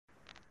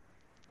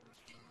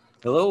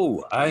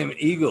Hello, I'm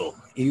Eagle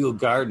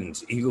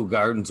Gardens, Eagle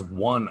Gardens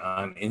 1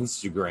 on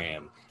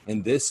Instagram.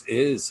 And this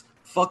is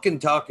Fucking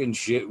Talking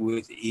Shit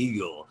with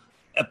Eagle,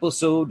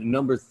 episode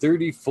number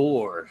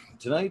 34.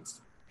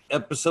 Tonight's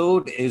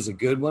episode is a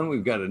good one.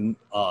 We've got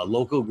a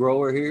local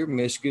grower here,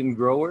 Michigan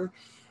grower.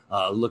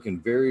 Looking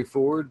very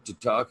forward to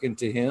talking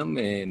to him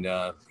and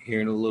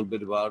hearing a little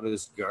bit about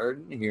his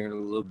garden, hearing a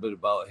little bit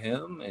about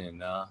him,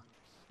 and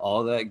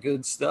all that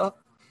good stuff.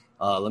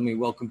 Let me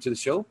welcome to the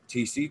show,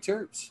 TC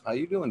Terps. How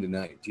you doing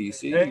tonight,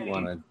 TC? You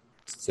want Hey, to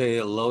say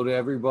hello to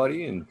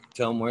everybody and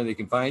tell them where they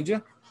can find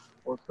you?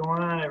 what's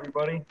going on,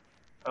 everybody?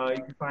 You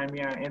can find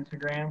me on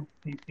Instagram,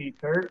 TC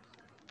Turks.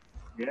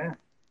 Yeah,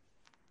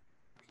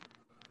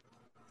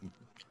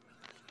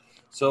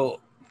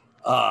 So,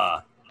 uh,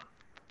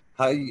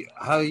 how you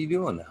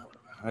doing?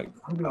 How,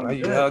 I'm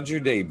doing good. how's your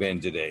day been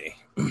today?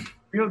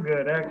 Real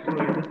good,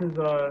 actually. This is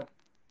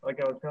like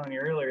I was telling you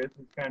earlier, this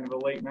is kind of a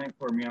late night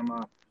for me. I'm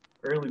a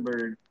early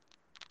bird.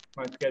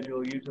 My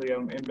schedule usually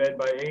I'm in bed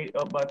by 8,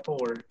 up by 4.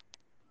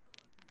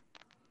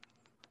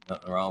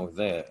 Nothing wrong with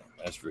that,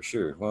 that's for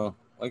sure. Well,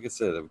 like I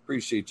said, I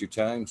appreciate your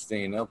time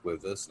staying up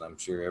with us, and I'm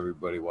sure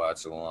everybody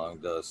watching along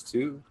does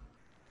too.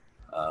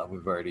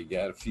 We've already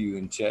got a few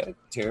in chat.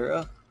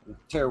 Tara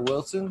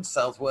Wilson,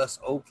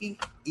 Southwest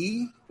Okie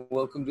E.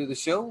 Welcome to the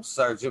show,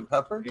 Sergeant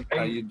Pepper. How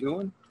Hey, you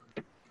doing?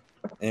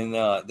 And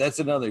that's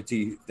another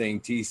thing,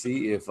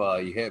 TC. If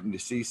you happen to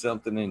see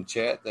something in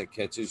chat that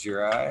catches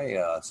your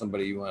eye,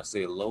 somebody you want to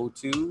say hello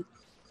to,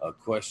 a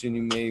question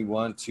you may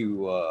want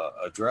to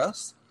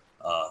address,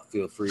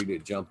 feel free to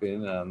jump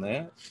in on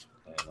that.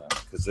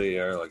 Because they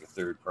are like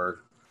a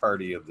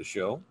party of the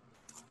show.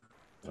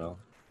 You know,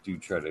 do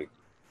try to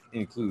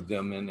include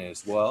them in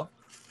as well.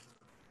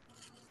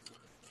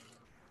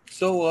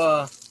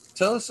 So,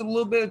 tell us a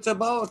little bit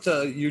about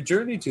your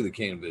journey to the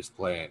cannabis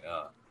plant.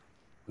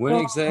 When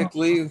oh,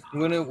 exactly?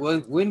 When it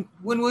was? When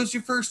was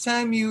your first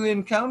time you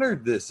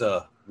encountered this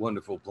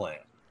wonderful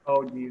plant?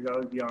 oh, geez, I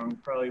was young,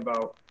 probably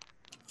about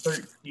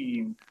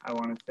 13, I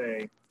want to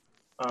say,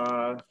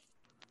 uh,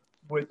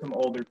 with some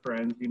older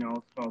friends,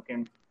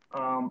 smoking.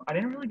 I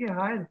didn't really get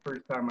high the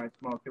first time I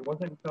smoked. It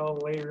wasn't until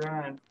later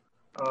on.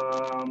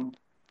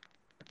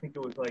 I think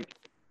it was like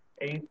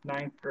eighth,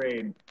 ninth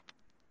grade.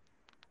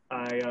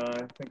 I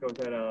think I was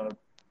at a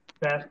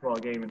basketball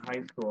game in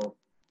high school.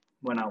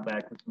 Went out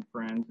back with some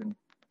friends and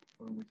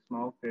we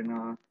smoked. And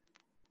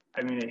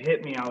I mean, it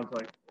hit me. I was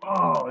like,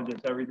 whoa!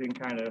 Just everything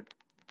kind of,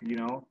 you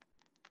know,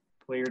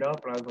 cleared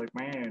up. And I was like,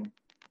 man.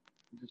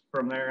 Just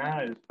from there on,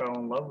 I just fell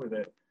in love with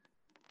it.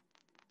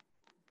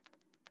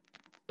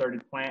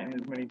 Started planting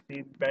as many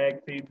bag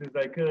seeds as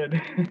I could.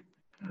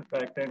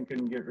 Back then,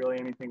 couldn't get really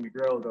anything to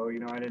grow though.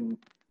 I didn't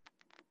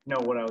know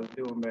what I was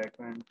doing back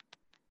then.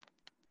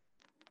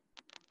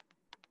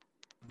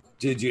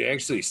 Did you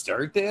actually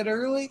start that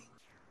early?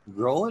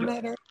 Growing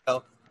that early?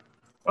 Oh,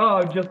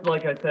 Oh, just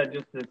like I said,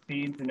 just the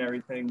seeds and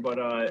everything. But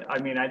I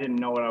mean, I didn't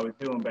know what I was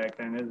doing back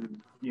then. This is,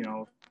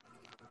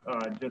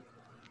 just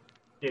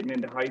getting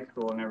into high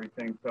school and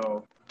everything.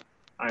 So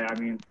I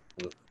mean,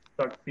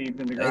 stuck seeds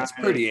in the ground. that's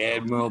pretty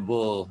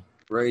admirable,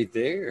 right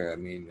there. I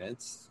mean,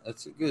 that's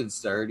a good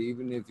start,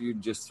 even if you're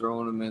just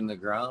throwing them in the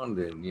ground,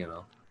 and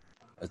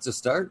that's a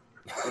start.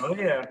 Oh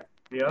yeah,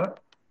 yeah.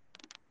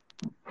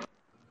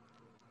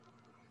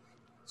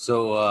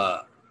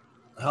 So,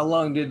 how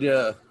long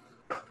did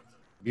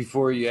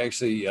before you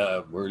actually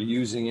were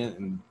using it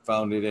and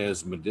found it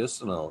as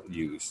medicinal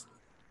use?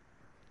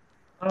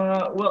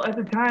 Well, at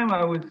the time,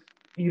 I was,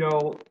 you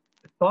know,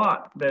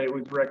 thought that it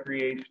was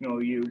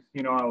recreational use.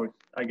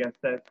 I guess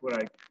that's what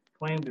I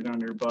claimed it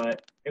under.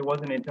 But it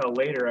wasn't until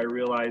later I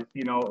realized,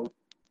 the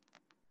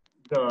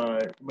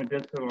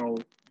medicinal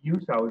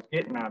use I was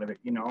getting out of it.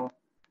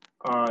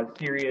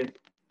 Serious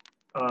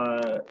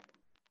uh,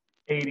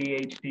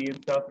 ADHD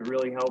and stuff. It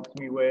really helps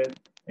me with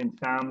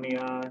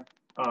insomnia.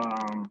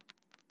 Um,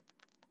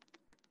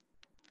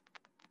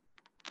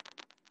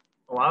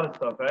 a lot of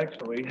stuff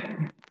actually.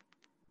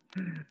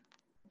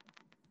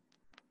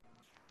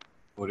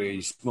 What are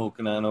you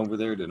smoking on over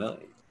there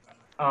tonight?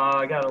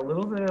 I got a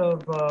little bit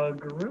of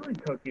Gorilla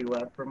Cookie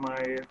left from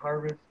my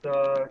harvest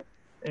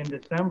in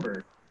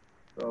December.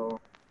 So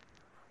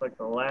it's like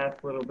the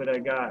last little bit I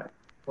got.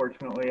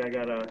 Fortunately, I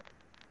got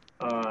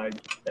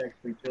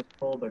actually just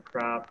pulled a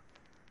crop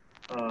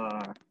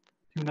uh,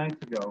 2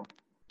 nights ago,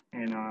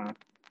 and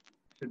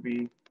should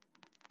be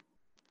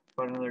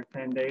about another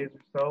 10 days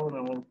or so, and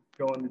then we'll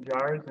go in the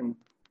jars, and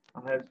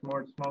I'll have some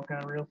more to smoke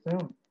on real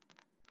soon.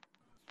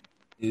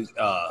 Is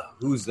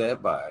who's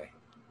that by?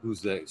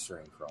 Who's that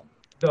strain from?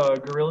 The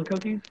Gorilla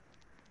Cookies,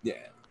 Yeah.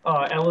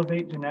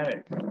 Elevate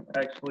Genetics.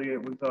 Actually,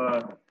 it was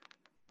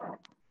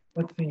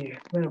let's see,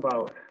 it's been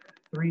about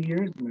 3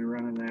 years I've been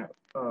running that.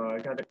 I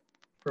got it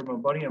from a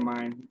buddy of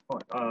mine,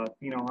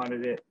 Pheno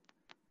hunted it,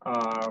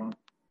 um,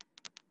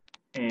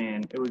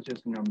 and it was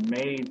just an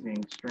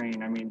amazing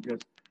strain. I mean,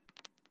 just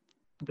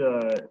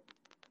the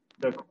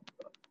the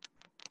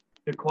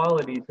the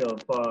qualities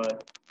of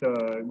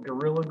the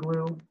Gorilla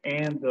Glue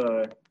and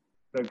the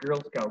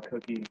Girl Scout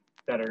cookie.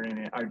 that are in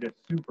it are just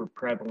super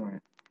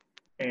prevalent.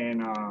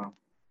 And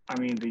I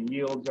mean, the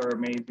yields are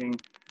amazing.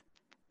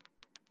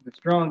 The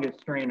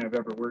strongest strain I've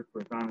ever worked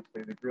with,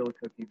 honestly. The Gorilla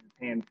Cookies is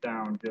hands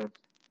down just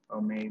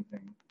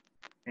amazing.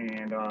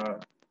 And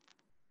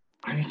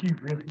I mean, you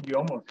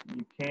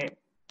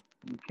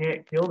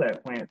can't kill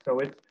that plant. So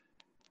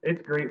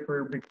it's great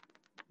for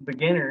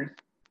beginners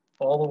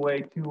all the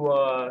way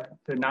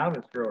to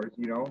novice growers,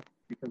 you know,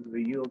 because of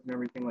the yields and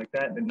everything like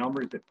that, and the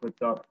numbers it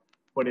puts up.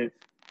 But it's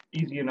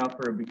easy enough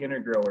for a beginner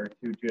grower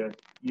to just,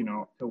 you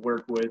know, to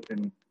work with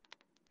and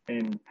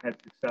have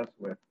success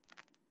with.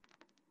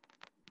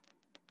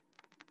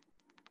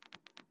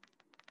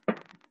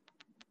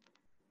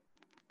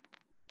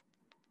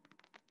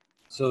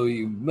 So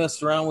you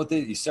messed around with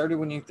it. You started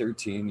when you're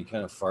 13. You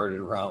kind of farted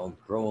around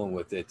growing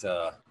with it,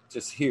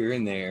 just here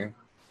and there.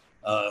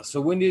 So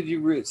when did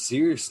you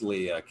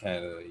seriously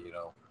kind of, you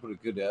know, put a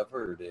good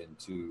effort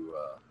into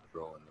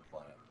growing the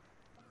plant?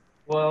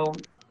 Well,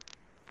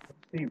 let's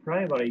see,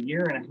 probably about a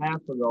year and a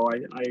half ago,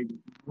 I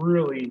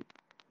really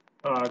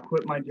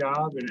quit my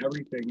job and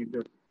everything and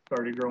just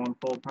started growing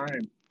full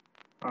time.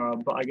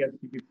 But I guess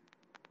you could,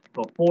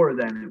 before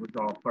then it was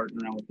all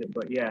farting around with it.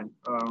 But yeah,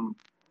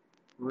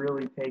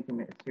 really taking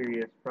it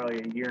serious probably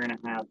a year and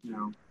a half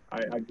now.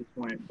 I just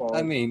went balls.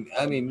 I mean,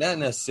 not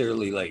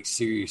necessarily like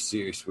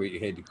serious where you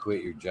had to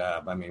quit your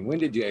job. I mean, when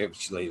did you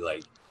actually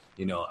like,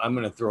 you know, I'm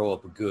gonna throw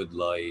up a good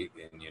light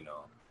and you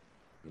know,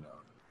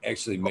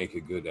 actually make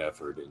a good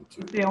effort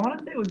into See, it? I want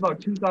to say it was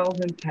about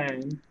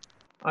 2010.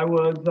 I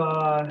was,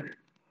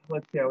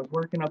 let's see, I was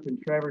working up in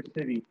Traverse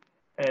City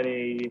at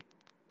a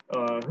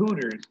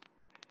Hooters,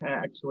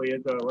 actually,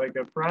 as a like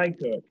a fry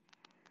cook.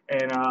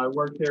 And I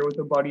worked there with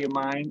a buddy of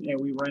mine, and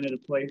we rented a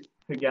place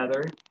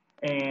together.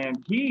 And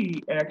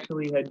he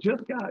actually had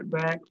just got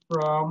back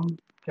from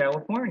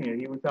California.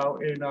 He was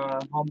out in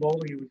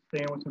Humboldt. He was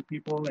staying with some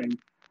people, and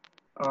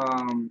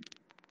um,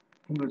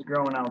 he was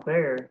growing out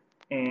there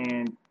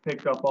and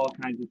picked up all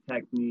kinds of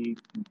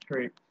techniques and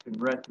tricks and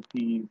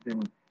recipes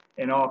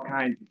and all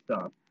kinds of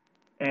stuff.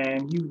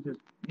 And he was just,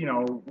 you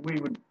know, we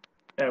would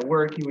at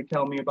work he would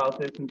tell me about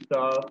this and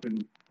stuff.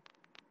 And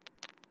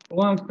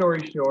long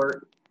story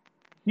short,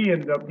 he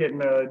ended up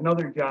getting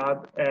another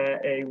job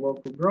at a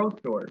local grocery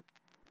store.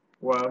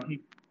 Well,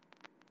 he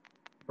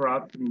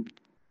brought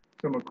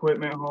some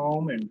equipment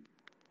home, and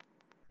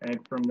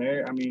from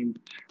there, I mean,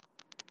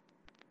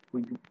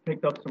 we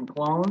picked up some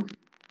clones,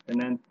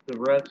 and then the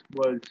rest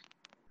was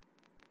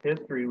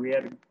history. We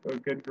had a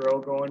good grow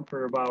going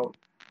for about,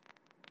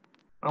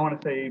 I want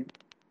to say,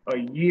 a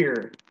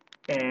year,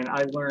 and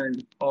I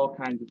learned all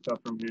kinds of stuff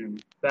from him.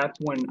 That's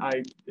when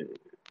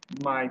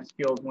my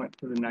skills went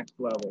to the next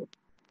level.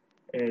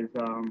 Is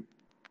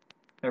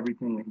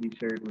everything that he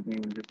shared with me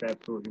was just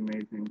absolutely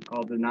amazing.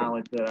 All the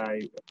knowledge that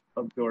I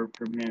absorbed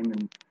from him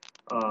and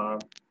uh,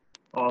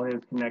 all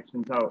his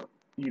connections out,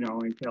 you know,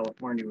 in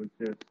California was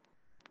just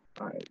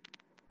uh,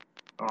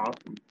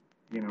 awesome,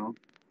 you know.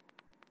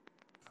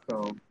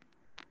 So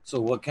So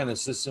what kind of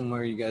system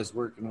were you guys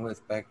working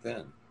with back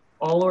then?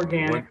 all I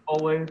mean, what? organic,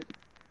 always.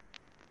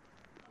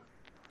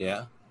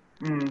 Yeah,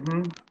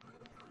 Mm-hmm.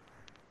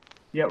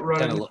 Yet kind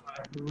running of.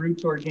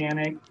 Roots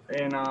Organic,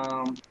 and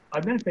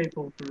I've been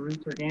faithful to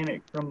Roots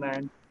Organic from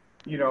then.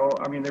 You know,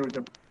 I mean, there was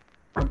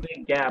a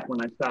big gap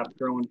when I stopped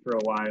growing for a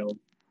while,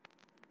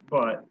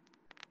 but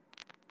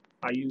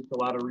I used a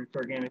lot of Roots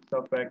Organic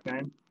stuff back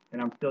then,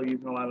 and I'm still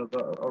using a lot of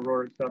the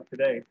Aurora stuff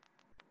today.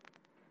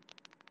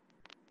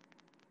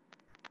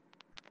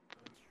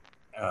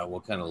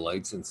 What kind of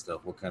lights and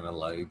stuff? What kind of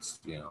lights?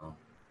 You know,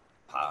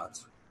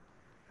 pots.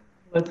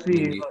 Let's I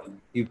mean, see.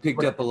 you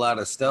picked up a lot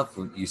of stuff.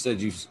 You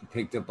said you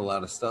picked up a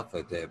lot of stuff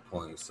at that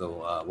point.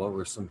 So, what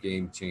were some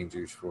game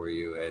changers for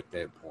you at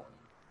that point?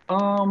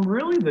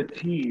 Really the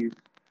teas,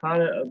 how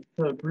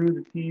to brew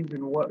the teas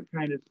and what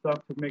kind of stuff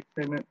to mix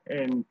in it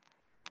and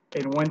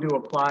when to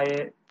apply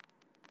it.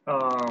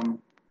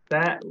 Um,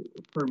 that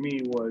for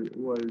me was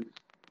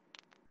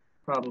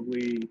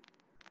probably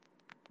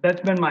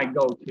that's been my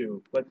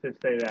go-to. Let's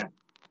just say that.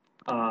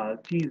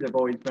 Teas have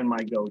always been my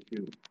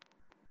go-to.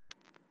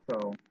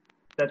 So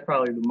that's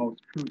probably the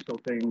most crucial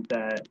thing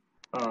that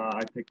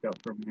I picked up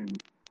from him.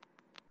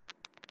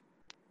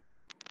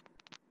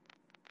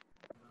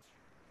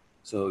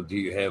 So, do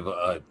you have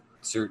a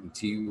certain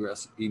tea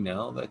recipe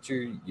now that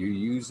you're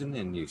using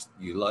and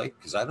you like?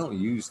 Because I don't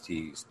use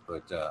teas,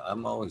 but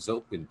I'm always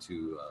open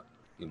to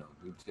you know,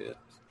 new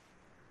tips.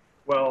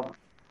 Well,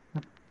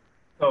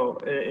 so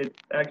it's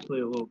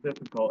actually a little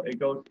difficult. It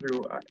goes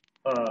through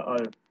a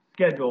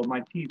schedule.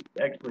 My teas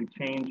actually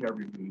change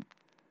every week.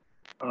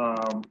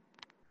 Um,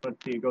 let's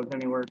see, it goes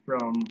anywhere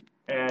from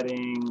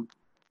adding,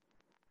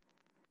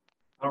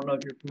 I don't know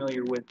if you're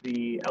familiar with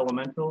the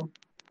elemental.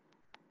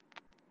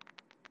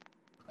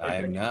 I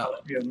It's a am not.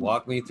 calcium.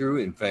 Walk me through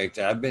it. In fact,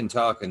 I've been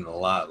talking a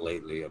lot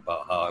lately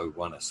about how I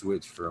want to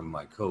switch from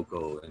my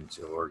cocoa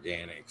into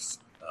organics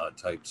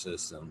type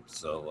system.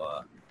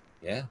 So,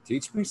 yeah,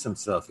 teach me some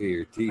stuff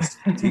here,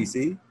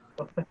 TC.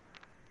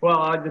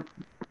 Well,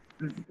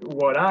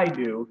 what I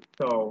do,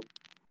 so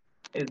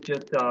it's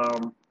just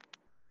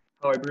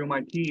how I brew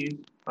my teas.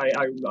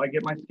 I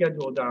get my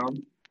schedule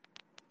down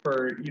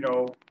for,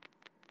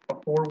 a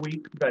 4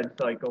 week bed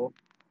cycle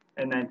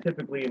and then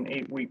typically an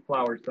 8 week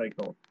flower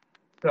cycle.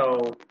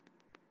 So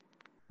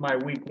my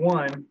week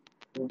one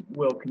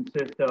will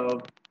consist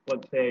of,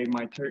 let's say,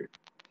 my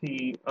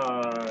tea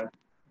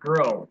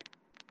grow,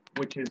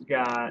 which has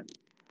got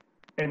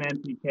an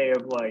NPK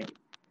of like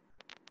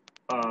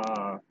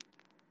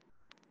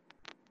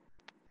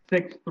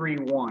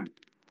 631,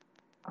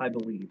 I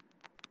believe.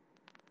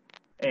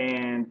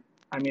 And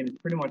I mean, it's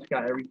pretty much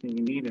got everything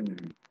you need in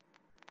there.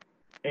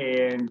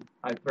 And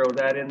I throw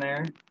that in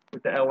there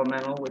with the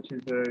elemental, which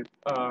is a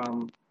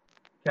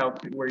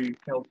calcium, where your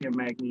calcium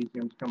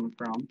magnesium's coming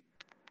from,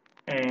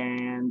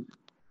 and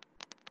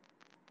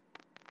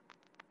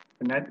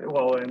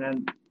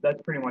then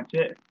that's pretty much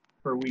it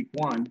for week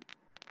one.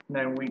 And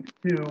then weeks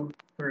 2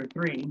 through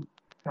 3,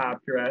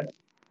 top dress,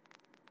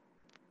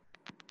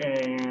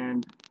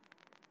 and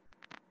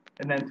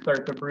then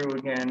start the brew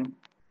again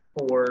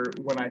for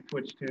when I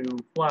switch to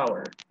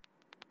flower,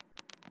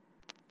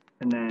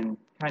 and then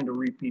kind of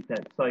repeat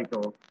that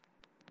cycle.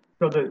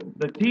 So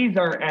the teas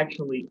are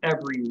actually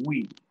every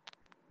week.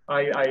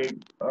 I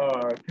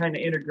kind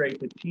of integrate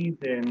the teas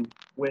in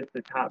with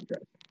the top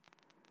dressing.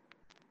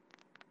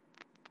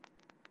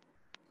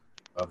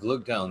 I've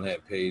looked down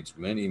that page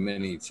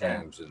many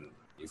times, and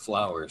your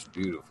flower is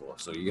beautiful.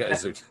 So you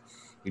guys are,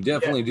 you're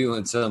definitely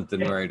doing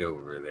something right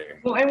over there.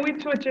 Well, and we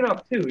switch it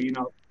up too.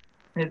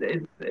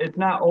 It's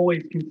not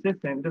always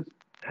consistent. Just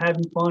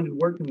having fun and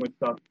working with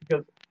stuff,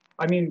 because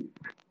I mean,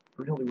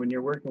 really, when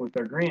you're working with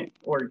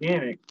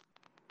organic,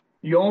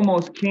 you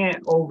almost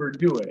can't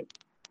overdo it.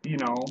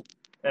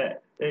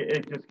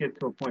 It just gets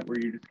to a point where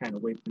you're just kind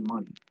of wasting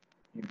money,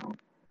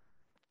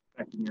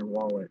 affecting your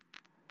wallet.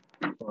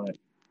 But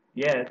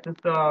yeah, it's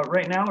just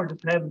right now we're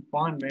just having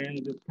fun, man,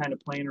 and just kind of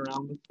playing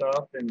around with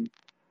stuff. And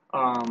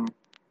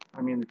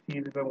I mean, the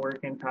teas have been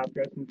working, top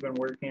dressing's been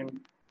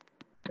working.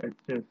 It's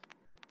just,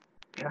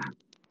 yeah.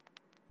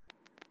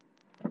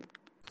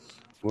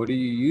 What are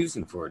you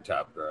using for a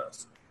top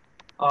dress?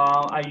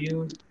 I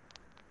use,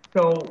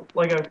 so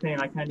like I was saying,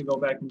 I kind of go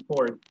back and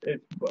forth.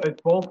 It's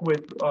both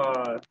with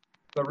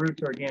the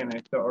Roots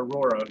Organic, the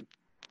Aurora,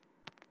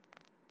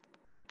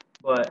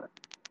 but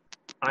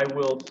I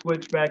will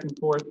switch back and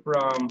forth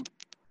from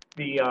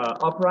the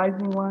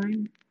Uprising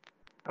line.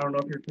 I don't know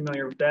if you're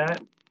familiar with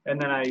that. And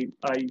then I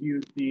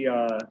use the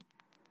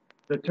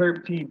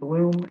Terp Tea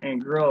Bloom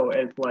and Grow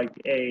as like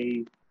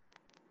a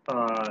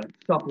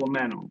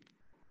supplemental.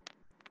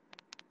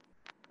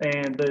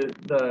 And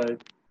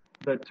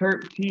the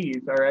terp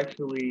teas are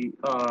actually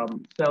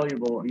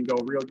soluble and go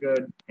real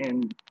good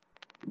and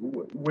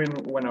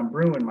when I'm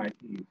brewing my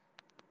teas.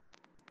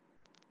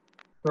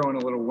 Throwing a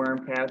little worm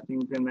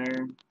castings in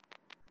there.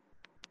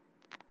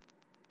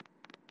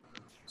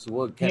 So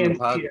what kind of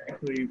pot?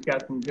 Actually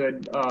got some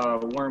good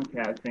worm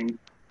castings,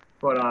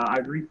 but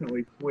I've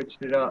recently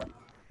switched it up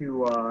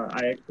to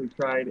I actually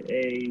tried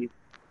a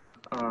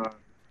I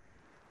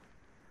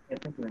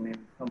can't think of the name of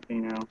the company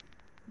now.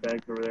 The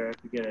bag's over there, I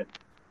forget it.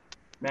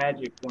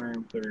 Magic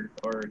worms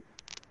or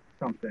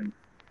something,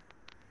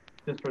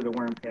 just for the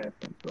worm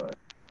castings, but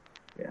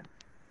yeah.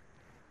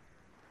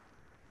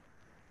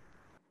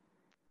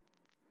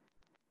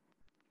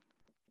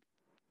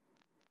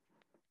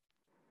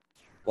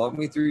 Walk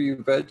me through your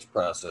veg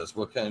process.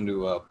 What kind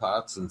of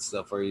pots and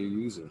stuff are you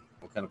using?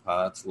 What kind of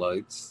pots,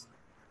 lights?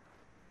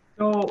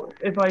 So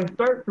if I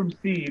start from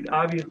seed,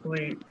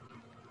 obviously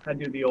I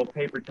do the old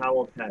paper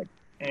towel tech,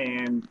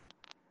 and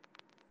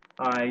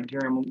I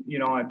germ,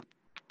 I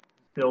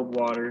distilled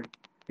water,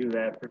 do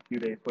that for a few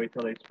days, wait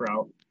till they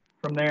sprout.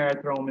 From there, I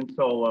throw them in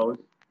solos,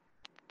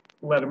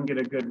 let them get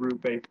a good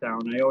root base down.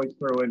 I always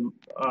throw in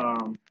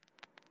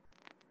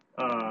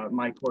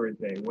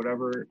mycorrhizae,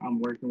 whatever I'm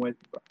working with.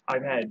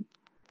 I've had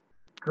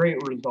great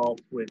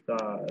results with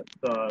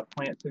the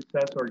Plant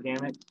Success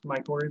Organics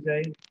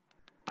mycorrhizae.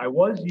 I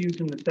was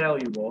using the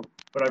soluble,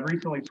 but I've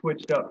recently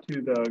switched up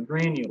to the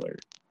granular.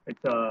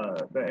 It's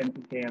the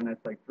NPK, and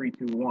that's like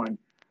 321,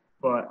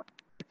 but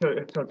so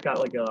it's got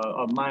like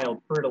a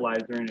mild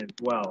fertilizer in it as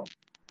well.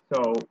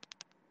 So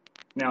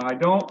now I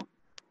don't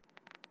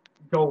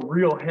go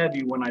real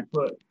heavy when I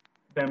put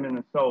them in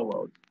the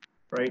solos,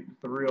 right?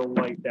 Just a real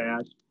light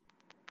dash.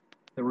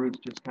 The roots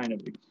just kind of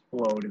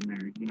explode in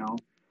there,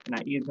 and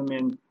I ease them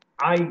in.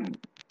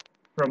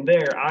 From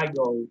there I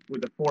go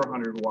with a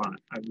 400 watt.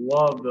 I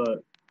love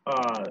the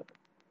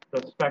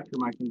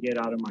spectrum I can get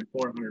out of my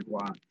 400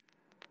 watt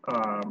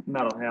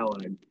metal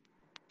halide.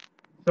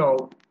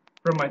 So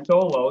from my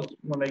solos,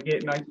 when they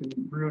get nice and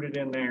rooted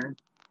in there,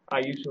 I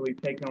usually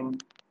take them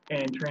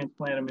and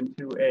transplant them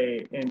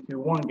into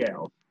 1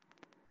 gal,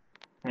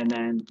 and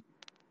then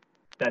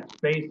that's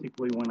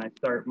basically when I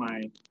start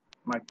my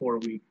 4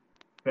 week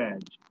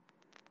veg,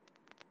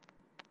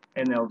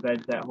 and they'll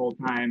veg that whole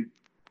time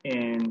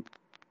in.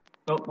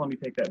 Oh, let me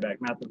take that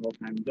back. Not the whole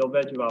time. They'll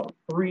veg about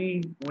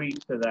 3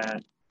 weeks of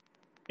that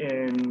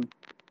in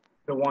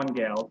the 1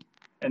 gal,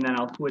 and then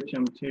I'll switch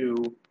them to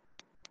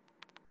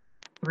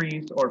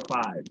 3s or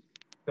 5s,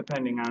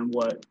 depending on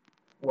what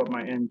what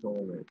my end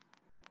goal is.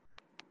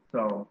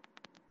 So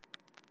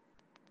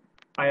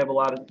I have a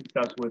lot of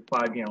success with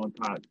 5-gallon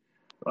pots.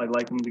 I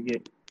like them to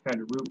get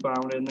kind of root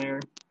bound in there.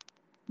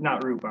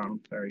 Not root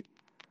bound, sorry.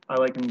 I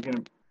like them to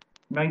get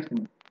nice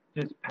and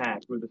just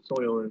packed where the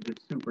soil is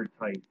just super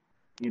tight,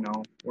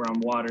 where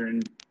I'm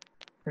watering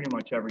pretty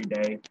much every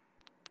day.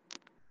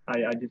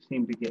 I just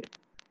seem to get,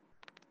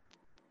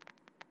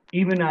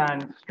 even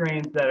on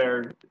strains that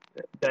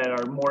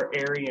are more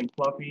airy and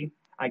fluffy,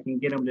 I can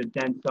get them to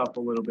dense up a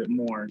little bit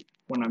more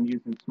when I'm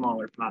using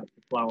smaller pots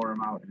to flower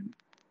them out in.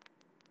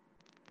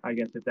 I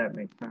guess if that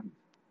makes sense.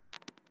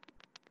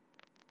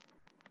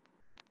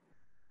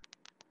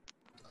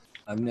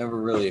 I've never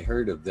really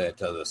heard of that,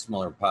 the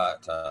smaller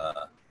pot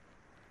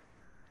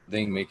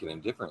thing making a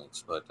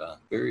difference, but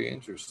very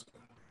interesting.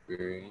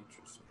 Very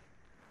interesting.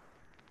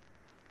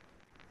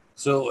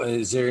 So,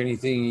 is there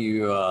anything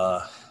you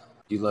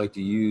like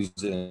to use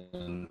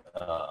in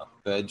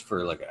veg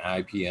for like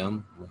an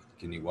IPM?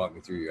 Can you walk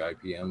me through your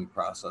IPM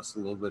process a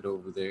little bit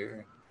over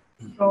there?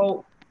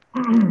 So,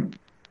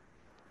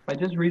 I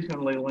just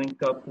recently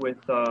linked up with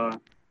a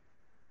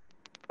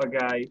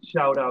guy.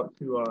 Shout out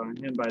to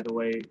him, by the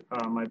way,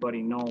 my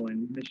buddy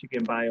Nolan,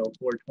 Michigan Bio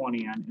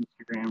 420 on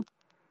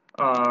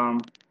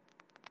Instagram.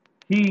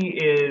 He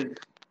is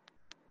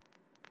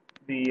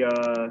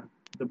the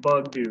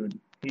bug dude.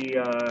 He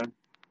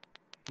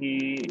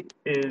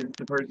is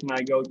the person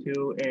I go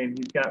to, and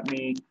he's got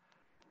me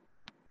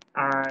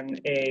on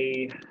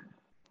a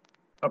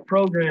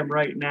program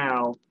right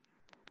now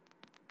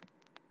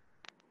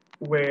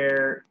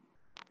where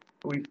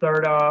we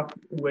start off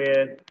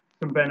with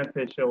some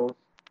beneficials,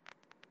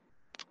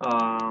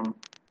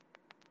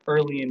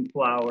 early in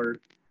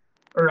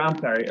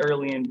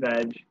early in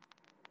veg,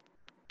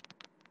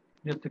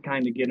 just to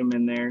kind of get them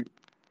in there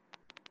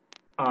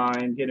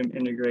and get them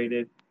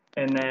integrated.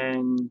 And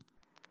then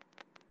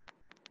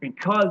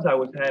because I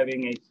was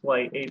having a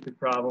slight aphid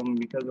problem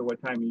because of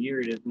what time of year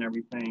it is and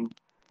everything,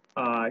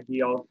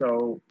 he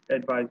also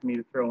advised me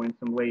to throw in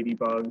some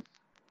ladybugs.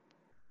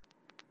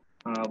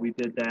 We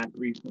did that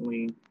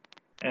recently.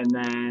 And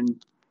then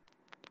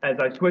as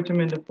I switch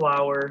them into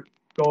flower,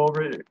 go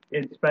over it,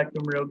 inspect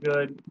them real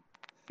good,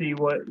 see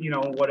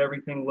what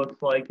everything looks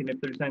like, and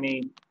if there's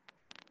any,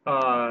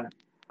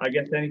 I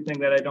guess anything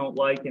that I don't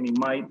like, any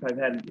mites. I've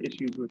had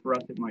issues with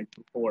russet mites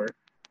before.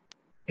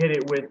 Hit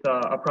it with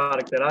a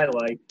product that I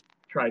like,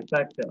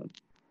 Trifecta,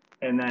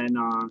 and then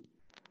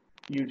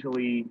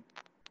usually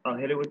I'll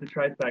hit it with the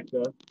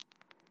Trifecta,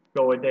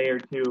 go a day or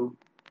two,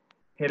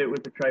 hit it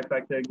with the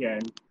Trifecta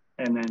again,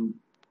 and then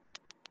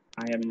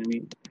I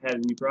haven't had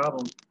any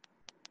problems.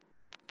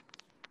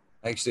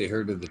 I actually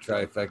heard of the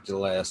Trifecta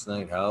last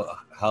night.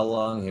 How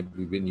long have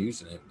you been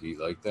using it? Do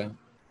you like that?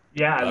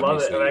 Yeah, I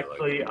love it.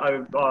 Actually,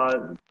 I'm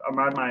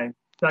on my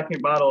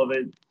second bottle of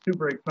it.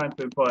 Super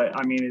expensive, but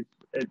I mean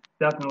it's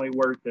definitely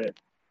worth it.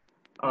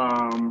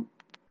 I'm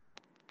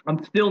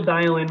still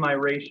dialing my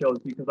ratios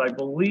because I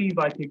believe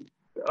I could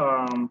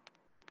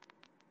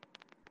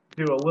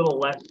do a little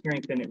less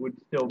strength and it would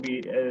still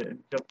be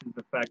just as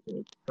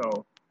effective.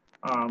 So,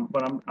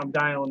 but I'm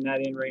dialing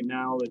that in right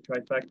now. The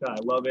Trifecta, I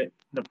love it.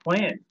 The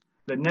plant,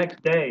 the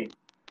next day,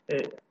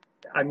 they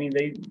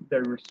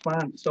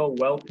respond so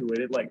well to it.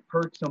 It like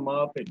perks them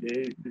up.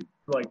 It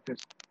like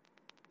just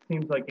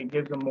seems like it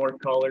gives them more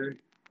color.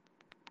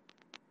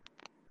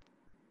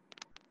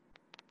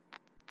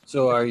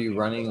 So, are you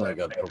running like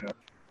a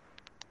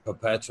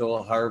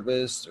perpetual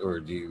harvest, or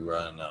do you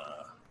run,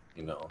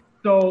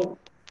 So,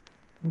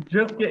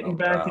 just getting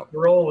back in the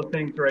roll of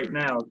things right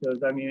now,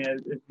 because I mean,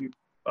 if you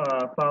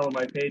follow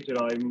my page at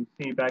all, you can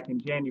see back in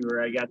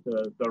January I got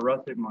the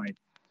russet mites.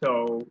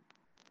 So,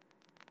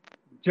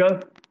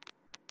 just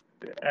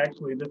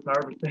actually this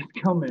harvest that's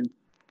coming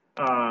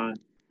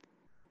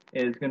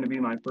is going to be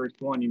my first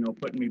one,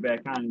 putting me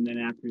back on, and then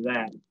after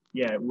that,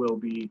 yeah, it will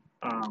be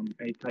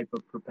a type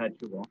of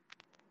perpetual.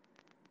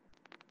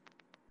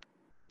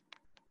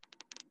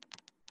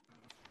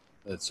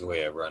 That's the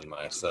way I run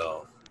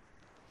myself.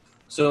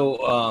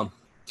 So,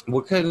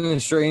 what kind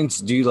of strains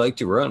do you like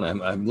to run?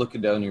 I'm looking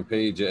down your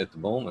page at the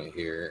moment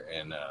here,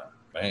 and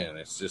man,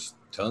 it's just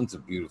tons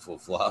of beautiful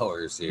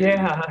flowers here.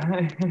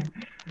 Yeah.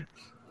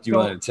 Do you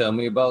want to tell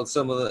me about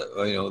some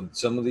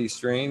of these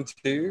strains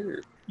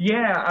here?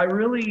 Yeah, I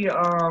really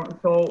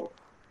so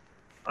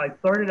I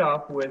started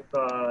off with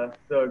the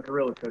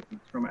Gorilla Cookies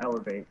from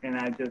Elevate, and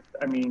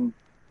I mean,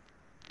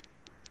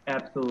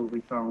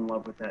 absolutely fell in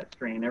love with that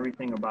strain,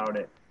 everything about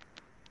it.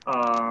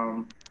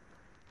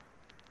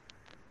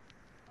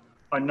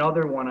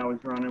 Another one I was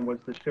running was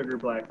the Sugar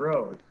Black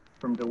Rose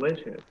from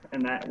Delicious,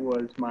 and that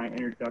was my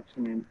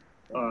introduction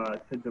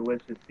to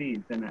Delicious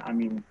seeds. And I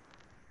mean,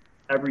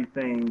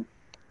 everything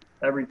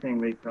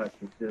they touch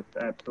is just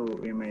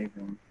absolutely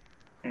amazing.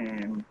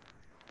 And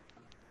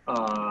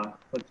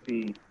let's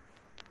see,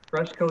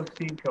 Fresh Coast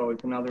Seed Co. is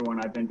another one.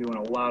 I've been doing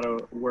a lot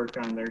of work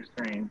on their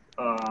strains.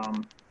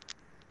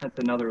 That's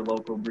another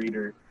local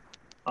breeder.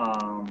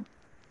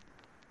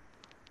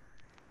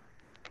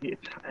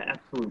 it's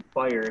absolute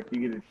fire. If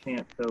you get a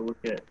chance to look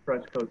at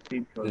Fresh Coast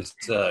Seed Coast.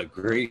 This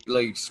Great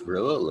Lakes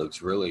Gorilla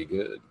looks really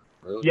good.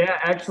 Really Yeah, nice.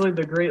 actually,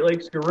 the Great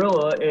Lakes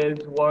Gorilla is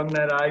one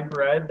that I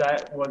bred.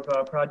 That was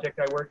a project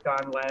I worked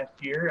on last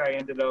year. I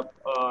ended up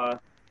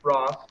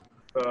Ross,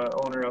 the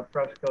owner of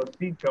Fresh Coast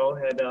Seed Co.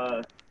 had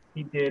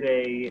he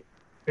did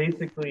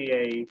basically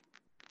a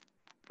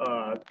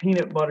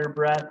peanut butter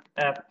breath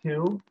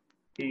F2.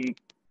 He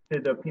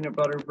did the peanut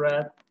butter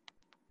breath,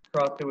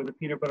 crossed it with a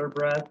peanut butter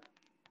breath,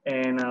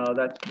 and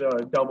that's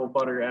the double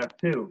butter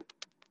F2.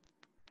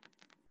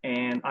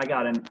 And I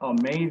got an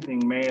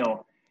amazing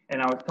male. And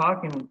I was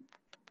talking,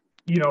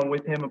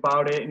 with him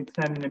about it and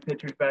sending him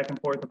pictures back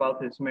and forth about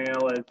this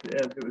male as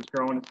it was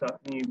growing and stuff.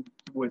 And he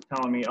was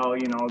telling me,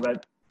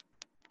 that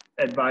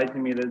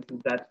advising me that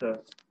that's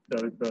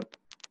the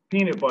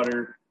peanut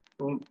butter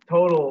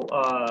total.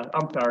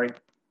 I'm sorry,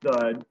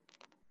 the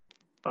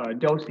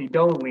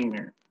do-si-do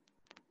leaner,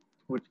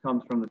 which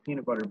comes from the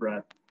peanut butter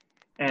breath.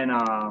 And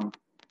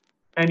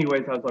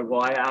anyways, I was like,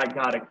 well, I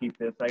got to keep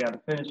this. I got to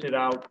finish it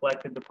out,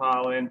 collected the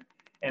pollen,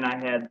 and I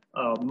had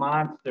a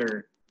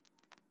monster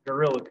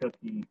gorilla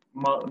cookie.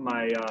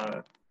 My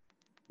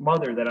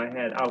mother that I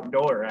had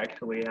outdoor,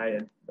 actually,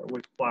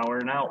 was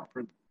flowering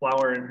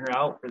her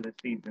out for the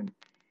season.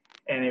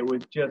 And it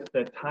was just,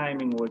 the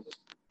timing was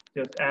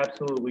just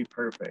absolutely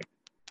perfect.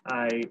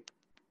 I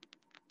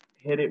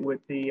hit it with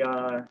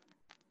the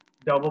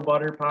double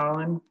butter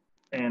pollen,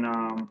 and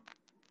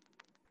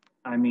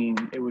I mean,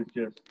 it was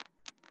just,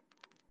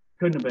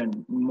 couldn't have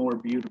been more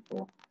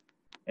beautiful.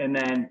 And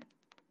then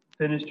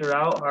finished her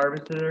out,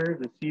 harvested her.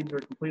 The seeds were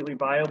completely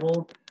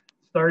viable.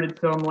 Started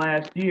some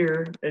last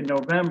year in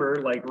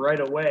November, like right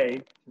away,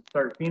 to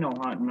start pheno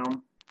hunting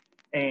them.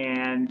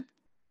 And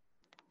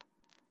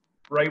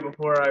right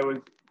before I was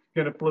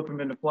going to flip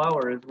them into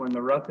flower is when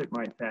the russet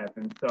mites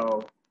happened.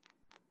 So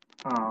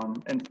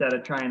instead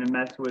of trying to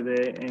mess with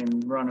it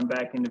and run them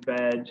back into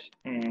veg,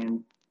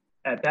 and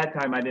at that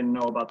time I didn't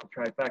know about the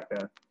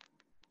trifecta.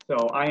 So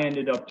I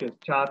ended up just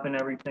chopping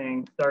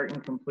everything,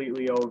 starting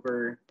completely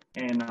over,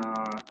 and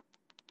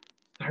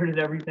started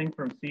everything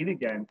from seed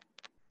again.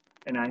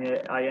 And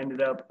I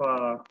ended up,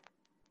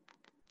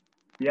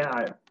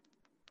 yeah.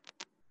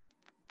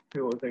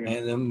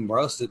 And them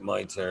russet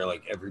mites are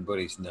like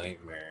everybody's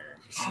nightmare.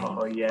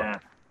 Oh yeah.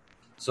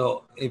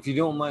 So, if you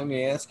don't mind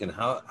me asking,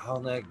 how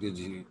in the heck do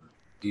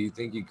you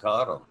think you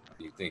caught them?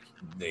 Do you think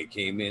they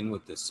came in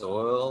with the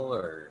soil,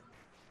 or?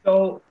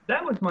 So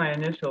that was my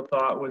initial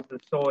thought, was the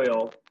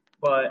soil,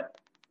 but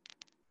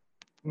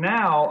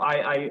now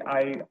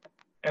I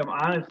am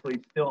honestly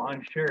still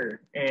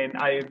unsure, and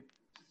I've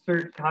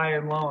searched high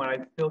and low, and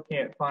I still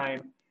can't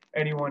find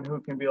anyone who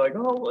can be like,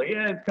 oh, well,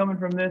 yeah, it's coming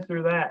from this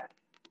or that.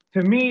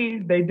 To me,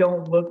 they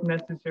don't look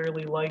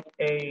necessarily like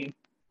a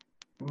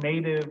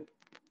native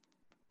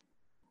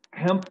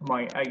hemp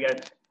mite, I guess.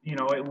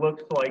 It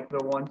looks like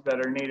the ones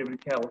that are native to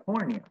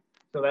California.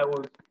 So that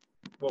was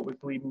what was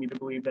leading me to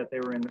believe that they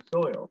were in the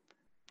soil.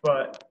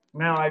 But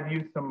now I've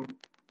used some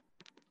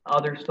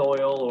other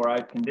soil, or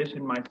I've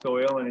conditioned my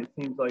soil, and it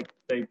seems like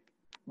they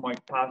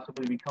might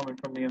possibly be coming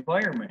from the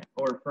environment,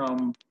 or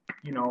from,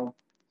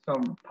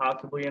 some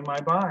possibly in my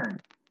barn.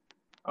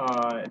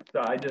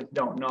 So I just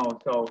don't know.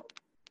 So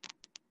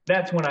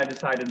that's when I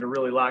decided to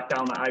really lock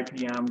down the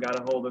IPM, got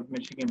a hold of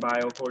Michigan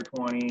Bio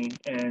 420,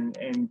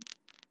 and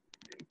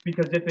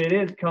because if it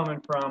is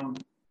coming from,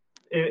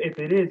 if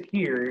it is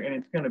here and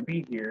it's going to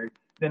be here,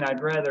 then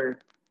I'd rather,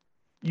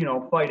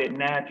 fight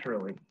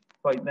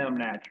them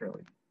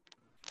naturally.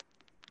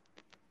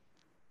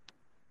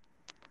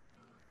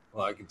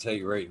 Well, I can tell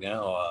you right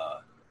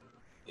now,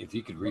 if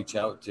you could reach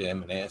out to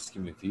him and ask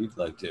him if he'd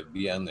like to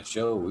be on the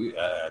show,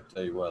 I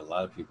tell you what, a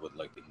lot of people would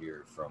like to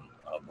hear from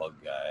a bug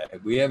guy.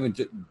 We haven't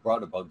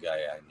brought a bug guy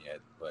on yet,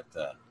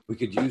 but we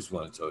could use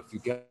one. So if you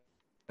got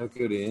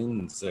good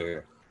ins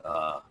there,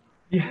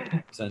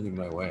 Yeah, sending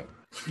my way.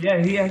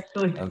 yeah. He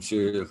actually, I'm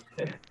sure.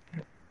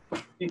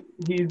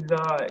 he's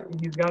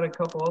got a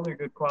couple other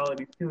good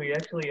qualities too. He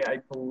actually, I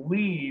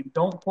believe,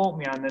 don't quote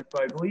me on this,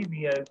 but I believe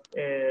he has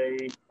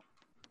a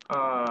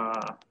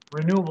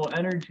renewable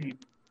energy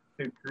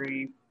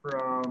degree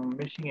from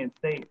Michigan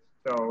State.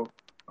 So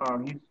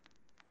he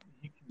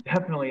can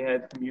definitely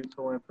has some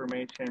useful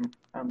information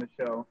on the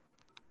show.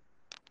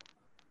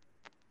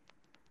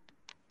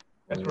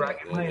 That's where I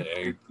get my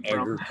The from.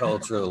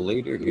 agricultural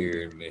leader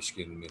here in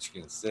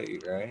Michigan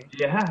State, right?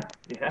 Yeah,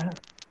 yeah.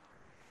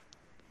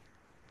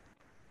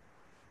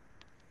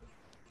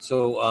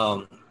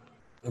 So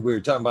we were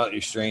talking about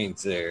your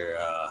strains there,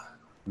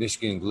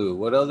 Michigan Glue.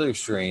 What other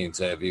strains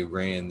have you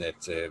ran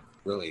that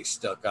really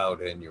stuck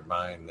out in your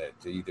mind that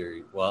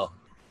either, well,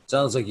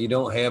 sounds like you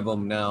don't have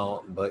them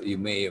now, but you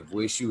may have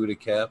wished you would have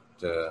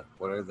kept?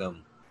 What are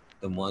them,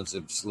 the ones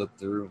that slipped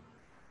through?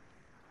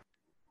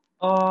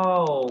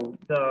 Oh,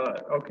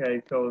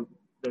 okay, so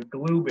the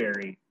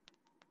Glueberry.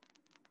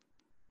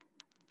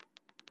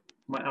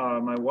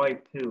 My wife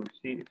too.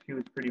 She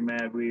was pretty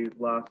mad we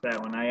lost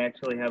that one. I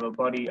actually have a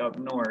buddy up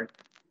north,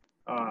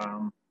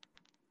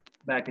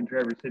 back in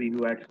Traverse City,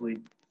 who actually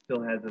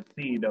still has a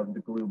seed of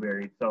the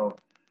blueberry. So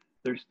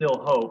there's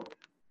still hope.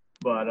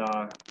 But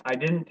I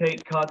didn't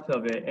take cuts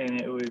of it, and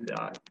it was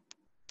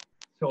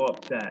so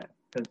upset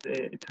because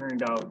it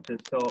turned out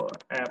just so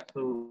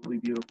absolutely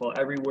beautiful.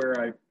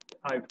 Everywhere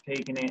I've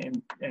taken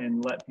it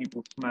and let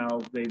people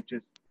smell, they've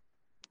just,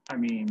 I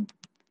mean,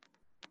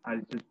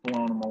 I've just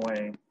blown them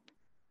away.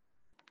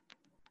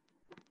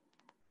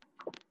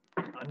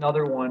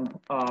 Another one,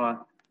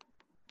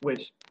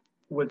 which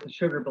was the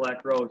Sugar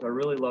Black Rose. I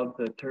really love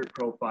the terp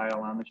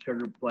profile on the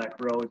Sugar Black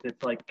Rose.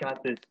 It's like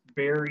got this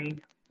berry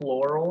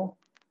floral,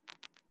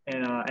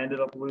 and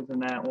ended up losing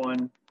that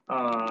one.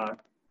 I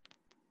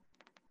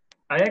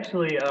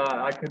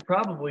could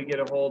probably get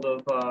a hold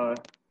of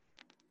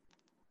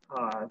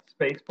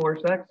Space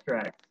Force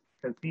Extracts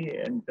because he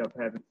ended up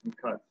having some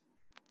cuts.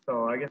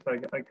 So I guess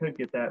I could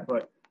get that,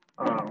 but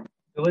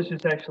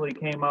Delicious actually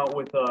came out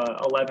with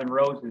 11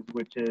 Roses,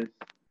 which is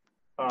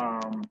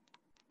the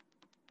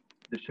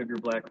Sugar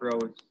Black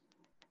Rose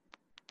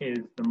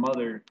is the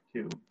mother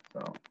too.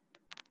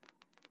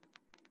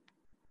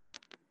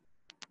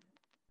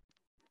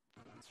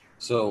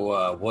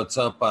 So what's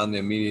up on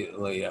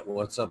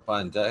what's up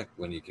on deck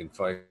when you can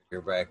fire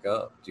back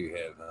up? Do you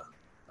have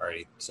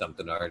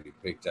something already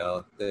picked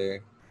out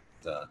there?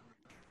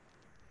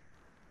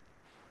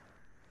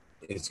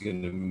 It's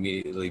going to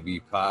immediately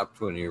be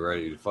popped when you're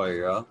ready to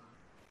fire up.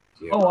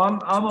 I'm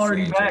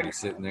already back.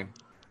 Sitting there.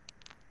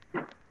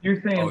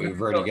 You're saying? Oh,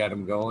 you've already got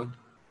them going.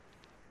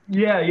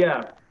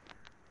 Yeah.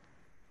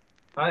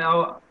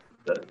 The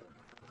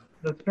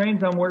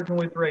strains I'm working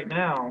with right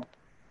now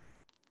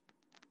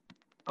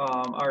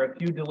are a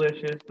few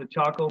Delicious, the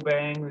Choco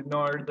Bang, the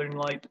Northern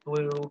Lights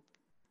Blue.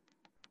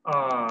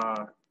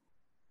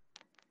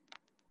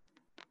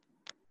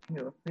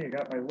 Let's see, I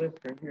got my list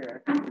right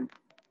here. Actually.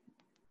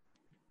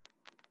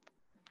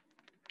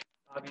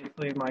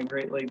 Obviously, my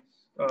Great Lakes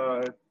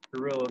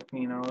Gorilla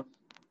Finos.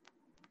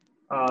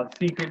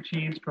 Secret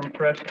Cheese from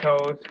Fresh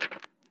Coast.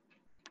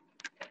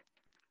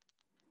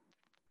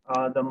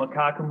 The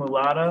Macaca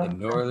Mulata. The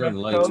Northern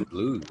Lights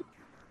Blue.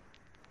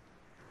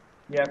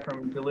 Yeah,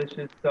 from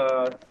Delicious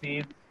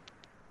Seeds.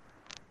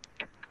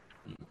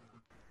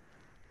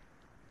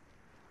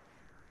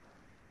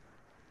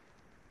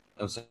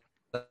 I'm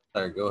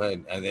sorry, go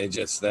ahead.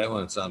 That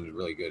one sounded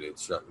really good. It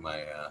struck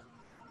my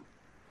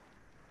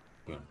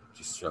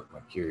struck my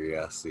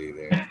curiosity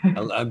there.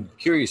 I'm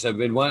curious. I've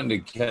been wanting to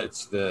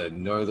catch the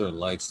Northern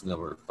Lights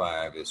number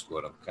 5 is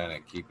what I'm kind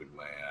of keeping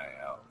my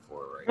eye out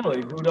for right now.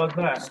 Really? Who does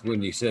that?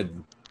 When you said,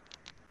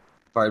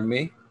 pardon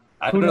me?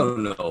 I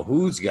don't know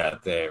who's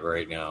got that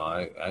right now.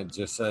 I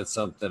just said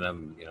something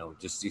I'm,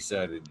 just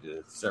decided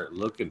to start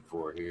looking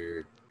for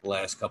here the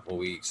last couple of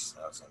weeks.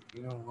 I was like,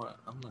 you know what?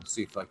 I'm going to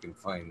see if I can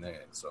find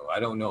that. So I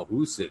don't know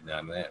who's sitting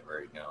on that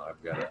right now.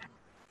 I've got to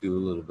do a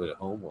little bit of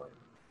homework.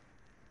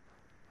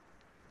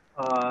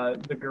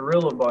 The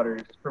Gorilla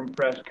Butters from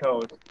Fresh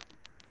Coast.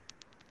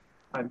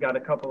 I've got a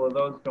couple of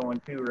those going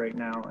too right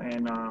now,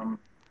 and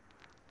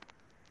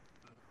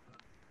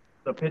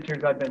the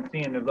pictures I've been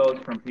seeing of those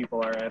from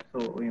people are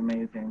absolutely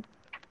amazing.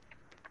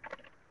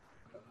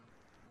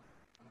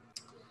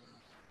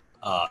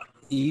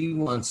 He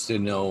wants to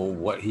know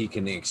what he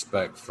can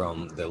expect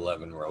from the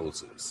 11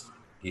 Roses.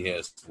 He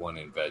has one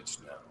in veg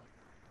now.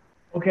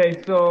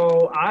 Okay,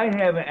 so I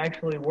haven't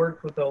actually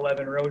worked with the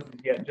 11 Roses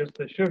yet, just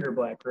the Sugar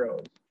Black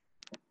Rose.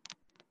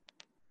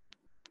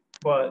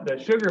 But the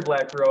Sugar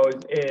Black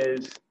Rose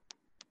is,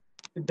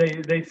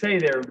 they say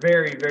they're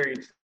very, very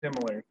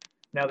similar.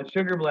 Now the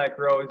Sugar Black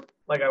Rose,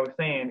 like I was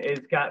saying, is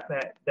got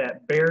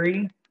that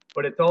berry,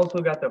 but it's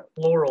also got the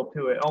floral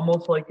to it,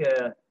 almost like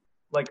a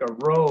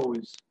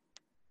rose,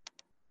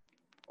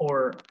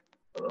 or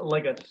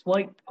like a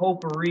slight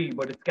potpourri,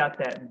 but it's got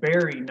that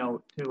berry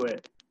note to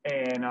it,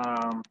 and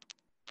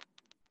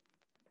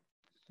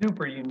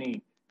super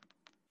unique.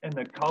 And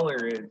the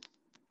color is,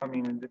 I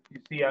mean, if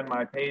you see on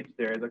my page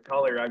there, the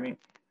color, I mean,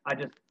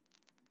 you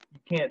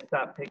can't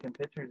stop taking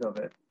pictures of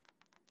it.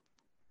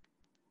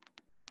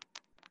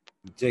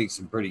 You take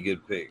some pretty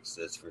good pics,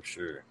 that's for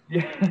sure.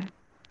 Yeah.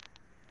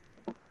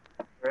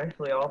 They're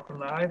actually all from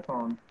the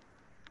iPhone.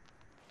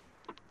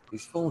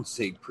 These phones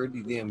take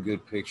pretty damn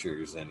good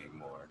pictures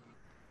anymore.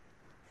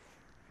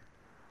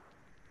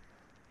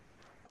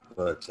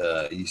 But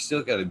you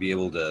still got to be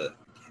able to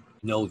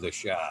know the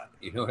shot.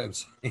 You know what I'm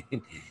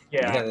saying? Yeah.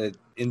 You gotta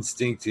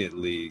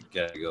instinctively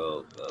gotta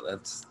go, oh,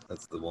 that's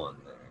the one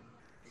there.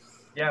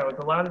 Yeah, with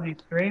a lot of these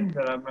strains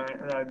that I'm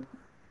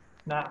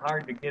not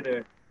hard to get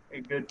a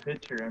good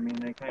picture. I mean,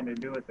 they kind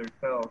of do it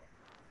themselves.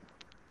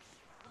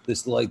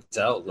 This Lights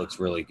Out looks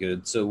really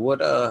good. So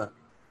what are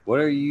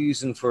you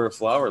using for a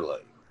flower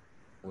light?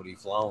 What are you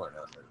flowering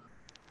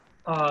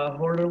under?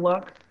 Hoarder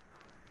Lux,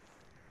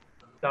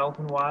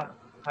 1,000 watt,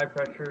 high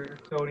pressure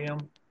sodium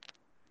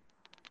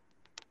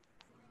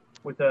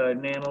with a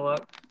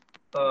Nanolux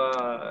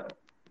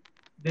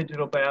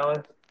digital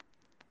ballast,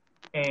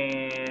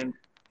 and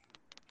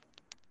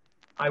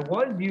I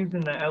was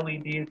using the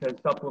LEDs as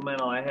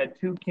supplemental. I had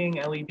two King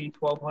LED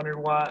 1200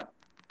 watt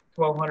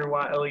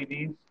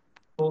LEDs,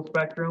 full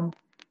spectrum,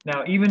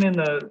 Now, even in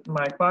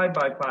my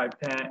 5x5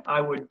 tent,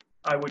 I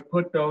would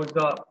put those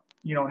up,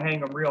 hang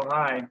them real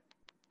high,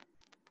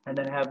 and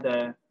then have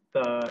the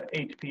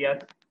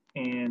HPS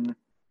in,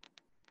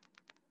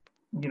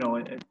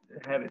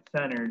 have it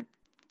centered,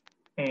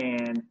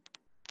 and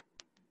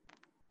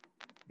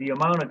the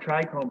amount of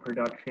trichome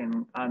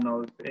production on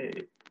those,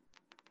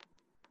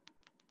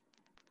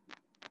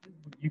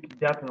 you can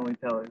definitely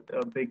tell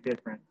a big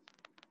difference.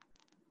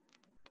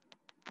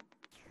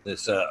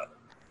 This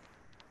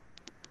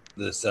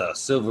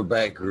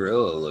silverback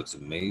gorilla looks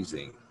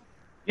amazing.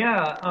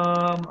 Yeah,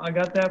 I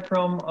got that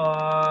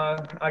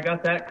I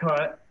got that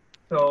cut.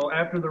 So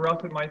after the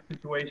rough at my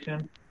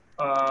situation,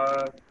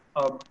 uh,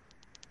 a,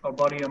 a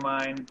buddy of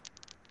mine,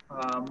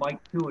 Mike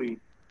Toohey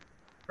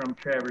from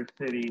Traverse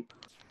City, Do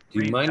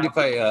you reached mind out. if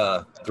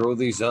I throw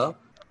these up?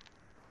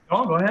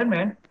 Oh, go ahead,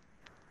 man.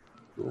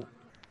 Cool.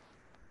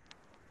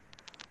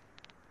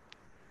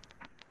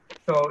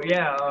 So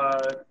yeah,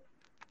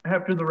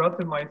 after the rough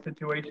at my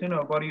situation,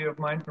 a buddy of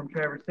mine from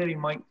Traverse City,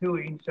 Mike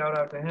Toohey, shout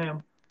out to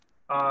him,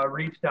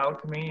 reached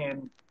out to me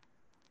and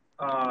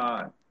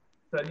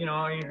said, he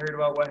heard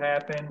about what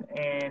happened,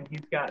 and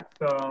he's got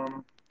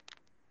some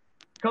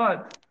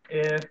cuts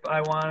if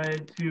I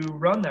wanted to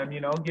run them,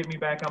 get me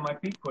back on my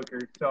feet quicker.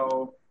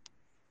 So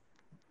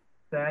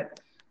that's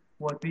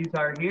what these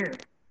are here.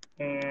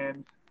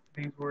 And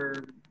these were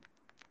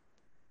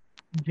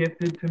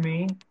gifted to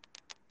me,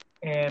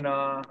 and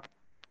I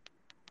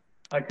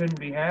couldn't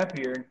be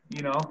happier.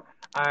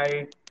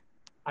 I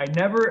I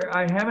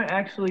haven't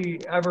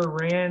actually ever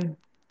ran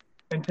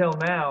until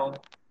now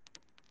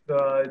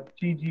the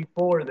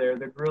GG4 there,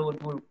 the Gorilla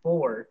Glue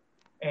 4,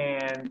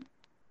 and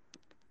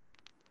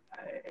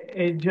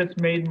it just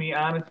made me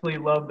honestly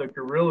love the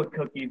Gorilla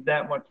Cookies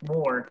that much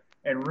more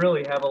and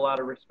really have a lot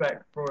of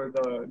respect for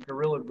the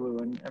Gorilla Glue.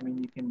 And I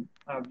mean, you can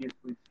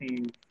obviously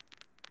see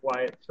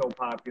why it's so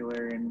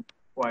popular and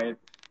why it's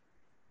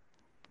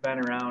been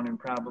around and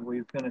probably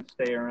is going to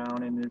stay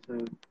around and is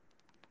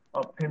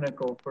a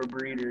pinnacle for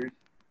breeders.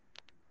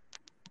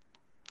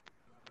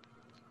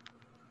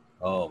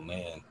 Oh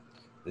man,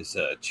 this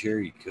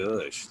cherry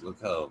Kush.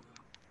 Look how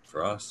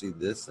frosty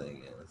this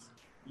thing is.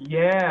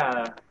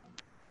 Yeah,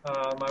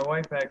 my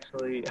wife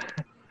actually,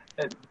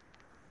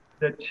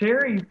 the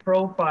cherry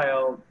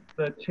profile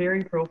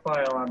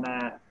on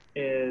that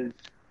is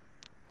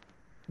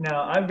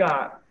now I've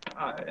got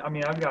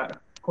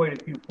quite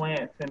a few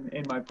plants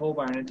in my pole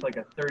barn. It's like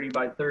a 30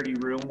 by 30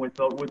 room with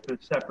the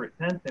separate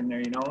tents in there,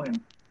 and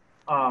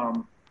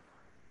um,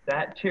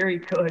 that cherry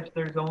kush,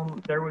 there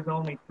was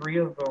only 3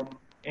 of them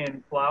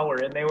in flower,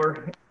 and they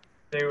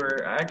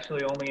were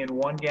actually only in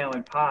 1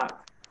 gallon pots,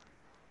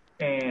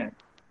 and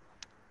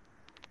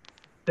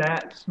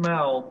that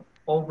smell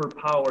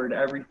overpowered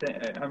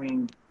everything. I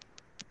mean,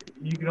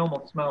 you could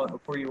almost smell it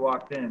before you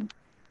walked in.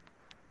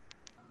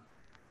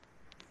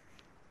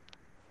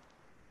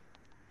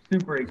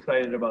 Super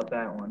excited about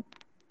that one.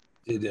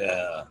 Did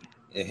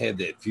it had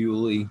that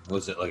fuely?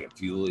 Was it like a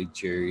fuely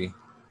cherry?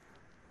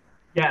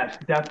 Yes,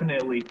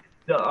 definitely.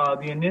 The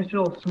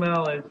initial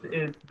smell is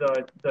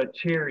the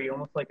cherry,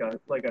 almost like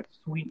a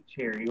sweet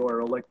cherry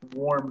or like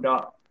warmed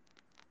up,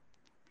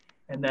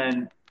 and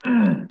then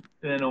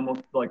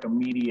almost like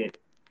immediate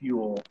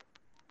fuel.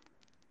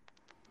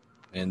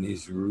 And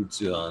these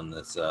roots on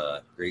this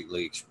Great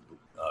Lakes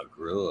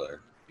gorilla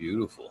are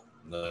beautiful,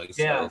 nice,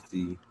 Yeah,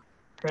 healthy.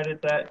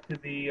 credit that to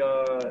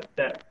the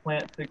that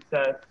plant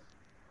success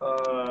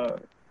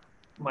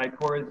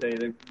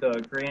mycorrhizae,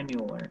 the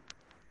granular.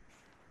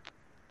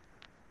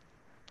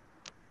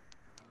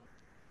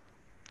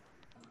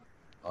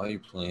 All your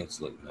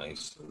plants look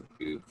nice and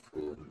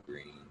beautiful and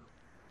green.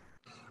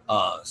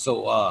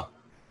 So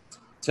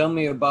tell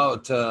me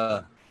about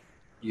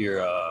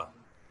your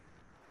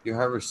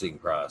harvesting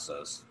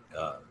process.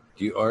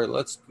 Do you, or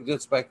let's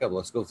back up.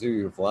 Let's go through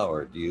your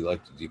flower. Do you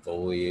like to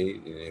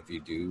defoliate? And if you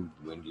do,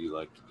 when do you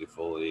like to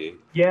defoliate?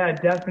 Yeah,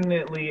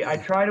 definitely. I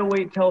try to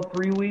wait till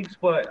 3 weeks,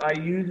 but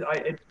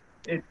it's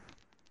it's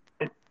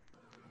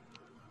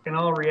in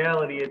all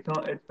reality,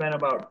 it's been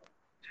about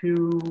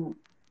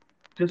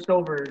just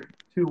over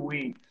 2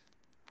 weeks.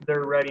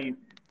 They're ready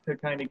to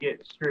kind of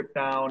get stripped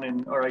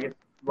down or I guess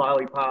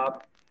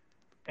lollipop,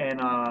 and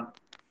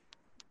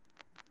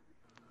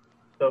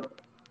the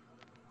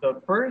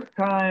the first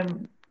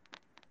time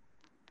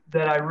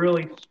that I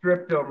really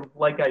stripped them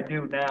like I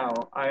do now,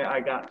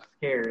 I got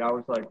scared. I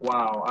was like,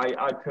 wow,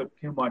 I took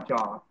too much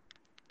off,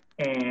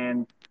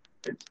 and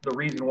it's the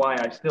reason why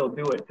I still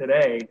do it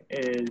today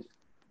is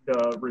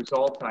the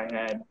results I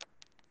had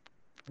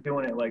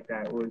doing it like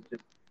that was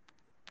just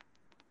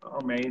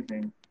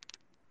amazing.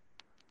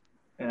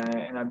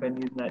 And I've been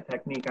using that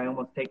technique. I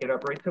almost take it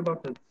up right to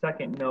about the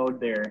second node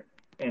there,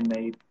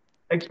 and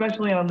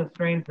especially on the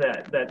strains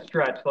that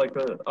stretch, like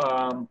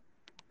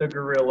the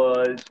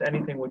gorillas,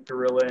 anything with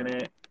gorilla in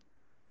it.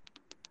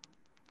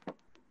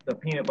 The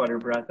peanut butter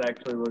breath,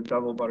 actually, the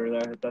double butter,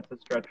 that's a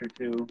stretcher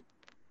too.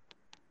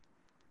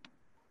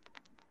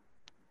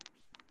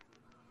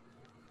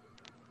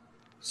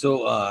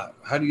 So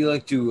how do you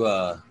like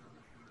to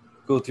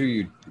go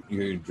through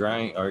your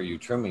drying or your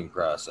trimming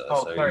process.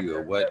 Oh, Are sorry. you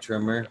a wet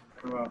trimmer,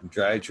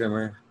 dry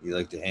trimmer? You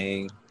like to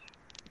hang?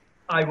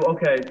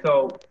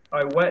 So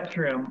I wet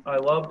trim. I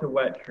love to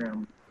wet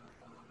trim.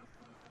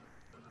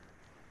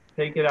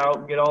 Take it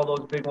out, get all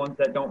those big ones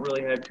that don't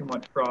really have too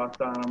much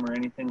frost on them or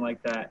anything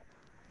like that.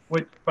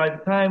 Which by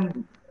the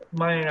time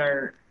mine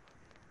are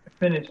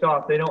finished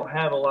off, they don't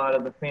have a lot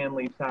of the fan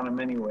leaves on them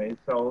anyway.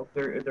 So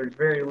there's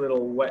very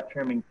little wet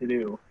trimming to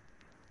do.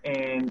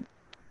 And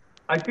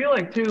I feel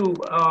like too,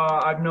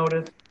 I've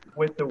noticed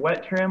with the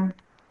wet trim,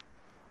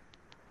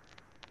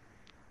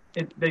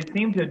 they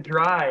seem to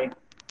dry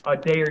a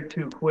day or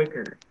two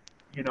quicker.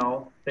 You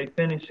know, they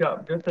finish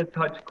up just a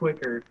touch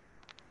quicker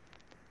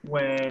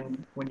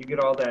when you get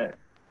all that,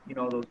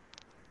 those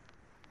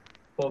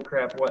bull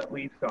crap wet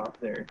leaves off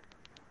there.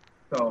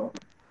 So,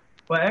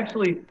 but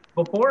actually,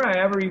 before I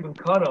ever even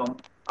cut them,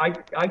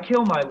 I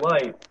kill my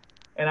light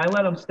and I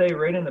let them stay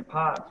right in the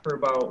pots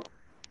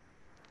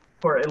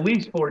for at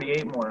least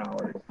 48 more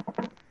hours,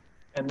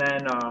 and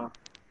then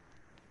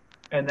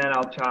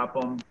I'll chop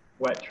them,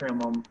 wet trim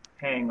them,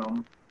 hang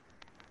them.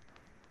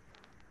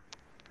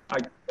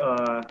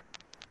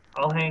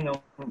 I'll hang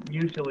them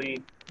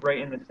usually right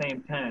in the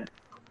same tent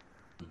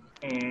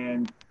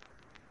and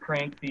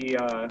crank the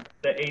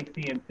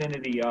AC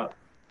Infinity up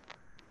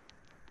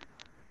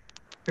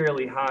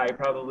fairly high,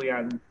 probably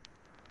on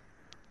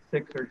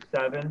 6 or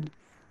 7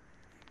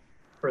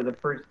 for the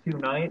first 2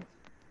 nights,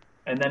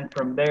 and then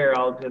from there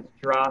I'll just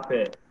drop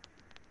it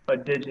a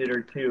digit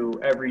or two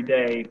every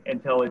day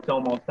until it's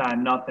almost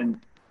on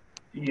nothing,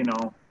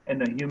 and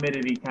the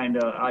humidity kind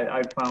of,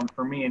 I've found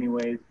for me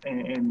anyways,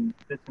 in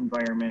this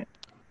environment,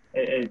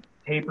 it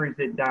tapers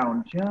it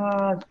down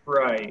just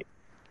right.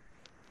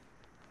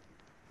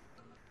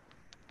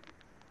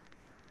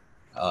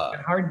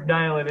 It's hard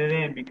dialing it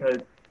in because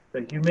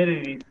the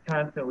humidity is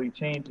constantly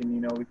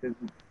changing, because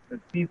the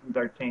seasons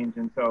are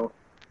changing. So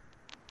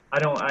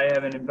I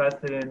haven't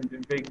invested in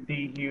big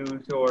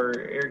dehues or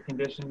air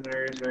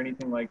conditioners or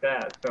anything like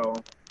that. So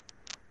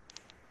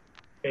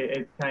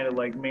it's kind of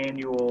like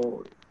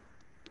manual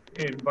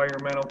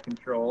environmental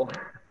control.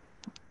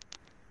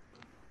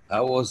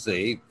 How was the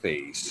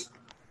 8-face?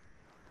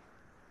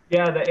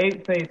 Yeah, the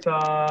 8-face.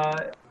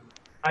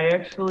 I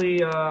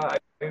actually I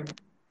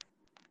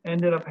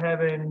ended up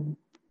having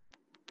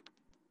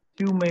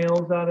 2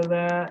 males out of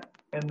that,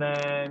 and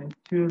then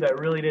 2 that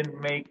really didn't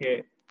make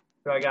it.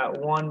 So I got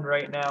 1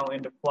 right now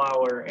into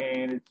flower,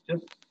 and it's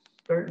just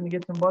starting to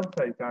get some bud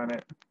sites on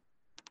it.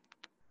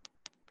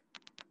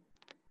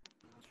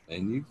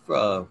 And you've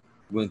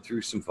went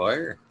through some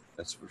fire,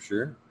 that's for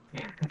sure.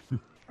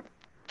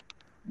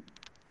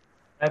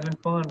 Having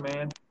fun,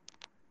 man.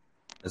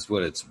 That's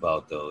what it's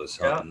about, though, is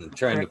hunting and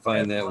trying to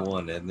find that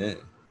one, isn't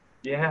it?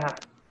 Yeah.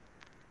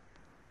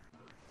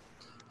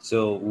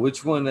 So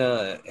which one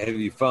have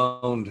you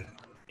found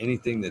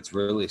anything that's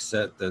really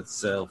set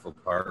itself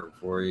apart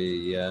for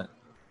you yet?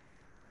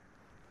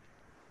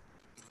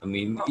 I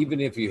mean,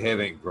 even if you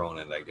haven't grown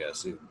it, I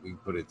guess we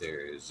put it there.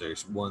 Is there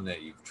one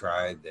that you've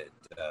tried that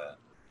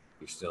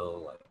you're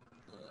still like,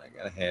 I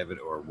gotta have it,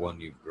 or one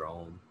you've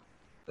grown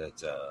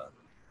that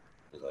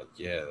you're like,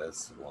 yeah,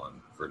 that's the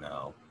one for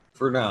now.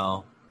 For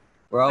now,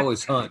 we're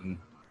always hunting.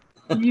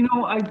 I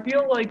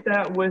feel like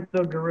that with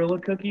the Gorilla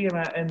Cookie,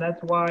 and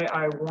that's why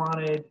I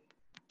wanted,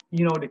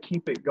 to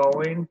keep it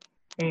going.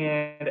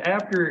 And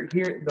after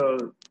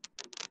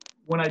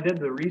when I did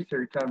the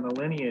research on the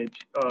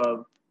lineage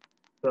of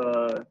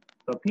the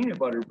peanut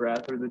butter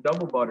breath or the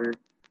double butter,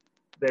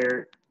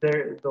 the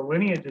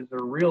lineages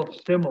are real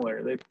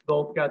similar. They've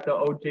both got the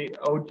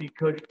OG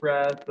Kush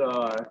breath,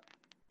 all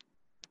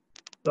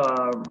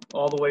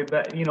the way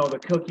back, the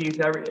cookies.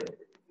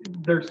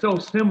 They're so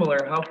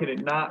similar. How could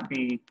it not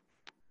be,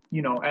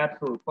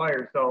 absolute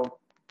fire? So,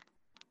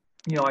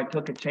 I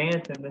took a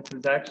chance, and this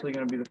is actually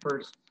going to be the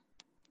first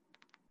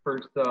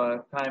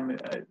time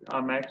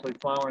I'm actually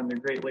flowering the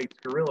Great Lakes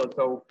Gorilla.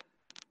 So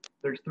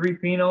there's 3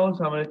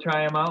 phenos. I'm going to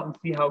try them out and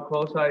see how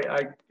close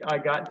I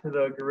got to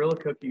the Gorilla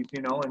Cookies,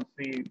 and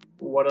see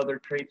what other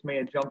traits may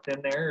have jumped in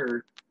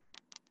there,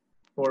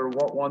 or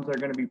what ones are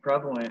going to be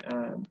prevalent.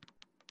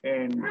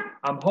 And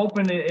I'm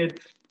hoping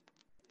it's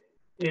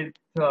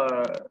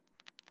the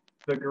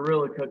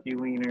Gorilla Cookie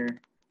leaner,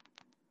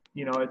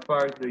 as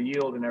far as the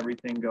yield and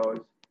everything goes,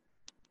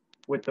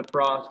 with the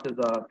frost of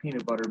the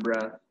peanut butter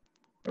breath,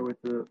 or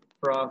with the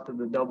frost of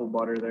the double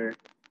butter there.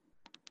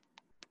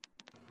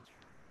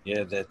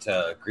 Yeah,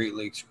 that Great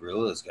Lakes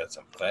Gorilla's got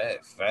some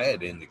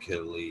fat in the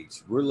kill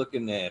leagues. We're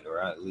looking at,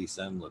 or at least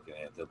I'm looking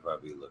at, they'll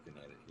probably be looking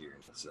at it here in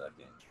a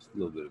second. Just a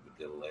little bit of a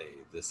delay.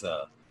 This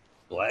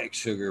Black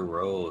Sugar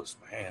Rose,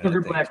 man.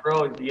 Sugar Black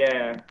Rose,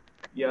 yeah.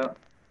 Yep.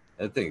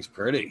 That thing's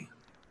pretty.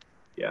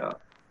 Yeah.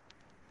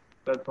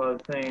 That's what I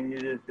was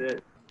saying.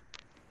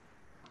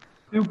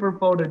 Super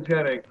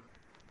photogenic.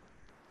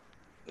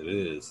 It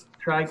is.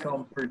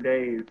 Trichome for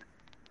days.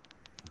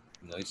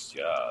 Nice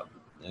job.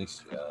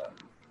 Nice job.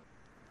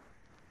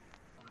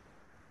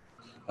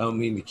 I don't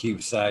mean to keep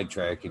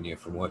sidetracking you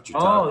from what you're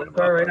talking about. Oh,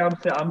 that's all right.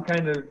 I'm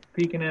kind of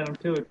peeking at them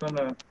too. It's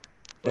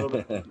little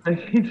bit. I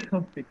need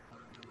something.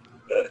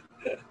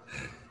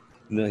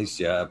 Nice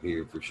job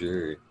here for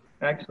sure.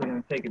 Actually,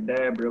 I'm gonna take a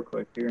dab real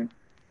quick here.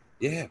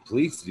 Yeah,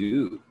 please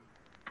do.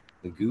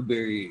 The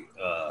blueberry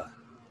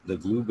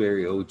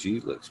OG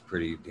looks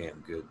pretty damn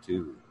good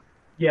too.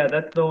 Yeah,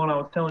 that's the one I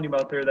was telling you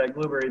about there. That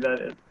blueberry.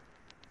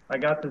 I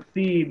got the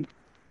seed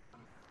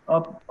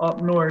up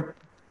north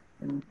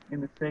in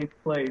a safe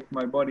place.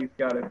 My buddy's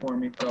got it for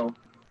me, so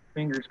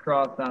fingers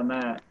crossed on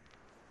that.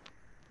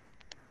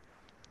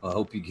 I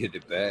hope you get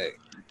it back.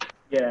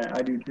 Yeah,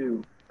 I do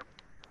too.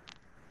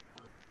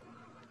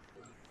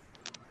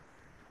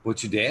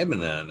 What you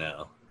dabbing on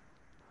now?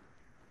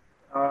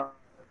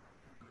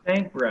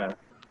 Tank breath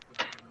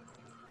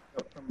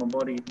from my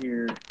buddy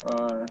here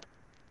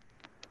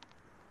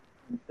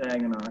in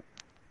Saginaw.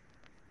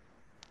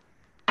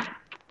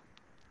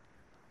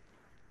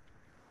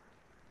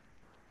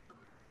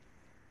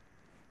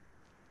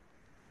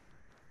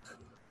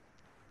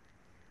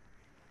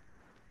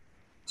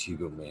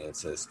 Chico Man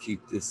says,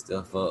 keep this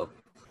stuff up.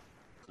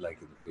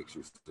 Liking the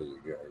pictures of your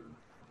garden.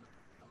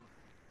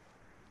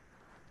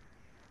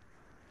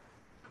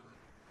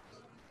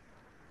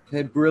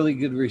 Had really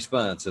good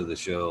response of the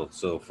show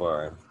so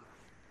far.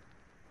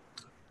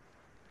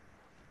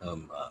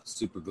 I'm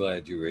super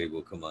glad you were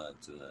able to come on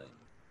tonight.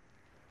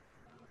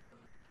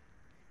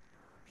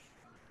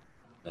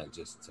 Not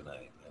just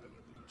tonight, I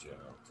mean in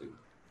general too.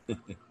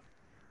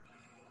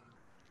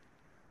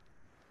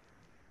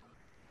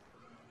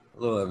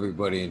 Hello,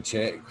 everybody in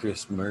chat.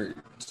 Chris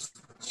Mertz,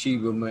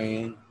 Chiba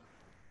Man,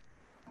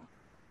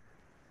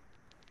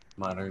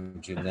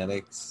 Modern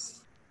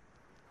Genetics,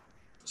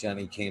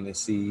 Johnny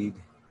Caniseed.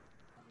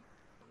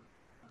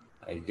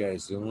 How you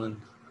guys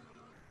doing?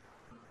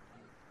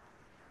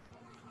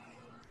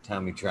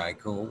 Tommy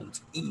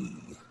Trichomes.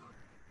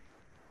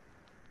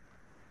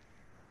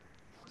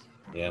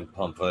 Yeah, I'm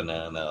pumping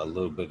on a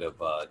little bit of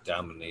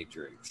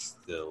Dominatrix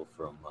still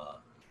from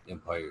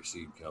Empire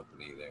Seed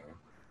Company there.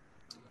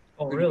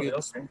 Oh, Pretty really?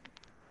 good, okay.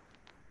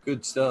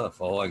 Good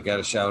stuff. Oh, I got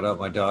to shout out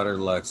my daughter,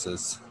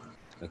 Lexus.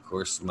 And of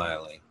course,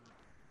 Smiley.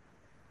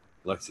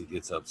 Lexi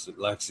gets upset.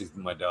 Lexi's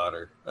my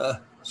daughter.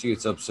 She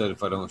gets upset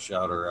if I don't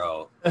shout her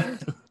out.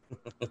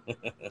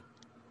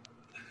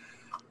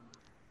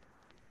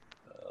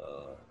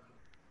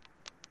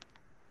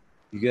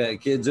 You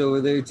got kids over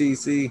there,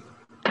 TC?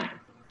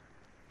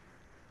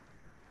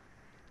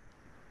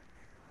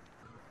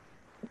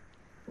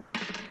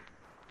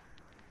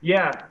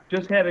 Yeah,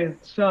 just had a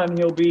son.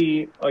 He'll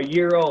be a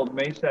year old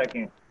May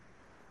 2nd.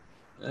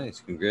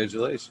 Nice.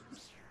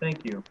 Congratulations.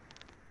 Thank you.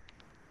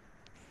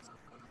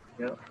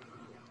 Yep.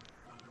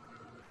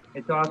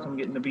 It's awesome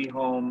getting to be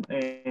home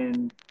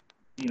and,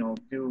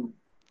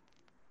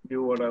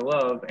 do what I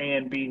love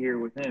and be here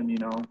with him,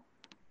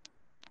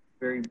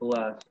 Very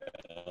blessed.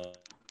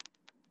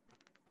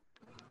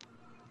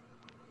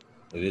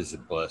 It is a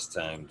blessed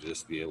time to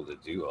just be able to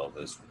do all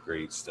this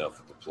great stuff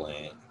at the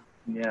plant.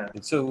 Yeah.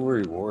 It's so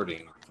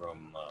rewarding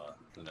from,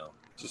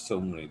 just so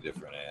many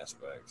different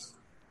aspects.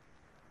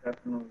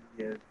 Definitely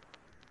is.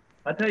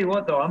 I tell you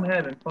what, though, I'm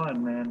having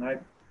fun, man.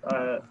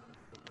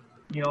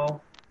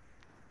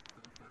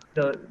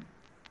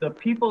 The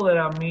people that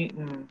I'm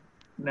meeting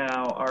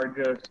now are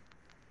just,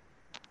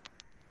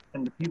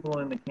 and the people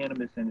in the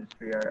cannabis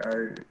industry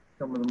are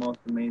some of the most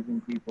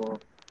amazing people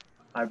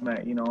I've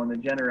met, and the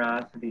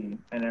generosity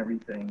and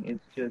everything.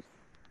 It's just,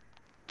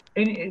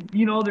 and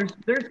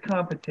there's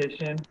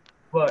competition,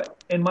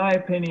 but in my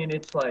opinion,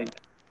 it's like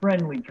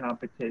friendly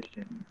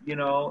competition,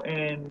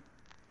 and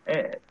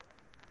I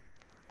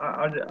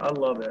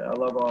love it. I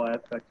love all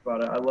aspects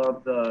about it. I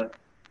love the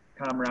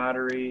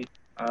camaraderie.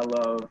 I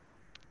love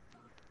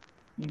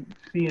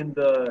seeing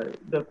the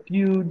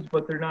feuds,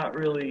 but they're not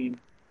really,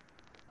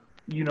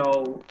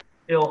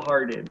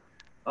 ill-hearted.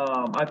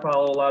 I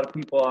follow a lot of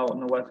people out on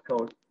the West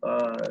Coast,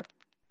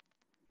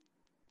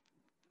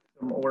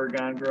 some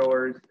Oregon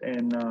growers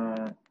and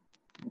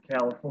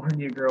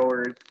California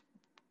growers,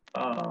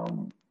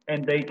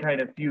 and they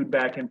kind of feud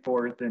back and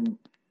forth, and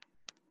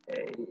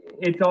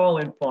it's all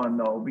in fun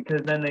though,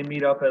 because then they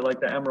meet up at like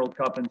the Emerald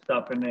Cup and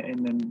stuff, and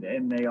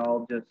they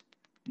all just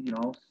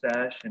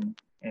sesh and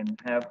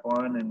have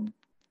fun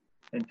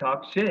and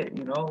talk shit,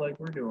 like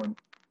we're doing.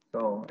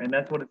 So, and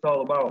that's what it's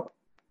all about.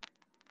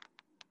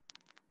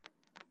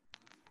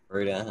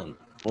 Right on.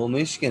 Well,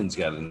 Michigan's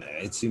got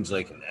it seems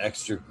like an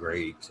extra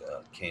great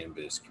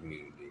cannabis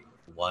community,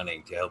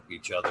 wanting to help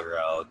each other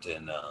out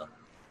and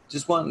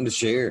just wanting to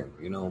share,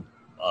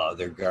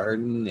 their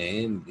garden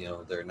and,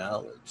 their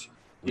knowledge,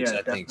 which Yeah, I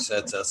definitely. think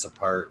sets us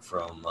apart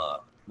from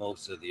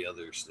most of the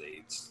other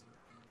states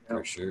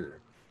for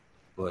sure.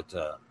 But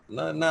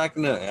not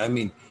knocking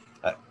on,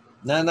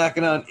 not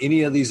knocking on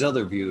any of these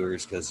other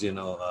viewers because,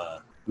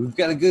 we've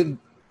got a good,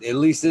 at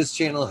least this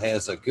channel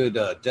has a good,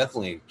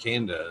 definitely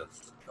Canada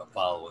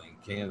following.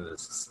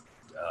 Canada's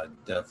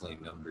definitely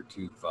number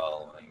 2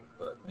 following.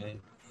 But man,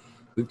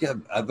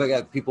 I've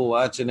got people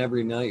watching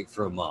every night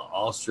from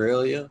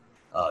Australia,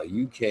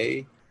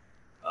 UK,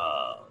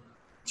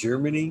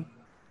 Germany,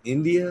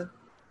 India.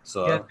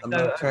 So I'm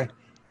not trying.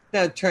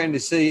 not trying to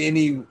say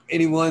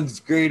anyone's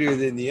greater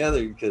than the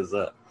other because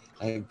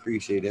I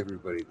appreciate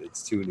everybody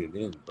that's tuning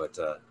in, but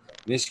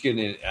Michigan,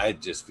 and I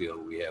just feel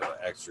we have an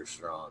extra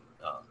strong,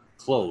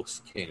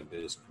 close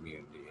cannabis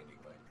community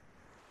anyway.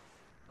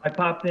 I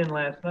popped in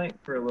last night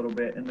for a little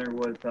bit, and there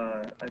was,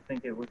 I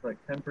think it was like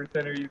 10%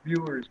 of your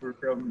viewers were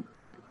from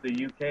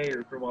the UK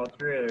or from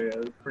Australia. It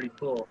was pretty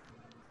cool.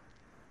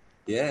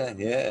 Yeah,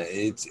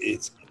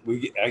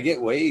 I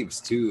get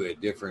waves too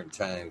at different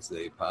times.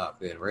 They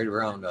pop in right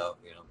around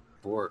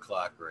 4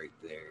 o'clock right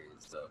there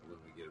and stuff when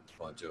we get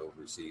a bunch of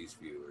overseas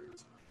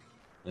viewers,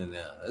 and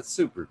that's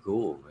super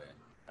cool, man.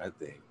 I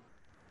think.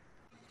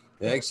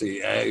 I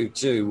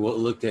actually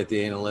looked at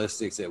the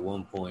analytics at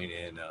one point,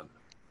 and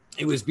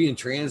it was being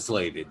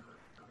translated.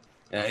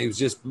 It was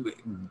just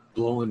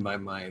blowing my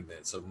mind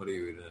that somebody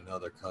in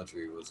another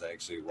country was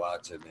actually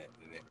watching it,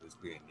 and it was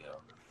being,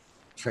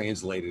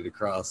 translated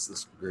across the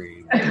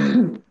screen.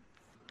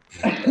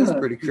 That's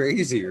pretty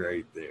crazy,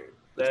 right there.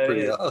 That's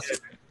pretty awesome.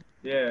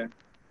 Yeah.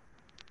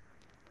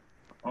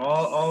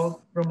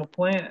 All from a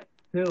plant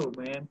too,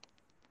 man.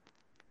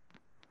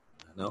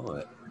 I know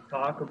it.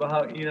 Talk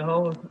about,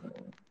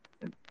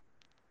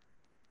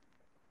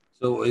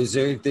 So, is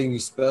there anything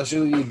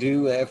special you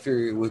do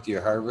after with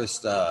your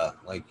harvest,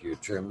 like your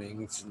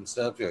trimmings and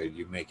stuff, or do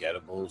you make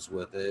edibles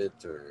with it,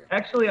 or?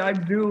 Actually, I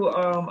do.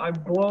 I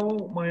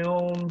blow my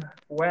own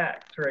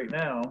wax right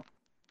now.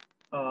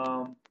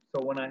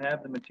 So when I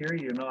have the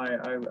material,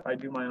 I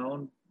do my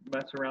own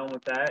mess around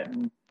with that,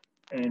 and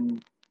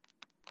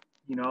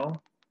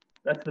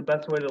that's the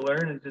best way to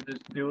learn is to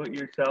just do it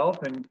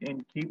yourself and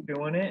keep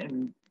doing it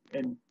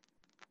and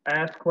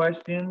ask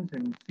questions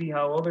and see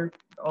how other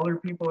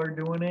people are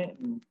doing it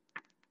and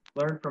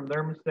learn from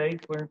their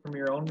mistakes, learn from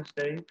your own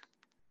mistakes.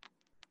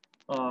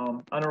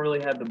 I don't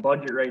really have the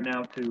budget right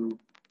now to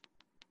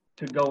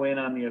go in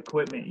on the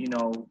equipment,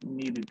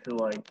 needed to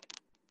like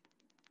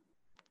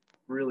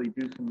really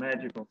do some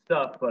magical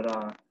stuff, but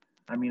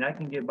I mean I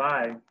can get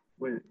by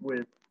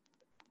with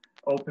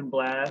open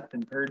blast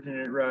and purging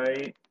it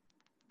right.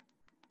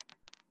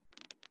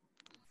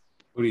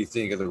 What do you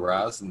think of the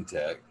rosin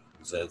tech?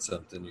 Is that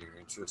something you're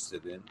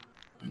interested in?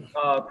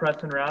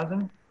 Press and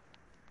rosin?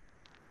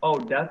 Oh,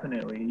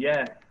 definitely.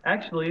 Yeah.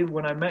 Actually,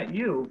 when I met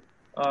you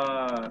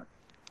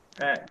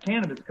at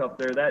Cannabis Cup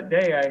there that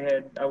day,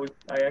 I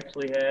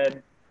actually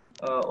had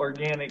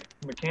Organic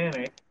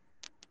Mechanic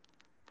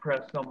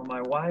press some of my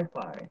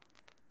Wi-Fi.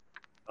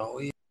 Oh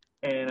yeah.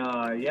 And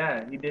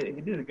yeah, he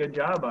did a good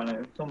job on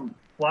it. Some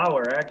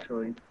flour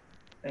actually,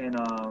 and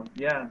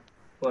yeah.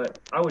 But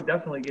I would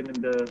definitely get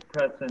into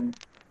pressing.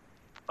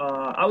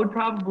 I would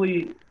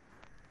probably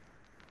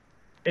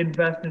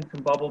invest in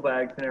some bubble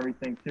bags and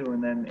everything too,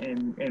 and then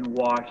and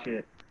wash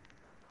it,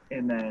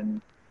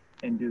 and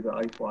do the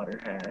ice water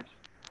hash.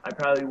 I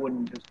probably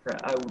wouldn't just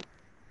press.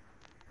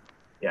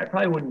 I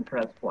probably wouldn't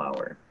press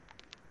flour.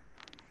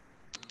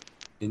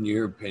 In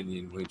your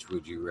opinion, which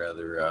would you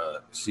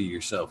rather see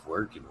yourself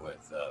working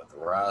with, the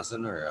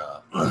rosin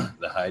or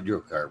the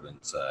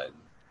hydrocarbon side?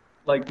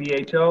 Like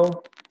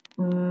BHO,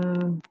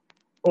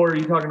 or are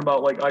you talking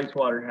about like ice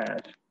water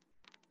hash?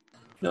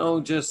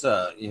 No, just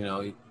a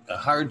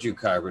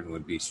hydrocarbon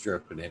would be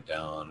stripping it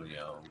down,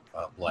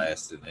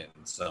 blasting it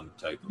in some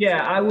type of.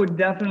 Yeah, I would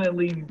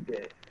definitely.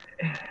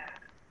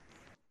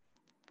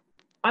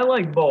 I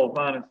like both,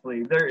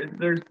 honestly.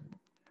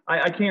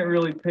 I can't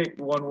really pick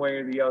one way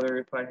or the other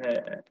if I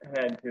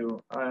had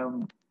to.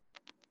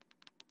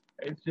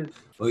 It's just.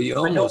 Well, you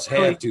almost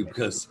have to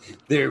because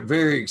they're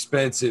very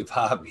expensive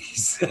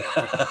hobbies.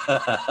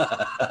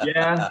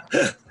 Yeah.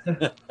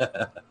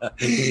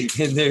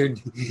 And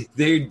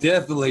they're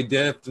definitely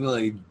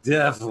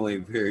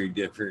very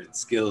different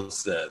skill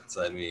sets.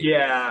 I mean,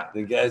 yeah,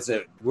 the guys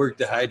that work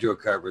the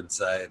hydrocarbon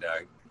side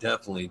are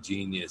definitely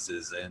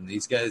geniuses, and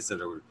these guys that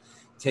are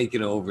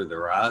taking over the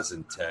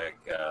rosin tech,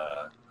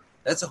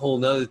 that's a whole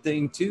nother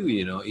thing too.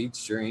 Each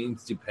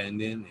strain's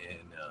dependent, and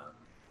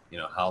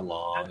how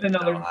long. That's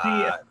another.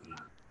 See,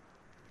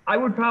 I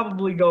would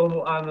probably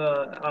go on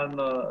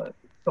the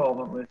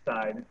solventless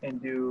side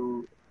and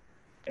do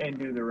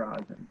the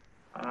rosin.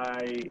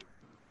 I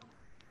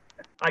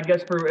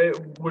guess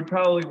it would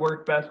probably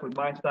work best with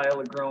my style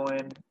of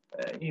growing.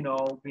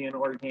 Being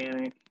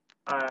organic.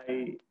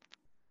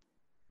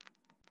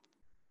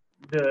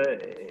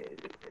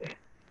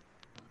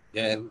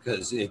 Yeah,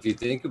 because if you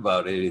think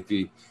about it, if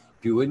you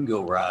wouldn't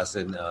go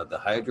rosin, the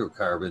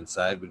hydrocarbon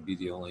side would be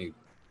the only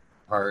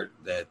part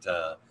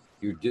that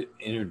you're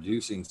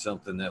introducing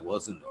something that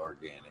wasn't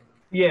organic.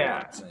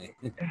 Yeah.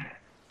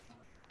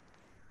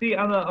 See,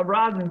 on a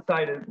rosin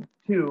side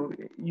too,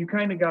 you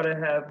kind of got to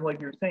have, like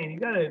you're saying, you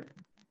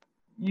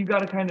got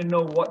to kind of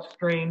know what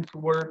strains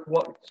work,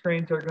 what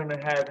strains are going to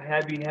have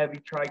heavy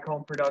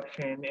trichome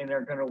production and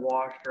are going to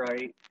wash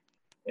right,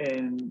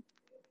 and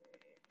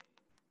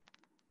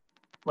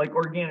like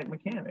Organic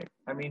Mechanic.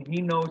 I mean,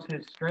 he knows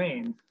his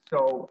strains,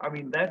 so I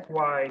mean that's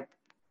why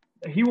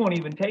he won't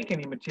even take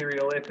any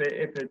material if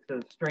it's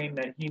a strain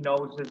that he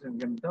knows isn't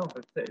going to dump.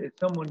 If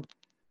someone,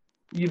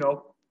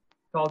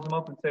 calls them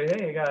up and say,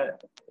 hey, I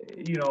got,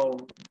 you know,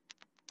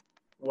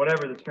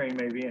 whatever the strain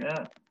may be.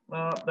 And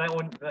well, that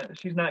one,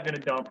 she's not going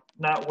to dump.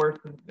 Not worth,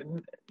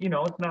 you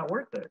know, it's not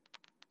worth it.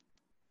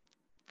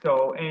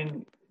 So,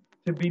 and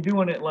to be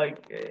doing it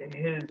like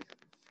his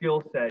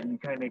skill set, you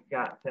kind of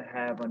got to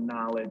have a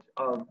knowledge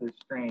of the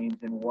strains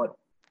and what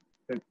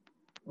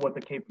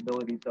the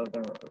capabilities of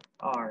them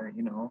are,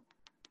 you know.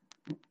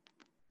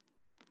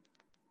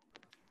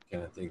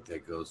 And I think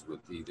that goes with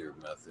either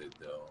method,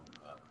 though.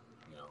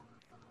 You know,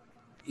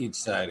 each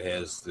side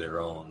has their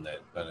own that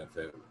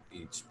benefit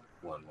each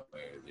one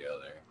way or the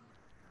other.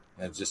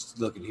 And just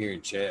looking here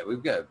in chat,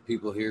 we've got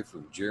people here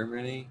from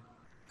Germany.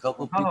 A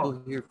couple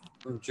people here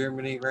from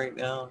Germany right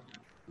now.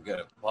 We've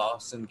got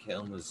Boston,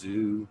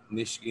 Kalamazoo,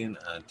 Michigan,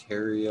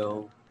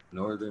 Ontario,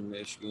 Northern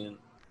Michigan.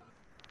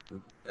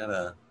 We've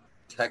got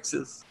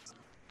Texas.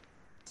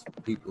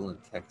 People in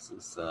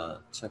Texas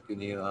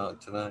checking you out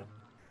tonight.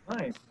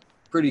 Nice.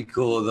 Pretty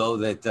cool though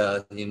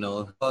that you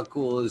know, how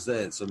cool is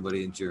that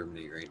somebody in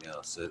Germany right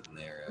now sitting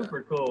there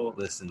super cool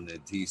listening to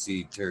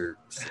TC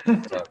Turks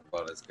talk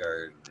about his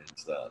garden and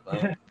stuff.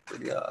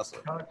 Pretty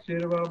awesome. Talk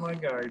shit about my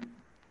garden.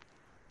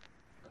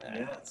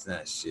 Yeah, it's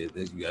not shit.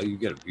 You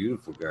got a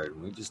beautiful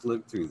garden. We just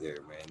looked through there,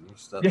 man. Your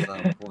stuff's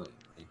on point.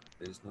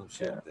 There's no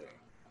shit there.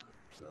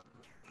 So,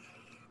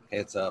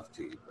 hats off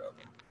to you, brother.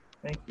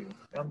 Thank you.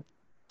 I'm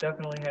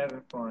definitely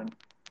having fun.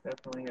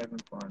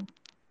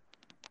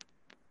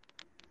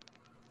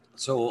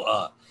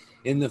 So,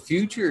 in the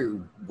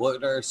future,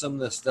 what are some of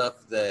the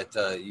stuff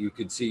that you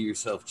could see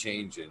yourself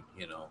changing?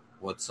 You know,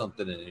 what's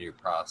something in your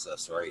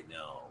process right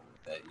now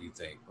that you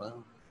think,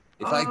 well,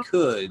 if I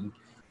could,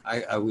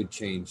 I would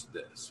change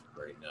this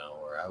right now,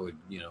 or I would,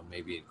 you know,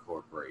 maybe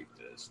incorporate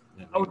this.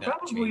 I would not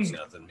probably change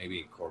nothing, maybe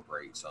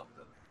incorporate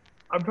something.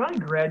 I'd probably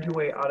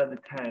graduate out of the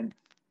tent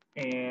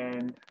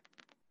and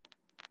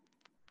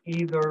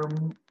either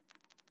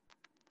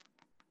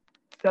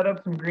set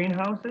up some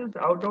greenhouses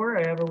outdoor.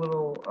 I have a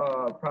little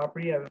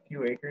property. I have a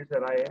few acres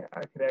that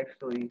I could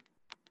actually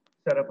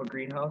set up a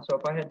greenhouse. So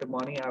if I had the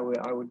money, I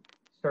would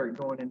start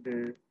going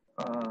into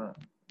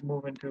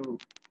moving to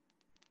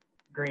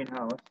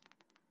greenhouse,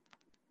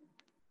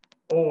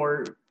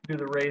 or do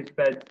the raised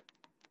beds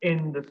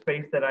in the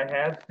space that I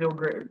have. Still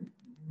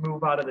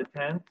move out of the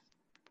tents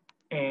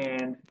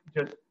and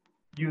just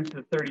use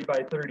the 30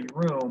 by 30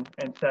 room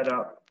and set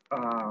up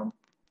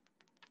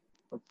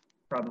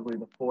probably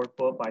the 4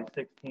 foot by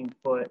 16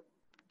 foot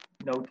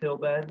no-till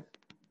beds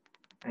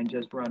and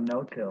just run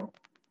no-till,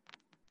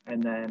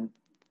 and then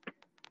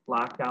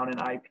lock down an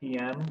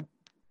IPM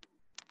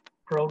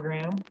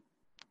program.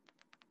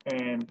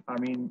 And I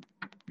mean,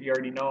 you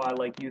already know I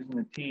like using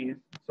the teas,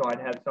 so I'd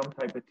have some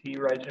type of tea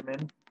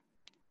regimen.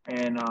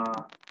 And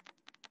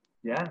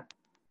yeah,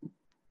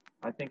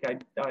 I think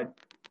I'd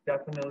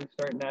definitely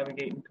start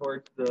navigating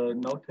towards the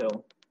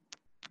no-till.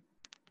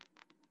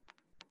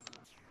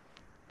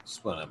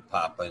 Just want to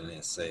pop in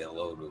and say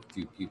hello to a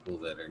few people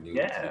that are new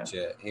to the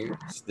chat here.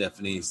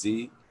 Stephanie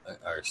Z,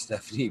 or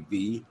Stephanie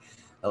B.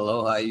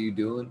 Hello, how you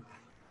doing?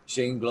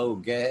 Shane Glow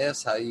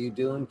Gas, how you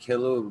doing?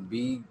 Killer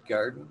B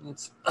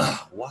Gardens,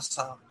 what's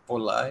up for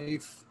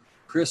life?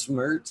 Chris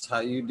Mertz, how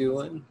you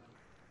doing?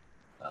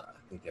 I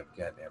think I've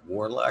got that.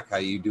 Warlock, how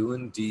you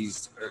doing?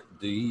 D's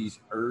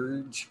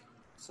Urge.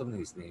 Some of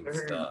these names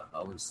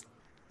always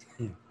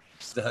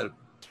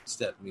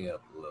step me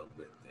up a little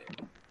bit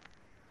there.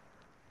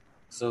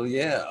 So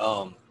yeah,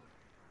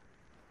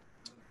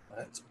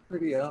 that's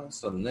pretty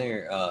awesome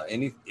there.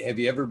 Have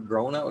you ever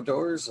grown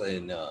outdoors,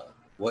 and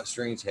what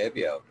strains have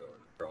you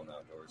grown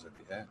outdoors if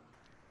you have?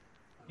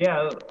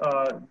 Yeah,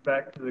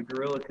 back to the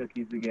Gorilla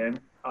Cookies again.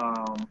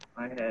 I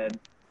had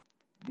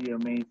the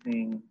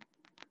amazing,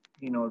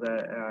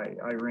 that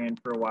I ran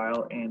for a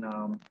while, and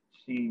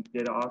she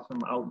did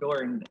awesome outdoor,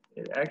 and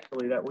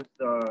actually that was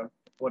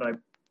what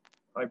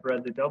I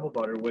bred the double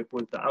butter with,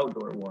 was the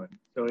outdoor one.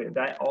 So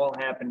that all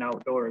happened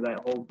outdoor. That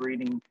whole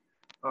breeding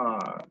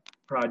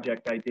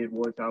project I did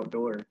was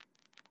outdoor.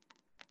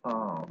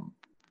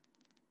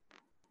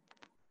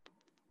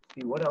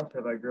 See, what else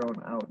have I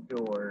grown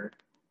outdoor?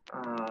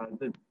 I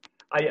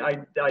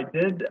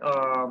did.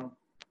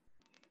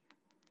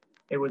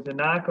 It was a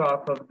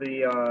knockoff of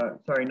the.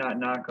 Sorry, not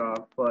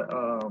knockoff, but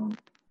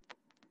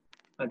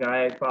a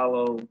guy I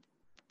follow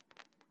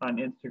on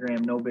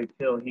Instagram, No Big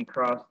Till. He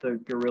crossed the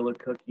Gorilla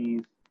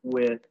Cookies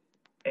with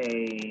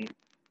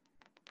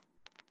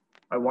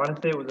I want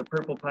to say it was a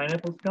purple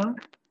pineapple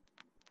skunk,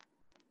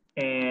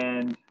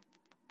 and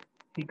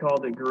he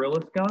called it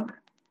Gorilla Skunk,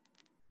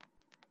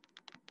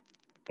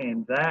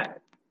 and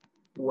that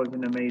was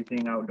an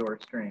amazing outdoor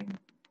strain.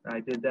 I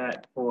did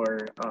that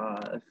for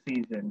a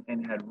season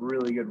and had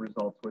really good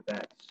results with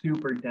that.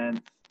 Super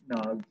dense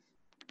nugs,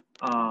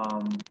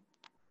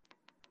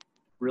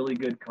 really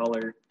good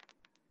color.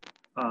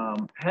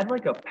 Had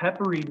like a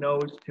peppery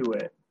nose to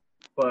it,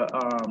 but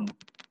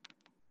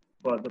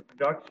the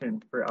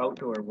production for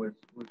outdoor was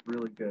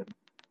really good.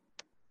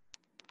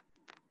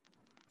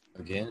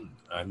 Again,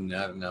 I'm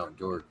not an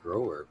outdoor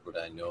grower, but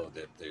I know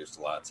that there's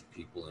lots of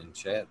people in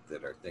chat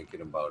that are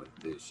thinking about it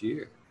this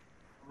year.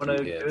 I'm Do gonna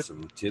you give have it.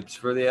 some tips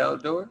for the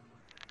outdoor?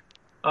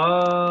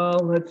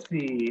 Let's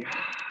see.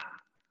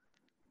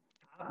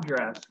 Top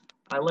dress.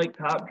 I like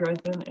top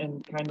dressing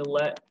and kind of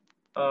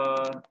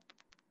uh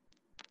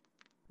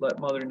let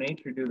Mother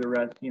Nature do the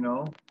rest.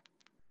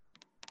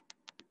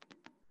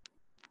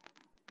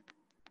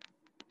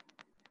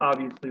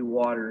 Obviously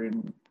water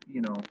and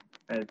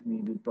as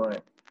needed,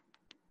 but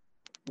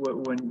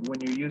when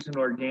you're using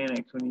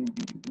organics, when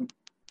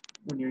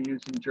you're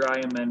using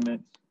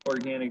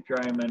organic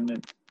dry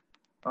amendments,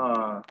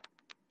 uh,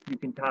 you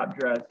can top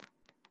dress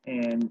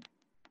and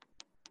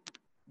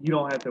you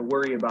don't have to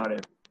worry about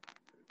it.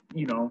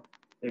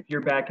 If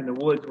you're back in the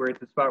woods where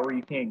it's a spot where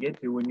you can't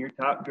get to, when you're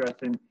top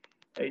dressing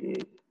a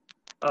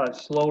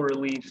slow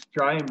release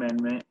dry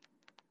amendment,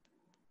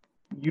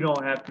 you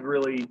don't have to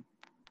really,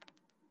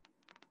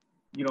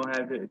 you don't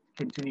have to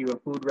continue a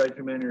food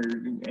regimen or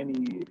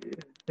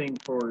anything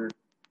for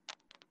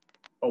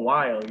a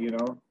while,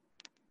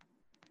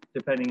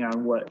 depending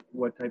on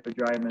what type of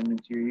dry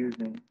amendments you're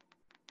using.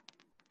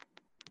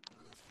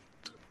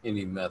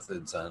 Any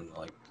methods on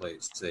like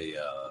say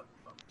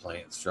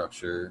plant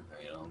structure,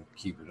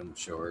 keeping them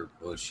short,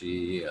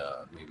 bushy,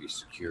 maybe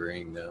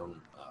securing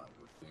them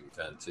with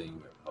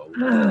fencing or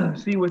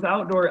posts? See, with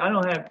outdoor, I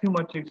don't have too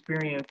much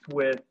experience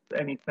with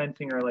any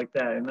fencing or like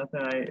that, and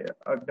nothing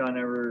I've done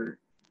ever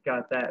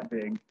got that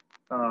big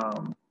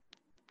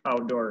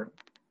outdoor.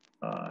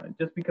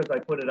 Just because I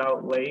put it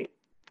out late,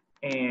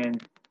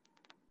 and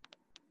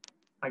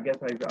I guess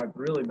I've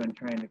really been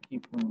trying to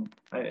keep them.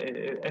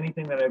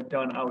 Anything that I've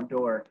done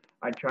outdoor,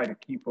 I try to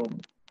keep them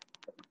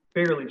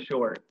fairly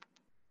short,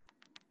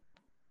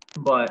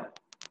 but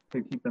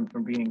to keep them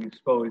from being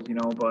exposed,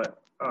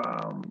 But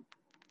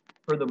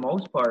for the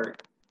most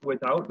part,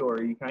 with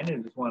outdoor, you kind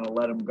of just want to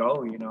let them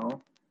go,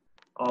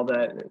 All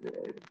that,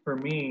 for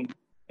me,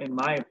 in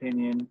my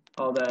opinion,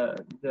 all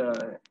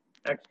the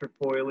extra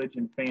foliage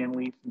and fan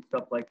leaves and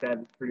stuff like that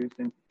is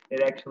producing,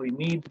 it actually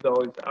needs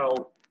those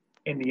out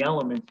in the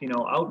elements,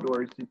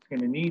 outdoors, it's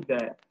going to need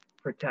that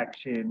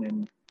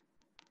protection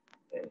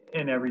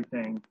and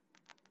everything.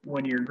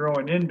 When you're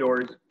growing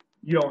indoors,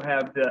 you don't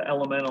have the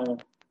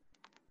elemental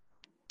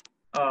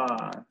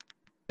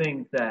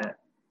things that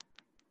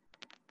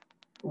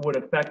would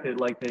affect it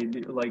like they do,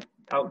 like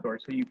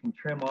outdoors. So you can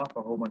trim off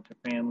a whole bunch of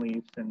fan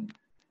leaves and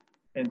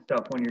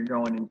stuff when you're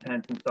growing in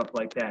tents and stuff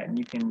like that, and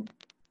you can,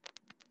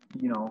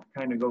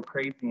 kind of go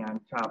crazy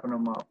on chopping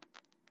them up,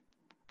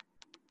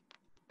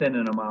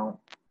 thinning them out.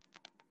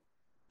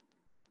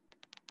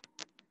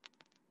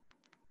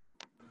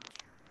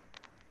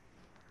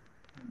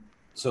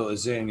 So,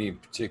 is there any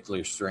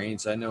particular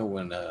strains? I know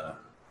when I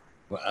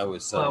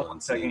was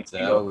selling seeds, I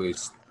go.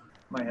 always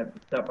Might have to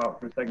step out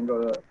for a second,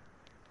 go to the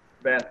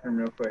bathroom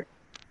real quick.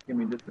 Give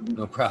me just a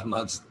no problem.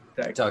 I'll just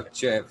talk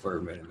chat for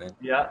a minute, man.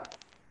 Yeah.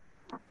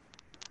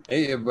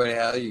 Hey everybody,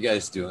 how you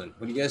guys doing?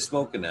 What are you guys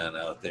smoking on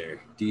out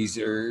there? D's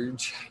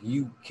Urge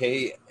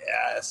UKSIF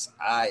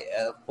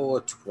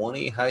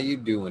 420. How you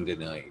doing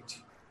tonight?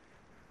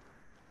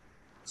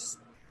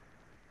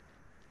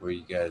 What are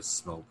you guys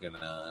smoking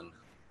on?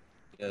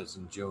 You guys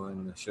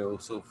enjoying the show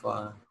so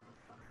far?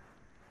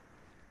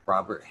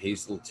 Robert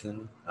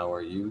Hazelton, how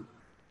are you?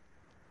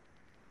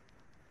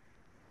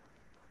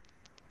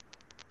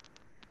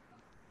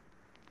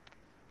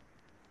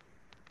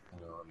 I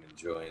know I'm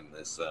enjoying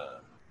this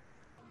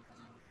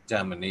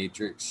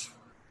Dominatrix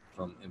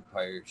from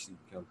Empire Seed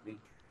Company.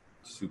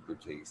 Super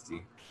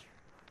tasty.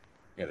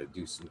 Got to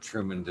do some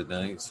trimming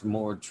tonight. Some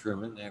more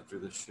trimming after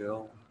the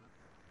show.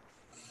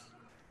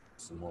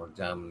 Some more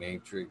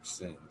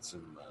Dominatrix and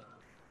some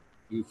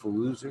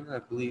Euphaloozer, I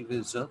believe,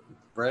 is up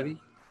ready.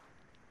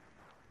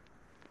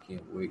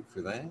 Can't wait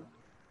for that.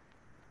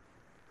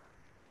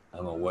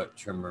 I'm a wet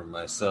trimmer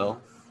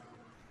myself.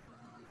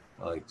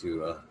 I like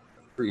to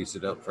freeze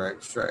it up for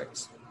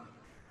extracts.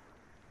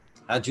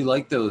 How'd you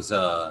like those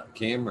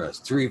cameras?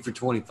 3 for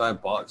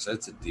 $25.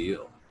 That's a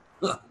deal.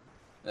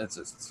 That's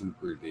a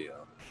super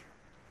deal.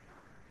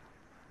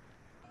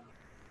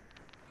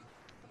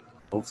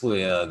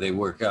 Hopefully they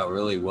work out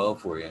really well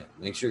for you.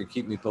 Make sure to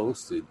keep me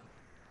posted.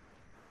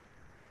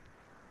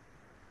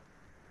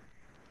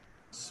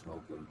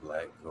 Smoking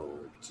black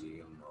gold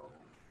GMO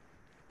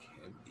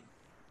candy.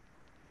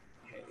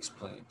 Haze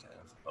playing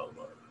times.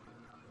 Bubba.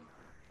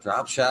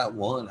 Drop Shot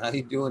 1. How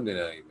you doing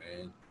tonight,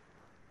 man?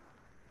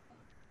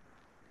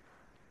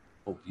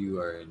 Hope you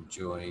are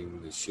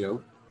enjoying the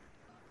show.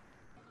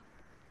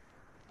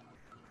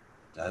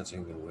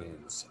 Dodging the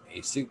winds.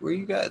 ASIC, where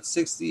you got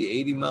 60,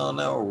 80 mile an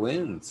hour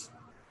winds?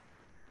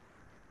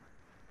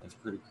 That's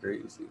pretty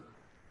crazy.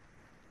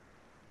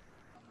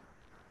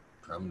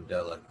 Creme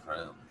de la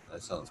creme.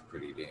 That sounds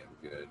pretty damn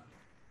good.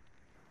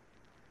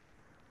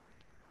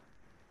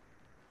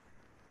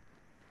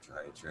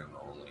 Dry trim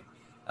only.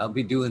 I'll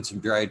be doing some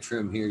dry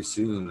trim here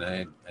soon.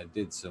 I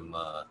did some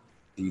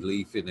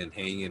de-leafing and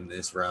hanging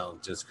this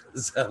round just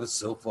because I was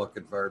so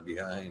fucking far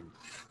behind.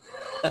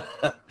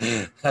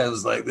 I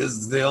was like, this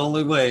is the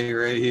only way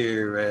right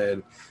here,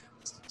 man.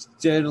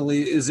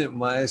 generally isn't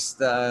my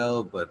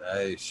style, but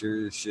I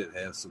sure as shit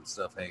have some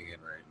stuff hanging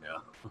right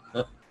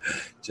now,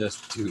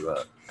 just to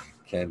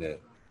kind of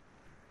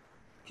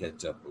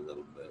catch up a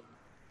little bit.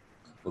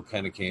 What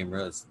kind of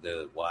cameras?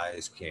 The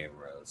Wyze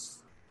cameras,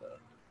 the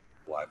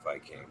Wi-Fi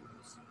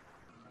cameras.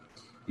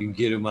 You can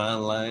get them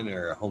online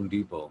or Home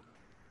Depot,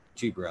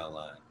 cheaper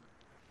online.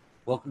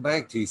 Welcome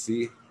back,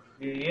 TC.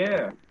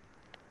 Yeah.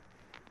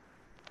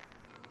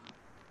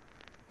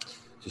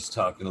 Just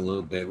talking a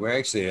little bit. We're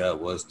actually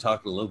was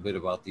talking a little bit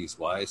about these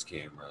Wyze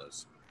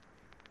cameras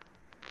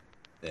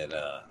that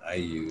I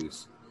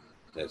use.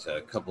 That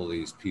a couple of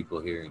these people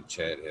here in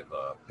chat have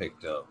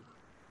picked up.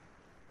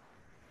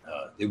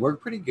 They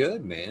work pretty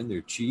good, man.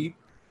 They're cheap.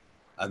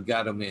 I've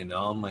got them in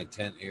all my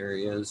tent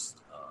areas.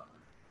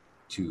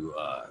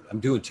 I'm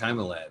doing time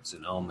lapse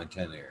in all my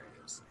tent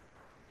areas,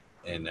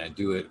 and I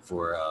do it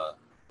for.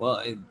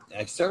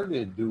 I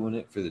started doing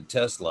it for the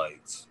test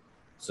lights,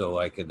 so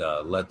I could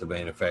let the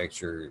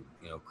manufacturer,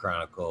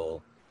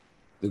 chronicle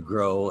the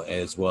grow,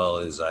 as well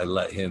as I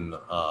let him.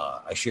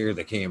 I share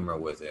the camera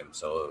with him,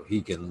 so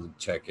he can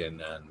check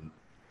in on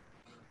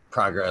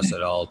progress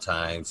at all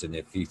times, and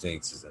if he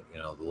thinks that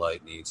the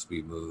light needs to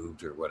be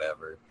moved or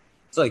whatever.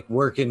 It's like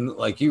working,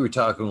 like you were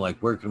talking,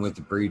 like working with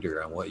the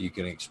breeder on what you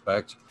can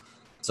expect.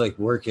 It's like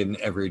working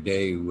every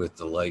day with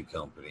the light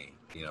company,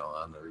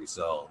 on the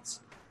results.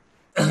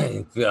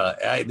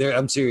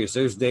 I'm serious.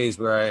 There's days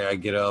where I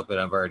get up and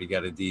I've already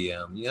got a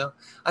DM.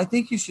 I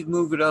think you should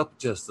move it up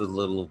just a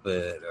little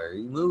bit, or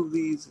you move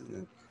these.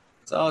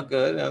 It's all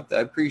good. I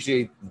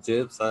appreciate the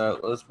tips.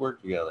 Let's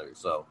work together.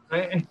 So,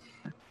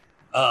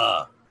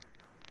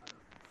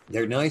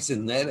 they're nice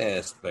in that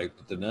aspect,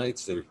 but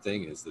their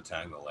thing is the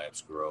time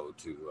elapse grow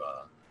to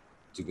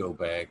go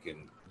back,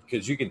 and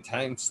because you can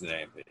time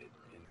snap it and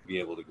be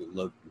able to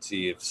look and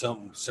see if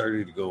something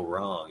started to go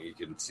wrong, you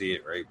can see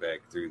it right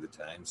back through the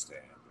timestamp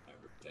and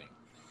everything.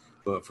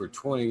 But for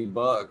 $20,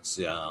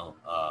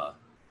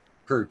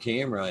 per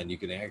camera, and you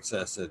can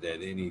access it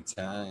at any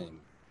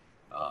time,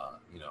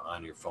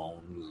 on your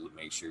phone to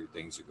make sure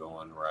things are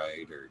going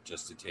right, or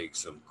just to take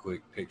some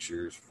quick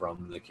pictures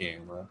from the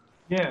camera.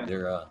 Yeah.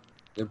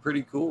 They're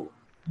pretty cool.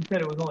 You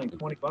said it was only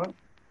 $20?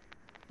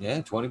 Yeah,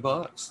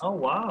 $20. Oh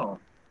wow.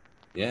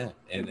 Yeah,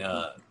 and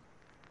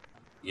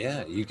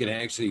you can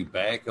actually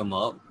back them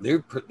up.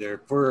 They're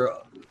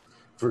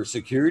for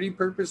security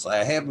purpose.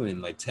 I have them in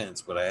my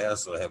tents, but I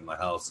also have my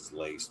houses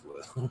laced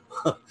with them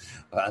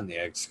on the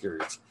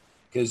outskirts,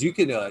 because you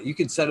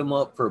can set them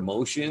up for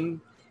motion,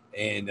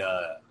 and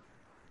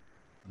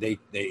they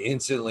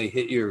instantly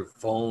hit your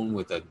phone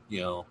with a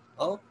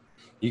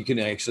you can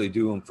actually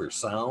do them for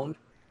sound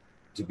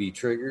to be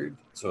triggered.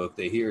 So if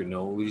they hear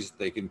noise,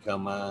 they can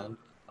come on.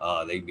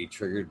 They can be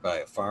triggered by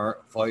a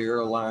fire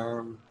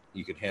alarm.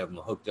 You can have them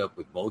hooked up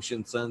with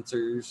motion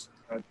sensors.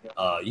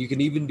 You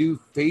can even do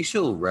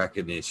facial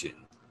recognition,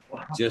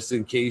 just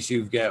in case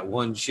you've got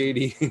one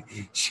shady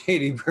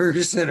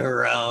person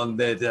around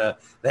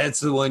that's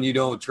the one you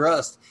don't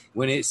trust.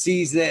 When it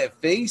sees that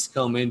face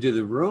come into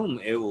the room,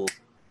 it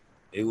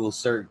will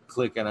start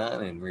clicking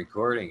on and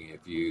recording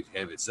if you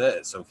have it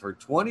set. So for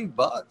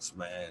 $20,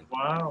 man.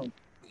 Wow.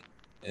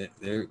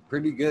 They're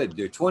pretty good.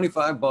 They're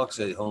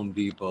 $25 at Home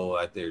Depot.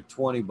 At their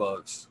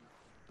 $20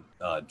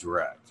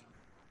 direct,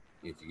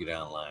 if you get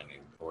online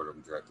and order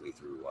them directly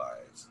through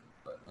Wyze.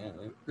 But man,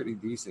 they're a pretty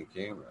decent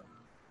camera.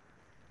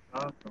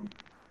 Awesome.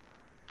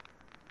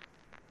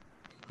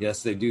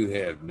 Yes, they do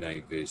have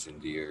night vision,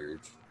 dear.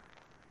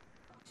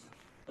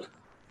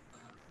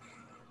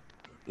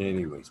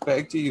 Anyways,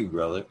 back to you,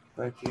 brother.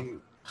 Back to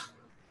you.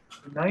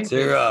 Nice.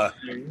 Sarah,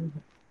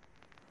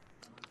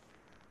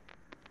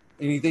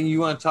 anything you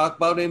want to talk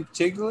about in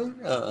particular?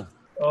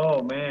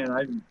 Oh man,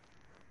 I'm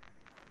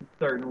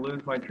starting to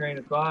lose my train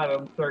of thought.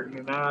 I'm starting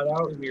to nod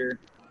out here.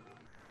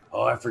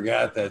 Oh, I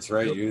forgot. That's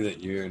right.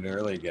 You're an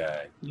early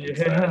guy.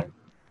 Yeah.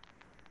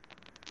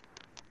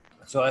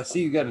 So I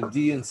see you got a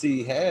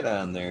DNC hat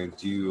on there.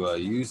 Do you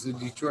use the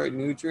Detroit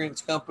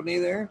Nutrients Company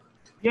there?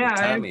 Yeah.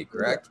 Tommy,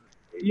 correct?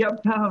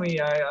 Yep, Tommy.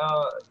 I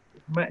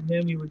met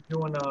him. He was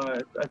doing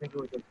I think it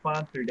was a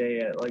sponsor day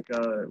at it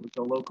was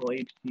a local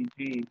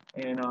HTG,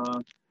 and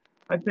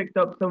I picked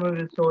up some of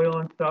his soil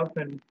and stuff,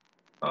 and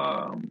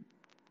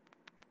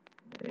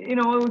it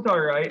was all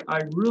right.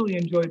 I really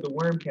enjoyed the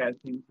worm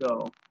castings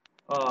though.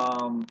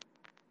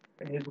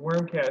 His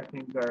worm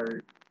castings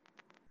are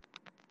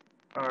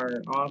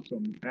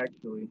awesome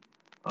actually.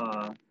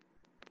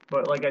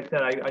 But like I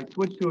said, I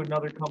switched to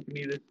another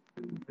company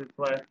this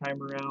last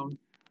time around.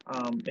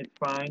 It's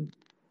fine,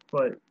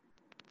 but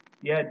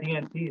yeah,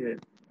 DNC is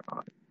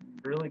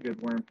really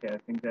good worm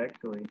castings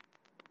actually.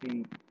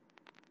 He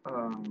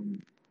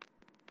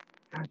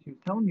he was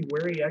telling me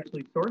where he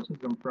actually sources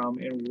them from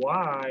and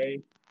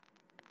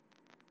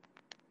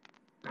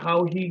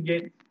how he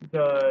gets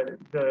the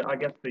I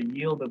guess the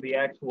yield of the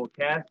actual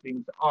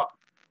castings up.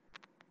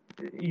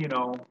 He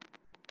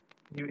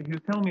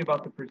was telling me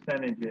about the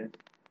percentages,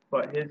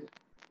 but his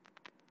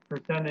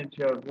percentage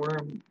of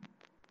worm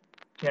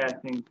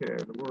castings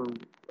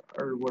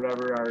or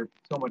whatever are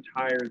so much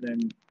higher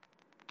than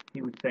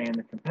he was saying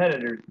the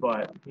competitors,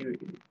 but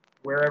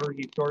wherever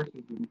he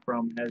sources them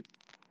from has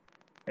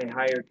a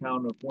higher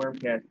count of worm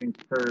castings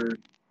per,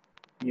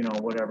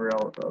 whatever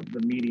else the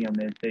medium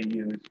that they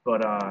use.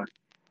 But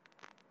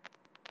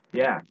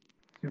yeah,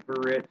 super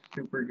rich,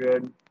 super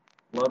good.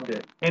 Loved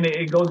it. And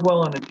it goes well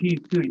on the teas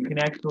too. You can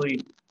actually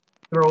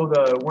throw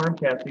the worm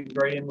castings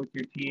right in with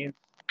your teas.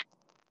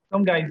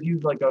 Some guys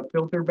use like a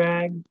filter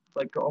bag,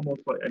 like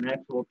almost like an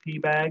actual tea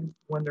bag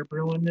when they're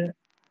brewing it.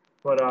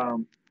 But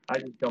I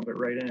just dump it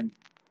right in,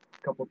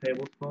 a couple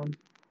tablespoons.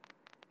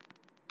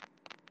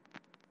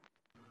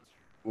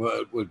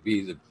 What would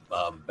be the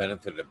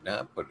benefit of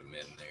not putting them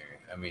in there?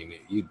 I mean,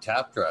 you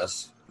top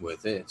dress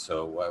with it,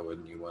 so why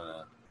wouldn't you want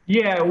to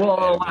Yeah, add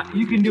well, them in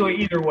you with your can do it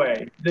tea? either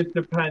way. This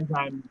depends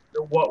on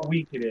what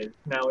week it is.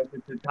 Now, if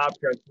it's a top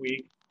dress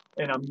week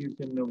and I'm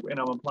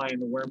applying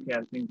the worm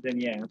castings, then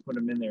yeah, put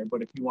them in there.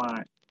 But if you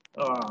want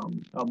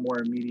a more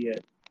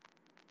immediate,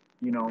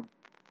 you know,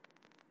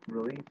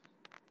 release,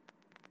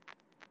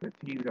 the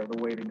teas are the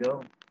way to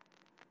go.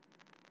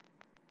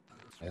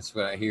 That's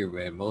what I hear,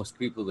 man. Most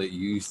people that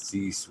use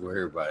tea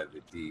swear by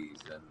the teas,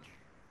 and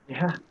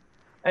Yeah,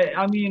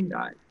 I mean,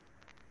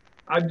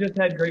 I've just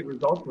had great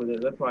results with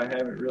it. That's why I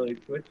haven't really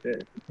switched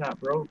it. If it's not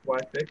broke, why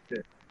fix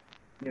it?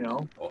 You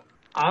know, oh,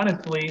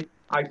 honestly,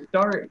 I've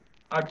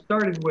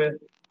started with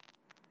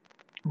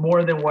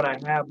more than what I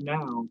have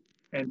now.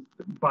 And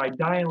by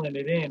dialing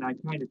it in, I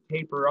kind of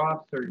taper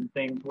off certain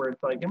things where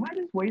it's like, am I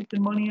just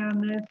wasting money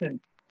on this? And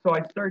so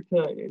I start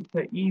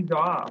to ease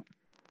off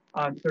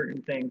on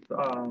certain things.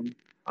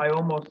 I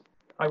almost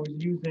I was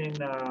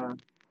using a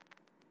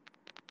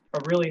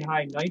really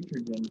high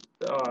nitrogen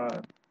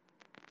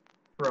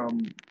from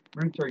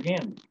Roots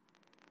Organic,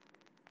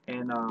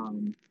 and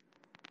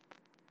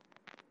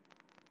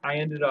I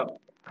ended up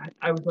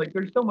I was like,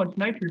 there's so much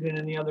nitrogen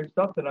in the other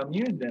stuff that I'm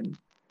using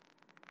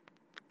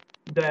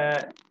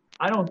that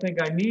I don't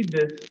think I need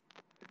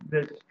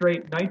this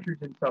straight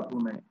nitrogen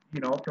supplement,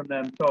 from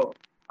them. So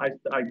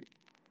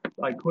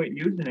I quit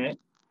using it,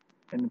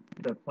 and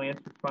the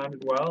plants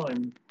responded well,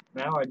 and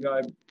now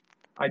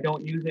I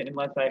don't use it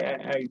unless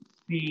I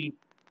see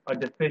a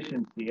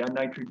deficiency, a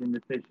nitrogen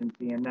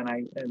deficiency, and then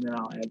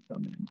I'll add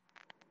some in.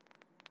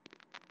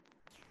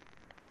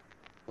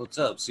 what's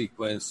up,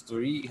 Sequence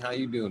 3? How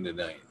you doing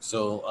tonight?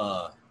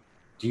 So,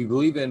 do you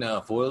believe in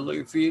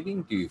foliar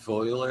feeding? Do you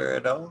foliar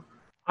at all?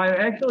 I'm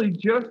actually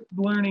just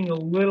learning a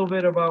little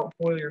bit about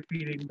foliar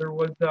feeding. There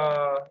was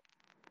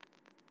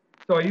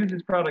so I use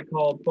this product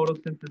called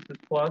Photosynthesis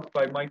Plus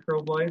by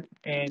Microbe Life,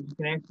 and you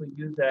can actually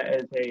use that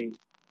as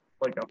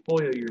like a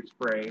foliar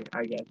spray,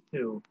 I guess,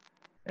 too,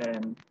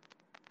 and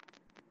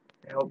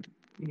help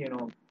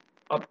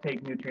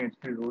uptake nutrients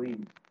through the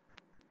leaves.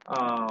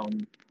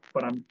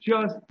 But I'm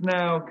just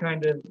now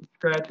kind of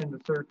scratching the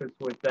surface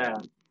with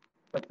that.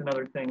 That's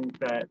another thing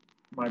that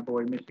my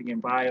boy Michigan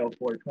Bio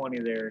 420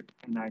 there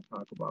and I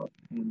talk about,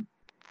 and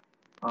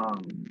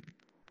um,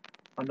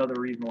 another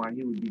reason why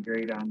he would be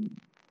great on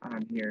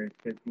here is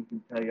because he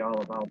can tell you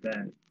all about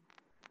that.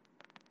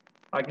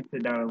 I could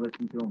sit down and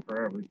listen to him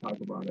forever talk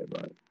about it,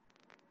 but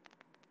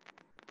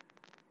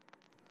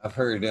I've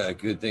heard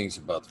good things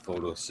about the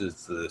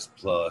Photosynthesis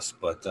Plus,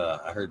 but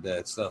I heard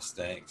that stuff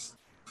stinks.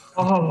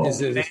 oh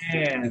Is it?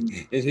 man,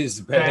 It is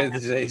as that bad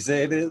as they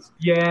say it is.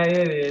 yeah,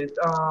 it is.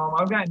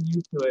 I've gotten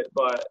used to it,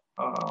 but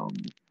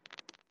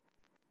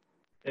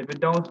if it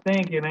don't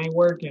stink, it ain't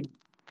working.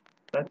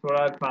 That's what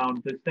I've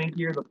found. The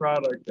stinkier the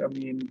product, I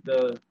mean,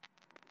 the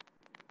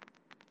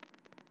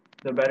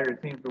better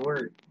it seems to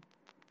work.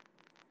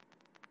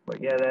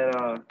 But yeah,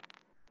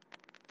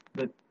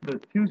 that the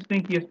two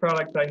stinkiest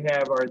products I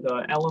have are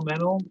the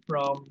Elemental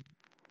from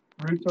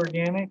Roots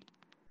Organic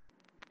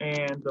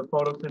and the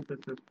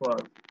Photosynthesis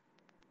Plus.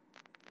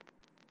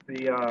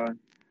 The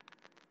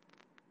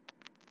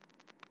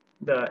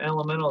the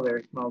Elemental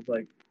there smells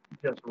like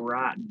just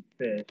rotten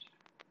fish.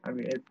 I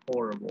mean, it's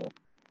horrible,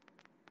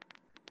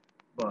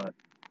 but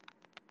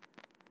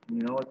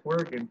it's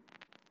working.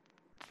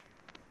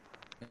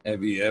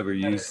 Have you ever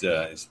Better. used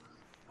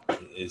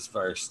as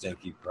far as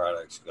stinky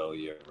products go?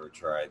 You ever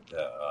tried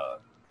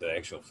the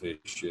actual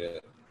fish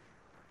yet?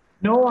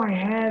 No, I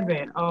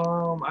haven't.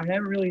 I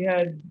haven't really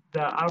had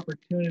the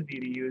opportunity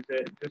to use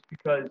it just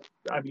because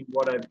I mean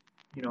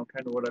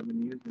kind of what I've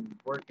been using is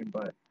working,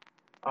 but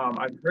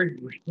I've heard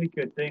really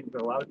good things.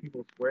 A lot of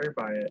people swear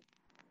by it.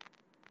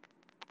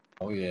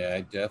 Oh yeah,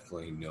 I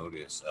definitely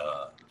noticed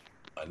a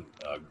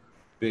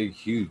big,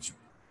 huge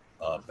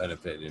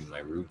benefit in my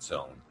root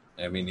zone.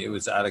 I mean, it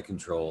was out of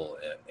control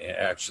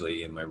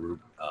actually in my root.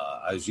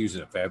 I was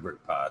using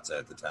fabric pots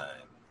at the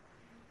time,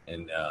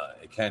 and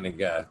it kind of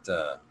got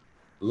a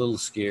little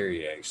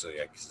scary actually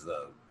because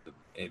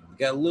it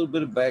got a little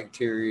bit of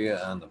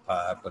bacteria on the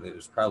pot, but it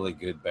was probably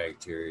good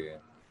bacteria.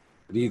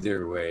 But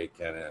either way, it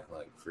kind of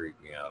like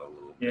freaked me out a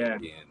little bit Yeah.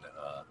 again.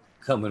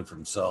 Coming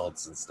from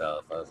salts and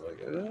stuff, I was like,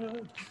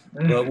 ugh.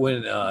 But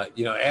when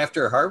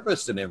after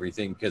harvest and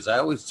everything, because I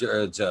always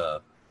judge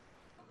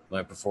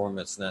my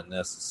performance not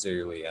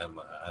necessarily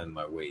on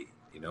my weight.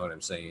 You know what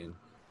I'm saying?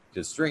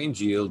 because strains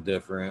yield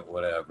different,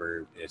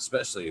 whatever.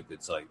 Especially if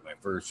it's like my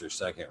first or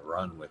second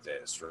run with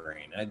that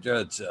strain, I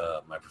judge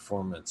my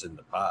performance in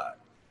the pot,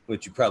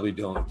 which you probably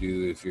don't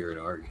do if you're an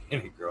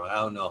organic grower. I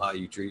don't know how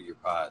you treat your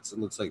pots. It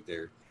looks like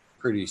they're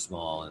pretty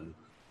small, and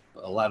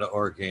a lot of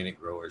organic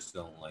growers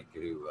don't like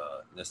to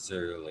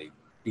necessarily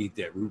beat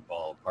that root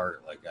ball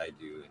apart like I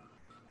do and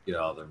get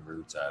all them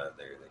roots out of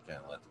there. They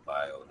kind of let the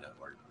bio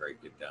network break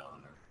it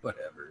down or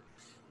whatever.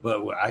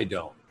 But I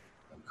don't.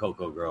 I'm a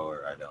cocoa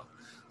grower. I don't.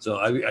 So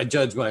I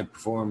judge my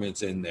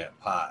performance in that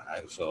pot.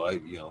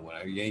 When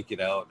I yank it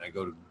out and I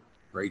go to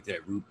break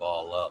that root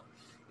ball up,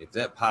 if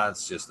that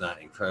pot's just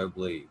not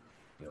incredibly,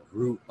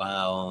 root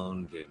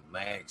bound and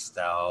maxed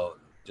out,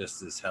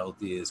 just as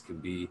healthy as can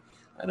be,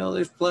 I know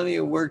there's plenty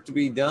of work to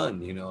be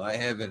done. I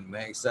haven't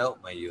maxed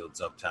out my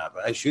yields up top.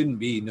 I shouldn't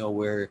be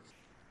nowhere,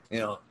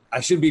 I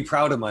should be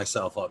proud of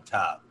myself up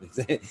top.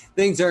 If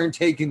things aren't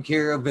taken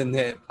care of in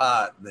that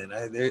pot, then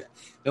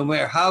no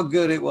matter how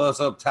good it was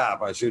up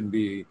top, I shouldn't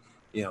be,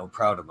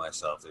 proud of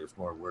myself. There's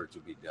more work to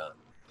be done.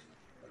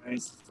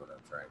 This is what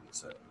I'm trying to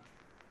say.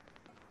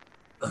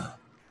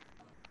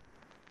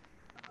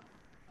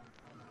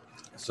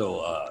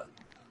 So,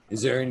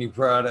 is there any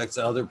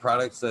other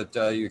products that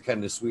you're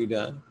kind of sweet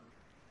on?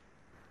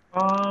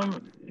 I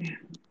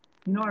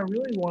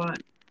really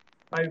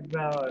I've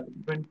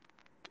been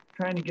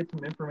trying to get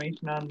some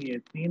information on the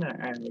Athena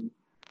ad.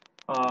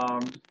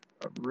 I'm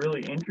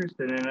really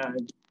interested in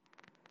it.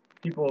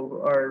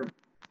 People are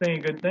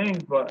saying good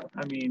things, but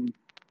I mean,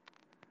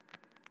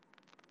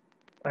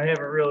 I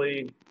haven't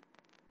really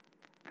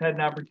had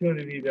an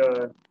opportunity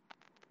to,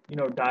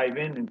 dive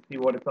in and see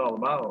what it's all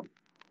about.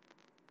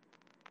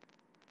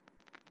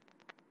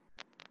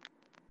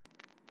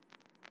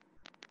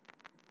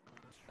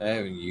 I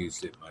haven't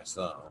used it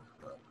myself,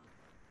 but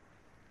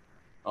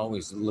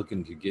always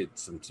looking to get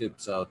some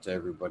tips out to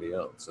everybody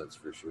else. That's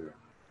for sure.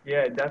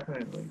 Yeah,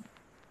 definitely.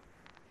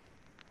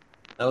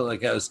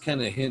 Like I was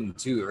kind of hinting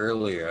to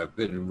earlier, I've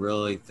been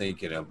really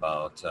thinking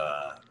about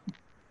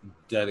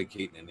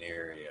dedicating an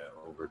area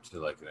over to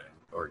like an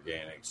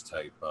organics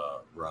type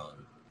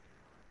run.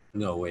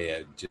 No way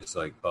I'd just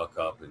like buck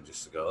up and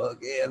just go,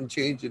 okay, I'm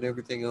changing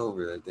everything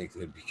over. I think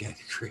that'd be kind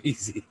of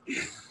crazy.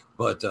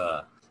 But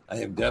I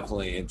am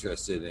definitely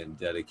interested in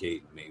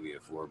dedicating maybe a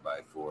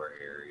 4x4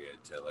 area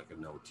to like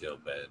a no-till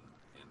bed.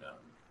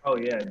 Oh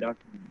yeah,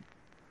 definitely.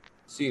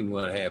 Seeing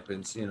what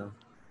happens,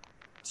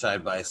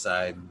 side by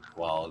side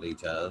quality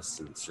tests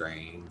and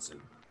strains,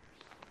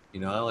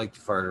 and I like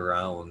to fart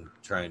around when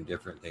trying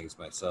different things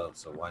myself.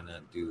 So why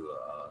not do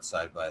a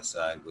side by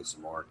side with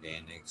some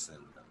organics?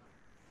 And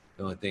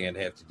the only thing I'd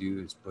have to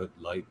do is put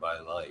light by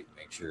light,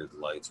 make sure the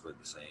lights were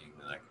the same,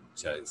 and I can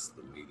test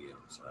the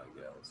mediums, I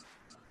guess.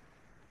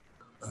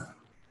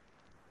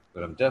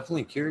 But I'm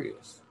definitely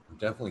curious.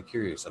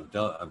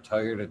 I'm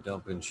tired of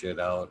dumping shit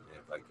out.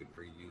 If I could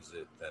reuse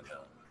it, then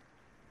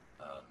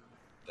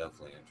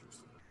definitely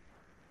interested.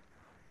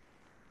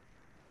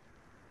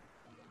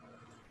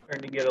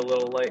 Starting to get a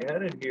little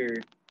lightheaded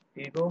here,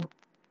 Eagle.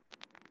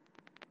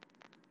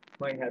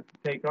 Might have to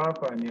take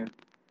off on you.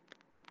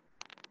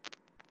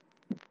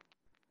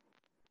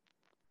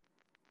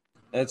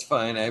 That's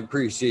fine. I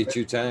appreciate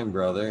your time,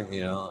 brother.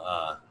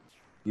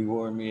 You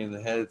warned me in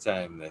the head of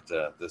time that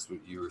this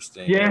what you were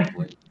staying up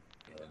late.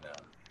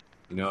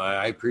 And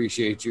I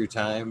appreciate your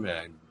time, and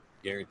I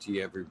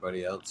guarantee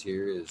everybody else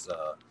here is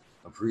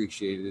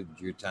appreciated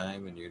your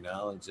time and your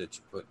knowledge that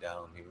you put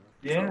down here.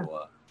 Yeah.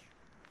 So,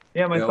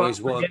 yeah, my thoughts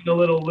are getting a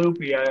little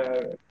loopy.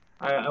 I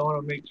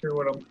want to make sure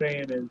what I'm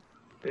saying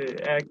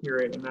is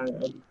accurate,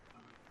 and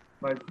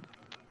my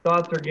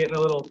thoughts are getting a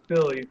little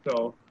silly.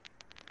 So,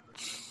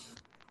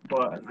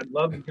 but I'd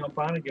love to jump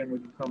on again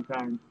with you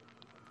sometime.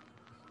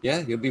 Yeah,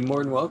 you'll be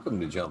more than welcome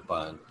to jump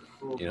on.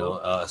 Cool.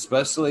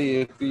 Especially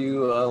if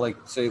you like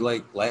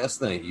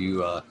last night.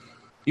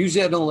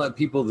 Usually I don't let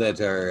people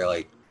that are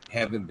like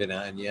haven't been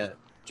on yet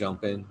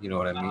jump in. You know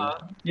what I mean?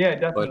 Yeah,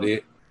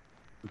 definitely.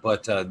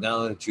 But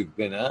now that you've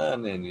been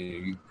on and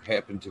you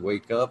happen to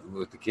wake up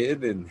with the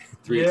kid and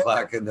 3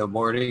 o'clock in the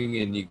morning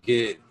and you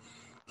get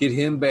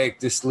him back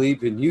to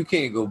sleep and you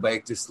can't go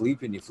back to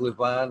sleep and you flip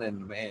on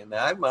and man,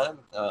 I'm on.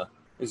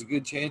 There's a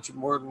good chance you're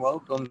more than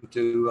welcome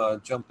to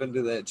jump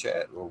into that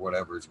chat or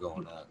whatever's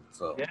going on.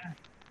 So yeah,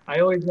 I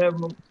always have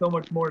so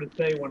much more to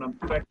say when I'm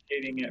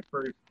spectating at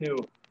first too,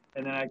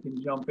 and then I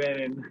can jump in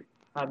and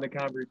on the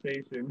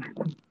conversation.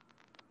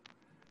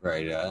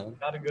 Right.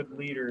 Not a good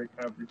leader of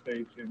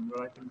conversation,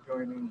 but I can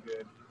join in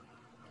good.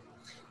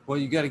 Well,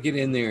 you got to get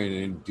in there and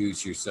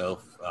introduce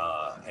yourself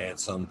at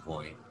some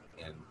point,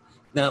 and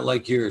not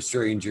like you're a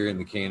stranger in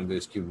the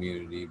cannabis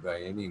community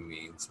by any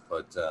means,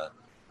 but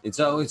it's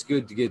always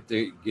good to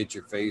get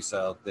your face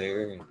out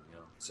there and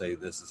say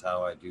this is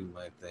how I do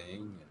my thing,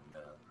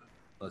 and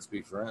let's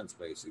be friends,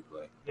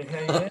 basically.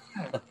 Yeah.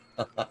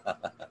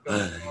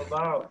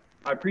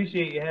 I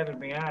appreciate you having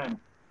me on.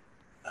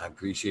 I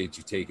appreciate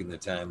you taking the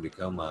time to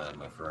come on,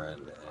 my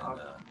friend, and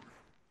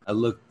I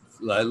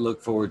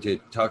look forward to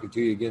talking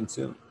to you again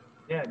soon.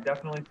 Yeah,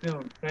 definitely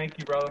soon. Thank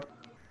you, brother.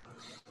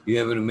 You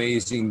have an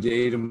amazing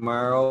day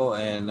tomorrow,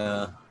 and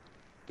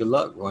good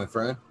luck, my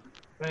friend.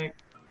 Thanks.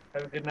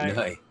 Have a good night.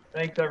 Night.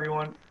 Thanks,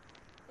 everyone.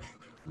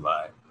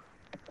 Bye.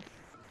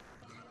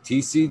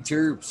 TC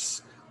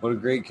Terps. What a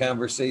great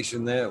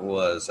conversation that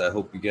was. I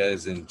hope you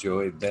guys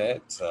enjoyed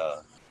that.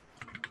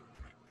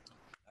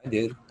 I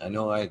did. I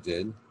know I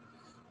did.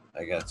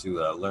 I got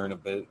to learn a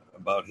bit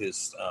about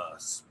his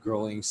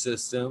growing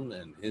system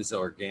and his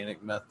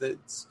organic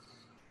methods,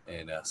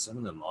 and some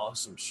of them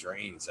awesome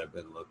strains I've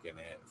been looking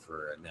at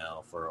for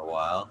a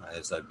while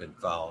as I've been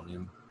following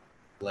him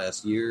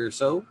last year or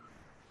so.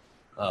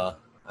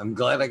 I'm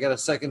glad I got a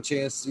second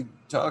chance to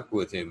talk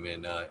with him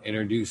and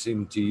introduce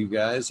him to you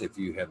guys. If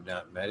you have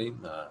not met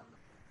him, I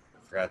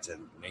forgot to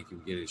make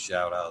him get his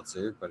shout outs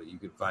there, but you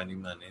can find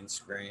him on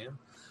Instagram,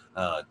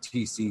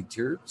 TC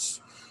Terps.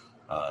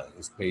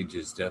 His page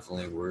is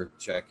definitely worth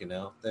checking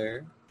out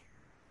there.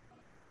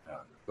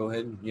 Go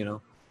ahead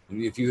and,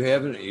 if you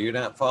haven't, you're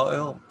not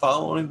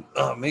following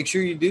him, make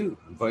sure you do.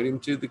 Invite him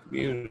to the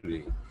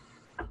community.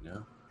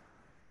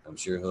 I'm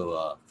sure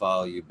he'll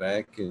follow you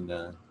back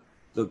and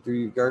look through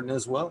your garden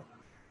as well.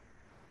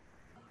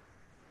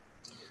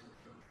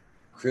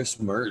 Chris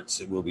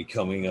Mertz will be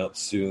coming up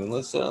soon.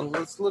 Let's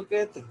look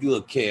at the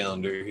little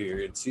calendar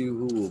here and see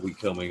who will be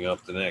coming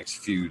up the next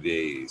few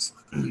days.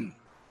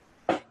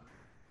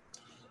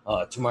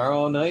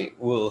 Tomorrow night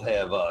we'll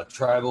have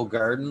Tribal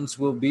Gardens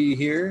will be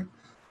here,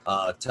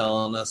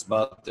 telling us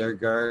about their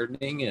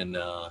gardening and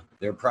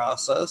their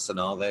process and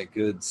all that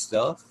good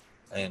stuff.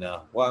 And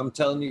while I'm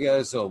telling you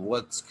guys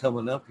what's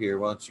coming up here,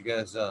 why don't you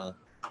guys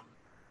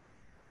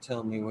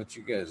tell me what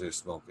you guys are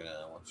smoking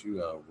on? Why don't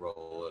you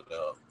roll it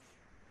up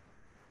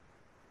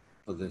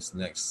for this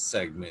next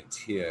segment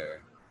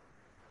here?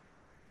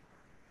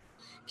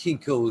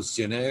 Kinko's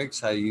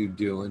Genetics, how you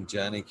doing,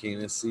 Johnny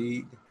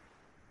Caniseed?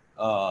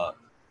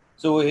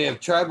 So we have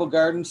Tribal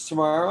Gardens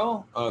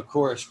tomorrow. Of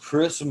course,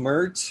 Chris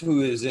Mertz,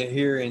 who is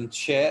here in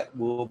chat,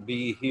 will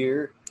be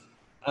here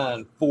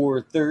on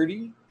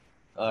 4:30,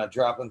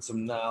 dropping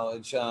some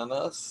knowledge on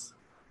us.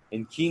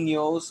 And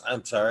Quino's,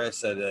 I'm sorry, I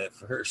said that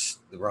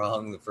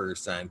wrong the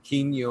first time.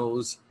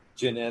 Quino's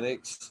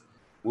Genetics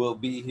will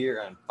be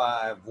here on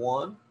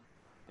 5/1.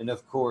 And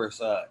of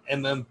course,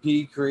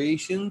 MMP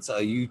Creations,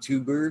 a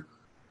YouTuber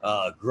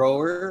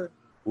grower,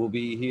 will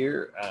be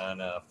here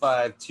on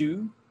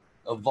 5/2.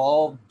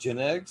 Evolved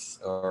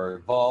Genetics or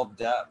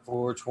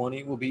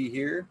Evolved.420 will be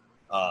here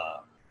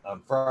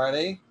on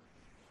Friday.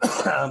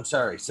 I'm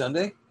sorry,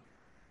 Sunday,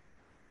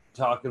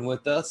 talking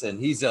with us, and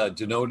he's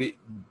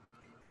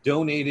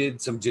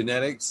donated some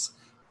genetics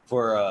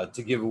for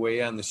to give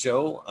away on the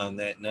show on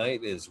that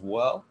night as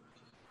well.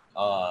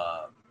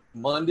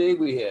 Monday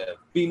we have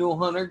Pheno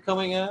Hunter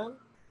coming on.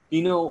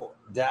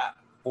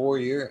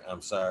 Pheno.4year.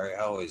 I'm sorry,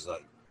 I always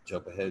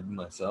jump ahead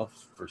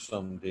myself for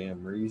some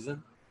damn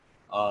reason.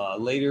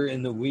 Later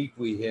in the week,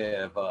 we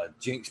have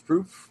Jinx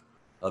Proof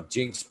of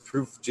Jinx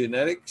Proof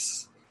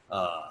Genetics.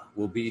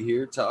 Will be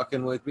here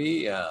talking with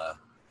me,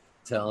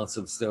 telling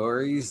some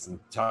stories and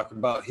talking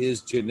about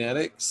his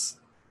genetics,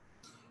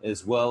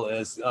 as well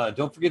as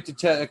don't forget to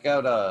check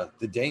out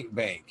the Dank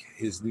Bank.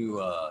 His new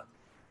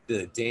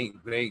the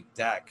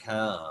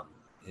dankbank.com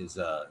is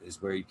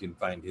where you can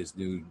find his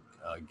new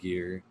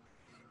gear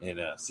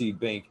and seed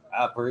bank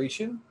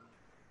operation.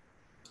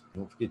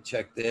 Don't forget to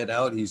check that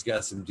out. He's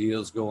got some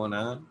deals going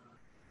on.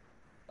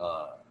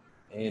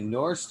 And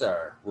North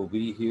Star will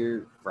be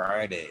here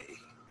Friday.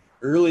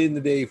 Early in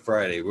the day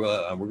Friday.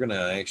 We're going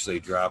to actually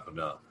drop an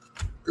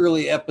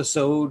early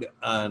episode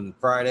on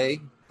Friday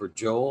for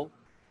Joel.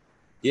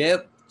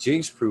 Yep,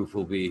 Jinx Proof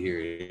will be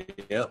here.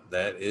 Yep,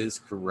 that is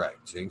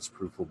correct. Jinx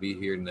Proof will be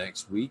here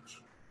next week.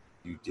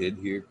 You did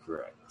hear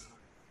correct.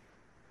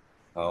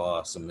 How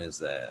awesome is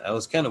that? I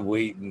was kind of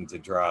waiting to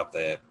drop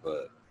that,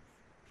 but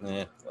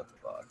what the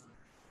fuck?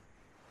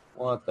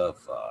 What the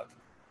fuck?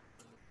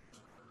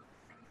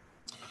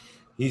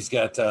 He's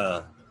got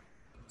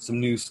some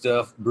new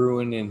stuff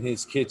brewing in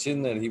his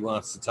kitchen that he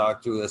wants to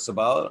talk to us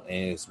about,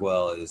 as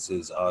well as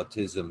his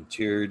autism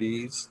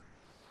charities.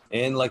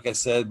 And like I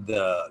said,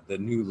 the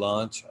new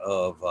launch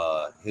of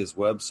his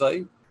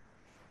website,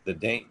 the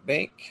Dank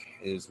Bank,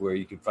 is where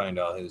you can find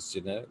all his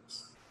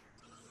genetics.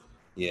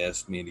 He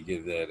asked me to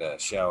give that a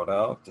shout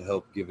out to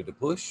help give it a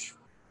push.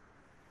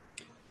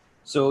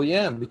 So,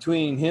 yeah,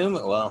 between him,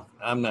 well,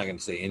 I'm not going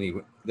to say any.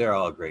 They're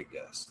all great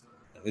guests.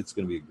 It's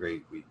going to be a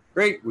great week.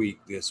 Great week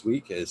this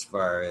week as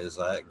far as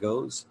that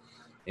goes.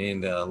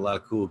 And a lot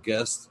of cool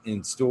guests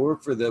in store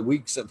for the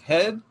weeks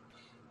ahead.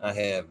 I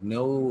have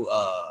no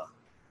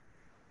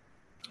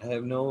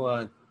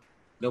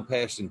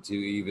passion to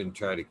even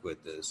try to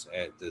quit this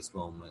at this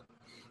moment.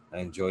 I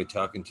enjoy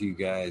talking to you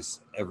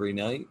guys every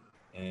night.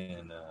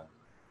 And,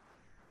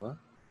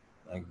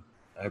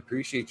 I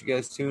appreciate you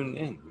guys tuning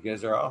in. You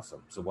guys are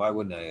awesome. So why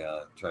wouldn't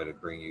I try to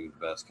bring you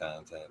the best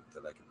content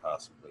that I could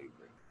possibly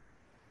bring?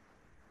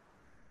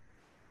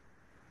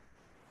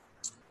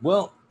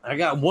 Well, I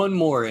got one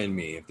more in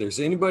me. If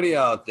there's anybody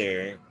out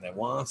there that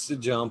wants to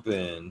jump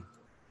in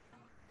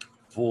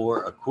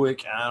for a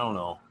quick, I don't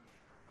know,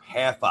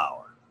 half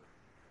hour,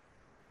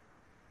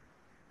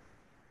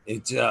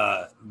 It's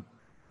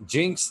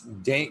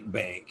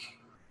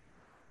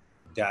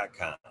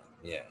jinxdankbank.com.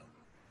 Yeah.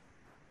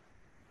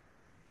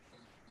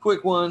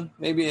 Quick one,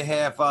 maybe a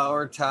half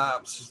hour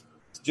tops.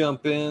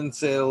 Jump in,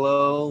 say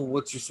hello,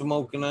 what you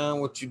smoking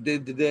on, what you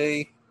did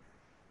today.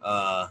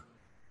 Go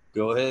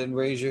ahead and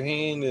raise your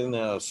hand and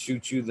I'll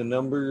shoot you the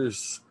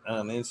numbers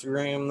on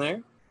Instagram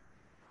there.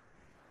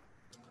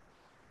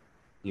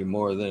 You're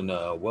more than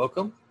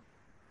welcome.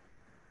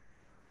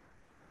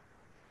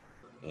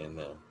 And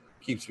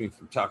keeps me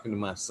from talking to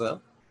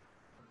myself.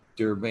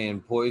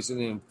 Durban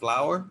Poison and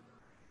Flower.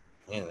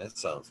 Man, that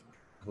sounds,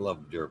 I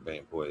love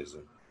Durban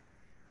Poison.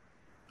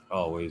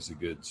 Always a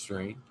good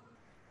strain.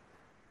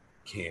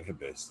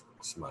 Cannabis,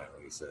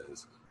 Smiley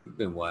says. We've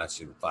been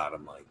watching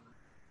Fatimite.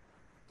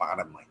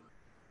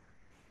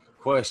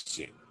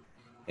 Question.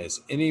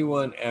 Has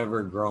anyone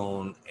ever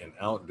grown an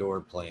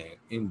outdoor plant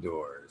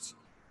indoors?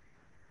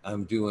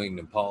 I'm doing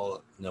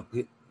God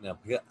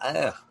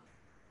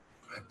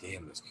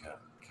damn this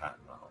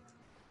cotton mouth.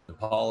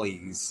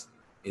 Nepalese.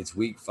 It's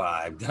week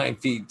 5, 9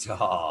 feet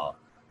tall.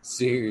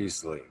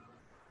 Seriously.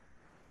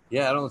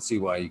 Yeah, I don't see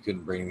why you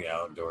couldn't bring the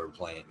outdoor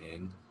plant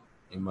in.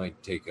 It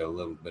might take a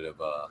little bit of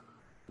a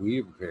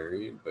weird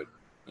period, but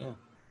yeah.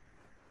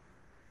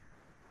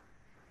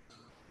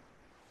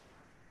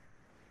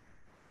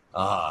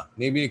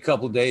 Maybe in a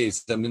couple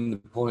days. I'm in the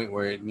point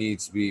where it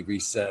needs to be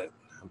reset.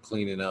 I'm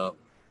cleaning up.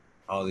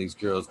 All these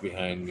girls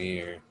behind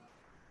me are,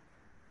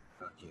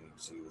 I can't even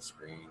see the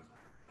screen.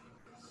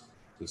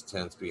 These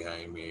tents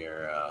behind me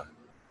are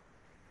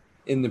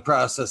in the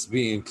process of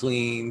being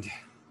cleaned,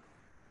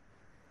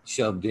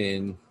 shoved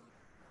in.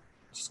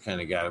 Just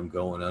kind of got them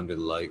going under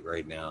the light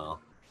right now.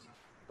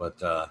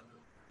 But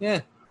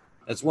yeah,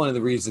 that's one of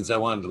the reasons I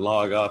wanted to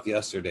log off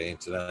yesterday and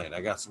tonight.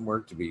 I got some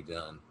work to be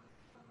done.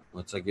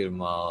 Once I get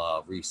them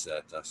all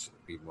reset, I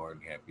should be more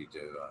than happy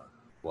to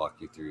walk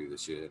you through the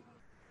shit.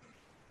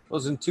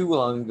 Wasn't too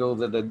long ago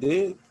that I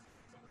did,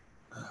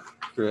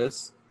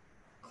 Chris.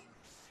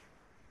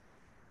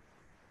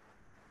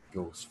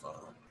 Ghost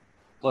phone.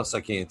 Plus,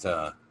 I can't.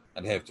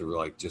 I'd have to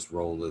like just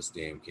roll this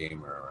damn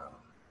camera around.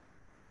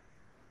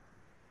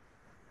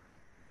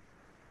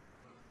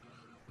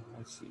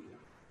 Let's see.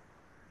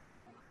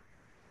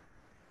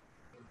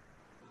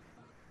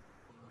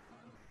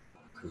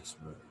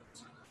 Christmas.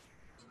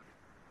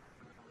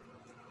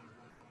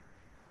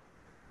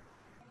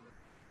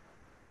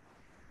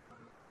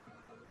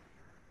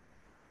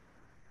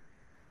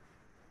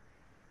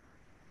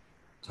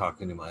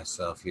 Talking to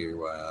myself here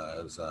while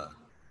I was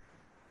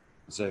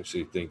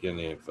actually thinking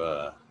if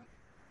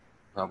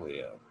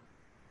probably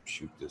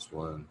shoot this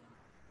one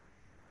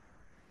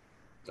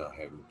without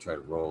having to try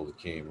to roll the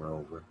camera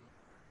over.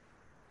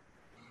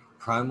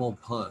 Primal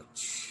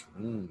Punch.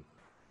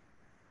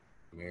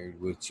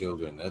 Married with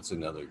Children. That's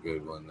another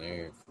good one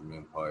there from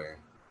Empire.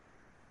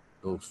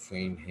 Ghost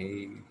Train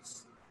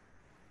Haze.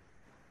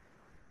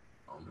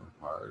 On the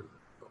part.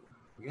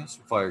 We got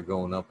some fire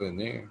going up in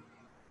there.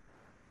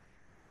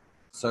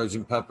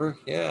 Sergeant Pepper.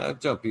 Yeah, I'll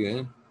jump you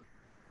in.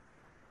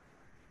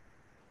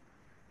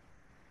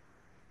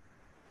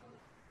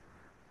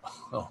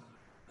 Oh,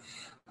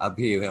 I'll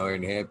be more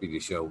than happy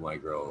to show my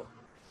grow.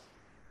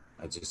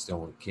 I just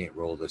can't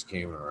roll this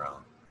camera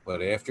around.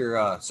 But after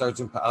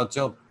I'll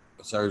jump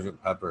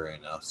Sergeant Pepper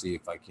and I'll see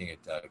if I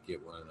can't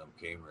get one of them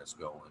cameras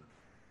going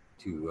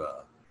to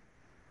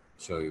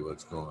show you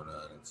what's going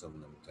on in some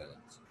of them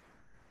tents.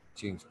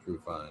 Jinx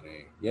Proof on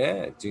a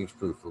Jinx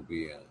Proof will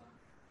be on.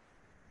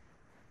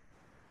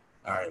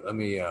 All right, let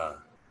me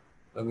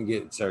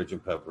get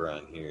Sergeant Pepper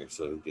on here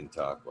so he can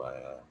talk while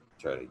I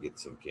try to get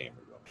some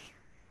camera going.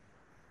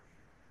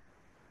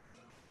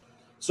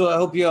 So I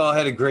hope you all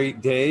had a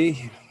great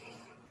day.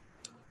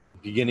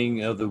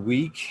 Beginning of the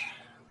week,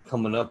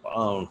 coming up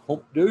on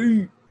Hump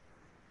Day.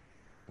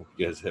 Hope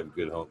you guys have a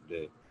good Hump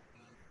Day.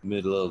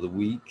 Middle of the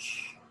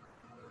week.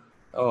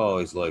 I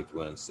always liked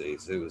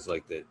Wednesdays. It was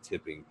like that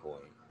tipping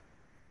point.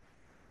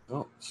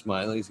 Oh,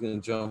 Smiley's going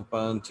to jump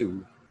on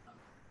too.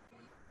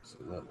 So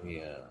let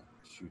me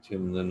shoot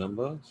him the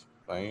numbers.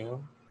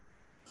 Bam.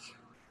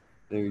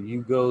 There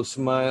you go,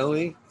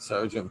 Smiley.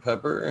 Sergeant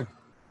Pepper.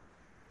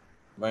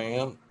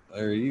 Bam.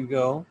 There you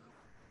go.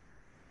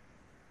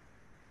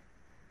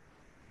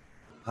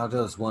 How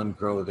does one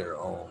grow their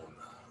own?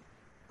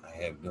 I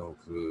have no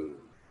clue.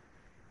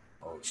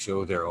 Oh,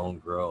 show their own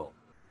grow.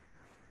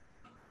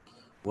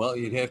 Well,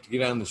 you'd have to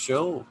get on the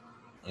show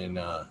and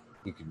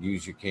you could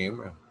use your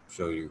camera,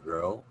 show your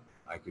grow.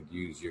 I could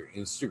use your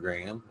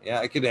Instagram. Yeah,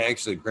 I could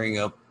actually bring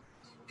up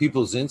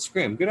people's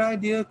Instagram. Good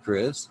idea,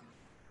 Chris.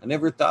 I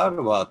never thought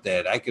about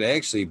that. I could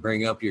actually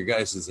bring up your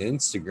guys'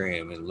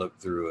 Instagram and look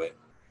through it.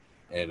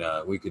 And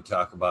we could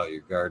talk about your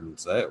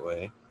gardens that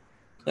way.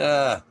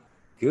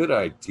 Good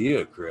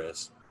idea,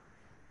 Chris.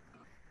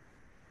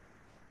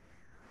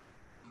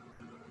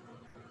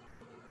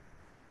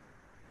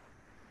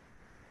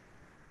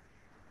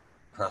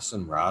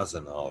 Pressing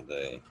rosin all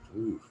day.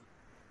 Ooh.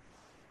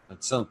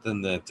 That's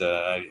something that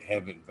I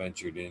haven't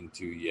ventured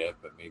into yet,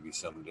 but maybe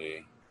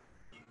someday.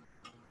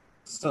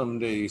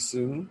 Someday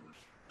soon.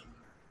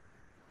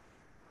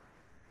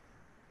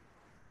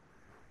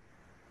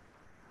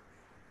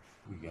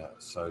 We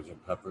got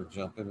Sergeant Pepper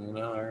jumping in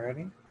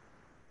already.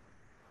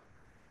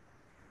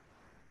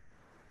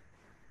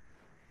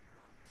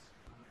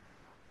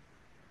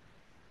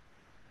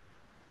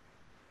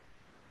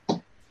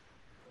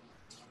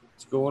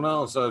 What's going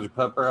on, Sergeant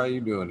Pepper? How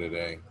you doing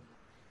today?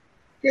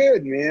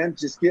 Good, man.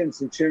 Just getting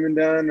some trimming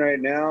done right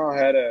now.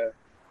 Had a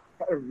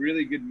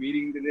really good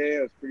meeting today.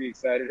 I was pretty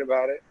excited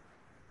about it.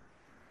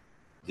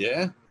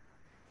 Yeah,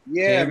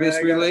 Yeah, man.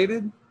 cannabis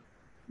related.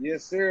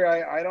 Yes, sir.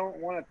 I don't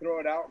want to throw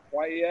it out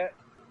quite yet,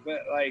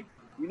 but like,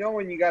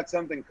 when you got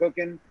something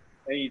cooking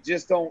and you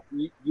just don't,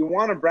 you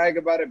want to brag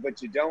about it,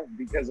 but you don't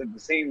because at the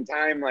same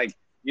time, like,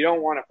 you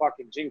don't want to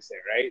fucking jinx it,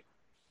 right?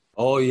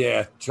 Oh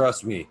yeah,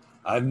 trust me,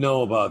 I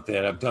know about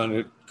that. I've done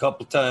it a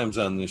couple times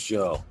on this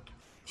show.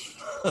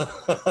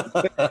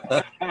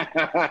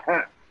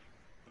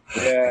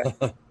 Yeah.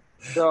 I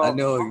So,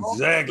 know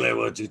exactly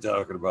what you're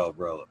talking about,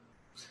 brother.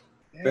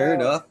 Fair yeah.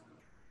 enough.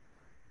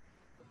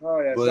 Oh,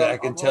 yeah. But So I'm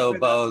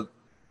hoping.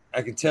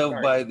 I can tell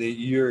Sorry. by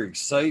your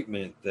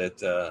excitement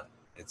that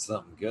it's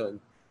something good.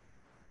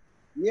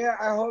 Yeah,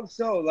 I hope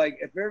so. Like,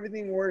 if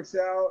everything works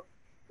out,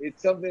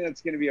 it's something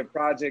that's going to be a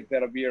project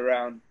that'll be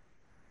around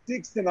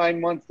 6 to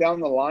 9 months down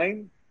the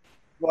line.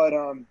 But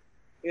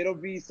it'll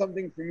be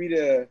something for me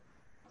to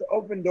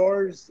open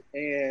doors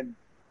and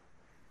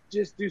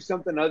just do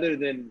something other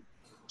than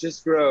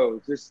just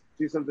grow, just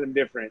do something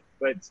different,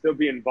 but still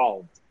be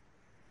involved.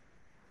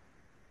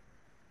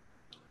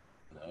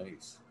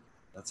 Nice.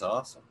 That's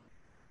awesome.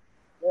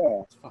 Yeah.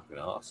 That's fucking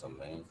awesome,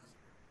 man.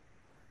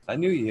 I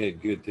knew you had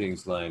good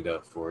things lined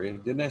up for you.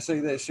 Didn't I say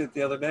that shit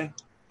the other day?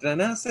 Did I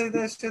not say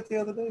that shit the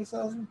other day,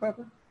 Sergeant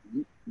Pepper?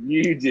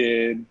 You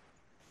did.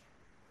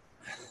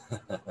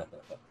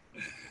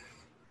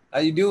 How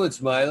you doing,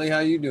 Smiley? How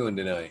you doing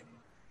tonight?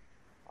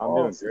 I'm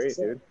doing So great,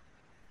 dude.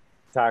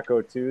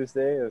 Taco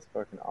Tuesday is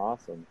fucking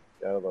awesome.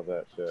 I love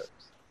that shit.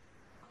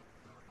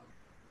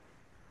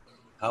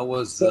 How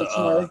was So, the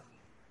Smiley?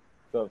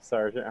 What's up,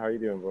 Sergeant? How you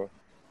doing, bro?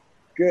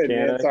 Good,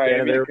 man. Sorry, I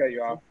didn't mean to there. cut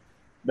you off.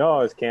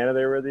 No, is Canada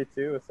there with you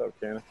too? What's up,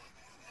 Canada?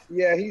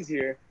 Yeah, he's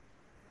here.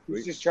 He's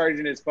Sweet. just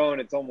charging his phone.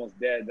 It's almost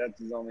dead. That's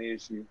his only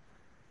issue.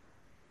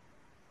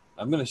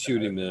 I'm gonna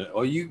shoot him.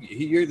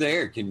 You're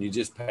there. Can you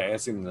just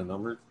pass him the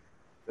number,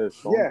 His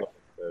phone's Yeah. all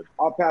dead.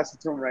 I'll pass it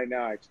to him right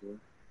now, actually.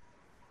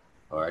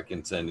 or I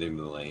can send him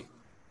the link?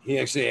 He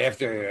actually,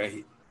 after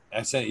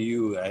I sent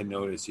you, I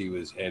noticed he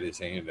had his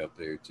hand up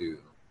there too.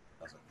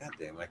 I was like, God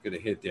damn, I could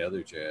have hit the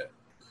other chat.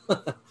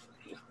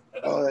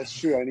 Oh, that's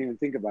true. I didn't even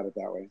think about it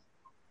that way.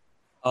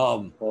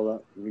 Hold on.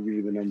 Let me give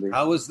you the number.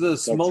 How was the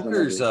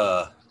smokers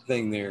the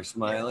thing there,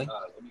 Smiley?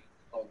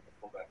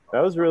 That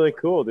was really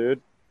cool,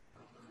 dude.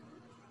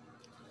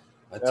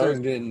 I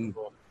turned in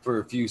for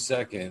a few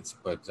seconds,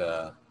 but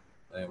I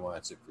didn't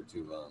watch it for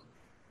too long.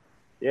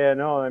 Yeah,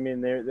 no, I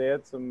mean they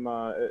had some.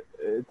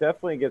 It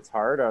definitely gets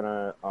hard on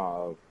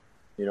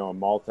a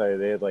multi.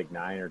 They had like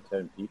 9 or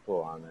 10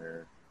 people on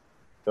there,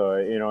 so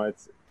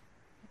it's.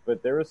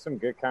 But there was some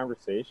good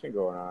conversation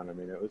going on. I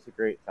mean, it was a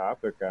great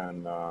topic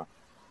on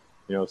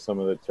some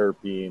of the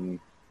terpene.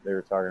 They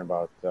were talking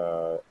about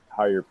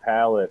how your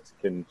palates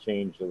can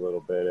change a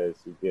little bit as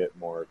you get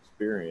more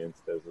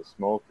experienced as a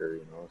smoker.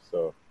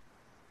 So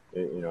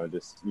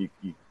just you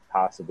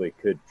possibly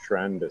could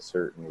trend a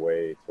certain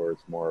way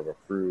towards more of a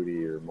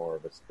fruity or more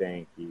of a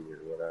stanky or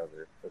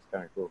whatever. That's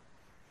kind of cool.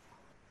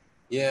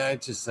 Yeah,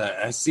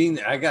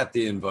 I got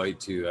the invite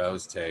too. I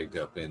was tagged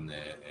up in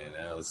that,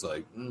 and I was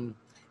like,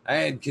 I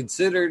had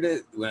considered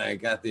it when I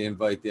got the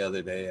invite the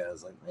other day. I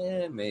was like,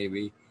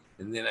 maybe.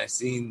 And then I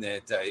seen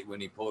that when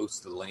he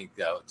posted the link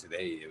out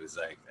today, it was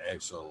like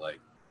actual like,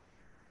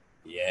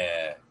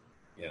 yeah,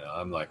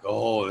 I'm like,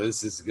 oh,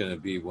 this is gonna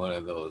be one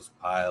of those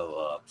pile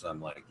ups.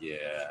 I'm like,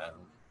 yeah,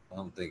 I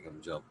don't think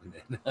I'm jumping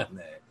in on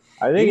that.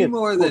 I think it's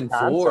more than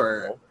concept,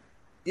 4. though.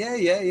 Yeah.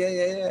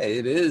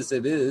 It is.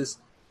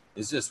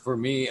 It's just for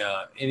me,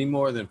 any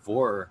more than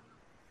 4,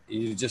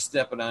 you're just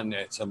stepping on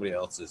somebody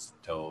else's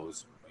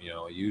toes.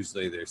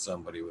 Usually there's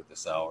somebody with a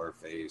sour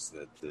face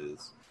that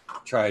has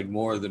tried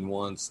more than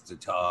once to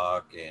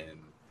talk and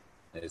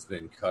has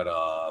been cut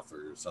off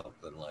or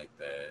something like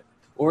that.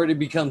 Or it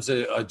becomes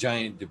a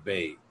giant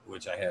debate,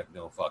 which I have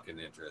no fucking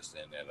interest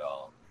in at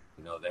all.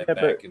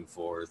 Back and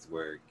forth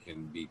where it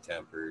can be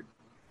tempered.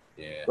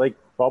 Yeah. Like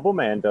Bubble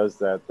Man does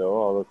that though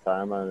all the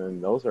time,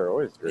 and those are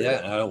always great.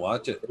 Yeah, I don't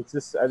watch it. It's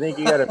just I think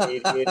you got to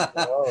mediate it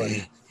well.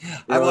 And,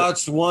 I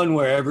watched one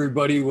where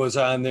everybody was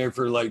on there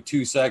for like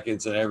 2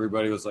 seconds, and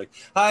everybody was like,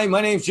 "Hi,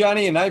 my name's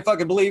Johnny, and I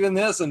fucking believe in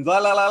this," and blah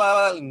blah blah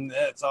blah, and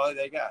that's all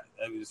they got.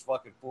 It was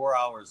fucking 4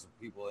 hours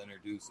of people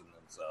introducing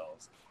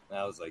themselves, and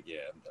I was like,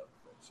 "Yeah, I'm done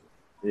with that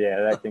shit."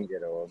 Yeah, that can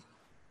get old.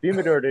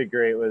 Fumador did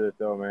great with it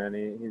though, man.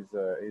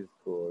 He's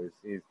cool.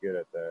 He's good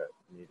at that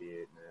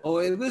mediating it. Oh,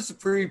 it was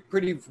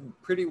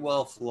pretty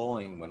well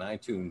flowing when I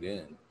tuned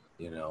in.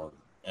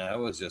 I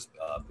was just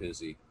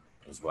busy.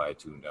 That's why I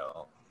tuned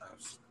out. I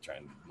was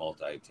trying to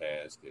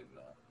multitask and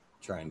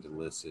trying to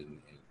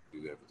listen and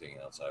do everything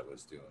else I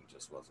was doing.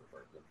 Just wasn't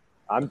working.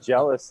 I'm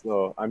jealous,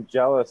 though. I'm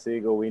jealous,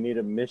 Eagle. We need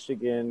a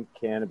Michigan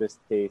Cannabis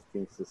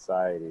Tasting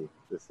Society.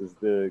 This is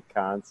the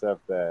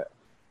concept that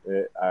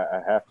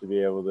I have to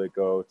be able to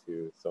go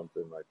to,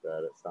 something like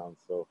that. It sounds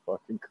so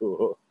fucking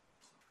cool.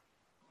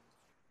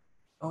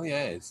 Oh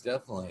yeah, it's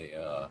definitely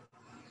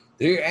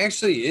there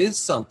actually is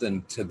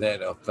something to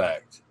that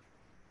effect.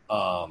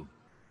 Um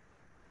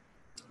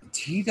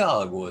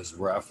T-Dog was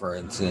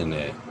referencing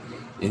it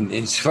in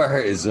as far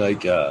as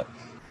like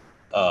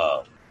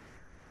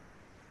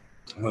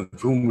when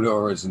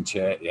Fumidor was in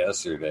chat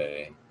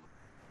yesterday,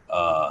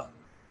 uh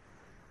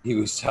he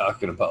was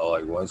talking about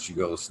like once you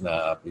go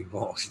snob, you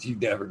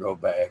never go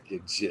back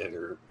and shit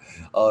or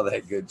all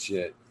that good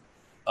shit.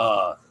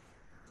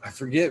 I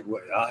forget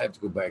what I'll have to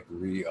go back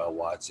and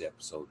watch the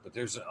episode, but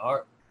there's an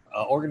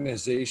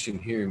organization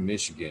here in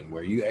Michigan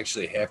where you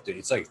actually have to.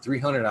 It's like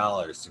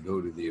 $300 to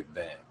go to the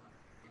event,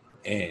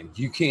 and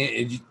you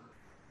can't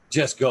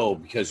just go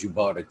because you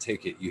bought a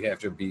ticket. You have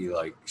to be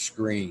like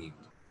screened,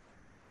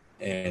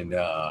 and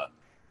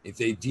if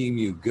they deem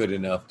you good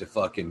enough to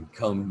fucking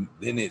come,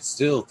 then it's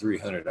still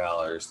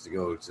 $300 to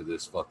go to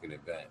this fucking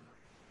event.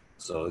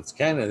 So it's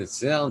kind of, it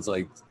sounds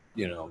like,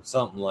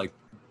 something like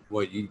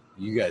what you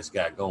guys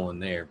got going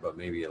there, but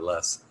maybe a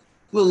little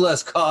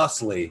less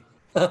costly,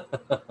 a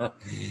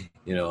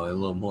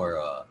little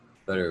more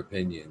better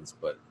opinions.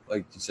 But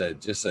like you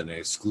said, just an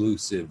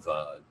exclusive,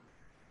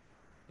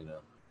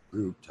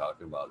 group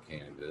talking about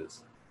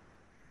cannabis.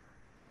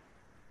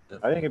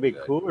 I think it'd be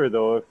cooler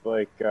though if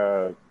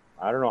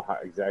I don't know how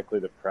exactly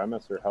the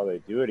premise or how they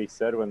do it. He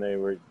said when they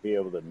would be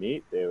able to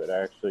meet, they would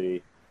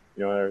actually,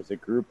 there was a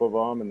group of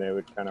them and they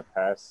would kind of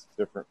pass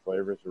different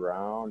flavors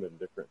around and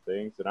different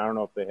things. And I don't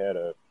know if they had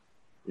a,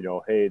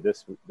 hey,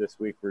 this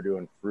week we're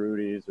doing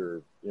fruities,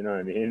 or you know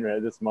what I mean,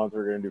 right? This month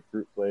we're going to do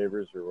fruit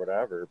flavors or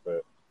whatever.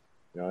 But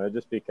it'd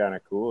just be kind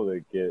of cool to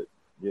get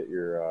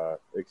your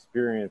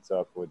experience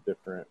up with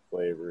different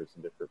flavors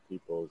and different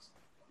people's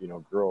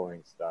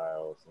growing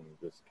styles, and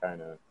just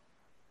kind of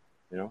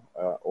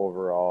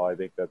overall, I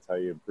think that's how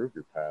you improve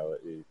your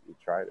palate. You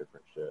try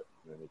different shit,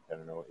 and then you kind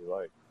of know what you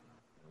like.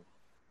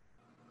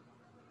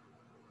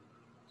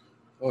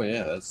 Oh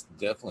yeah, that's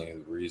definitely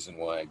the reason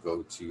why I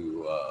go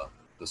to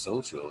the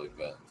social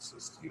events,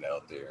 is to get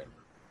out there and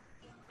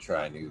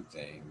try new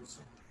things,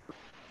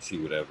 see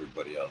what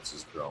everybody else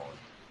is growing.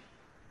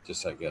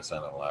 Just, I guess,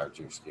 on a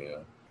larger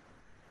scale.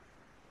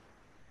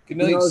 Good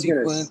night,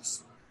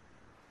 Sequence.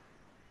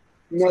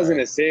 What I was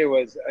gonna say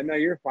was, no,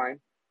 you're fine.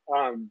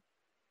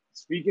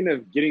 Speaking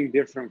of getting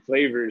different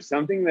flavors,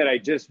 something that I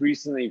just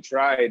recently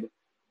tried,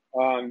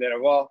 I'm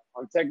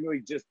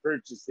technically just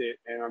purchased it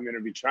and I'm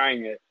gonna be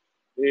trying it,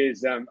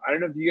 is I don't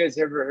know if you guys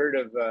ever heard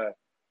of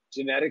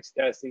genetics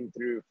testing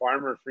through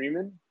Farmer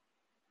Freeman.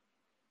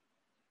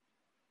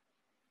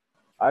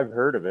 I've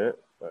heard of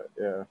it, but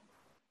yeah.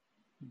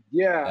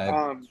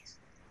 Yeah.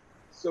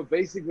 So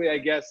basically, I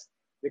guess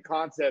the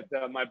concept,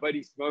 my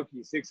buddy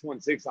Smokey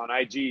 616 on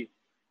IG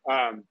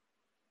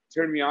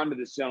turned me on to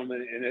this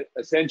gentleman, and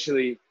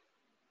essentially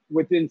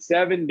within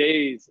 7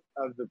 days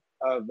of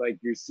like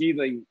your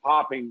seedling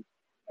popping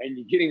and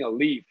you getting a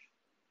leaf,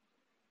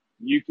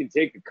 you can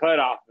take a cut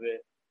off of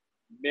it,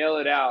 mail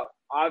it out.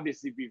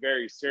 Obviously, be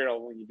very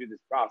sterile when you do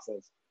this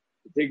process.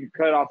 You take a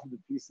cut off of the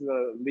piece of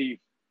the leaf,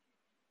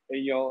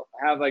 and you'll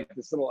have like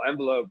this little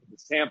envelope with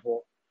a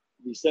sample.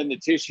 You send the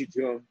tissue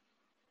to them.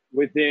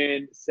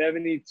 Within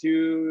 48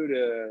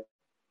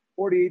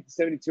 to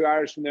 72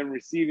 hours from them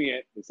receiving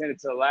it, they send it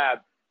to the lab.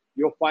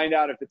 You'll find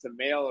out if it's a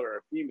male or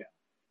a female.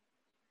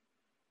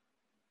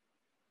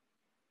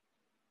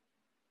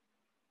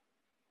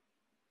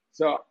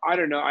 So I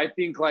don't know. I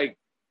think like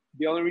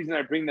the only reason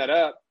I bring that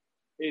up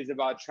is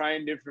about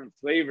trying different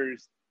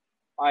flavors.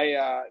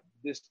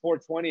 This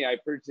 420, I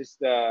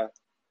purchased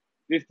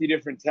 50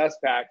 different test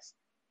packs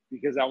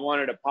because I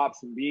wanted to pop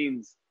some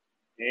beans,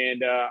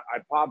 and I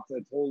popped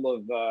a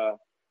total of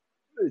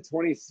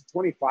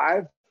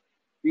 25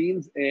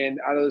 beans, and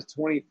out of those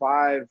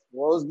 25,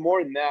 well, it was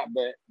more than that,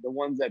 but the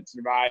ones that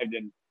survived,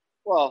 and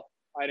well,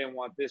 I didn't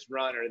want this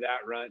run or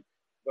that run,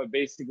 but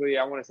basically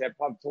I want to say I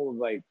popped a total of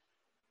like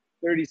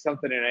 30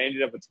 something, and I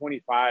ended up with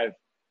 25,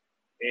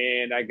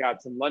 and I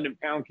got some London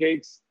pound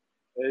cakes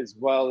as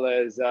well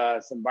as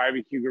some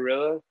barbecue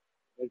gorilla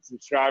and some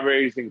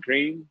strawberries and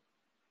cream.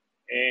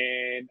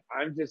 And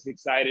I'm just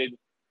excited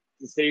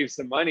to save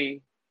some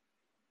money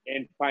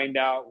and find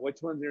out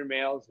which ones are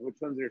males, which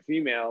ones are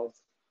females.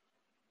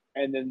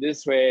 And then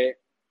this way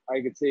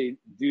I could say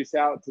deuce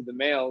out to the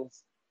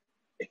males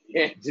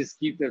and just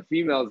keep the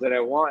females that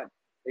I want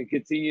and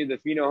continue the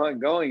pheno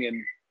hunt going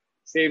and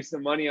save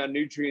some money on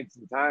nutrients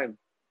and time.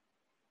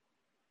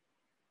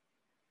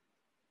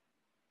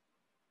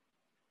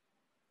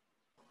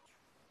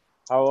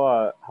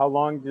 How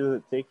long does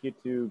it take you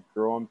to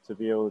grow them to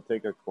be able to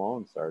take a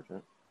clone,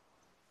 Sergeant?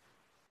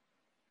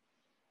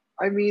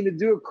 I mean, to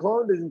do a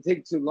clone doesn't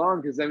take too long,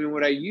 because I mean,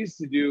 what I used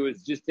to do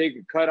is just take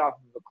a cut off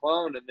of a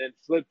clone and then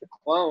flip the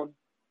clone,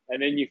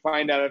 and then you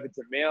find out if it's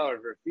a male or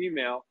if it's a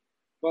female.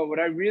 But what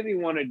I really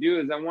want to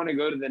do is I want to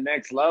go to the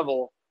next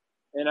level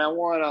and I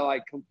want to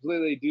like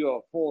completely do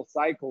a full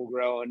cycle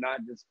grow and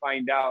not just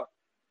find out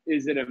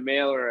is it a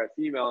male or a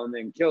female and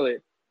then kill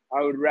it.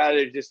 I would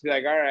rather just be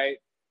like, all right,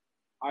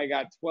 I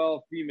got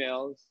 12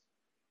 females.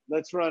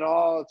 Let's run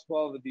all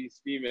 12 of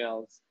these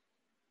females.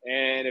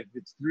 And if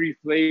it's 3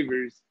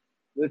 flavors,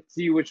 let's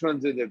see which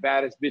ones are the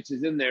baddest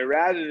bitches in there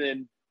rather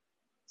than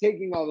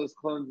taking all those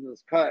clones and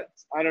those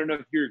cuts. I don't know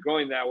if you're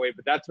going that way,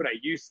 but that's what I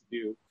used to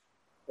do.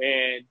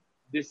 And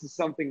this is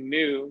something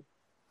new.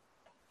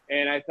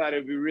 And I thought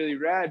it'd be really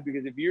rad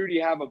because if you already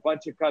have a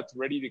bunch of cuts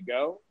ready to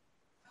go,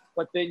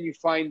 but then you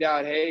find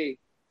out, hey,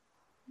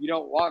 you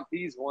don't want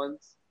these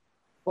ones,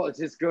 well,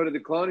 just go to the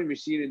cloning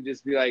machine and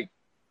just be like,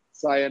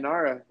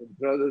 sayonara, and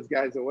throw those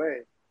guys away.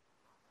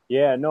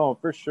 Yeah, no,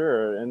 for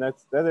sure. And that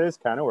is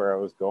kind of where I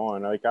was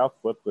going. Like, I'll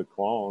flip the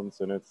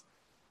clones, and it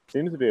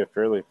seems to be a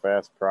fairly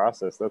fast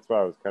process. That's why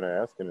I was kind of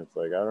asking. It's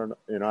like, I don't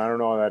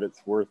know that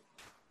it's worth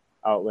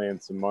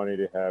outlaying some money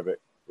to have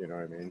it. You know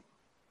what I mean?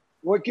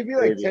 Well, it could be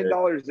like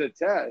 $10 a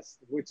test,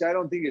 which I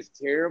don't think is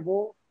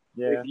terrible.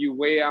 Yeah. If you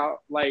weigh out,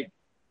 like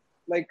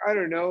I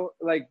don't know,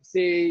 like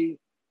say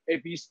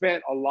if you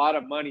spent a lot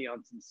of money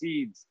on some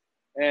seeds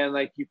and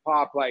like you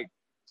pop like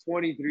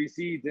 23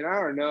 seeds, and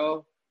I don't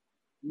know,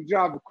 you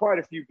drop quite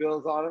a few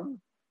bills on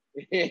them,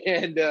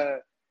 and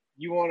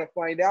you want to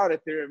find out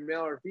if they're a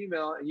male or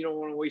female, and you don't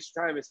want to waste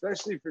time,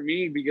 especially for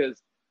me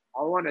because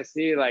I want to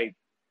say like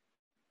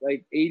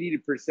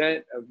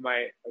 80% of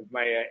my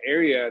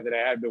area that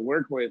I have to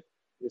work with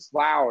is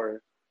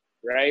flower,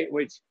 right?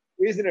 Which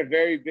isn't a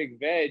very big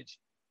veg,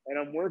 and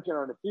I'm working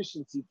on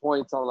efficiency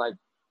points on like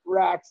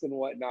racks and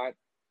whatnot.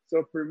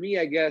 So for me,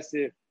 I guess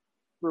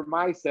for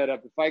my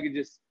setup, if I could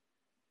just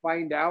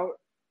find out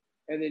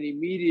and then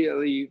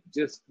immediately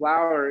just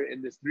flower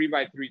in this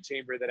 3x3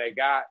 chamber that I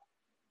got,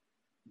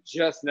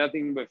 just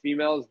nothing but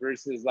females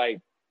versus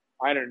like,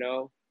 I don't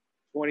know,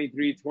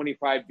 23,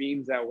 25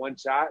 beans at one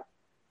shot.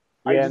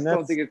 Yeah, I just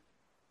don't think it's,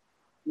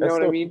 you know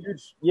what I mean?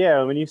 Huge.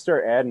 Yeah, when you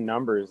start adding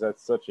numbers,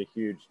 that's such a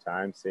huge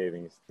time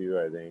savings too.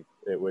 I think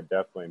it would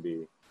definitely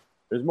be.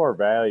 There's more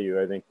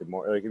value, I think, the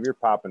more like if you're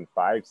popping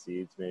 5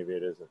 seeds, maybe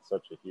it isn't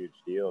such a huge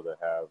deal to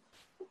have,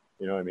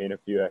 you know what I mean, a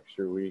few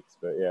extra weeks.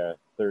 But yeah,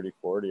 30,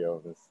 40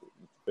 of them, it's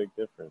a big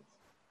difference.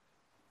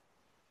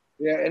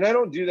 Yeah, and I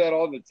don't do that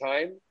all the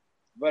time,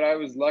 but I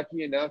was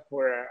lucky enough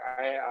where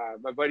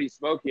my buddy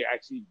Smokey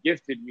actually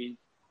gifted me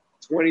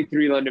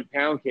 23 London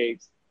pound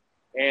cakes.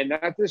 And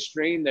that's a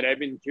strain that I've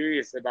been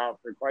curious about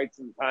for quite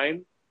some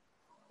time.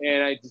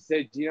 And I just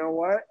said, you know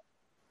what?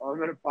 I'm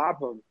going to pop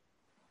them.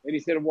 And he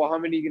said, well, how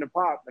many are you going to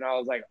pop? And I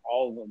was like,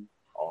 all of them.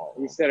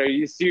 He said, are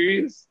you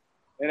serious?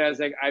 And I was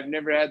like, I've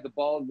never had the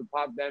balls to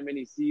pop that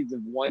many seeds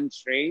of one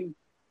strain.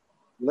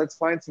 Let's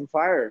find some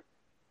fire.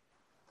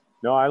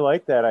 No, I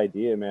like that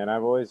idea, man.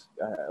 I've always,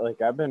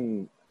 I've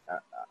been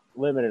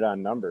limited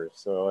on numbers.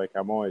 So, like,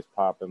 I'm always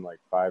popping like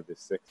 5 to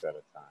 6 at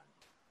a time.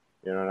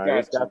 You know, and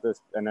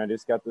I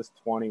just got this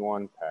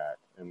 21 pack,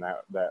 and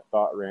that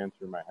thought ran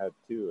through my head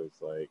too.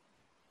 It's like,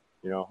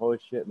 you know, holy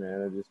shit,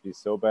 man, it'd just be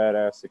so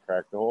badass to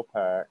crack the whole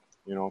pack,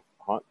 you know,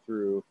 hunt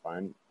through,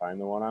 find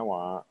the one I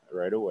want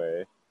right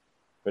away.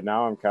 But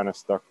now I'm kind of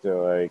stuck to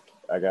like,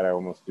 I got to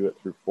almost do it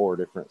through 4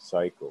 different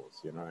cycles.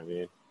 You know what I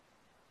mean?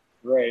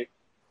 Right.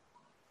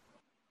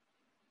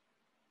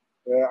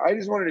 I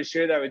just wanted to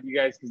share that with you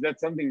guys because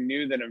that's something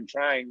new that I'm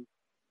trying.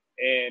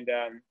 And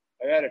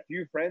I've had a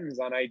few friends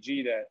on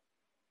IG that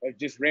have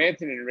just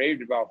ranted and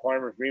raved about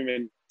Farmer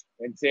Freeman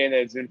and saying that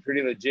it's been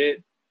pretty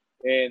legit.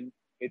 And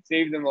it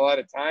saved them a lot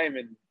of time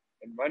and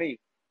money.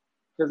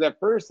 Because at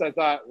first I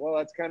thought, well,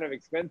 that's kind of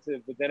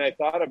expensive. But then I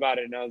thought about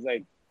it and I was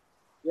like,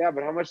 yeah,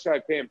 but how much do I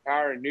pay in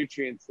power and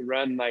nutrients to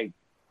run like,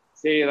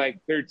 say, like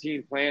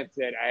 13 plants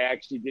that I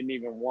actually didn't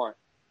even want?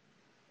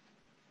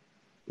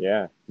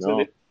 Yeah.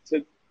 No.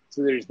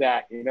 So there's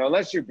that, you know,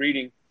 unless you're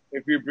breeding.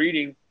 If you're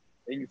breeding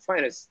and you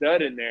find a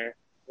stud in there,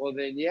 well,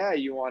 then, yeah,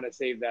 you want to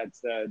save that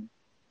stud.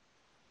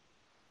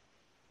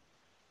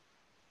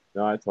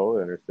 No, I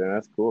totally understand.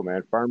 That's cool,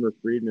 man. Farmer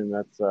Freeman,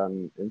 that's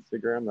on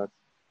Instagram. That's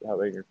how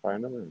they can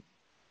find him. Or?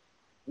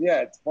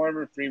 Yeah, it's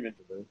Farmer Freeman.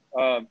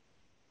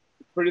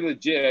 Pretty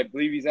legit. I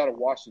believe he's out of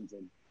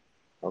Washington.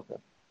 Okay.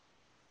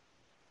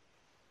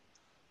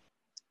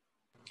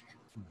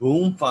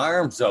 Boom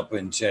Farms up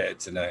in chat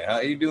tonight. How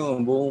you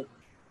doing, Boom?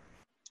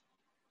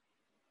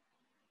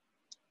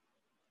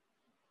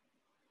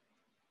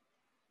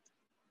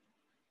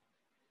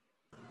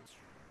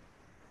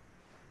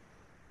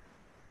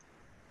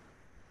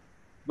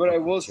 But I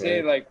will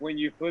say, like, when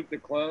you flip the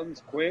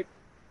clones quick,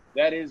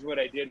 that is what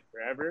I did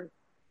forever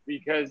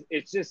because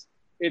it's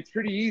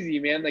pretty easy,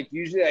 man. Like,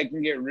 usually I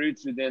can get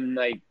roots within,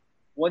 like,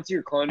 once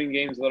your cloning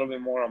game's a little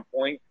bit more on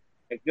point,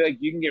 I feel like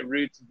you can get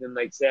roots within,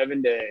 like,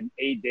 7 to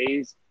 8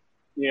 days.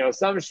 You know,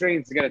 some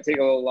strains are going to take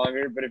a little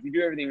longer, but if you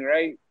do everything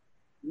right,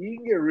 you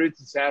can get roots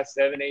as fast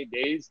 7, 8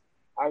 days.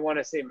 I want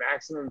to say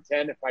maximum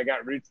 10 if I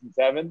got roots in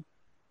 7.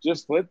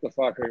 Just flip the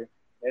fucker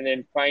and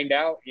then find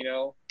out, you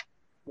know,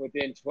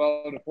 within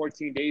 12 to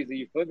 14 days that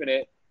you flipping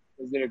it,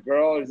 is it a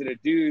girl or is it a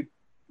dude?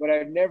 But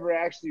I've never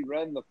actually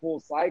run the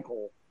full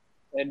cycle.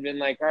 and been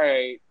like, all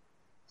right,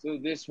 so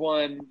this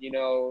one,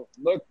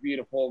 look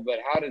beautiful, but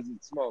how does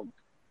it smoke?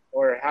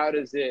 Or how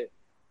does it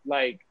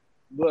like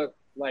look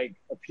like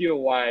appeal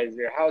wise,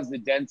 or how's the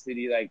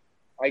density? Like,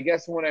 I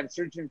guess when I'm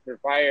searching for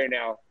fire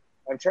now,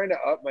 I'm trying to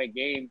up my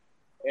game.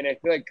 And I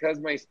feel like because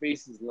my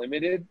space is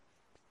limited,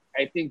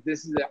 I think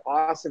this is an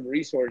awesome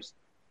resource,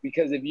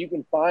 because if you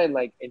can find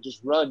like and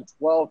just run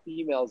 12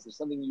 females or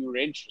something you were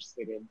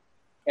interested in,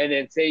 and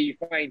then say you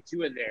find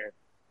two in there,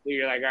 then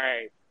you're like, all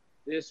right,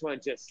 this one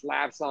just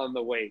slaps on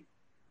the weight,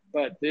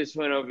 but this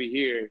one over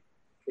here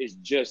is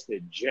just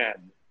a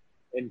gem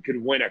and could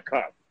win a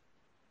cup.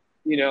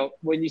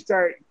 When you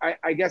start,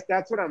 I guess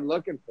that's what I'm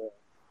looking for.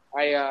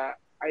 I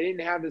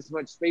didn't have this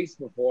much space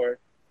before,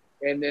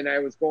 and then I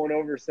was going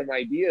over some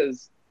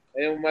ideas,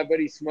 and then when my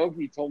buddy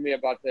Smokey told me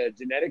about the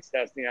genetics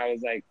testing, I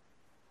was like,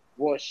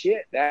 well,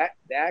 shit, that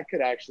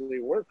could actually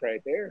work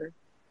right there.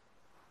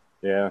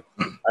 Yeah,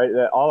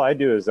 all I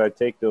do is I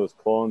take those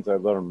clones, I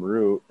let them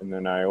root, and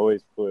then I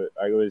always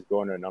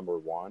go into number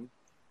one,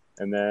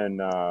 and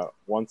then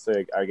once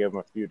I give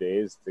them a few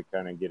days to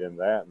kind of get in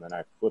that, and then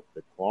I flip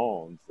the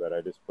clones that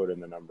I just put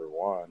in the number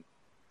one,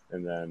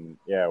 and then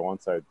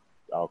once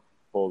I'll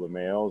pull the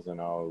males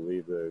and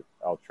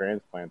I'll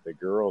transplant the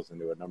girls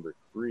into a number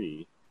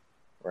three,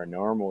 where I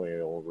normally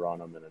will run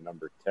them in a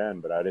number 10,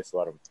 but I just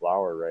let them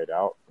flower right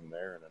out from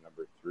there in a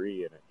number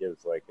three, and it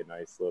gives like a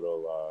nice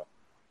little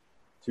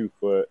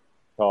 2-foot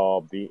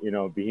tall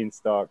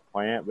beanstalk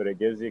plant, but it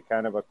gives you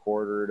kind of a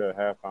quarter to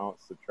half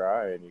ounce to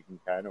try, and you can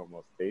kind of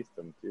almost taste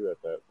them too at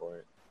that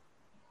point.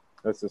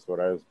 That's just what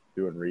I was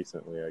doing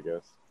recently, I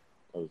guess.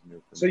 That was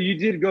new for me. So you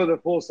did go the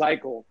full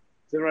cycle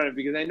to run it,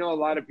 because I know a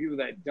lot of people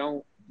that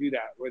don't do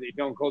that, where they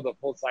don't go the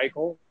full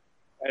cycle,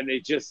 and they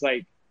just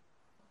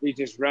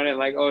run it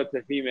like, oh, it's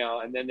a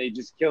female, and then they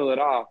just kill it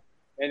off.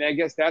 And I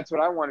guess that's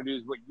what I want to do,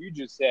 is what you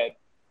just said,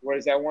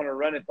 whereas I want to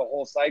run it the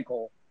whole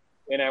cycle,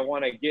 and I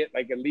want to get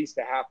like at least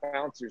a half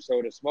ounce or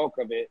so to smoke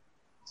of it.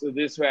 So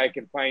this way I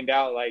can find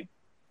out like,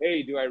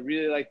 hey, do I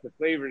really like the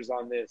flavors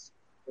on this?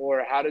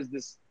 Or how does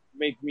this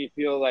make me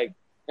feel like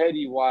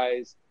heady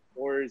wise?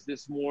 Or is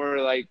this more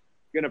like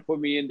going to put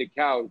me into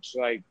couch?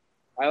 Like,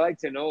 I like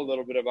to know a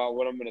little bit about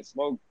what I'm going to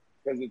smoke,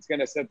 because it's going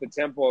to set the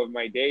tempo of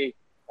my day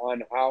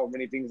on how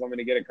many things I'm going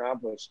to get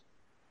accomplished.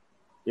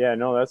 Yeah,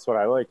 no, that's what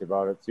I liked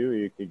about it too.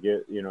 You could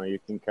get, you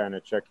can kind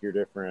of check your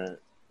different,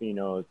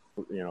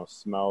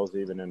 smells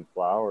even in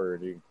flower,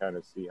 and you can kind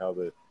of see how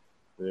the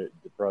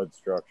bud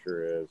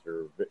structure is,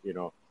 or,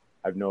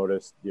 I've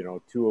noticed,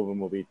 two of them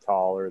will be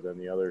taller than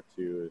the other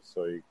two,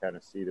 so you kind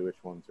of see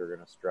which ones are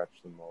going to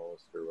stretch the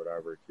most or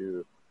whatever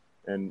too.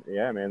 And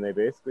yeah, man, they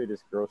basically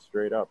just grow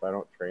straight up. I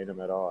don't train them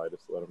at all. I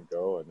just let them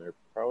go, and they're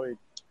probably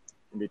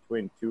in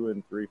between 2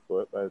 and 3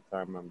 foot by the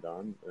time they're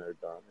done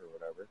or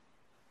whatever.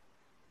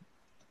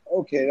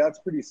 Okay, that's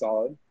pretty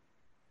solid.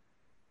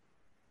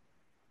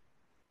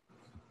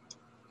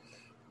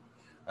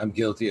 I'm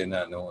guilty of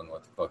not knowing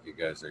what the fuck you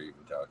guys are even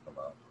talking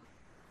about.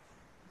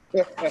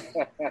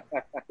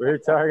 We were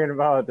talking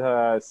about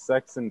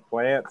sexing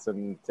plants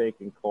and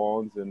taking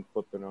clones and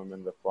flipping them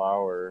into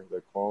flower,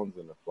 the clones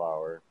into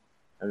flower.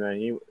 And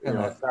then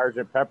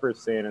Sergeant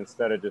Pepper's saying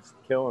instead of just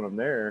killing them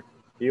there,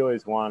 he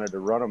always wanted to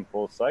run them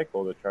full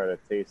cycle to try to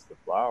taste the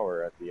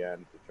flower at the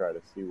end, to try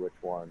to see which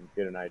one,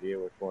 get an idea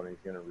which one is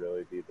going to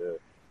really be the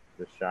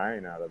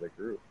shine out of the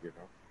group,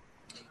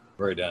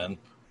 Right on.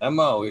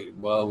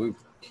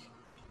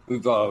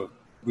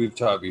 We've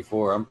talked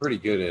before. I'm pretty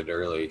good at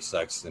early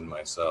sexting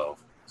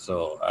myself,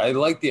 so I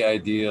like the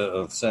idea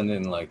of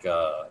sending like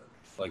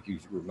you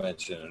were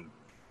mentioning,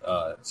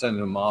 sending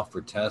them off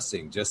for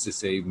testing, just to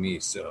save me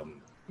some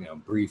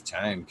brief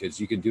time, because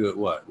you can do it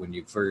when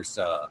you first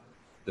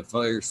the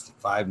first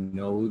 5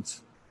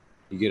 nodes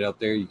you get up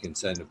there, you can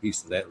send a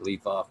piece of that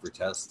leaf off for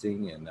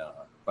testing and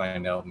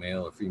find out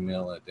male or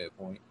female at that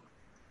point.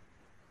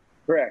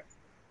 Correct.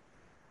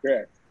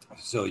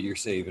 So you're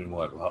saving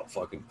about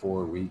fucking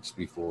 4 weeks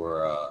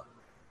before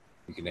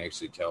you can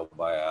actually tell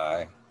by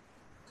eye.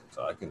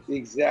 So I can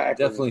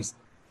definitely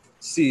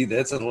see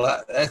that's a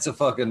lot. That's a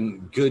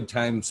fucking good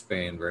time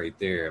span right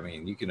there. I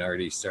mean, you can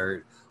already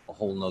start a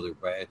whole nother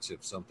batch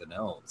of something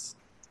else.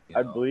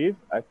 I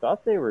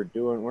thought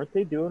weren't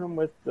they doing them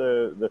with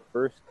the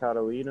first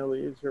Catalina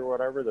leaves or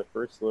whatever, the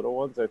first little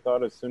ones? I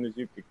thought as soon as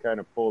you could kind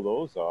of pull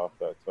those off,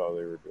 that's all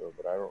they were doing.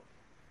 But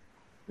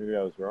maybe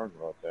I was wrong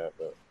about that.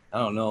 But I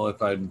don't know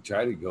if I'd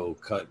try to go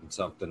cutting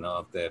something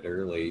off that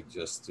early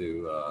just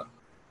to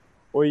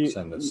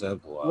send a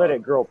sample out. Let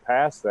it grow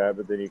past that,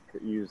 but then you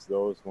could use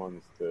those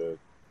ones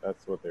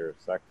that's what they were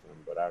sexing,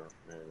 but I don't know.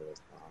 Maybe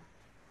that's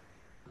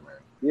wrong.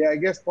 Yeah, I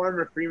guess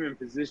Farmer Freeman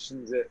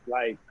positions it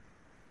like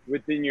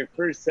within your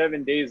first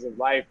 7 days of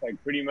life,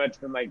 like pretty much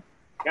from like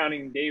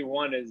counting day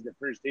 1 as the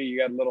first day you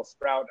got a little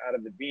sprout out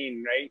of the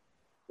bean, right?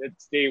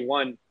 That's day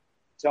 1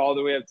 to all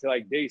the way up to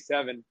like day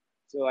 7.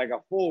 So like a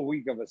full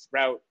week of a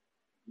sprout,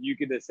 you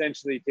could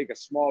essentially take a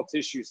small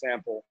tissue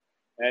sample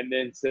and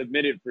then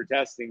submit it for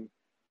testing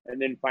and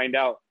then find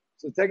out.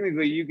 So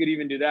technically you could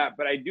even do that.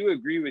 But I do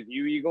agree with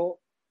you, Eagle,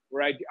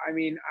 where I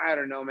mean, I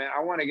don't know, man.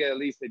 I want to get at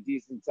least a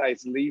decent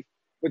sized leaf,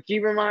 but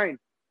keep in mind,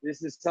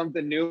 this is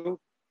something new.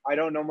 I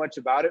don't know much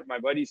about it. My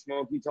buddy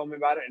Smokey told me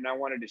about it, and I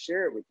wanted to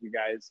share it with you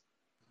guys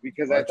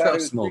because I thought it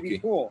was pretty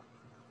cool.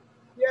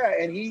 Yeah,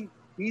 and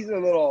he's a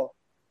little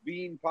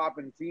bean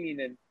popping fiend,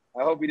 and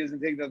I hope he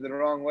doesn't take that the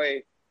wrong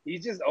way.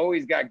 He's just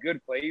always got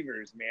good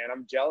flavors, man.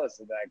 I'm jealous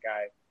of that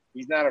guy.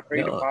 He's not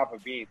afraid to pop a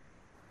bean.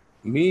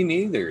 Me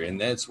neither, and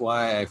that's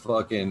why I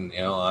fucking,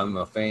 I'm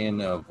a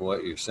fan of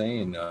what you're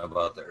saying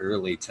about the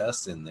early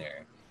testing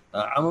there.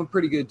 I'm a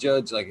pretty good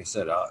judge, like I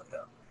said,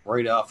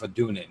 right off of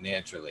doing it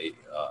naturally.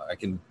 I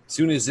can, as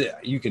soon as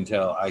you can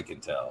tell, I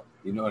can tell.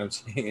 You know what I'm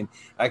saying?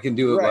 I can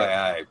do it by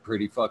eye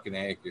pretty fucking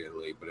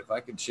accurately, but if I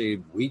could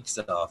shave weeks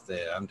off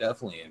that, I'm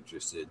definitely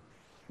interested.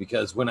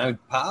 Because when I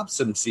pop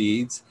some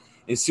seeds,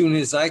 as soon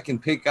as I can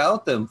pick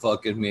out them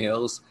fucking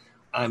males,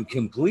 I'm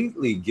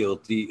completely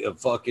guilty of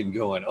fucking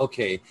going,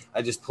 okay,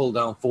 I just pulled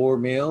down 4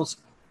 males.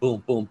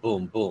 Boom, boom,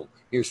 boom, boom.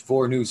 Here's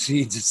 4 new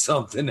seeds of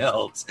something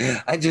else.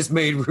 I just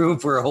made room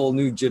for a whole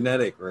new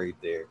genetic right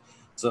there.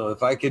 So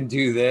if I can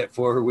do that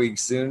 4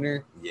 weeks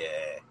sooner,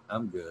 yeah,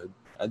 I'm good.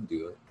 I'd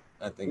do it.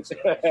 I think so.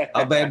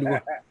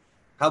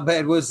 How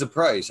bad was the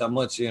price? How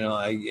much,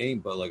 I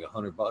ain't but like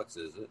 $100,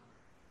 is it?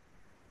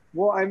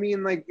 Well, I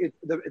mean, like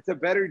it's a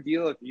better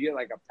deal if you get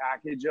like a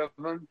package of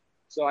them.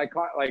 So I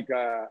caught like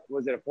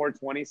was it a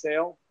 420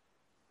 sale?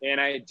 And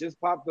I had just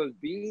popped those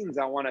beans,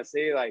 I want to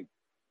say like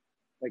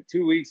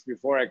 2 weeks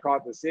before I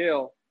caught the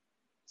sale.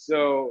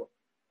 So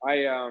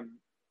I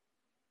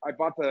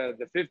bought the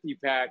 50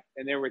 pack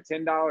and they were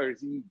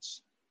 $10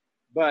 each.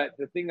 But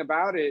the thing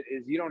about it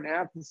is you don't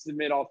have to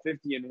submit all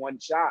 50 in one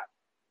shot.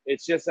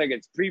 It's just like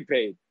it's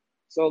prepaid.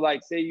 So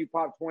like say you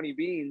pop 20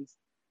 beans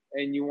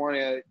and you want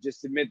to just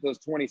submit those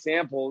 20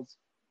 samples,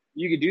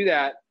 you could do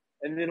that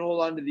and then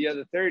hold on to the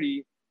other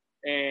 30.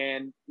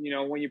 And,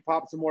 when you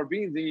pop some more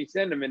beans, then you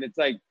send them. And it's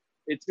like,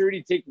 it's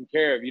already taken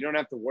care of. You don't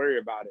have to worry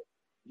about it.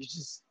 You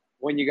just,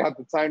 when you got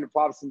the time to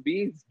pop some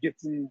beans, get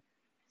some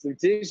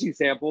tissue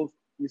samples,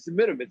 you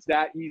submit them. It's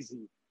that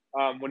easy.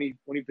 When he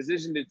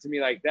positioned it to me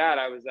like that,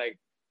 I was like,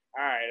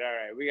 all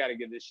right, we got to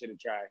give this shit a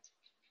try.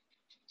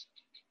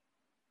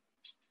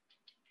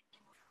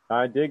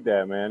 I dig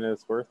that, man.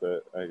 It's worth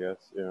it, I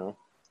guess,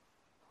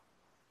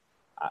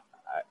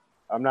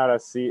 I'm not a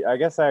seed. I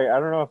guess I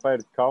don't know if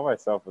I'd call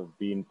myself a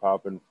bean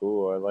popping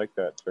fool. I like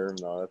that term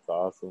though. That's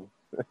awesome.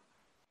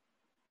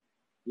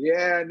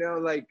 Yeah, no,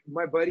 like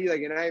my buddy,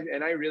 like,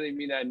 and I really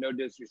mean that, no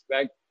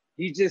disrespect.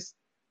 He just,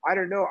 I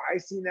don't know. I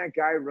seen that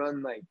guy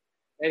run like,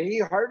 and he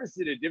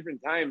harvested at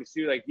different times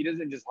too. Like he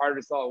doesn't just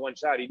harvest all at one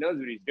shot. He knows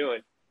what he's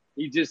doing.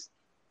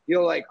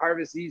 He'll like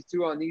harvest these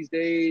 2 on these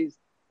days,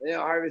 and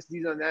he'll harvest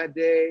these on that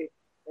day.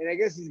 And I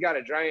guess he's got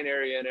a drying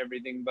area and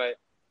everything, but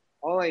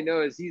all I know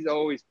is he's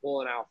always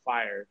pulling out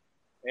fire.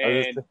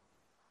 And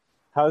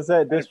how's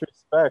that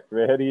disrespect,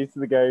 man? He's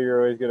the guy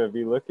you're always going to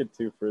be looking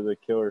to for the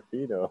killer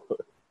pheno.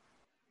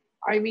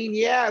 I mean,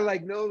 yeah,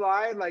 like no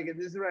lie, like, and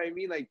this is what I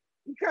mean, like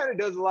he kind of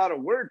does a lot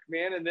of work,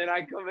 man. And then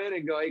I come in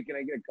and go, hey, can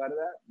I get a cut of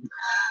that?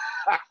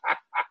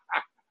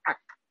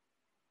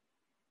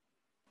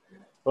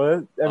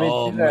 Well, I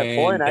mean, to that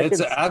point,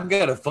 I've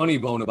got a funny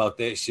bone about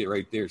that shit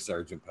right there,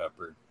 Sergeant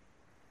Pepper.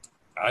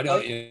 I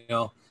don't,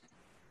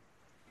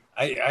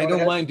 I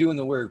don't mind doing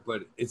the work,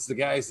 but it's the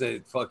guys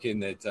that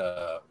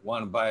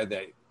want to buy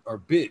that, or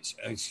bitch,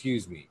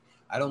 excuse me.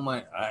 I don't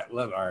mind.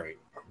 All right,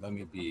 let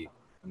me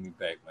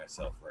back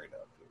myself right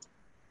up here.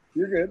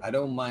 You're good. I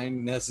don't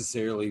mind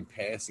necessarily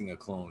passing a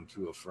clone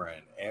to a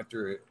friend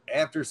after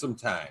some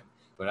time,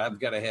 but I've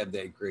got to have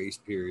that grace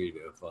period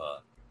of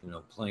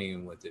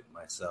playing with it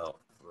myself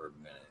for a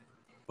minute.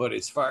 But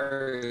as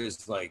far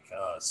as like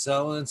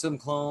selling some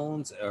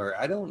clones, or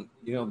I don't,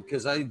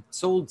 because I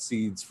sold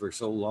seeds for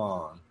so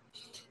long,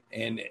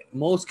 and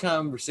most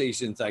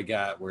conversations I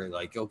got were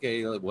like,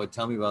 okay,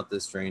 tell me about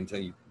this strain.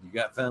 You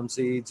got fem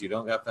seeds? You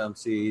don't got fem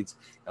seeds?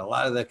 And a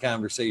lot of the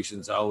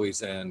conversations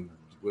always end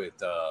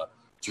with,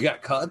 you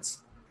got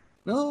cuts?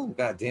 No,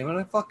 God damn it,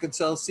 I fucking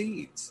sell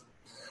seeds.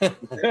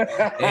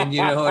 And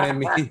you know what I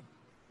mean?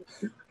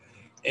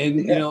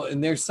 And,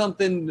 and there's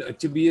something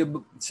to be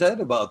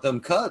said about them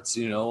cuts,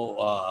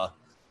 the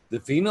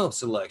pheno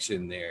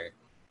selection there.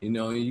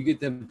 You get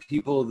them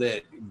people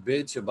that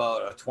bitch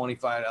about a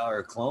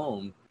 $25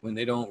 clone when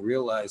they don't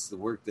realize the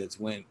work that's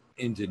went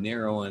into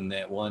narrowing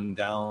that one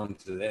down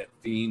to that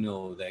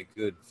pheno, that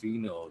good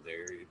pheno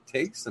there. It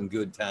takes some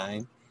good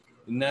time.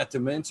 And not to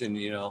mention,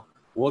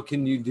 what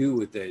can you do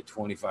with that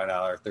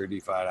 $25,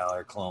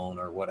 $35 clone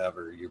or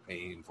whatever you're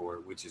paying for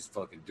it, which is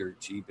fucking dirt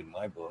cheap in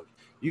my book.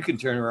 You can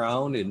turn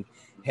around and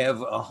have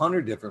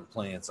 100 different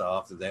plants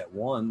off of that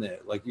one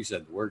that, like you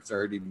said, the work's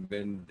already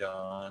been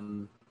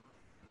done.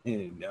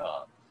 And,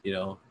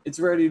 it's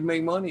ready to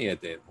make money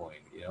at that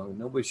point.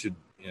 Nobody should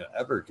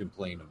ever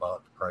complain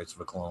about the price of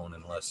a clone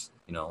unless,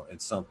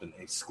 it's something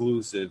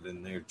exclusive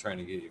and they're trying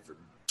to get you for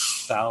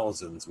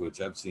thousands,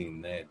 which I've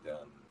seen that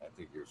done. I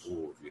think you're a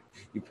fool if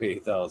you pay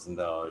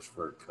 $1,000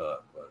 for a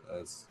cut, but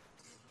that's,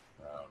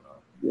 I don't know.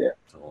 Yeah.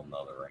 It's a whole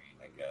nother range,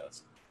 I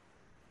guess.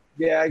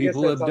 Yeah, I guess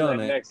People that's have on done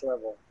that it. next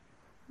level.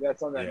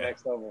 That's on that Yeah.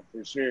 next level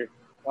for sure.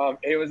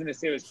 It was gonna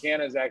say it was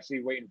Canada's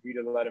actually waiting for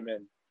you to let him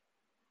in.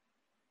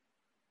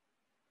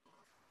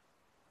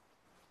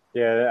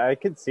 Yeah, I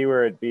could see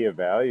where it'd be a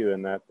value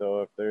in that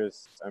though. If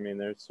there's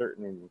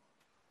certain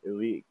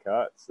elite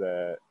cuts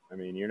that, I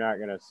mean, you're not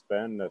going to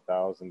spend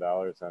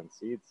 $1,000 on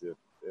seeds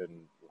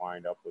and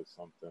wind up with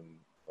something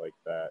like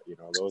that. You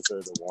know, those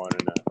are the one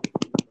in a.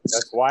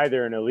 That's why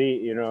they're an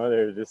elite. You know,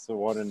 they're just the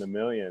one in the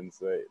millions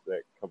that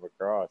come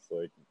across.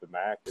 Like the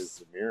Mac is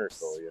the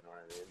miracle. You know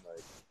what I mean?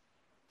 Like,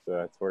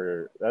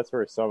 so that's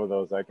where some of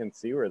those, I can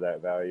see where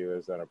that value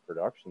is on a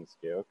production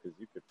scale, because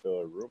you could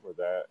fill a room with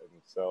that and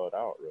sell it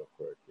out real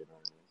quick. You know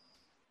what I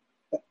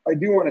mean? I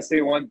do want to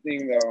say one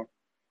thing though.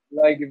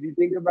 Like if you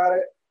think about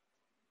it,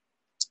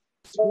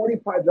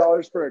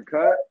 $25 for a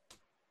cut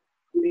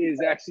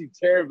is actually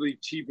terribly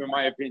cheap in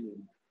my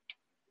opinion.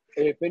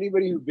 If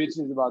anybody who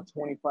bitches about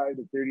 $25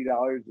 to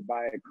 $30 to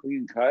buy a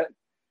clean cut,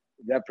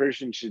 that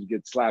person should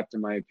get slapped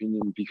in my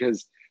opinion,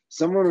 because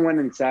someone went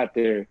and sat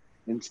there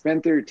and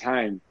spent their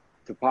time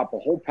to pop a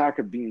whole pack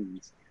of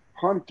beans,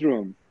 hunt through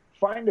them,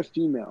 find a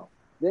female.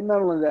 Then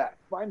not only that,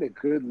 find a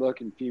good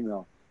looking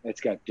female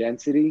that's got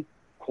density,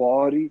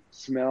 quality,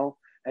 smell,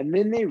 and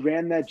then they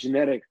ran that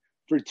genetic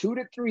for 2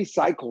 to 3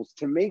 cycles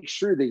to make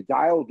sure they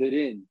dialed it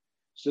in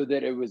so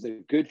that it was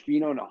a good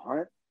pheno to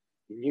hunt.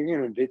 And you're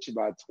gonna bitch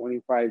about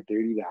 $25,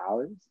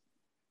 $30?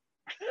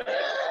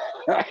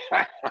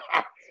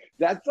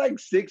 That's like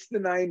 6 to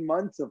 9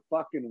 months of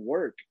fucking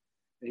work,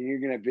 and you're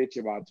gonna bitch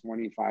about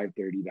 $25,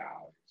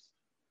 $30.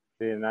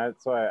 See, and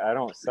that's why I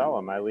don't sell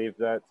them. I leave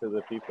that to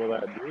the people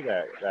that do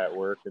that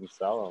work and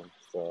sell them.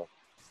 So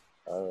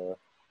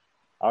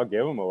I'll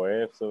give them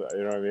away if so.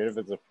 You know what I mean? If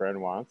it's a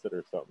friend wants it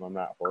or something, I'm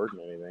not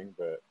hoarding anything.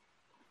 But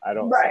I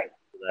don't sell it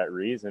for that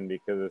reason,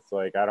 because it's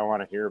like I don't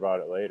want to hear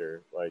about it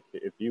later. Like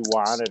if you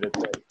want it, it's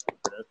like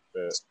Chris,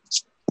 but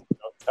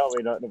don't tell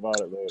me nothing about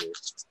it later.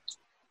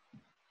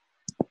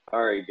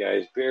 All right,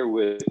 guys, bear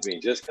with me.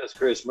 Just because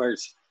Chris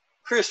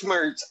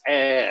Mertz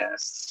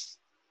asked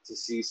to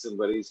see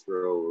somebody's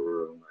grow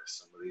room or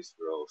somebody's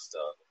grow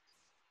stuff,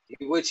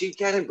 which he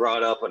kind of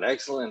brought up an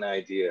excellent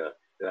idea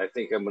that I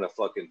think I'm going to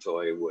fucking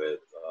toy with.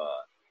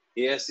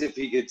 He asked if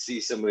he could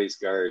see somebody's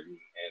garden,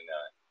 and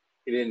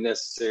he didn't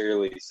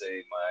necessarily say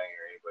mine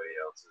or anybody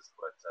else's,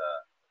 but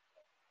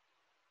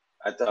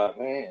I thought,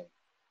 man,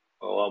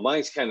 well,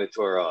 mine's kind of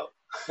tore up.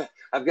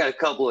 I've got a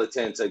couple of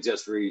tents I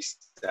just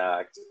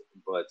restocked,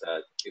 but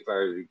if I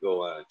were to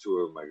go on a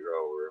tour of my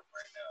grow room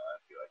right now,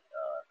 I'd be like,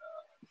 oh, no,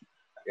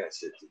 I got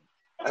shit to do.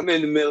 I'm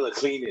in the middle of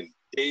cleaning,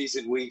 days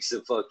and weeks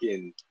of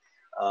fucking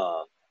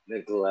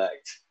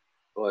neglect.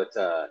 But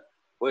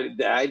what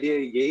the idea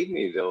he gave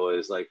me, though,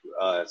 is like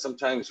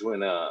sometimes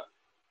when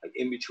like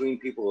in between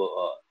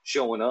people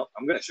showing up,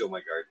 I'm going to show my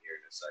garden here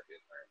in a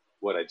second, or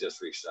what I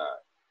just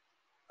restocked.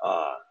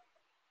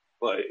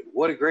 But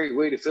what a great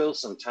way to fill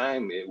some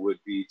time it would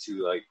be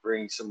to like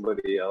bring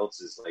somebody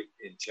else's like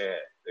in chat,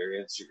 their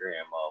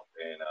Instagram up.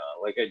 And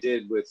like I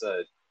did with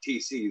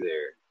TC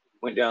there,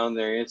 went down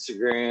their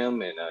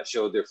Instagram and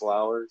showed their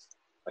flowers,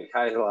 like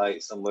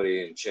highlight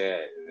somebody in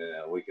chat. And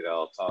then we could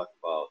all talk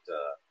about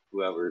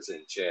whoever's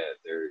in chat,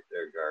 their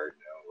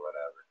garden or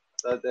whatever. I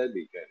thought that'd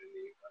be kind of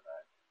neat when I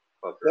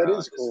fuck around. That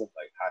is cool. Just,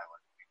 like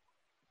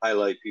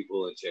highlight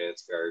people in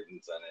chat's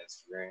gardens on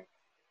Instagram.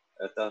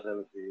 I thought that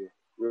would be a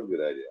real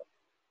good idea.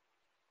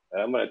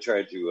 And I'm gonna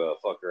try to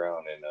fuck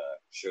around and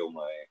show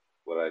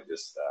what I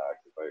just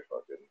stocked if I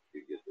fucking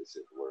could get this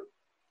shit to work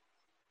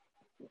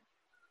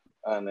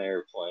on the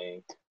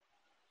airplane.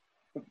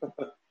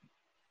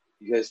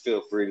 You guys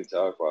feel free to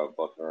talk while I'm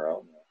fucking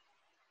around.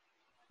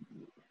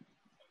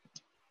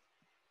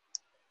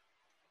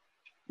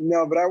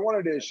 No, but I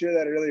wanted to share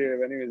that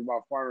earlier. Anyways,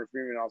 about Farmer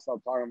Freeman, I'll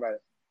stop talking about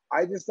it.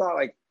 I just thought,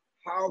 like,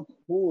 how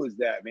cool is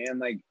that, man?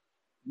 Like,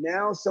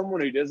 now someone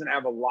who doesn't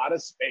have a lot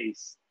of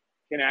space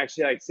can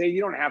actually, like, say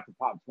you don't have to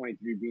pop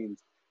 23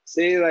 beans.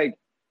 Say, like,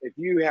 if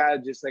you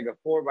had just like a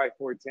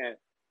 4x4 tent,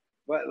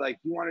 but like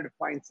you wanted to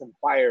find some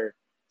fire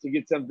to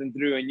get something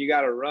through, and you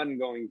got a run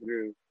going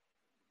through,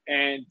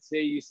 and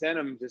say you sent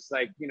them just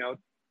like, you know,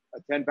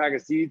 a 10 pack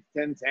of seeds,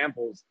 10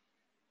 samples,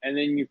 and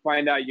then you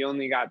find out you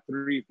only got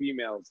 3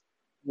 females.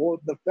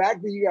 Well, the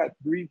fact that you got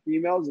 3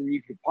 females and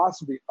you could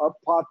possibly up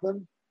pot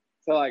them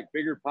to like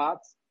bigger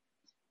pots,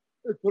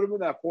 put them in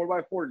that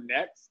 4x4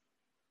 next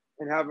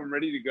and have them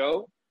ready to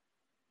go.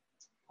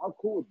 How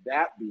cool would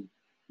that be?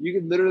 You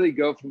could literally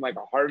go from like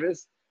a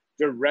harvest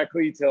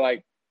directly to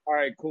like, all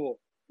right, cool.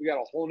 We got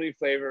a whole new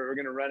flavor. We're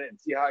going to run it and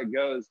see how it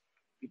goes,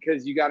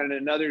 because you got in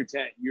another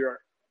tent. You're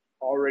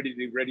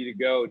already ready to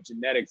go.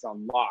 Genetics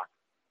on lock.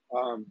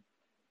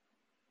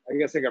 I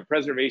guess like a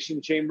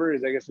preservation chamber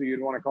is, I guess, what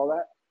you'd want to call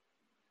that.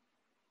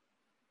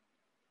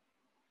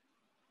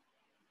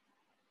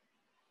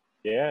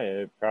 Yeah,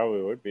 it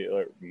probably would be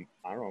like,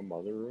 I don't know,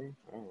 mother room.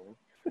 I don't know.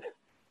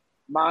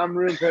 Mom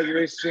room,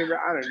 preservation chamber.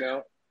 I don't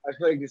know. I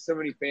feel like there's so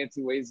many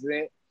fancy ways in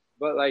it,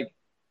 but like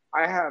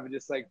I have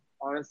just like,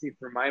 honestly,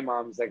 for my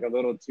mom's like a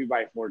little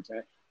 2x4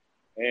 tent,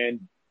 and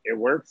it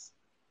works.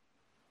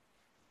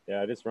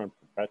 Yeah, I just run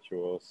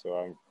perpetual, so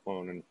I'm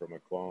cloning from a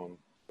clone,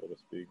 so to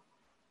speak.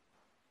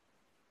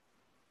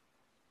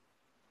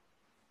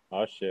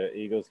 Oh shit,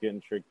 Eagle's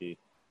getting tricky.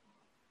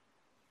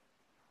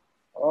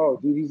 Oh,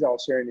 dude, he's all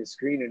sharing his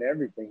screen and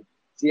everything.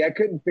 See, I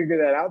couldn't figure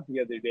that out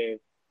the other day,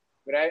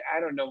 but I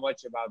don't know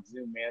much about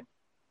Zoom, man.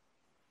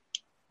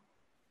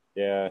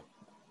 Yeah,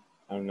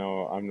 I'm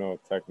no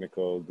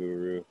technical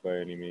guru by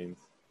any means.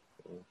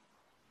 So.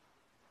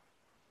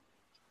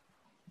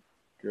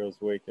 Girl's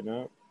waking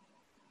up.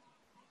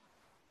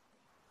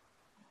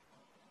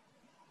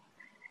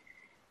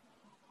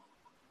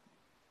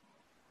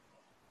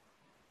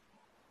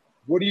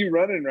 What are you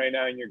running right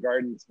now in your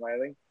garden,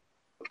 Smiley?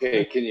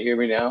 Okay, can you hear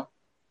me now?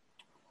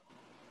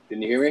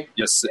 Can you hear me?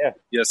 Yes, Yeah.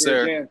 yes,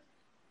 sir. Jan.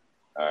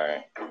 All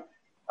right.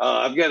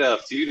 I've got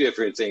a few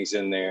different things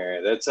in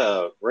there. That's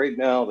right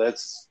now.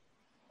 That's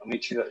let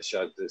me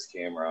shut this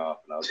camera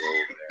off, and I'll go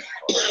over there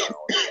and fuck around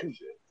with that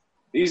shit.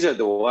 These are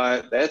the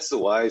wise. That's the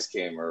wise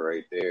camera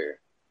right there.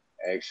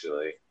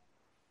 Actually,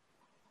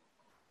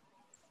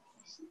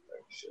 let's see if I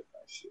can shut my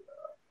shit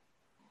off.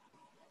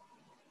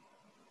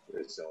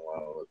 Just don't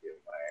want to look at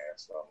my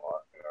ass while I'm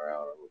walking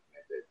around and looking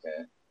at that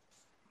tent.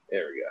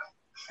 There we go.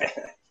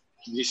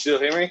 Can you still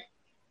hear me?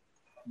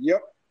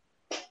 Yep.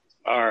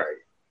 All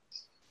right.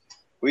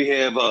 We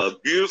have a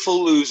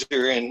beautiful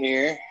loser in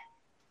here.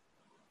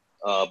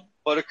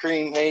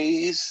 Buttercream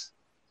haze.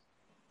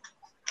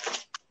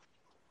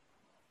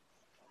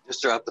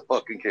 Just dropped the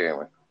fucking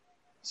camera.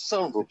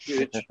 Son of a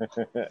bitch.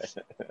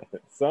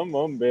 Some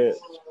bitch.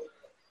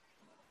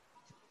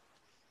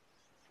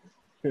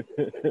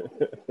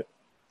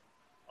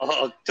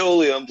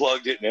 Totally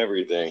unplugged it and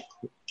everything.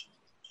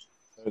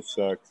 That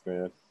sucks,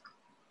 man.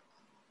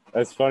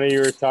 That's funny.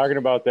 You were talking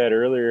about that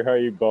earlier, how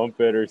you bump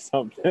it or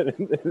something,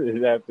 and then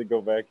you'd have to go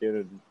back in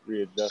and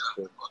readjust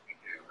it.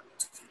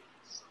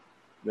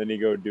 Then you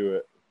go do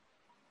it.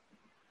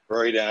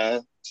 Right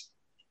on.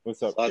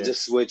 What's up, I'll Cam?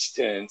 just switch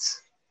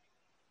tents.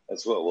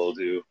 That's what we'll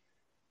do.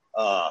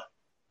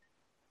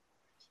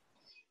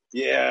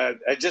 Yeah,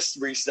 I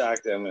just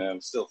restocked them, and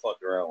I'm still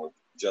fucking around with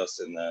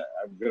Justin.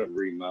 I'm going to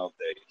remount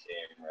that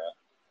camera.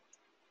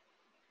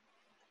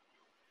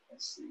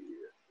 Let's see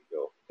here.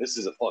 Go. This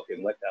is a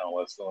fucking letdown.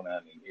 What's going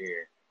on in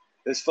here?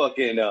 This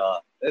fucking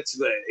that's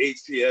the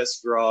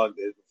HPS grog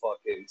that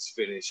fucking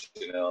finished.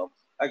 You know,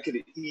 I could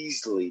have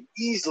easily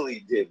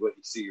did what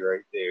you see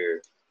right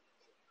there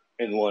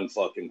in one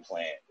fucking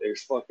plant.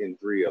 There's fucking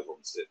 3 of them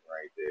sitting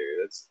right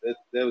there.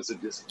 That was a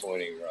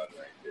disappointing run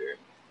right there.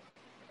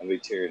 I'll be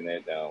tearing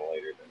that down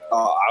later tonight.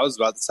 Oh, I was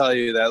about to tell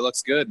you that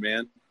looks good,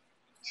 man.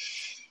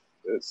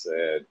 That's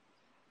sad.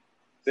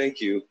 Thank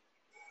you.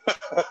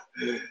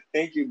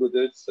 Thank you, but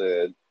that's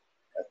sad.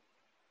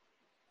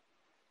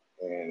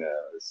 And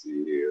let's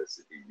see here. Let's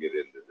see if we can get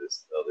into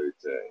this other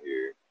tent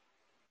here.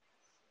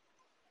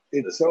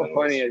 It's This so one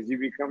funny. was- As you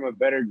become a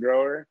better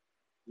grower,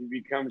 you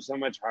become so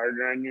much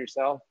harder on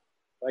yourself.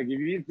 Like if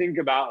you think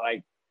about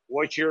like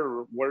what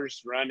your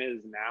worst run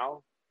is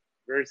now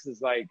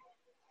versus like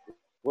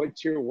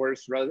what your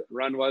worst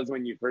run was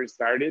when you first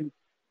started,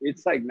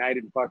 it's like night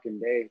and fucking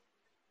day.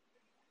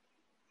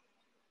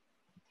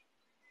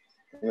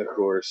 And of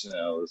course,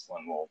 this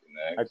one won't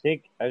connect.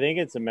 I think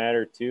it's a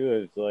matter too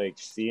of like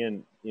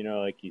seeing, you know,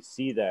 like you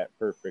see that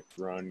perfect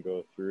run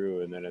go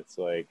through, and then it's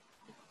like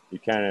you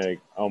kind of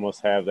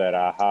almost have that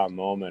aha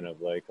moment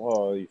of like,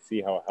 oh, you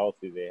see how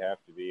healthy they have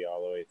to be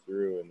all the way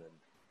through, and then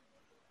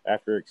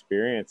after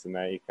experiencing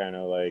that, you kind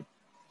of like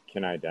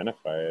can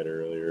identify it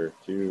earlier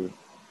too.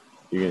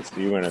 You can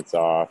see when it's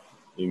off.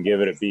 You can give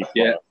it a B+.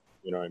 Yeah.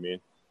 You know what I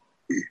mean?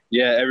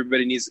 Yeah,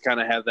 everybody needs to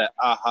kind of have that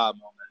aha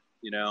moment,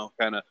 you know,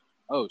 kind of,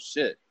 oh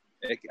shit,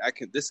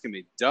 this can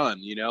be done,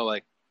 you know,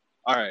 like,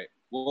 all right,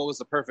 well, what was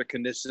the perfect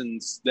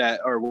conditions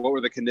what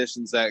were the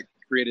conditions that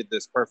created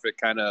this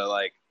perfect kind of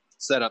like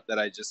setup that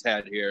I just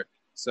had here?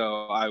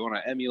 So I want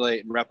to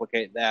emulate and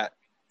replicate that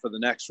for the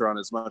next run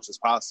as much as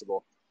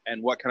possible.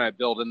 And what can I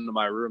build into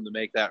my room to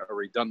make that a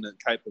redundant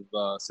type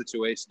of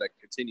situation that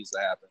continues to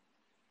happen?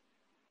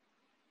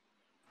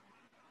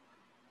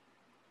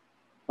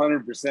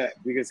 100%,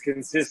 because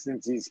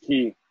consistency is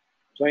key,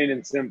 plain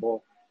and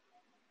simple.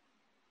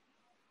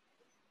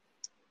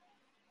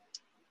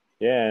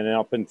 Yeah, and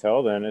up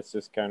until then, it's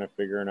just kind of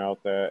figuring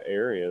out that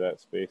area, that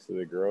space of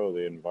the grow,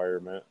 the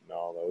environment, and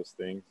all those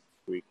things,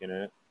 tweaking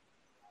it.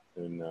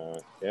 And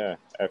yeah,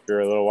 after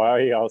a little while,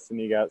 all of a sudden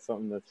you got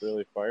something that's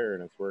really fire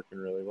and it's working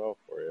really well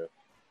for you.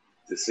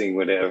 This thing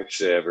would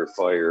actually ever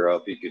fire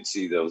up. You could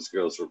see those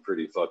girls were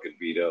pretty fucking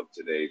beat up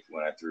today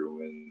when I threw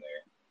them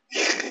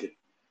in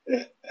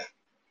there.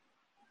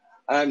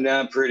 I'm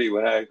not pretty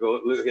when I go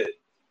look at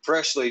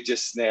freshly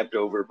just snapped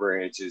over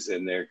branches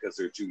in there because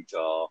they're too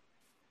tall.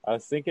 I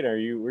was thinking, were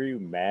you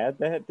mad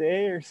that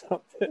day or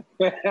something?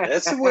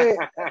 That's the way.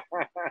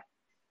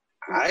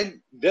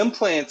 Them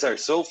plants are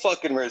so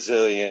fucking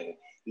resilient.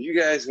 You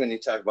guys, when you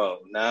talk about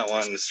not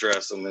wanting to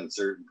stress them in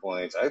certain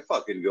points, I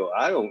fucking go.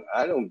 I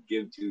don't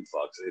give 2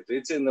 fucks. If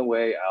it's in the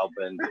way, I'll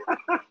bend it.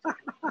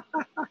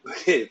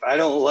 If I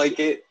don't like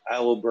it, I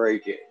will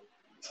break it.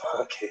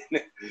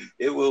 Fucking,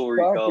 it will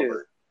Fuck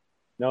recover.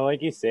 No,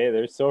 like you say,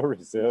 they're so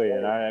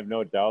resilient. I have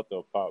no doubt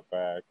they'll pop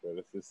back,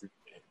 but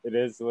it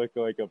is look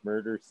like a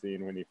murder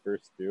scene when you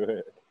first do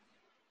it.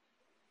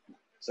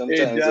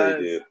 Sometimes they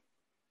do.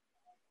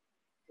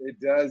 It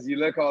does. You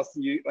look also,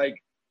 you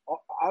like,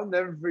 I'll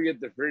never forget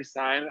the first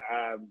time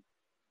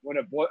when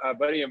a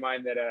buddy of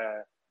mine that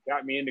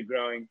got me into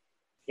growing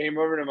came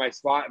over to my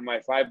spot in my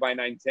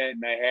 5x9 tent,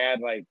 and I had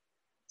like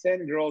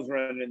 10 girls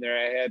running in there.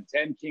 I had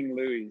 10 King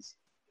Louis.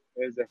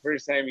 It was the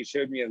first time he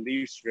showed me a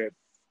leaf strip,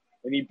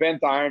 and he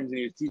bent the arms and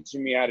he was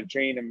teaching me how to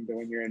train them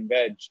when you're in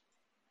veg.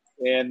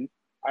 And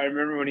I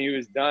remember when he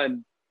was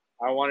done,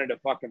 I wanted to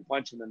fucking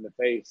punch him in the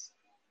face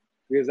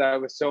because I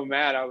was so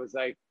mad. I was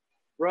like,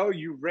 bro,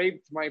 you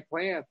raped my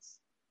plants.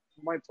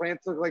 My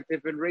plants look like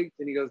they've been raped.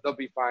 And he goes, they'll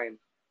be fine.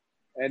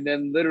 And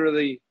then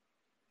literally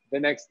the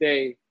next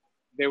day,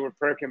 they were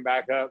perking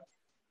back up.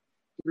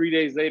 3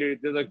 days later,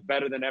 they looked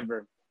better than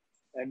ever.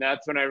 And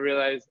that's when I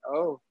realized,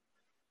 oh,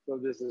 so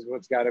this is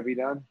what's got to be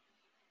done.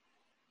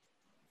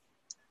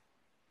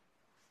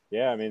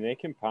 Yeah, I mean, they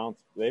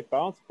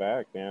bounce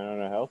back, man.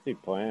 On a healthy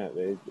plant,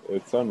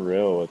 it's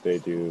unreal what they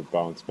do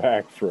bounce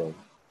back from.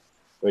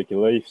 Like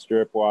leaf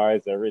strip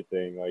wise,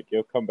 everything. Like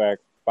you'll come back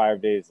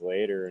 5 days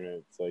later and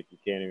it's like you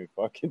can't even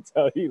fucking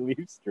tell you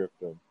leaf stripped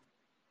them.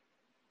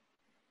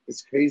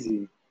 It's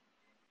crazy.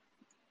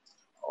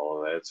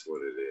 Oh, that's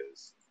what it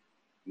is.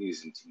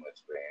 Using too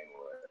much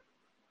bandwidth.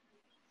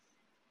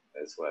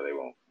 That's why they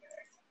won't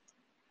connect.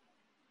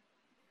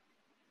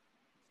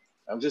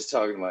 I'm just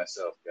talking to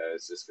myself,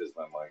 guys, just because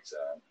my mic's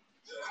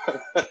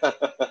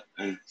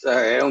on.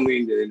 Sorry, I don't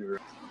mean to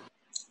interrupt.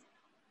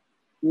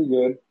 You're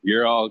good.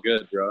 You're all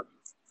good, bro.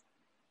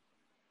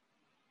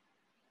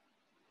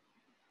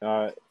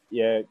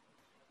 Yeah,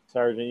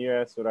 Sergeant, you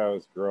asked what I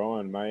was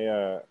growing.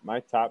 My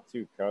top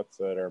two cuts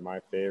that are my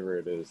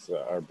favorite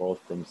are both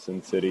from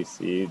Sin City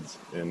Seeds,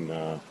 and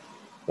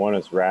one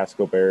is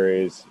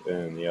Raspberries,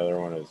 and the other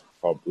one is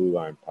called Blue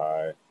Line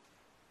Pie.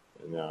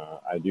 And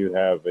I do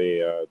have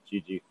a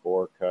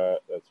GG4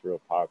 cut that's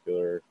real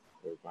popular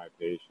with my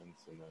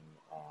patients, and then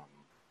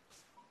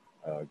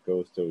a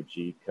Ghost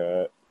OG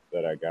cut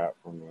that I got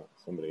from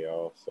somebody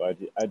else. So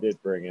I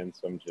did bring in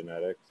some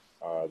genetics.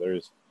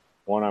 There's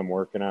one I'm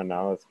working on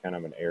now that's kind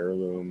of an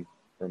heirloom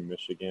from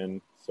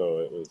Michigan. So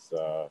it was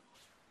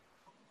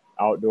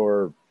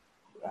outdoor,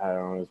 I don't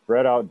know, it was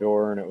bred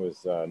outdoor, and it was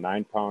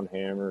 9-pound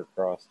hammer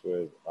crossed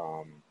with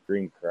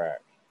green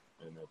crack.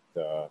 And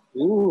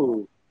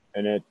Ooh.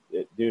 And it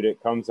dude,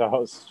 it comes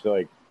out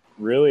like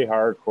really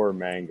hardcore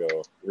mango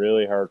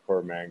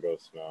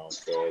smell.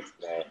 So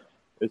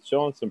it's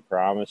showing some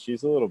promise.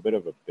 She's a little bit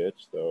of a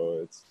bitch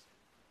though.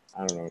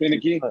 I don't know.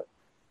 Finicky.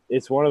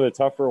 It's one of the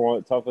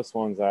toughest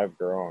ones I've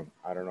grown.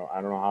 I don't know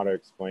how to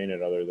explain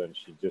it other than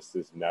she just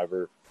is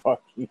never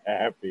fucking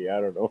happy.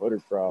 I don't know what her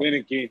problem.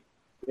 Finicky.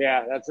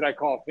 Yeah, that's what I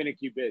call a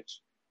finicky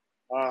bitch.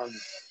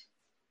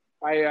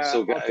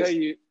 So guys, I'll tell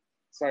you.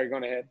 Sorry, go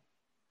ahead.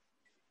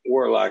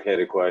 Warlock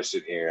had a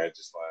question here. I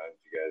just wanted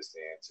you guys to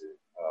answer.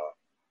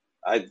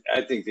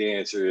 I think the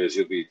answer is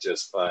you'll be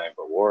just fine.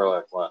 But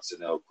Warlock wants to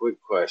know, quick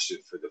question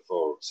for the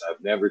folks.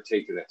 I've never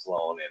taken a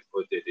clone and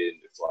put it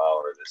into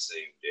flower the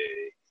same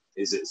day.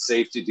 Is it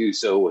safe to do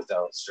so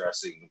without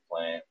stressing the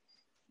plant?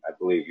 I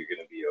believe you're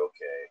going to be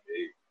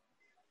okay.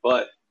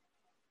 But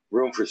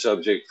room for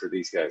subject for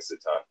these guys to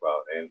talk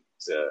about and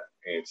to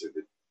answer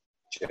the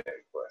chat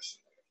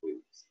question,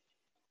 please.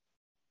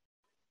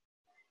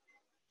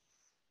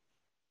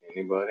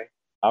 Anybody?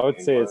 I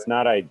would say it's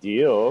not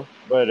ideal,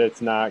 but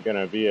it's not going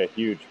to be a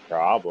huge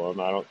problem.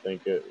 I don't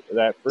think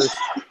that first.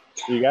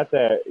 You got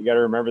to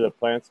remember the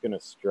plant's going to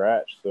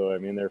stretch. So, I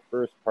mean, their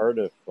first part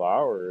of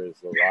flower is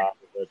a lot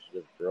of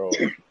vegetative growth.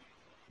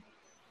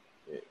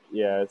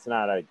 Yeah, it's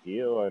not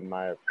ideal in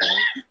my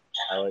opinion.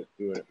 I like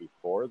doing it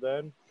before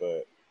then,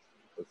 but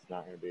it's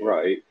not going to be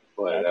right.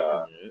 But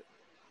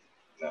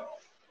no,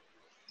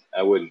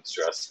 I wouldn't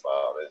stress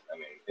about it. I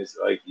mean, it's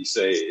like you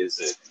say, is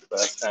it the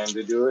best time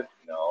to do it?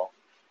 No.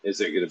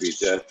 Is it going to be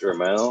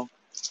detrimental?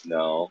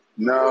 No.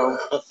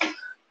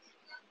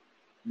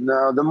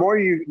 No, the more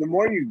you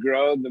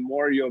grow, the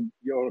more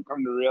you'll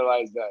come to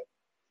realize that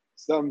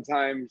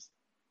sometimes,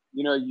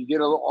 you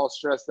get all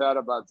stressed out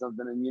about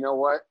something, and you know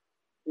what?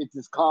 It's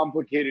as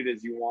complicated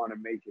as you want to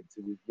make it,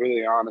 to be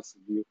really honest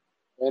with you.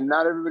 And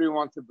not everybody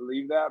wants to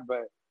believe that,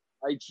 but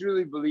I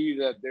truly believe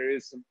that there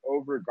is some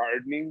over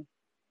gardening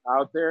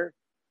out there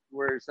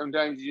where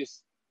sometimes you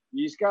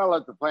just gotta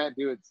let the plant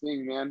do its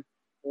thing, man.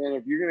 And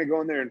if you're gonna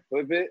go in there and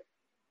flip it,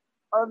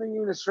 I don't think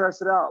you're gonna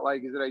stress it out.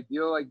 Like, is it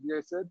ideal? Like you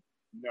guys said,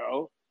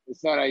 no,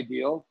 it's not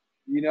ideal,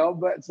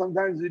 but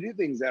sometimes we do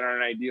things that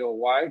aren't ideal.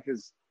 Why?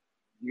 Because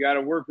you got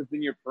to work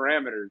within your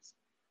parameters.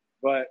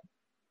 But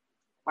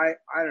I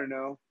don't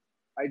know.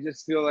 I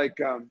just feel like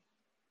I'm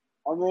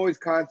always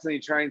constantly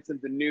trying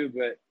something new.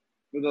 But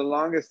for the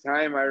longest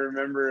time, I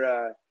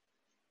remember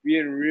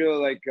being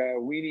real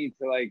weenie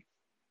to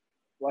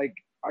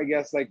I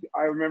guess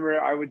I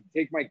remember I would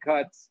take my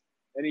cuts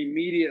and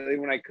immediately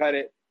when I cut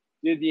it,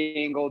 did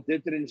the angle,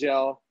 dipped it in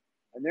gel,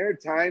 And there are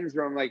times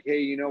where I'm like,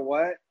 hey, you know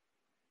what?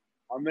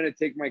 I'm going to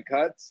take my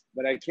cuts,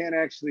 but I can't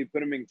actually put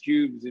them in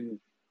cubes and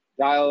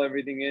dial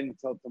everything in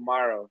until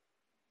tomorrow.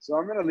 So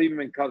I'm going to leave them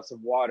in cups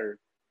of water.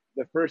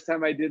 The first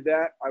time I did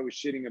that, I was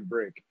shitting a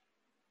brick.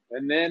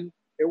 And then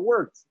it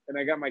worked, and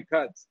I got my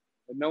cuts.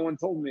 But no one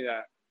told me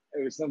that.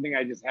 It was something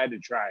I just had to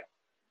try.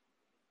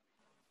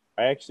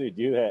 I actually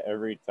do that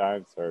every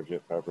time,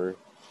 Sergeant Pepper.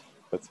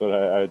 That's what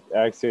I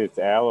actually, it's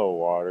aloe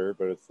water,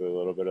 but it's a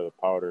little bit of the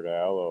powdered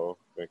aloe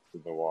mixed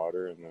in the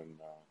water, and then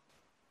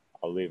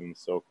I'll leave them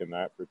soak in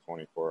that for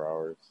 24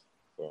 hours.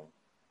 So,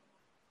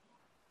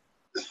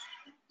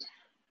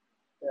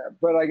 yeah,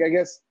 but like I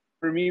guess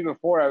for me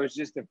before, I was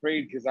just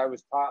afraid because I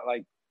was taught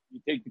like you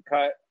take the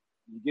cut,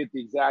 you get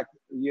you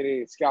get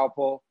a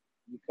scalpel,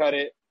 you cut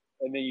it,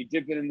 and then you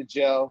dip it in the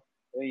gel,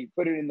 and then you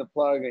put it in the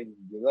plug, and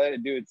you let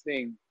it do its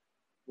thing.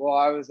 Well,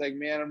 I was like,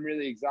 man, I'm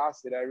really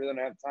exhausted. I really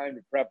don't have time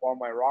to prep all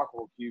my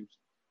Rockwool cubes,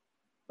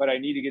 but I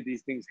need to get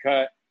these things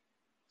cut.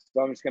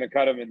 So I'm just going to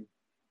cut them and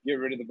get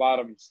rid of the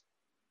bottoms.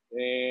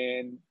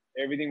 And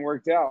everything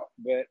worked out.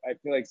 But I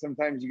feel like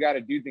sometimes you got to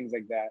do things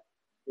like that.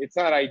 It's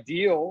not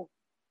ideal,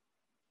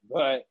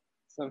 but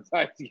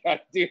sometimes you got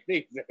to do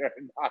things that are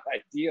not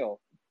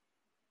ideal.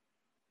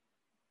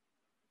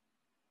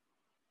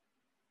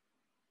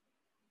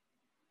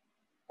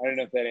 I don't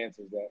know if that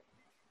answers that.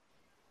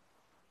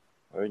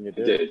 I think you You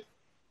did. did.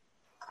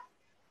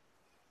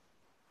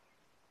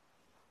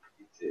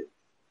 You did.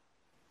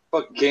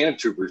 Fucking Cannon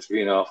Troopers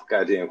being off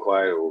goddamn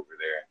quiet over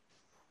there.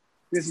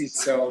 This is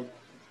so.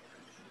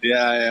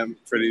 Yeah, I am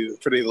pretty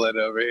lit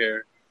over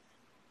here.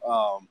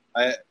 I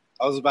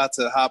was about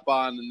to hop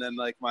on, and then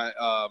like my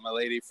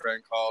lady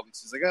friend called, and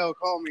she's like, "Oh,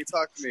 call me,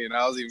 talk to me," and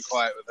I was even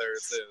quiet with her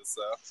too.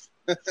 So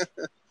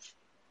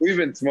We've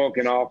been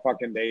smoking all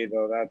fucking day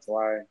though. That's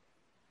why.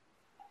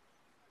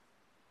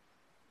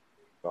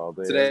 All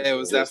day. today it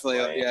was Just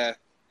definitely playing. yeah.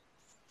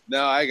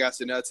 No, I got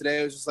you. No,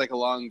 today was just like a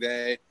long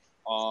day.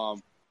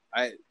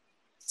 I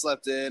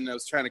slept in. I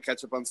was trying to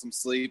catch up on some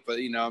sleep, but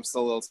I'm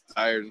still a little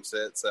tired and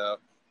shit. So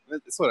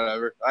it's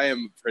whatever. I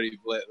am pretty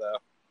lit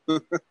though.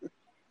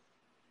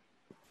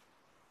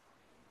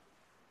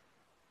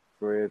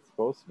 The way it's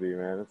supposed to be,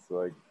 man. It's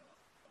like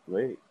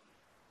late.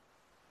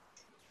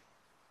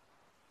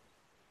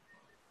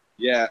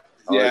 Yeah,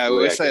 I like I the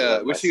way wish I can I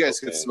let wish you guys myself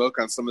could in. smoke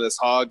on some of this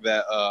hog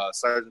that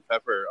Sergeant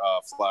Pepper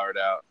flowered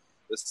out.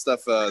 This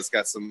stuff has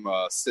got some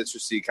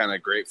citrusy kind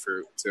of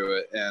grapefruit to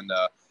it, and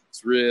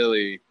it's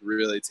really,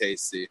 really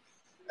tasty.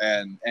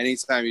 And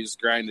anytime you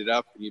just grind it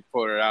up and you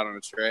put it out on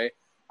a tray,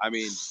 I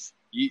mean,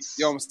 you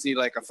almost need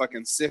like a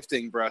fucking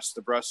sifting brush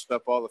to brush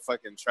up all the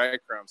fucking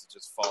trichrums that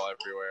just fall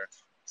everywhere.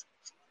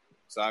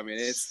 So I mean,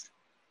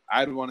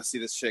 I'd want to see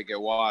this shit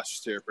get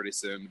washed here pretty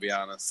soon, to be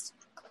honest.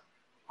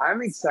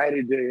 I'm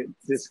excited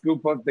to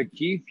scoop up the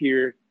keef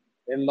here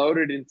and load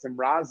it in some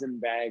rosin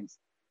bags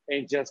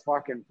and just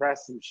fucking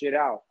press some shit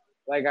out.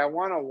 Like I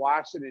want to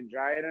wash it and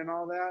dry it and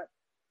all that,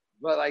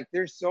 but like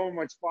there's so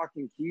much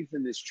fucking keef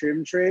in this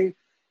trim tray.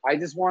 I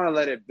just want to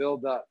let it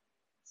build up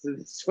so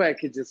this way I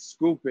could just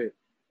scoop it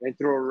and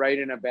throw it right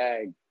in a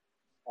bag.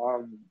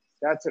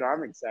 That's what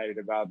I'm excited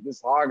about.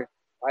 This hog,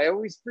 I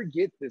always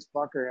forget this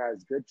fucker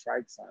has good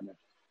trikes on it.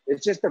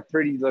 It's just a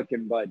pretty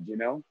looking bud, you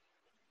know?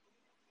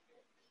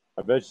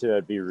 I bet you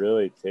that'd be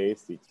really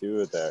tasty too,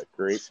 with that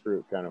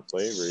grapefruit kind of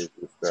flavor he's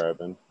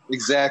describing.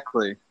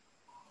 Exactly.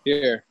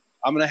 Here,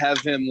 I'm gonna have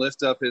him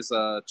lift up his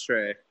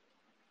tray,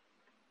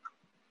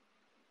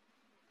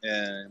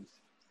 and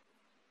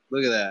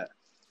look at that.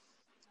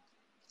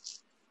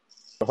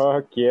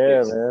 Fuck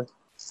yeah, man!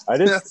 I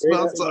just That's what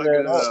I'm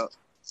talking about.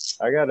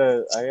 I got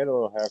a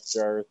little half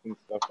jar with some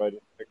stuff I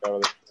just took out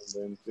of the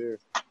bin too.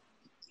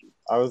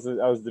 I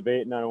was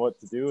debating on what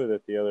to do with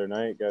it the other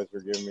night. Guys were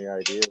giving me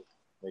ideas,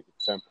 make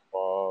a temper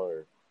ball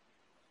or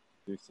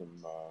do some.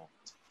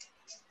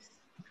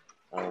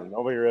 I don't know,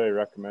 nobody really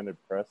recommended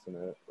pressing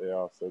it. They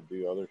also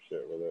do other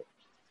shit with it.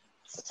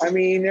 I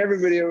mean,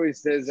 everybody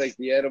always says like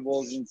the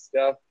edibles and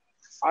stuff.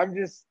 I'm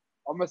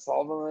a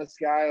solventless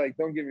guy. Like,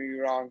 don't get me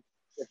wrong.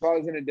 If I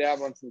was gonna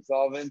dab on some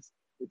solvents,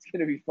 it's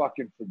gonna be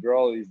fucking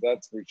Fedrolis,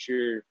 that's for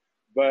sure.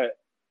 But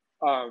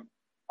I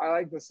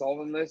like the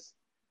solventless.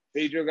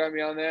 Pedro got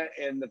me on that,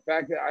 and the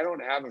fact that I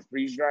don't have a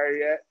freeze dryer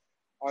yet,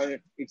 I'm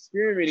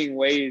experimenting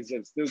ways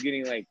of still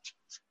getting like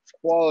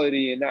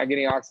quality and not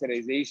getting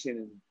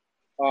oxidization.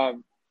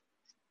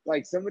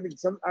 Like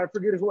I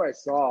forget who I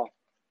saw,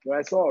 but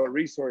I saw a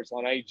resource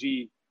on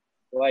IG,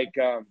 like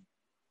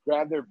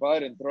grab their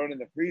bud and throw it in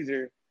the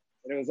freezer,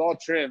 and it was all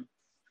trim.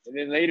 And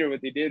then later,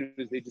 what they did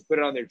was they just put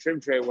it on their trim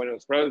tray when it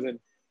was frozen.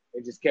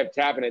 They just kept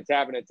tapping it,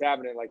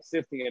 like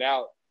sifting it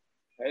out,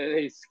 and then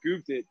they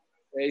scooped it.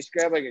 They just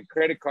grabbed like a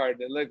credit card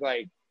that looked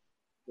like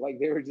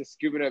they were just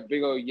scooping up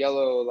big old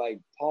yellow like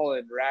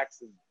pollen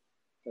racks of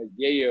like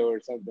yayo or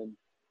something.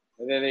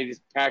 And then they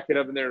just packed it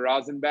up in their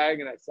rosin bag,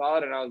 and I saw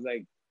it, and I was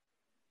like,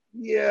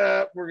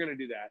 yeah, we're going to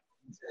do that.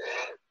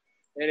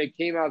 And it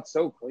came out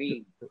so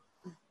clean.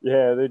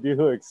 Yeah, they do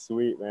look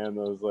sweet, man.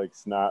 Those like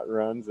snot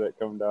runs that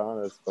come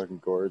down, that's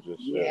fucking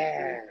gorgeous shit.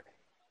 Yeah.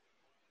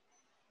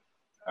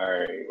 All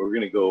right, we're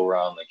gonna go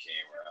around the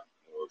camera.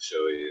 We'll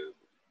show you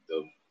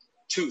the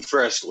 2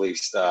 freshly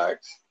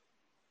stocked,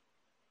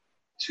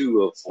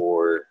 2 of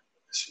 4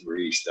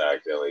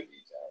 restocked LED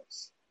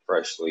tents,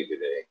 freshly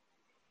today.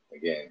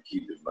 Again,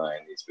 keep in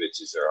mind these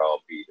bitches are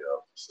all beat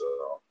up.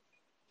 So,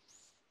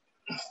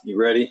 you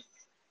ready?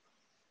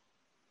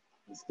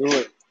 Let's do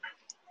it.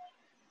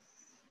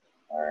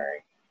 All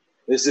right.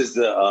 This is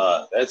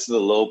that's the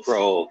low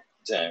pro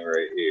tent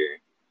right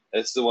here.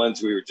 That's the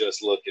ones we were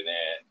just looking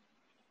at.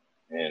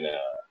 And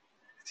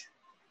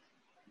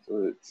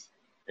so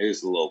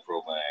here's the low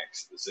pro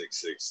max, the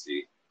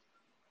 660.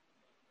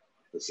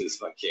 This is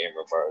my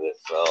camera bar that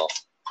fell.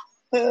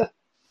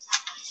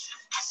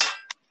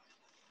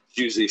 It's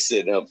usually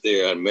sitting up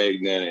there on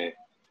magnetic.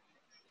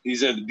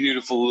 These are the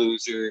Beautiful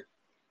Loser.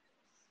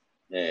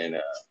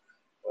 And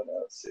what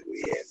else did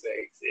we have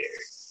back there?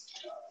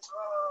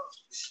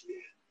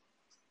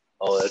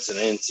 Oh, that's an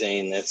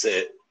Insane. That's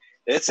it.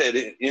 That's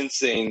that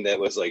Insane that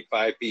was like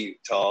 5 feet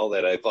tall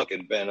that I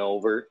fucking bent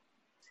over.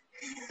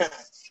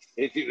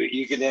 If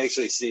you can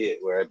actually see it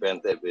where I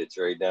bent that bitch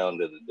right down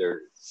to the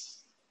dirt.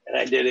 And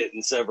I did it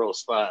in several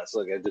spots.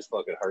 Look, I just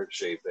fucking heart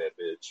shaped that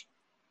bitch.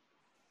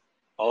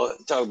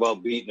 Talk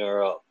about beating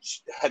her up.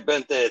 I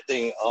bent that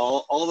thing,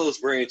 all those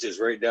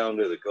branches right down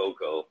to the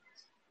cocoa.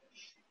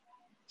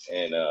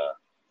 And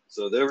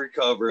so they're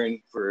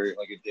recovering for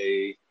like a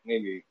day,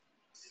 maybe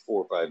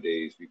 4 or 5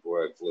 days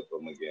before I flip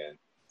them again.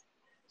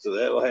 So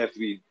that will have to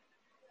be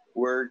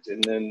worked.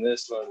 And then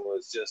this one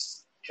was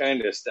just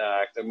kind of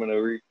stocked. I'm going to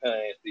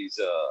replant these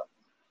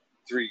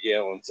 3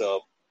 gallons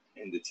up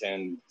into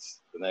 10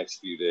 the next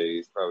few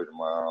days, probably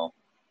tomorrow.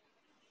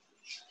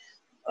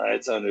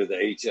 It's under the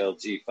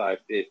HLG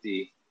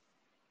 550.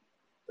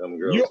 Some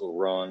girls will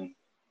run.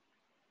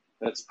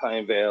 That's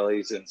Pine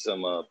Valleys and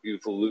some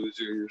Beautiful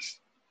Losers.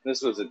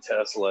 This was a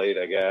test light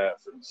I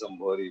got from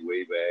somebody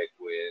way back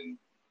when,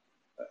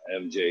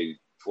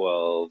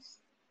 MJ12.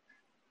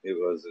 It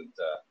wasn't,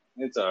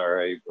 it's all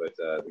right, but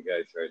the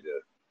guy tried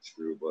to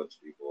screw a bunch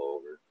of people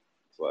over.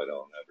 That's why I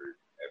don't ever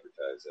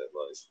advertise that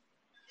light.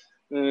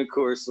 And of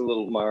course, the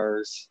little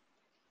Mars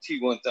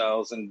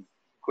T1000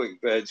 quick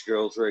veg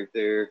girls right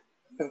there,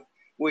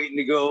 waiting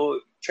to go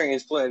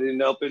transplanted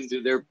up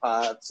into their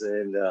pots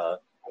and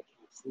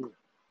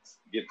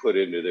get put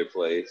into their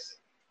place.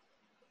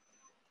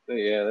 So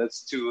yeah,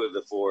 that's 2 of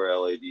the 4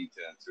 LED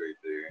tents right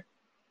there.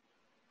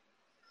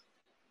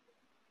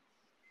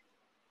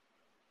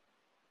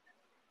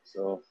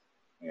 So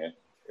yeah,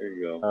 there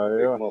you go.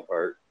 Pick them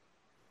apart.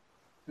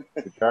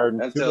 The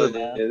garden I'm tour,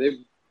 telling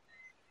you,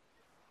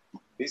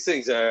 these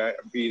things are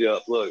beat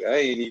up. Look, I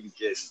ain't even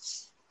kidding.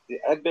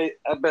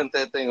 I bent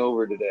that thing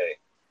over today.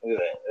 Look at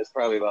that. That's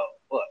probably about,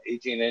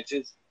 18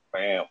 inches?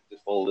 Bam.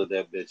 Just folded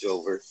that bitch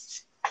over.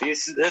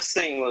 This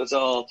thing was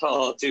all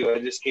tall, too. I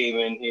just came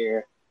in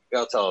here.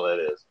 Look how tall that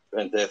is.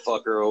 Bent that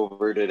fucker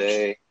over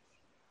today.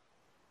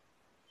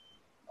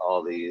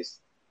 All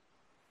these.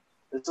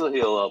 This will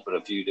heal up in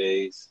a few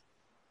days.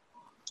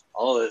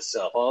 All this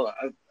stuff.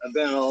 I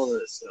bent all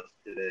this stuff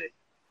today.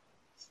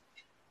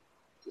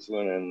 Just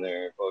went in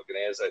there. Fucking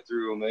as I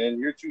threw them in.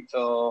 You're too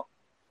tall.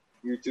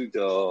 You're too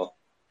tall.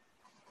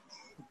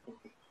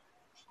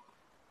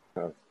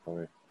 That's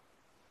funny.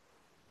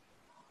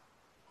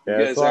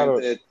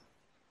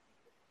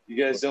 You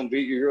guys don't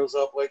beat your girls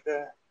up like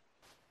that?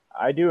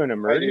 I do in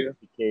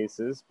emergency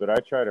cases, but I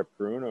try to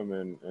prune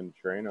them and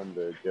train them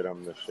to get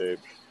them the shape.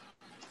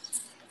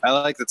 I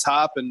like the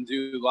top and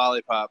do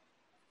lollipop.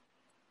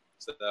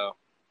 So,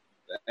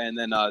 and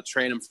then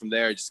train them from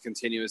there. Just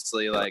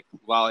continuously like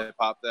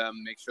lollipop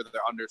them, make sure that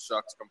they're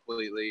understruck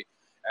completely,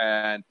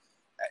 and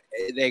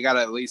they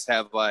gotta at least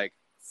have like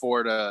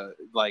 4 to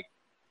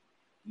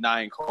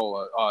 9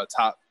 cola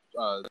top.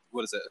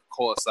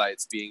 Cola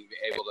sites being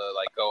able to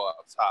like go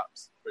up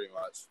tops, pretty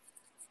much.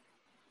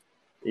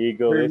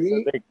 Eagle, they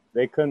said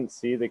they couldn't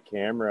see the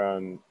camera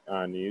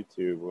on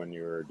YouTube when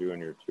you were doing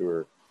your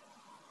tour.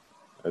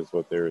 That's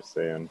what they were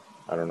saying.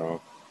 I don't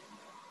know.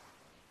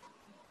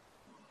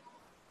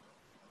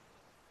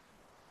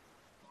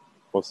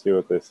 We'll see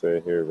what they say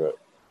here, but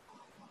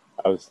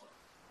I was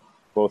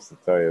supposed to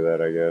tell you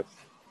that, I guess.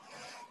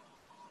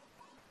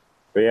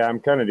 But yeah, I'm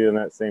kind of doing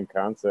that same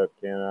concept,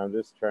 Ken. I'm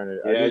just trying to.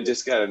 Yeah, I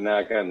just got a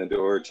knock on the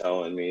door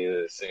telling me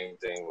the same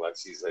thing.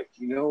 Lexi's like,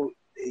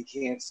 they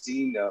can't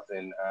see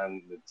nothing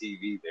on the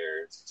TV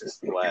there. It's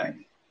just black.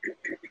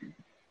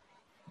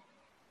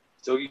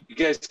 So you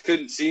guys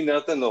couldn't see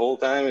nothing the whole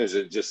time? Or is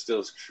it just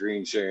still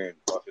screen sharing?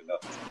 Fucking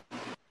nothing.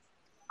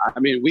 I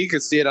mean, we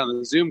could see it on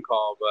the Zoom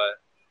call, but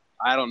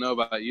I don't know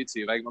about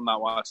YouTube. I'm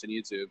not watching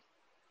YouTube.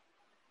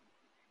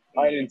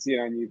 I didn't see it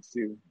on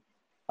YouTube.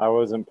 I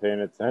wasn't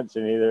paying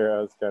attention either.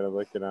 I was kind of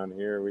looking on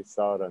here. We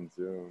saw it on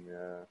Zoom,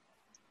 yeah.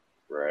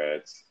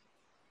 Rats.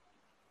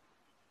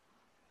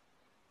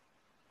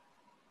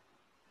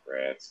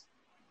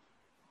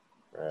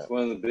 It's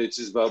one of the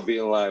bitches about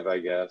being live, I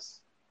guess.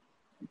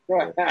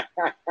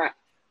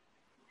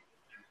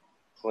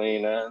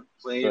 Playing on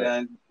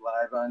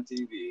live on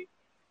TV.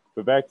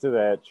 But back to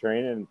that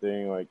training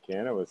thing, like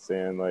Canna was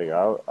saying, like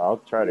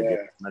I'll try to get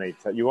Yeah. as many.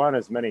 You want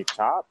as many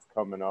tops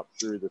coming up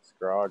through the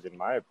scrog, in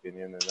my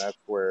opinion, and that's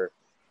where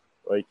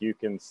like you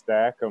can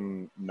stack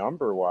them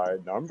number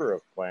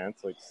of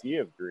plants, like sea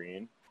of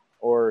green,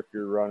 or if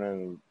you're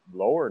running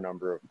lower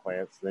number of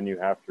plants, then you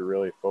have to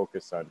really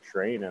focus on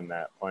training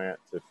that plant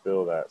to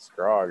fill that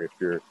scrog.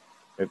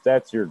 If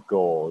that's your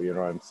goal, you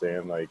know what I'm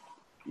saying? Like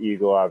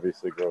Eagle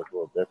obviously grows a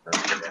little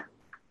different.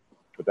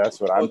 But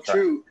that's what I'm trying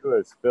to do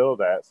is fill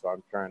that. So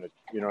I'm trying to,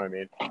 you know what I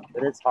mean?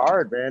 And it's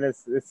hard, man.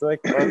 It's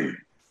like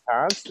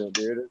constant,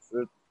 dude.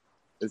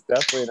 It's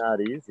definitely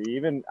not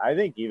easy. I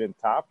think even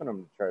topping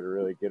them to try to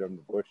really get them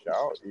to bush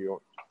out.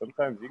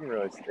 Sometimes you can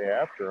really stay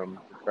after them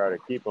to try to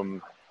keep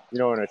them,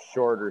 in a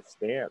shorter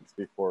stance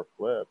before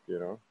flip.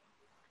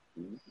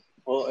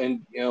 Well,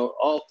 and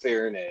all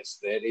fairness,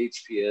 that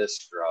HPS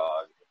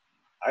Strog,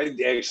 I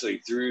actually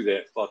threw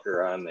that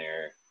fucker on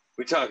there.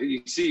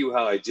 You see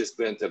how I just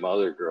bent them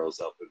other girls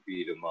up and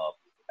beat them up.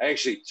 I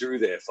actually threw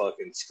that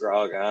fucking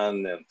Scrog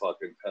on them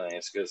fucking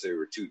plants because they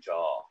were too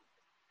tall.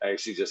 I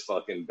actually just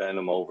fucking bent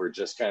them over,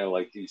 just kind of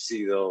like you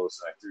see those.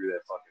 I threw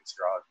that fucking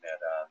Scrog net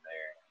on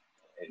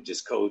there and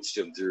just coached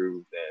them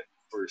through that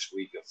first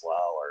week of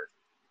flower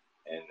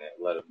and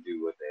let them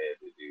do what they had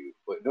to do.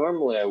 But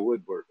normally I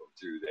would work them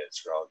through that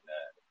Scrog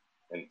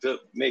net and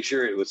make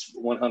sure it was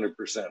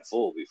 100%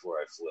 full before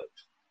I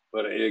flipped.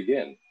 But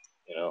again,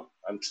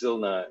 I'm still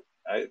not.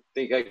 I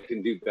think I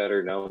can do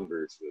better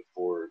numbers with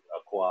a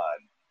quad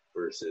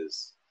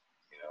versus,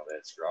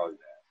 that Scrog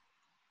net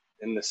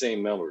in the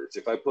same numbers.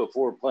 If I put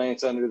 4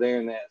 plants under there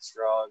in that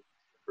Scrog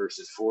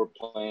versus 4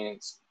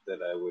 plants that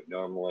I would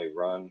normally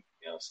run,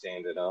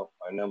 standing up,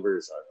 my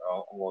numbers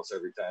are almost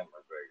every time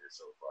are bigger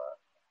so far.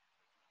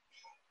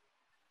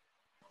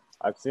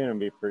 I've seen them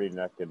be pretty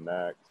neck and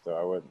neck, so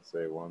I wouldn't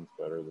say one's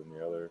better than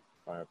the other,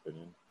 in my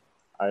opinion.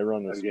 I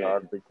run the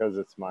Scrog because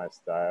it's my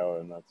style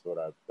and that's what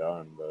I've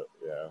done. But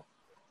yeah,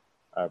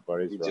 I have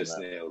buddies. You just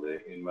nailed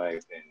it, in my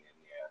opinion.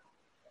 Yeah,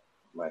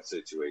 my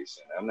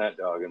situation. I'm not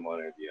dogging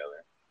one or the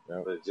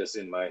other, but just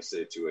in my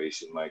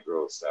situation, my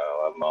growth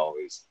style, I've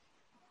always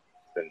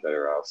been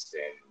better off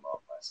standing them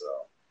up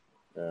myself.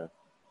 Yeah,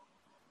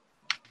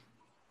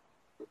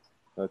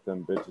 let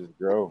them bitches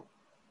grow.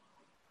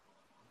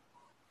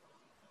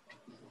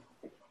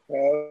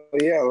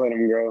 Yeah, let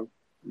them grow.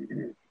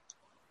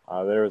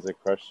 There was a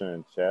question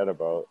in chat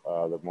about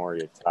the more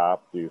you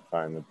top, do you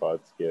find the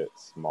buds get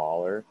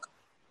smaller?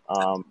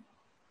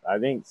 I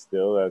think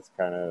still that's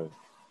kind of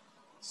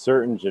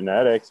certain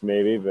genetics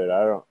maybe, but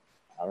I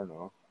don't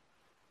know.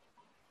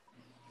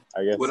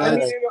 I guess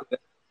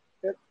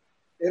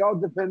it all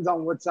depends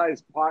on what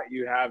size pot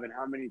you have and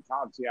how many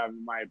tops you have,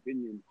 in my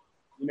opinion.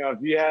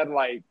 If you had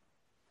like,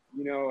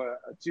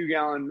 a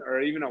 2-gallon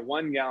or even a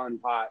 1-gallon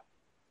pot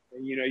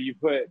and, you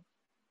put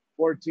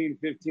 14,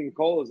 15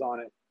 colas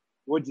on it,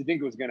 what'd you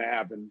think was going to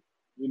happen?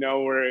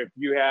 Where if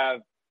you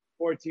have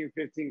 14,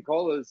 15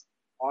 colas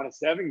on a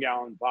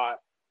 7-gallon pot,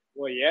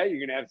 well, yeah, you're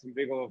going to have some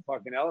big old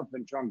fucking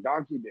elephant trunk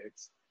donkey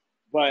dicks.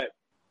 But,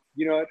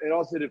 it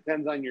also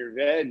depends on your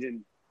veg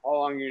and how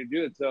long you're going to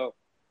do it. So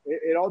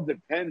it all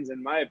depends,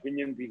 in my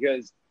opinion,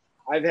 because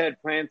I've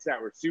had plants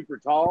that were super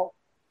tall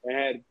and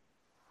had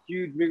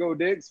huge big old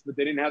dicks, but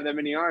they didn't have that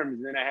many arms.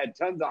 And then I had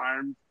tons of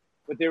arms,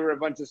 but they were a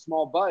bunch of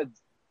small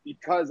buds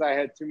because I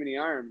had too many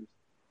arms.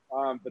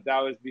 But that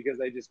was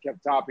because I just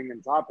kept topping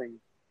and topping.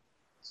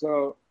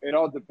 So it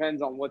all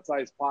depends on what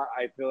size pot.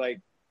 I feel like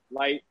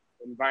light,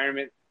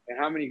 environment, and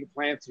how many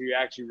plants are you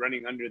actually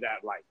running under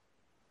that light.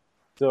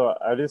 So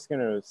I'm just going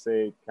to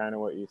say kind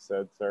of what you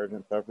said,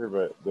 Sergeant Pepper,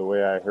 but the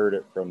way I heard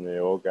it from the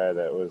old guy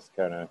that was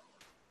kind of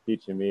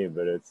teaching me,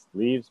 but it's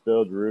leaves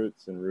build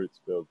roots and roots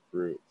build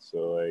fruit.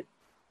 So like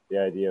the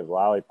idea of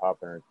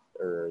lollipopping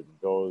or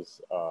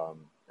those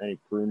any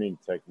pruning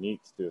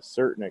techniques to a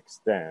certain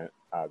extent,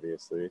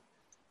 obviously,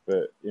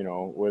 but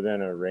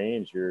within a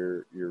range,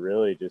 you're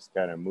really just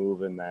kind of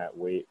moving that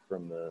weight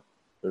from the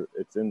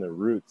it's in the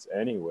roots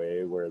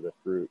anyway, where the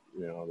fruit,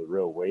 the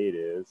real weight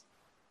is,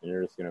 and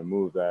you're just going to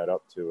move that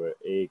up to an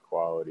A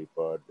quality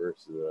bud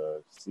versus a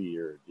C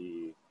or a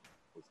D.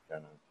 Is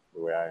kind of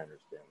the way I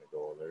understand the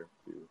goal there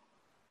too.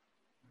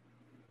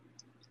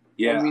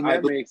 Yeah, I mean,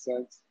 that makes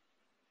sense.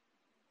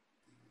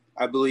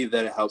 I believe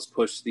that it helps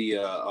push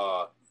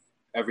the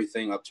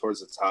everything up towards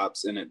the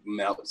tops, and it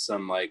melts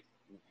them, like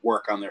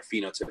work on their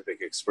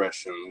phenotypic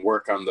expression,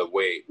 work on the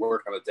weight,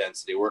 work on the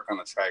density, work on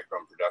the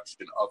trichome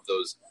production of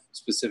those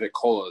specific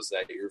colas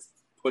that you're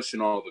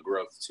pushing all the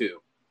growth to.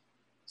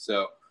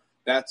 So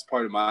that's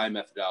part of my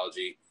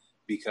methodology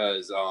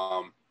because,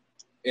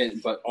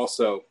 but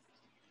also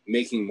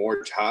making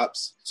more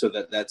tops so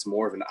that that's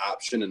more of an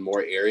option in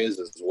more areas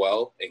as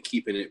well, and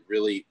keeping it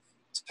really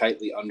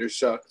tightly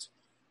undershucked.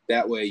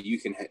 That way you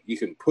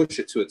can push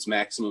it to its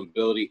maximum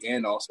ability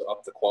and also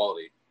up the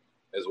quality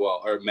as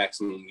well, or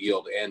maximum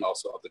yield and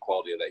also up the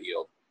quality of that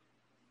yield.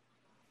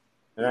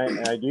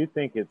 And I do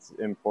think it's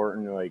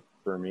important, like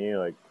for me,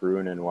 like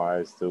pruning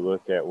wise, to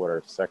look at what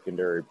our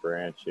secondary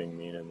branching,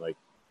 meaning like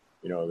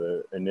you know,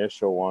 the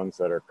initial ones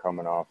that are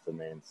coming off the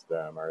main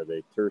stem? Are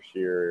they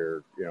tertiary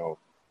or, you know,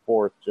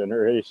 fourth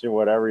generation,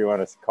 whatever you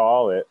want to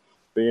call it?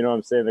 But, you know what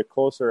I'm saying? The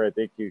closer I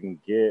think you can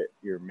get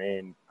your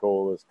main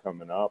colas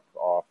coming up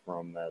off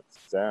from that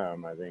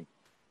stem, I think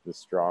the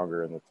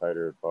stronger and the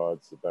tighter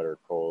buds, the better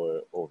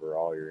cola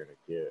overall you're going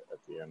to get at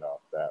the end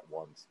off that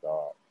one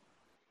stalk.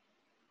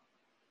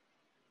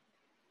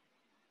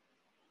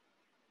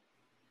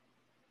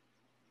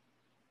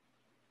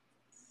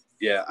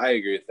 Yeah, I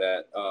agree with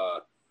that.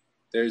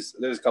 There's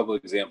a couple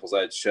of examples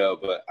I'd show,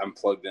 but I'm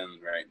plugged in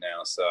right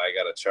now, so I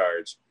got to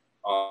charge.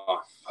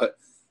 But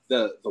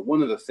the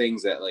one of the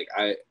things that like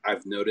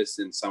I've noticed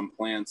in some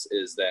plants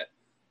is that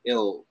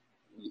it'll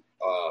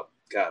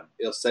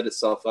set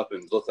itself up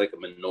and look like a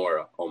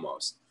menorah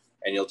almost,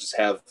 and you'll just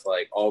have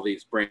like all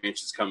these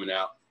branches coming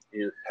out,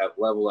 and you have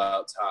level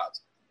out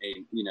tops,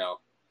 and you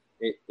know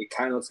it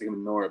kind of looks like a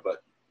menorah.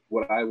 But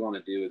what I want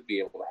to do is be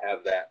able to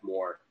have that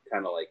more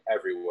kind of like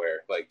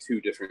everywhere, like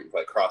two different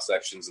like cross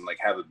sections, and like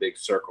have a big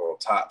circle of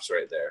tops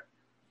right there.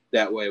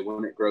 That way,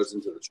 when it grows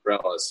into the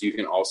trellis, you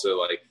can also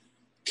like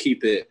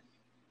keep it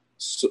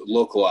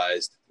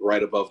localized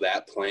right above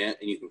that plant,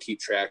 and you can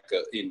keep track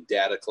in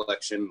data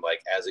collection,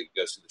 like as it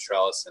goes to the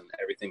trellis and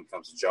everything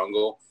becomes a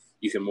jungle,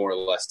 you can more or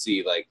less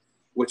see like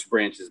which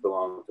branches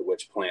belong to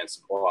which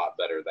plants a lot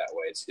better that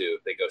way too.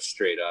 They go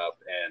straight up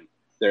and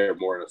they're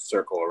more in a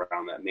circle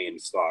around that main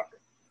stalk.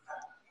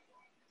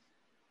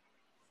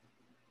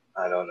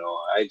 I don't know.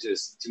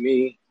 To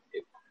me,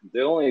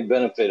 the only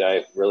benefit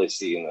I really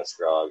see in the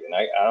Scrog, and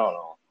I don't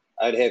know,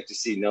 I'd have to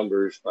see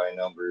numbers by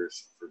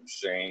numbers from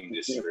strain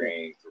to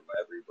strain from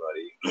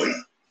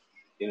everybody,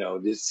 you know,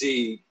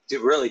 to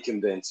really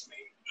convince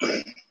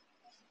me.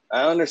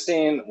 I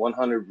understand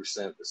 100%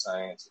 the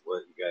science of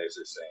what you guys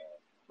are saying,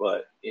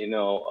 but, you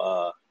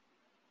know,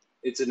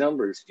 it's a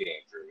numbers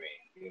game for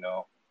me, you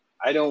know.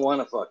 I don't want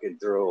to fucking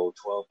throw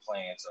 12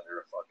 plants under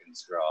a fucking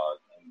Scrog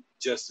and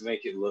just to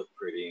make it look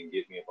pretty and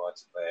give me a bunch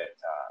of bad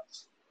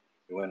tops.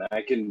 When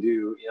I can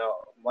do, you know,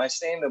 my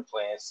stand-up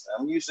plants,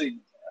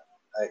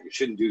 I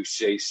shouldn't do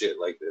shit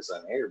like this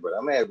on air, but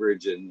I'm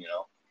averaging, you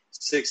know,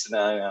 6 to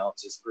 9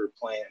 ounces per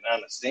plant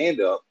on a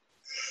stand-up.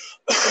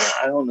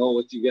 I don't know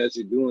what you guys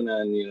are doing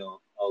on, you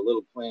know, a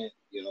little plant,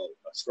 you know,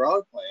 a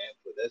Scrog plant,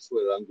 but that's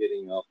what I'm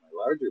getting off my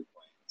larger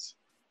plants.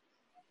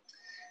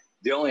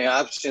 The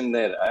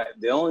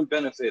only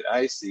benefit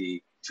I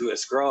see to a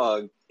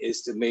Scrog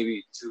is to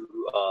maybe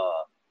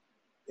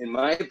in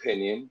my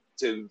opinion,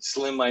 to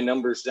slim my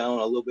numbers down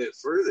a little bit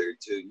further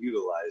to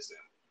utilize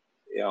them.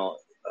 You know,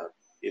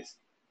 if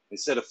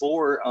instead of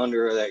 4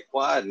 under that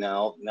quad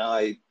now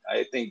I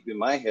think in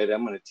my head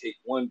I'm going to take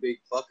one big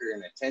fucker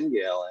in a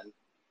 10-gallon,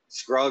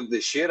 scrog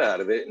the shit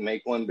out of it and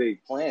make one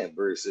big plant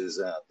versus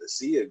the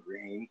Sia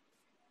green.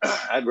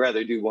 I'd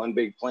rather do one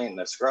big plant in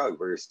a scrog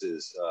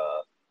versus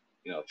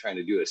you know, trying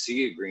to do a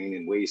Sia green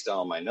and waste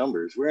all my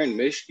numbers. We're in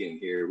Michigan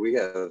here. We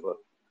have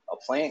a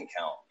plant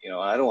count. You know,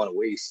 I don't want to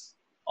waste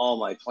all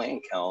my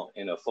plant count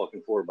in a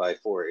fucking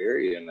 4x4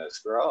 area in a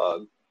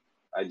scrog.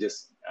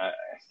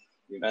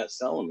 You're not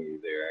selling me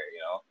there, you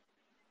know.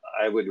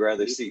 I would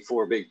rather see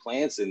 4 big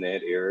plants in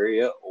that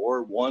area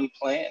or one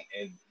plant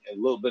and a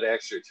little bit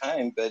extra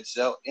time vegged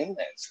out in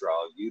that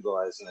scrog,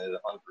 utilizing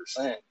it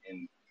 100%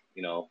 and,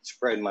 you know,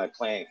 spread my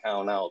plant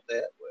count out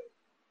that way.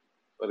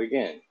 But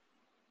again,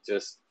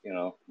 just, you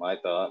know, my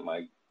thought,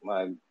 my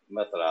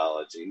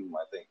methodology,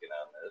 my thinking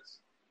on this.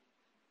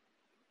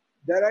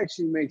 That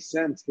actually makes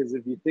sense because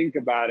if you think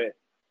about it,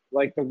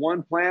 like the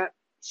one plant,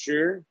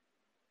 sure,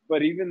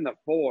 but even the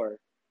 4,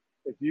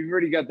 if you've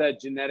already got that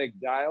genetic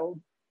dialed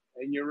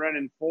and you're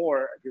running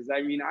 4, because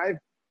I mean, I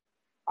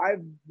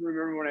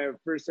remember when I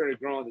first started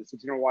growing with the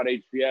 600 watt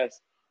HPS,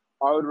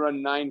 I would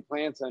run 9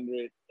 plants under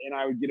it and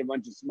I would get a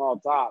bunch of small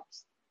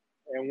tops.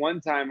 And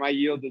one time I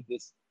yielded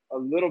a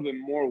little bit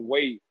more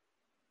weight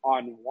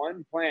on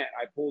one plant.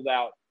 I pulled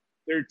out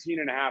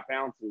 13.5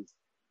 ounces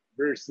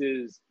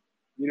versus,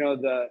 you know,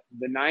 the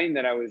 9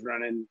 that I was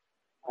running,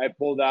 I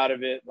pulled out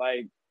of it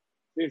like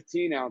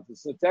 15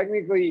 ounces. So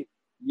technically,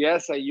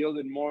 yes, I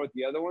yielded more with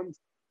the other ones,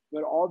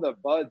 but all the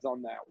buds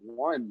on that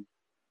one,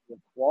 the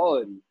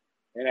quality,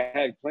 and I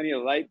had plenty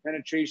of light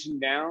penetration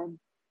down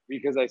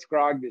because I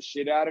scrogged the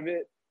shit out of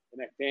it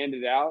and I fanned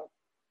it out.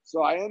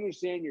 So I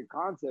understand your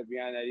concept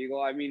behind that,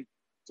 Eagle. I mean,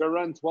 to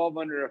run 12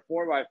 under a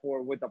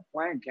 4x4 with a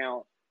plant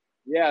count,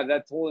 yeah,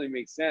 that totally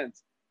makes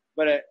sense.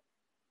 But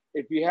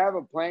if you have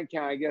a plant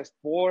count, I guess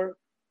 4,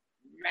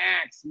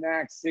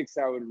 max 6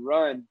 I would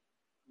run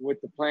with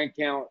the plant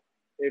count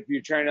if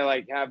you're trying to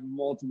like have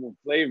multiple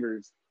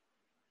flavors.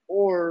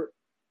 Or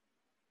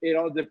it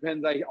all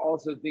depends. I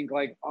also think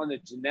like on the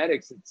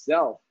genetics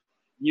itself.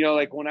 You know,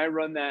 like when I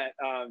run that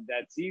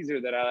Caesar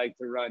that I like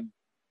to run,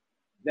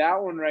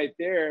 that one right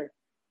there,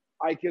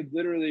 I could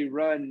literally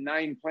run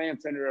 9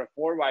 plants under a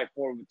 4x4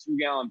 with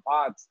 2-gallon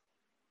pots.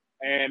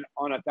 And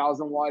on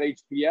 1,000 watt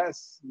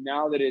HPS,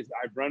 now that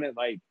I've run it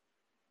like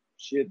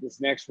shit, this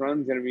next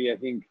run's going to be, I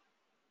think,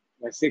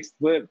 my 6th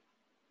clip.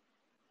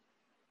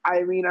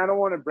 I mean, I don't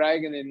want to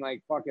brag and then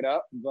like fuck it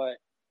up, but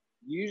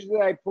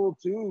usually I pull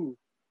 2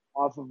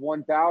 off of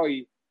 1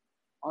 Thowie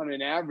on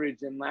an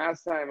average. And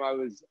last time I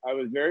was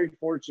very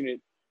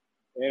fortunate,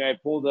 and I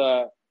pulled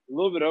a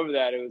little bit over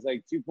that. It was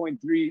like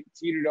 2.3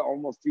 teeter to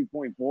almost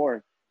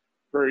 2.4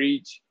 per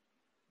each.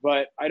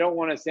 But I don't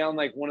want to sound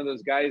like one of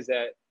those guys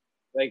that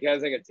like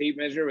has like a tape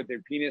measure with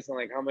their penis and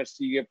like how much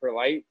do you get per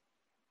light?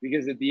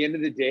 Because at the end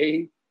of the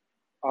day,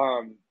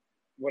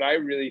 what I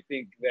really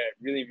think that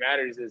really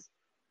matters is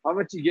how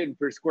much you getting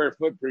per square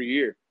foot per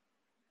year.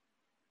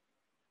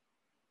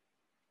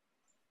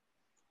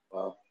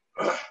 Well,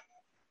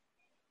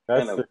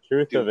 That's the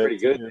truth of it. Pretty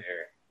good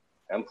there.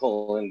 I'm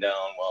pulling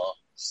down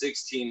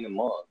 16 a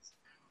month.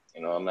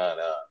 You know, I'm not.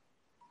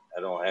 I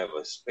don't have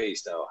a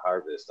spaced out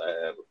harvest. I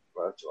have a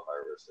virtual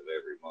harvest of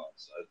every month.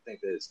 So I think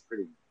that's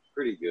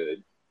pretty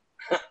good.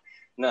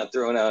 Not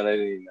throwing out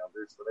any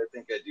numbers, but I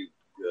think I do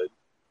good.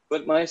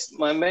 But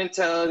my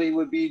mentality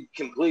would be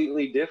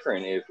completely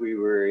different if we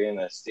were in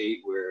a state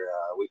where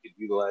we could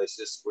utilize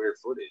just square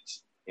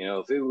footage. You know,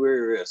 if it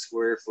were a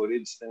square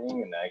footage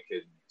thing and I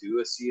could do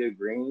a sea of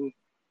green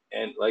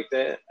and like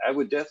that, I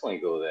would definitely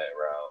go that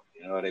route.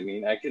 You know what I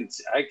mean? I can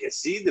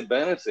see the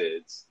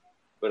benefits,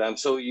 but I'm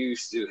so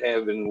used to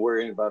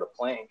worrying about a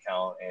plant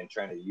count and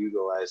trying to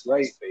utilize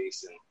my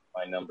space and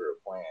my number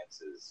of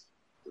plants is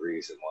the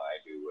reason why I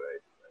do what I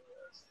do.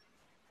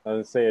 I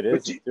would say it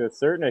is to a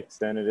certain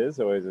extent. It is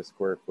always a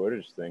square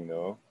footage thing,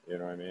 though. You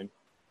know what I mean?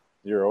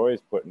 You're always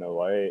putting a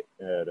light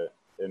at it,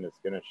 and it's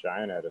going to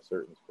shine at a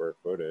certain square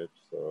footage.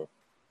 So,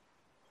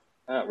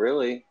 not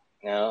really.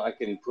 Now I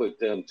can put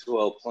them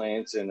 12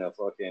 plants in a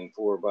fucking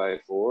 4x4,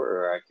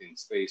 or I can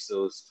space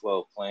those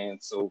 12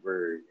 plants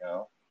over, you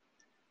know,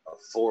 a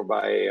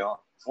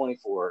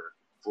 4x24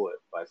 foot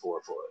by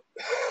 4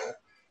 foot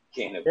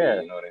canopy.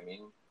 Yeah. You know what I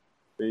mean?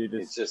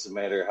 It's just a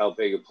matter of how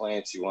big a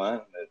plant you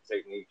want, and the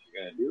technique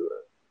you're going to do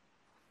it.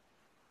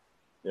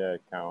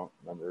 Yeah,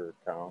 number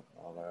count,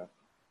 all that.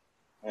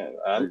 Yeah,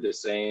 I'm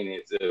just saying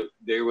if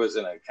there was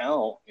an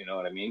account, you know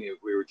what I mean? If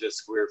we were just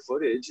square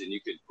footage and you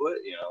could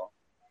put, you know,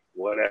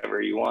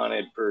 whatever you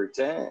wanted per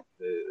tent,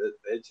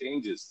 that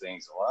changes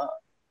things a lot.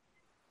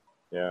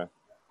 Yeah.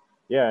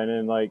 Yeah, and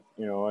then like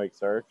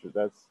Sarge,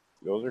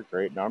 those are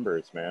great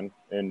numbers, man,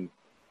 and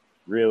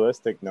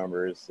realistic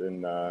numbers,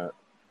 and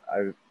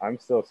I'm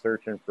still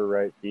searching for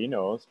right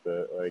phenos,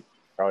 but like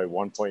probably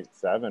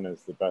 1.7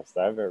 is the best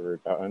I've ever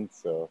done.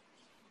 So,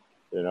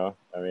 you know,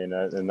 I mean,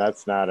 and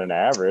that's not an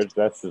average.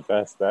 That's the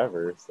best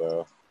ever.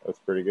 So that's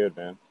pretty good,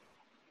 man.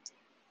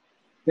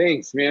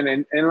 Thanks, man.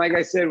 And like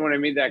I said, when I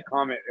made that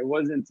comment, it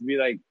wasn't to be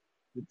like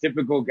the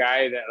typical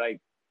guy that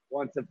like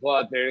wants to pull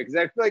out there. Because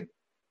I feel like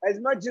as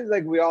much as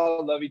like we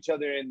all love each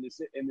other in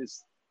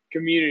this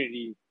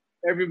community,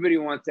 everybody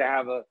wants to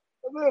have a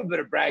little bit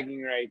of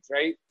bragging rights,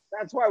 right?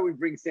 That's why we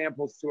bring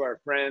samples to our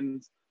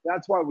friends.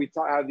 That's why we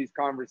have these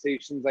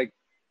conversations. Like,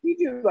 we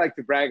do like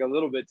to brag a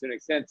little bit to an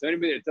extent. So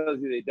anybody that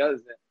tells you they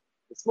doesn't,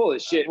 it's full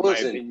of shit, in my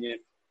opinion.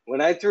 When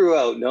I threw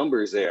out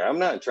numbers there, I'm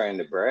not trying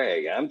to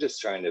brag. I'm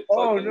just trying to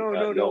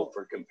no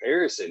for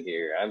comparison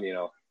here. I'm, you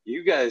know,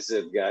 you guys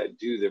have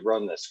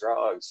run the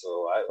Scrogs,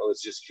 so I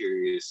was just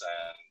curious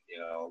on, you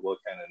know, what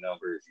kind of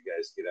numbers you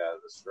guys get out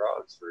of the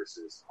Scrogs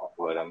versus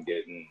what I'm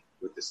getting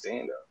with the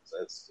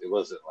stand-ups. It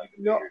wasn't like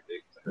a bigger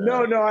dick thing.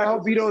 No. I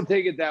hope you don't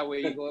take it that way,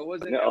 Eagle. It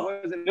wasn't.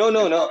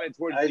 No.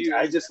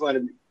 I just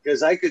wanted,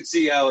 because I could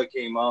see how it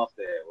came off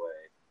that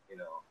way. You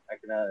know, I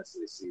can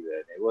honestly see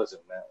that it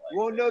wasn't meant like.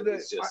 Well, that.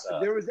 It's just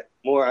there was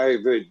more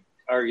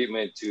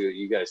argument to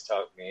you guys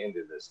talked me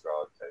into this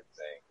Scrog type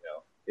thing. You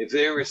know, if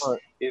there was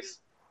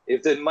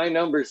if my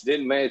numbers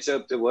didn't match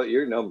up to what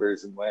your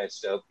numbers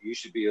matched up, you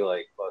should be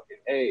like,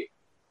 fucking, hey,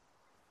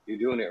 you're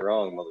doing it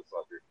wrong,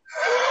 motherfucker.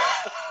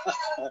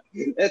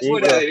 That's Eagle.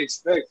 What I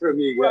expect from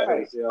you guys.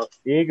 Right. You know?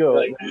 Eagle.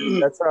 Like,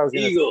 that's what I was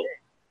going to say.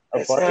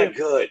 That's not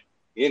good.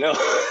 You know?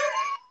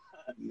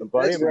 A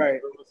buddy of mine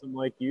throws them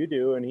like you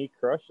do, and he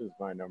crushes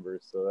my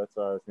numbers. So that's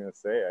what I was going to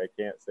say. I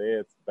can't say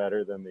it's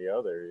better than the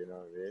other. You know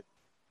what I mean?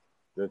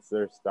 That's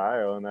their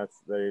style, and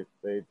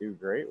they do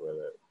great with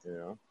it. You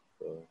know?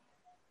 So.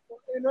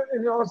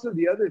 And also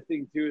the other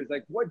thing too is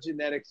like, what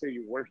genetics are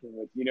you working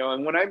with? You know,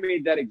 and when I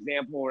made that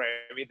example, where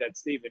I made that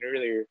statement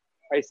earlier,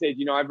 I said,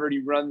 you know, I've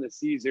already run the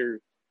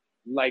Caesar,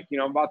 like, you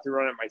know, I'm about to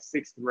run at my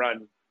 6th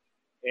run,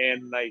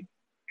 and like,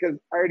 because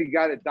I already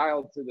got it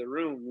dialed to the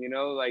room, you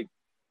know, like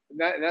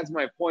that's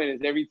my point.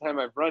 Is every time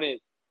I've run it,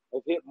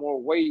 I've hit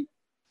more weight,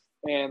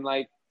 and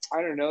like,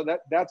 I don't know,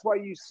 that's why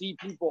you see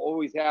people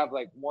always have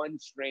like one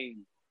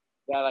strain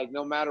that like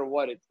no matter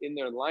what, it's in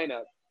their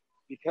lineup,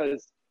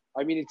 because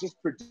I mean, it just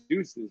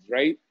produces,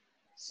 right?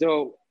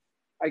 So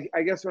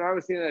I guess when I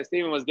was saying that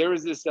statement was, there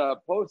was this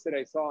post that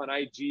I saw on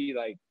IG,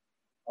 like,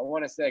 I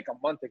want to say like a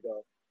month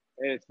ago.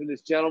 And it's from this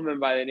gentleman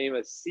by the name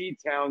of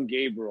Seatown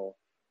Gabriel.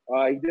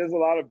 He does a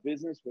lot of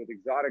business with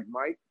Exotic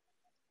Mike.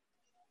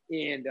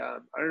 And I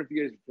don't know if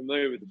you guys are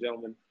familiar with the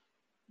gentleman,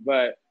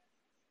 but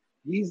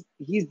he's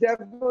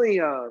definitely,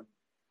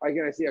 like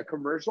I say, a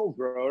commercial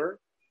grower,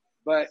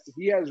 but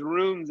he has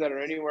rooms that are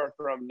anywhere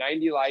from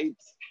 90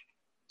 lights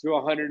to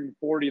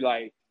 140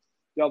 lights.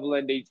 double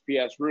end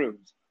HPS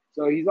rooms.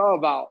 So he's all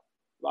about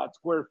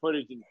square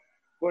footage and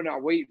putting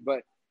out weight.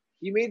 But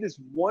he made this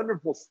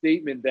wonderful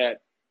statement that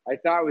I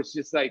thought was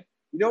just like,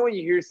 you know, when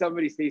you hear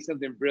somebody say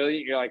something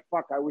brilliant, you're like,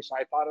 fuck, I wish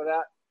I thought of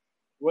that.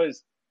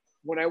 Was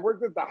when I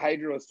worked at the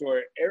hydro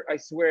store, I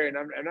swear, and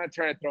I'm not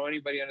trying to throw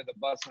anybody under the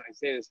bus when I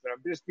say this, but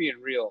I'm just being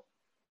real.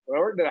 When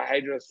I worked at a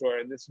hydro store,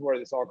 and this is where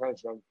this all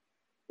comes from,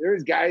 there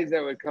was guys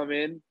that would come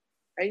in,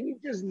 and you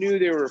just knew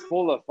they were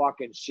full of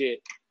fucking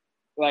shit.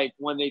 Like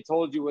when they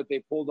told you what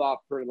they pulled off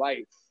per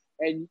light.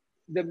 And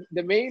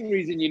the main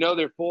reason you know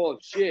they're full of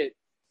shit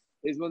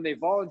is when they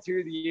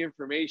volunteer the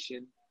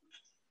information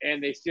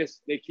and they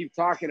keep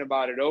talking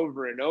about it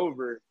over and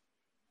over,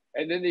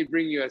 and then they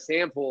bring you a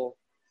sample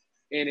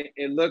and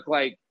it looked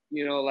like,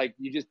 you know, like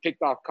you just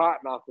picked off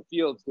cotton off the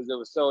fields because it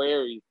was so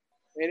airy.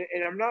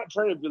 And I'm not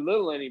trying to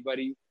belittle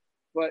anybody,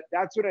 but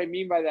that's what I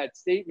mean by that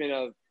statement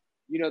of,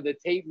 you know, the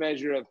tape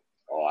measure of,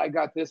 oh, I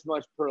got this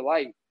much per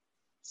light.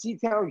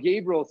 C-Town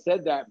Gabriel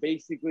said that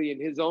basically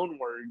in his own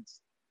words.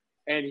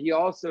 And he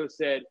also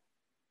said,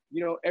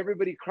 you know,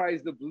 everybody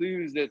cries the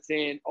blues that's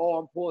saying, oh,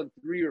 I'm pulling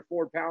 3 or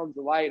 4 pounds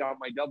of light on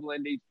my double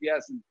end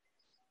HPS. And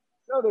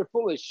no, they're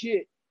full of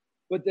shit.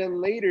 But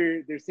then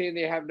later they're saying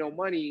they have no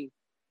money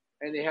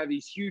and they have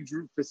these huge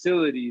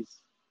facilities.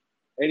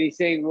 And he's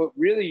saying what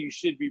really you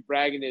should be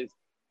bragging is,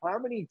 how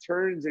many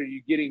turns are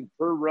you getting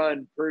per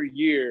run per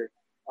year?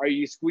 Are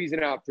you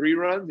squeezing out 3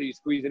 runs? Are you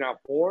squeezing out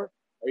 4?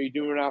 Are you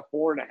doing out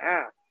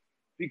 4.5?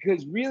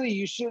 Because really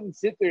you shouldn't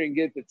sit there and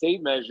get the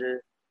tape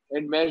measure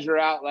and measure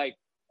out like,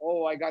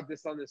 oh, I got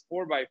this on this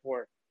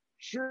 4x4.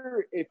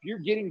 Sure, if you're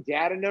getting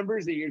data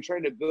numbers that you're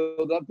trying to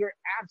build up there,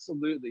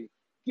 absolutely.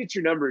 Get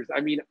your numbers.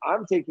 I mean,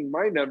 I'm taking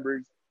my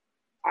numbers.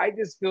 I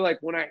just feel like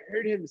when I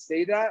heard him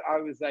say that, I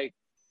was like,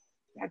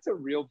 that's a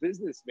real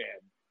businessman.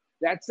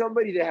 That's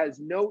somebody that has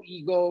no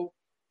ego,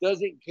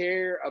 doesn't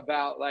care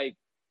about like,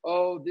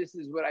 oh, this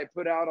is what I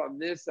put out on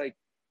this. Like,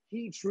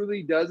 he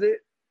truly does it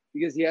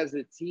because he has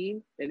a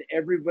team and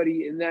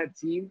everybody in that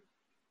team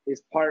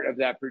is part of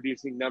that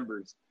producing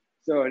numbers.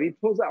 So, and he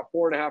pulls out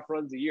 4.5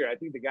 runs a year. I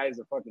think the guy is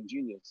a fucking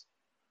genius.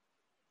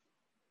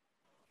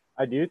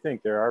 I do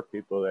think there are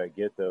people that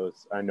get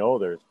those. I know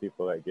there's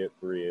people that get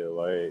 3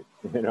 light,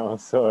 you know,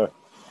 so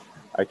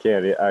I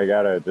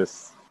gotta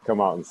just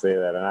come out and say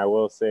that. And I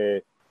will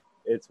say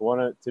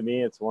to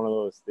me, it's one of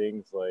those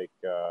things like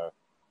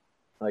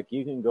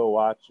you can go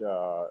watch,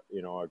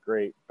 you know, a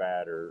great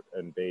batter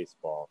in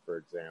baseball, for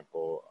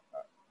example,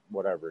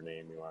 whatever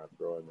name you want to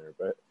throw in there,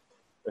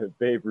 but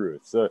Babe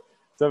Ruth. So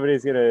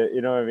somebody's going to,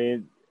 you know what I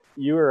mean?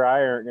 You or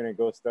I aren't going to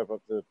go step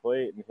up to the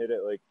plate and hit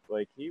it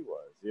like he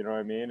was, you know what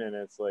I mean? And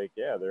it's like,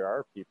 yeah, there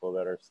are people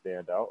that are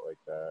stand out like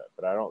that,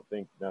 but I don't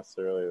think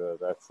necessarily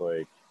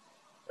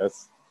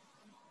that's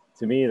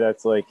to me,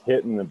 that's like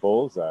hitting the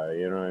bullseye,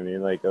 you know what I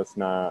mean? Like that's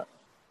not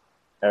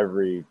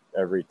every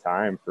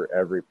time for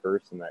every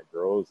person that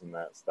grows in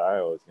that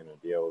style is going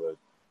to be able to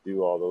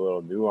do all the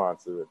little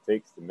nuances it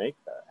takes to make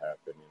that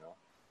happen, you know?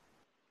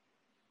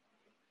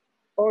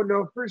 Oh,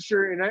 no, for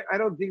sure. And I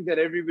don't think that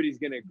everybody's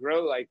going to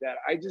grow like that.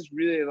 I just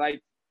really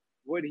like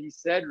what he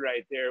said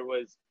right there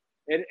was,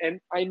 and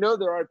I know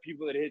there are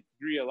people that hit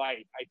 3 a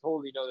light. I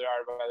totally know there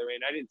are, by the way,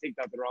 and I didn't take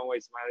that the wrong way,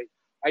 Smiley.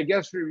 I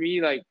guess for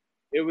me, like,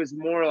 it was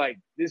more like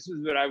this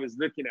was what I was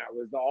looking at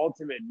was the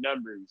ultimate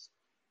numbers.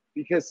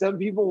 Because some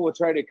people will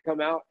try to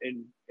come out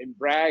and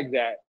brag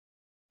that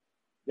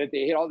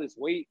they hit all this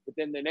weight, but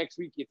then the next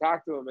week you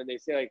talk to them and they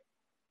say like,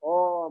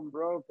 oh, I'm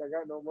broke. I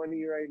got no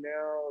money right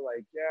now.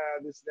 Like,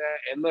 yeah, this, that.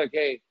 And look,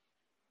 hey,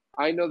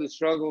 I know the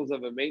struggles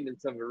of a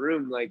maintenance of a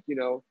room. Like, you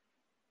know,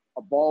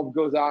 a bulb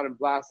goes out and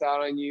blasts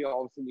out on you.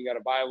 All of a sudden you got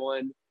to buy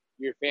one.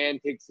 Your fan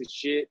takes a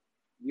shit.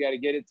 You got to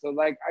get it. So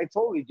like, I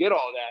totally get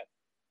all that.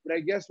 But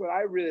I guess what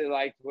I really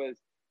liked was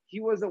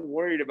he wasn't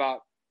worried about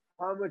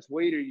how much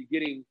weight are you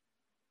getting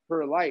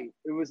per light.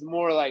 It was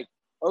more like,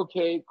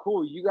 okay,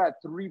 cool. You got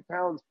 3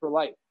 pounds per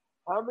light.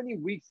 How many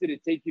weeks did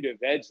it take you to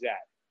veg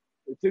that?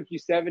 It took you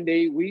 7 to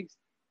 8 weeks,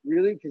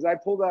 really? Because I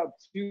pulled out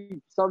 2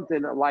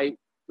 something a light,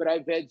 but I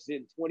vegged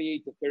in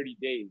 28 to 30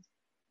 days.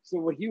 So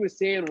what he was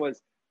saying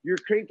was, you're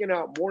cranking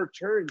out more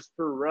turns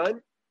per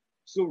run.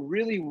 So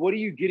really, what are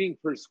you getting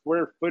per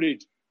square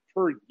footage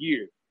per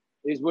year?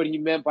 Is what he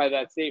meant by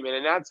that statement,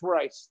 and that's where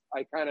I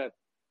kind of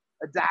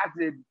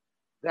adapted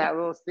that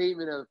little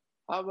statement of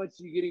how much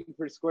you getting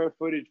per square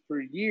footage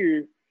per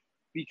year,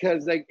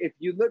 because like if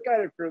you look at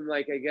it from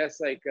like I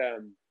guess like a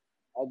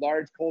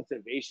large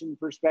cultivation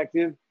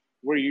perspective,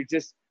 where you're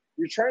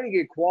trying to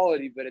get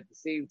quality, but at the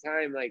same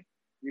time like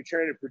you're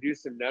trying to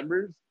produce some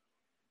numbers,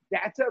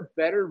 that's a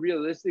better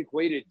realistic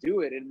way to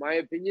do it, in my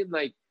opinion.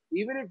 Like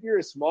even if you're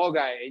a small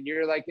guy and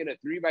you're like in a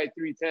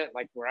 3x3 tent,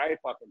 like where I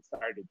fucking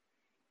started,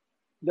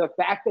 the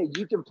fact that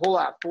you can pull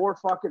out 4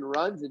 fucking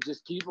runs and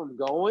just keep them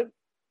going,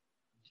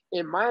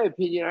 in my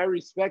opinion, I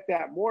respect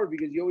that more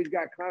because you always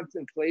got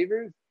constant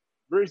flavors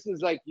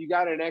versus like you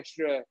got an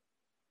extra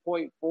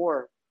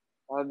 0.4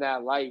 on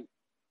that light,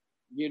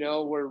 you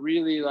know, where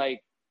really like,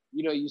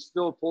 you know, you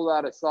still pull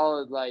out a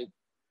solid like,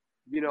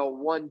 you know,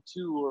 1,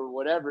 2 or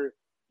whatever,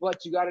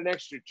 but you got an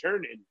extra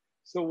turn in.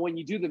 So when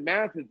you do the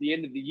math at the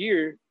end of the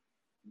year,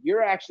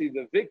 you're actually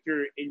the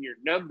victor in your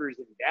numbers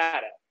and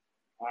data.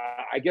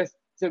 I guess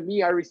to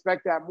me, I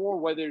respect that more,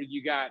 whether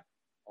you got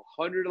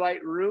 100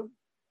 light room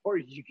or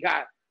you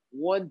got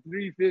 1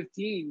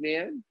 315,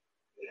 man.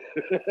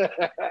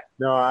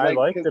 No, I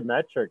like the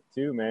metric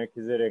too, man,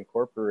 because it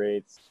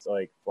incorporates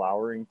like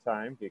flowering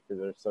time, because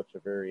there's such a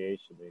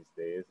variation these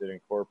days. It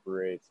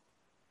incorporates,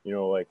 you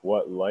know, like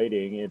what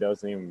lighting. It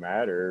doesn't even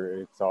matter.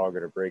 It's all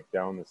going to break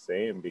down the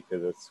same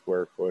because it's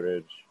square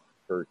footage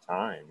per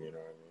time. You know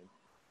what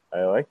I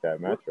mean? I like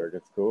that metric.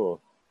 It's cool.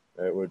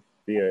 It would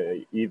be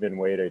a even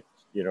way to,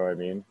 you know what I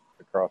mean,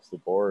 across the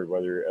board,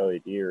 whether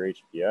LED or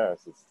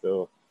HPS, it's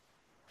still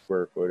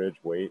square footage,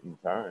 weight,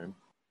 and time.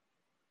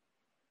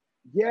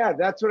 Yeah,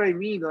 that's what I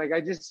mean. Like,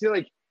 I just feel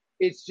like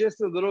it's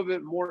just a little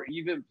bit more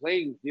even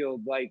playing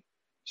field. Like,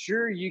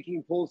 sure, you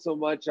can pull so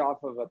much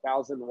off of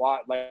 1,000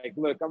 watt. Like,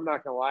 look, I'm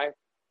not gonna lie,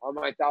 on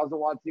my 1,000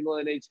 watt single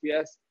in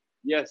HPS,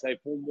 yes, I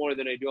pull more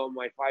than I do on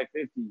my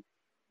 550.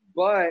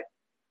 But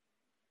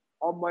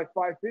on my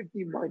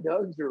 550, my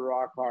nugs are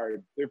rock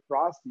hard. They're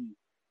frosty.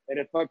 And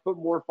if I put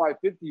more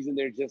 550s in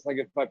there, just like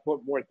if I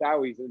put more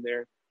Thowies in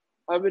there,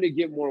 I'm gonna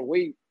get more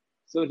weight.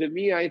 So to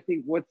me, I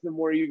think what's the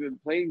more even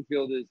playing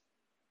field is,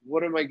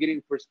 what am I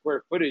getting for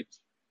square footage?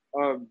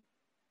 I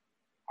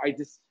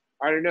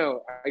don't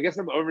know. I guess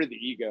I'm over the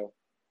ego.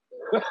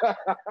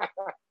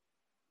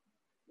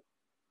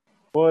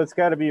 Well, it's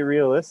got to be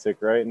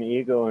realistic, right? And the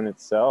ego in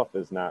itself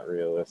is not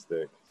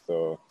realistic.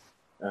 So,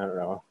 I don't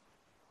know.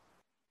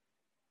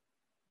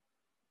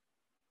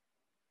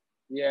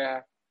 Yeah,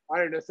 I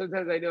don't know.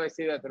 Sometimes I know I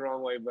say that the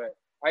wrong way, but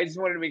I just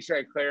wanted to make sure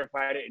I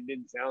clarified it and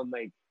didn't sound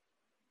like,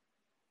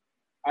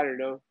 I don't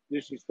know,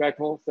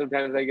 disrespectful.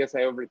 Sometimes I guess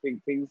I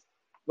overthink things.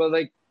 But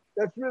like,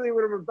 that's really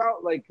what I'm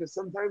about. Like, because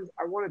sometimes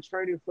I want to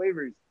try new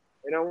flavors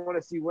and I want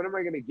to see what am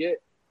I going to get,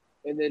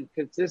 and then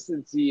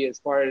consistency as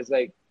far as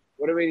like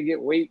what am I going to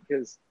get weight,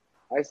 because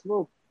I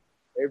smoke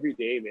every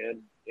day,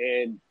 man.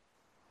 And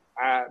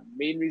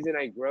main reason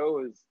I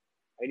grow is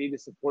I need to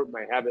support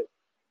my habit.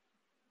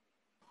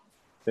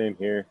 Same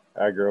here.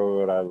 I grow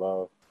what I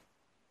love.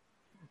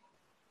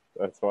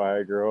 That's why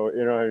I grow.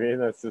 You know what I mean?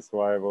 That's just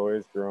why I've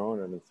always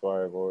grown, and it's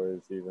why I've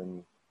always,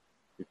 even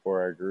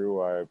before I grew,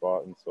 why I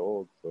bought and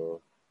sold.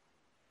 So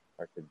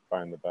I could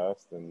find the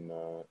best, and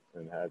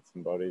had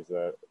some buddies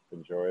that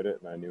enjoyed it,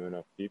 and I knew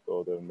enough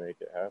people to make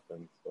it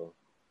happen. So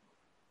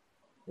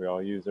we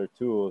all use our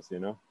tools, you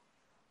know.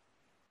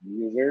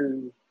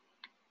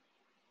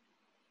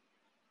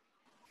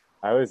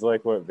 I always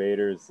like what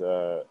Vader's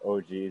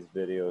OG's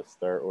videos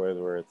start with,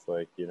 where it's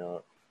like, you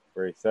know,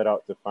 where he set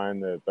out to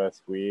find the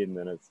best weed, and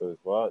then it says,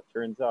 well, it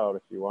turns out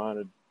if you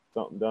wanted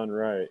something done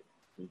right,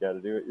 you got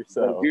to do it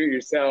yourself. Do it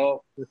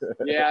yourself.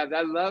 Yeah,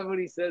 I love when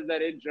he says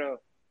that intro.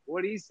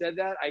 When he said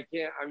that, I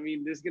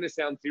mean, this is going to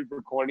sound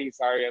super corny.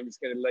 Sorry, I'm just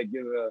going to like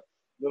give a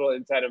little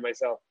insight of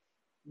myself.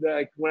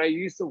 Like, when I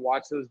used to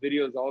watch those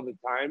videos all the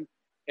time,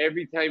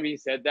 every time he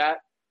said that,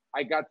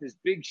 I got this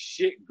big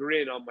shit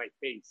grin on my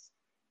face.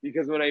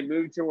 Because when I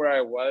moved to where I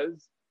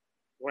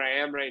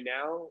am right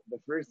now, the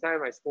first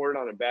time I scored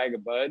on a bag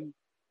of bud,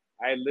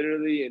 I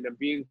literally ended up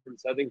being from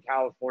Southern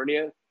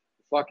California,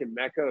 the fucking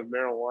mecca of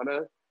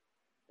marijuana,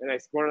 and I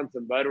scored on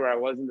some bud where I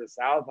was in the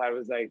South. I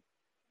was like,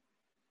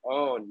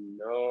 oh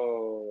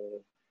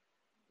no,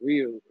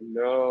 we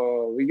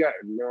got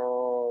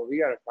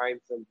to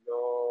find some.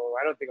 No,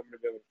 I don't think I'm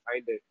gonna be able to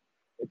find it.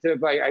 It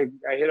took like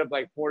I hit up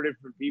like 4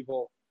 different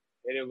people,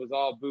 and it was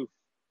all booth.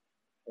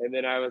 And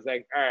then I was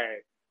like, all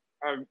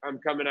right, I'm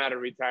coming out of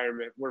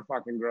retirement. We're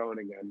fucking growing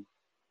again.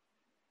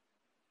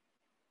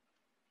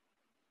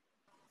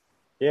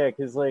 Yeah,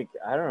 because, like,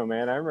 I don't know,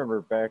 man. I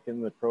remember back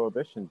in the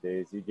Prohibition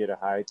days, you get a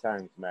High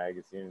Times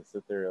magazine and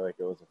sit there like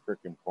it was a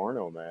freaking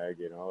porno mag,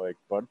 you know? Like,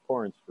 bud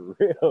porn's for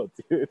real,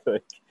 dude.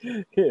 Like,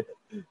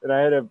 and I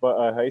had a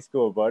high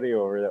school buddy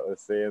over that was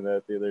saying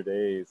that the other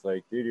day. He's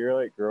like, dude, you're,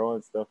 like,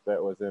 growing stuff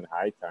that was in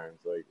High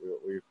Times, like,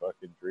 we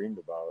fucking dreamed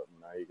about, and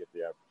now you get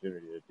the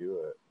opportunity to do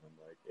it. And I'm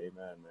like,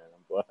 amen, man.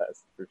 I'm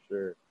blessed, for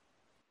sure.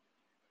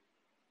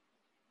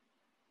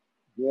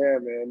 Yeah,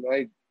 man.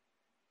 Like,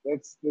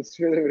 that's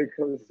really what it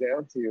comes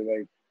down to.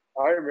 Like,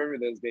 I remember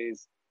those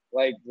days.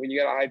 Like, when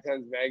you got a High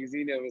Times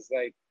magazine, it was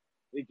like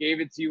they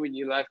gave it to you when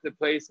you left the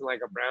place in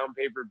like a brown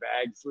paper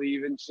bag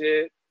sleeve and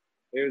shit.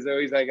 It was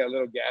always like at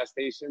little gas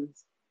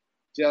stations,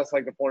 just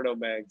like the porno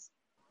mags.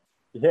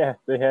 Yeah,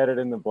 they had it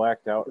in the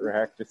blacked out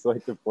rack, just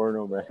like the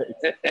porno mags.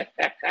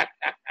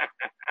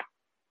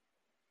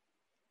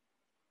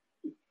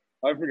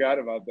 I forgot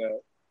about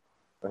that.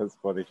 That's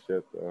funny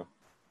shit, though.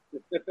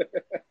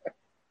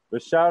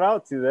 But shout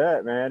out to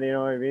that, man. You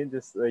know what I mean?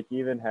 Just like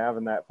even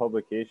having that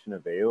publication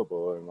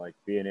available and like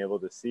being able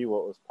to see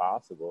what was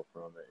possible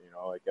from it. You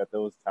know, like at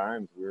those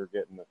times we were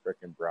getting the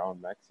freaking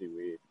brown Mexi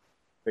weed,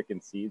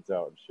 picking seeds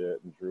out and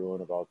shit, and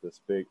drooling about this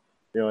big,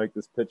 you know, like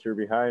this picture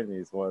behind me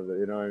is one of the,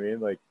 you know what I mean?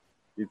 Like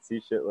you'd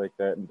see shit like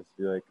that and just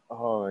be like,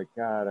 oh my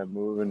God, I'm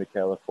moving to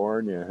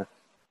California.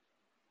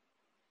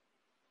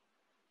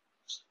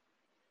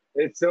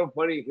 It's so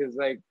funny because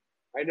like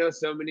I know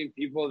so many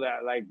people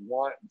that like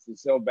want to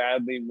so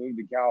badly move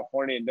to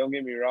California, and don't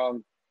get me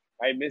wrong,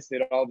 I miss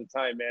it all the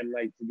time, man.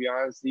 Like to be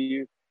honest with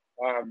you,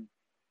 um,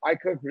 I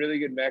cook really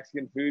good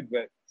Mexican food,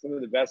 but some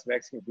of the best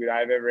Mexican food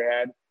I've ever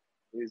had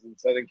is in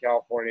Southern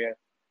California,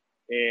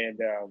 and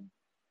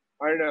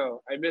I don't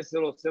know. I miss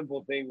little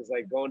simple things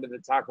like going to the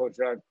taco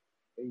truck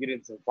and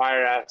getting some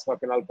fire ass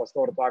fucking al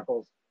pastor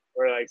tacos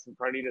or like some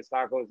carnitas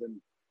tacos, and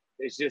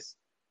it's just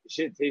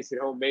shit tasted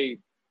homemade.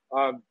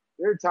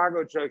 There are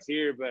taco trucks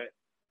here, but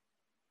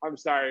I'm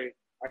sorry,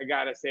 I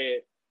gotta say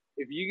it.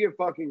 If you get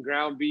fucking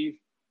ground beef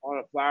on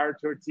a flour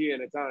tortilla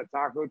and it's on a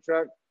taco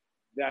truck,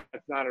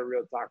 that's not a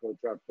real taco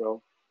truck,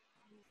 bro.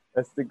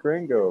 That's the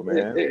gringo, man.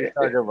 What are you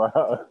talking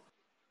about?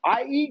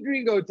 I eat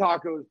gringo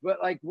tacos, but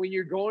like when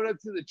you're going up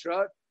to the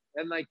truck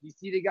and like you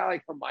see they got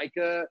like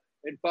Jamaica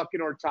and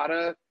fucking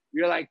horchata,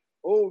 you're like,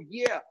 oh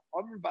yeah,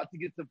 I'm about to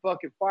get some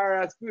fucking fire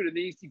ass food. And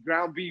then you see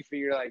ground beef and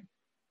you're like,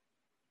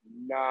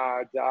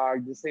 nah,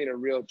 dog, this ain't a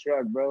real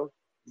truck, bro.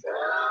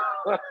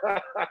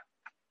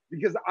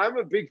 Because I'm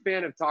a big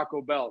fan of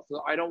Taco Bell.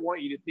 So I don't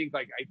want you to think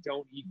like I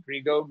don't eat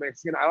gringo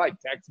Mexican. I like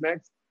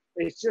Tex-Mex.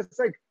 It's just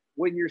like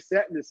when you're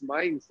set in this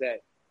mindset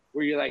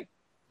where you're like,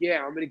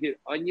 yeah, I'm going to get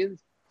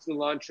onions,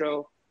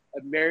 cilantro,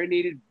 a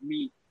marinated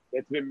meat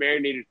that's been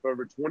marinated for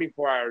over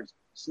 24 hours,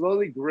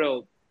 slowly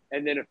grilled,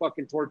 and then a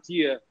fucking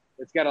tortilla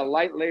that's got a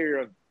light layer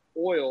of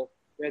oil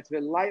that's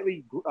been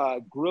lightly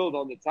grilled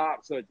on the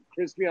top. So it's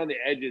crispy on the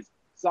edges,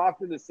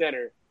 soft in the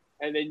center.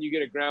 And then you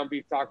get a ground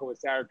beef taco with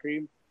sour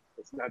cream.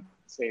 It's not the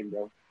same,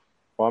 bro.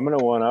 Well, I'm gonna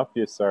one up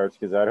you, Sarge,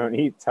 because I don't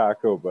eat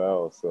Taco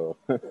Bell. So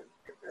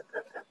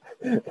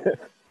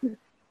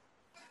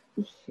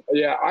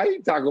yeah, I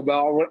eat Taco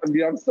Bell. I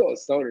mean, I'm still a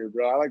stoner,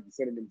 bro. I like the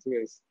cinnamon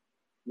twist,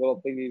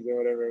 little thingies or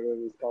whatever it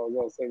is called,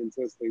 little cinnamon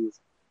twist things.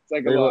 It's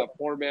like a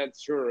poor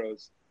man's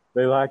churros.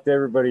 They locked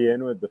everybody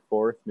in with the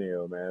fourth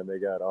meal, man. They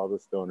got all the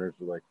stoners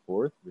with like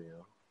fourth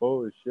meal.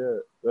 Holy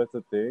shit, that's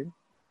a thing.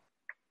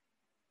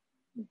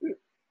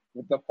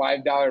 With the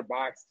 $5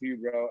 box too,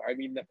 bro. I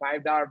mean, the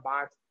 $5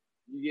 box,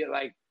 you get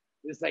like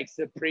this like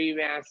supreme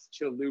ass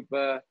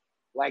chalupa,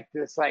 like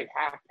this like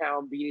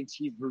half-pound bean and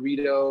cheese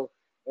burrito,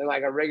 and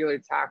like a regular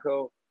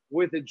taco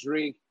with a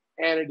drink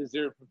and a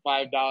dessert for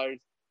 $5.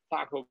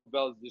 Taco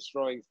Bell is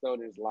destroying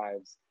stoners'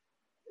 lives.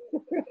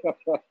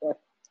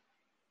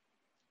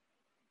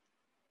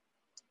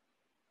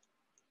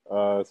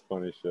 That's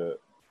funny shit.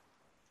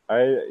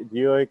 Do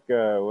you like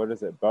what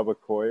is it,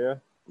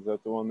 barbacoa? Is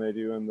that the one they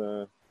do in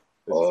the?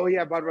 Oh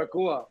yeah,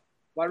 barbacoa.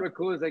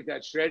 Barbacoa is like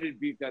that shredded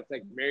beef that's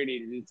like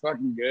marinated. It's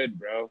fucking good,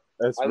 bro.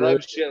 I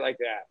love shit like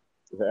that.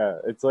 Yeah,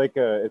 it's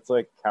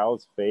like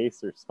cow's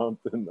face or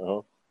something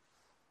though.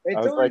 I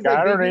was like,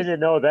 I don't need to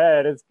know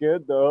that. It's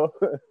good though.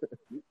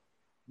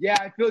 Yeah,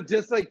 I feel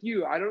just like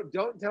you.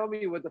 Don't tell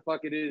me what the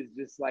fuck it is.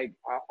 Just like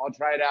I'll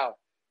try it out.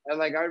 And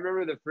like I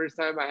remember the first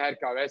time I had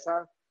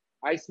cabeza,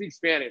 I speak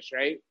Spanish,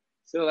 right?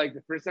 So like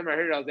the first time I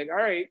heard it, I was like, all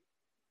right,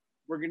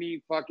 we're gonna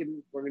eat part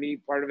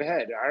of a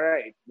head. All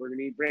right, we're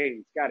gonna eat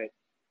brains. Got it.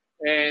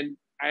 And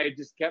I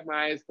just kept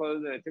my eyes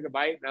closed and I took a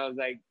bite and I was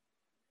like,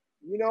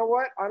 you know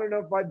what? I don't know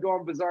if I'd go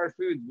on Bizarre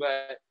Foods,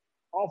 but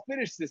I'll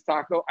finish this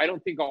taco. I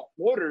don't think I'll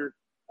order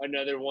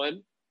another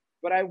one,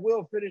 but I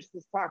will finish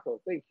this taco.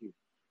 Thank you.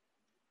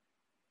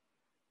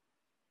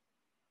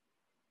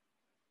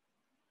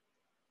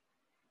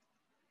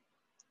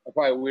 I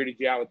probably weirded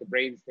you out with the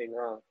brains thing,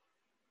 huh?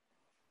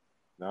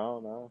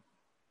 No.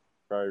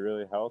 Probably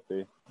really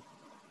healthy.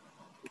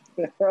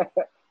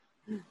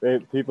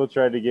 People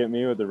tried to get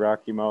me with the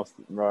Rocky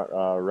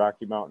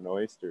Mountain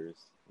oysters,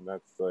 and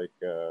that's like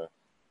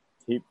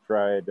deep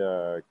fried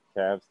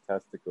calves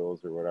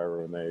testicles or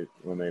whatever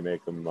when they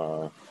make them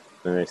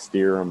when they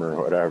steer them or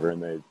whatever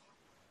and they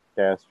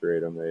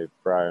castrate them, they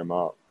fry them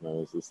up. And I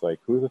was just like,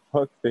 who the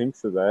fuck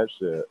thinks of that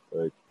shit?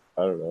 Like,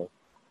 I don't know.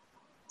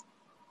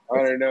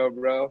 I don't know,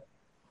 bro.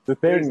 The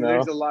thing,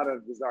 there's a lot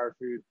of bizarre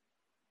food.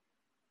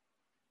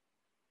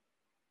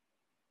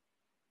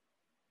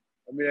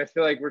 I mean, I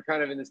feel like we're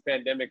kind of in this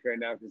pandemic right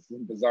now because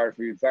it's bizarre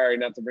food. Sorry,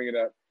 not to bring it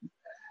up.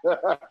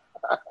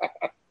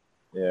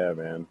 Yeah,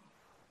 man.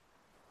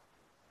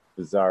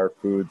 Bizarre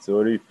food. So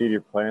what do you feed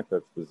your plant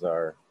that's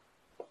bizarre?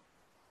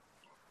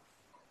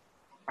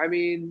 I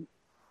mean,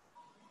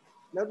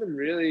 nothing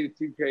really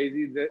too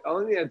crazy. The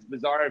only thing that's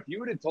bizarre, if you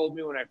would have told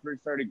me when I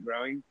first started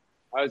growing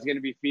I was going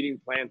to be feeding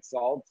plants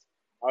salt,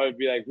 I would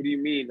be like, what do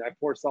you mean? I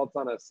pour salt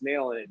on a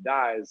snail and it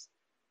dies.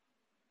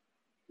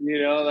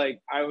 You know,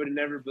 like I would have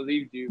never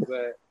believed you,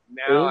 but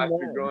now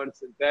after growing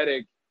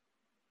synthetic,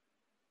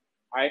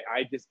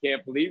 I just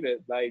can't believe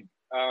it. Like,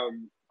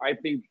 I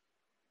think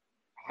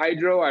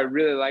hydro, I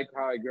really like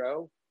how I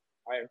grow.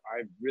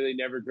 I've really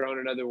never grown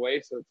another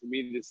way. So to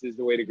me, this is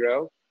the way to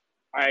grow.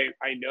 I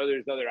know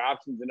there's other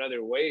options and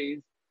other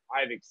ways.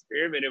 I've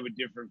experimented with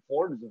different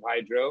forms of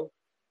hydro,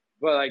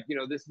 but like, you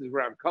know, this is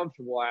where I'm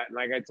comfortable at. And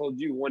like I told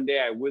you, one day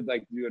I would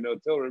like to do a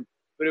no-till room,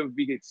 but it would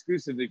be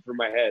exclusively for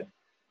my head.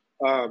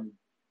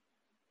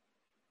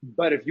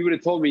 But if you would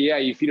have told me, yeah,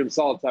 you feed them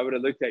salts, I would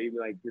have looked at you and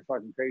be like, you're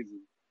fucking crazy.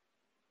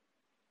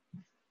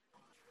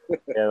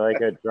 Yeah,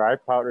 like dry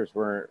powders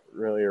weren't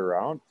really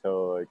around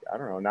till like I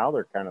don't know. Now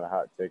they're kind of the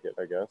hot ticket,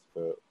 I guess,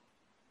 but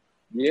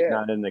Yeah,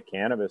 not in the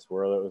cannabis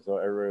world. It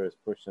was everybody was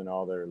pushing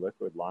all their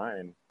liquid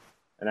line,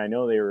 and I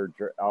know they were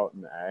out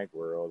in the ag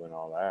world and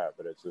all that,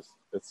 but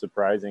it's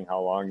surprising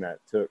how long that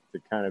took to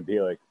kind of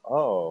be like,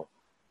 oh,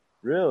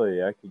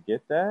 really? I could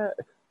get that?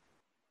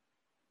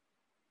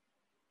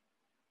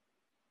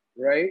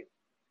 right.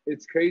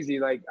 It's crazy.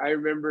 Like I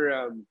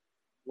remember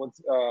once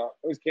it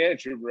was Canada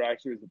Trooper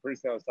actually was the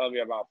person that was telling me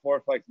about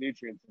Floraflex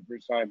nutrients the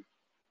first time.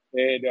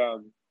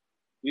 And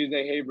he was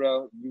like, "Hey,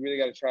 bro, you really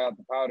got to try out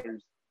the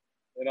powders."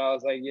 And I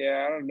was like,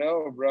 "Yeah, I don't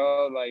know,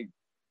 bro. Like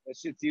that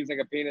shit seems like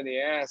a pain in the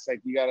ass.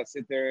 Like you got to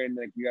sit there and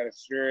like you got to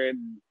stir it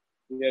and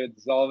you got to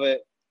dissolve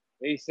it."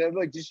 And he said,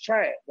 "Like just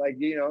try it. Like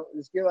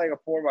just get like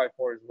a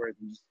 4x4's worth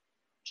and just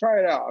try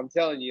it out. I'm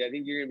telling you, I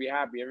think you're gonna be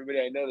happy.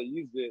 Everybody I know that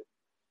used it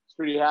is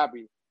pretty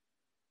happy."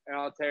 And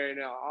I'll tell you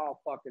now,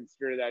 I'll fucking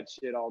stir that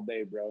shit all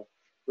day, bro.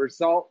 For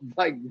salt,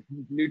 like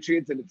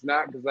nutrients, and it's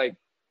not because like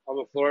I'm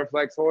a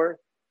Floraflex whore,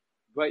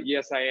 but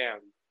yes, I am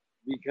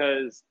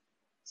because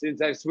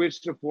since I've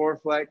switched to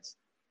Floraflex,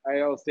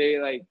 I'll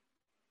say like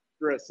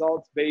for a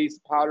salt base,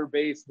 powder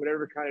base,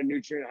 whatever kind of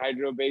nutrient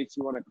hydro base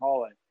you want to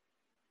call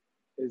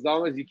it, as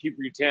long as you keep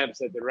your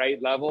temps at the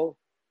right level,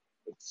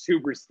 it's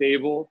super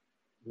stable.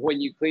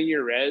 When you clean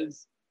your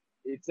res,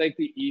 it's like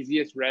the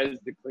easiest res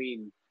to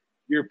clean.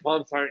 Your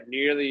pumps aren't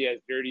nearly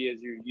as dirty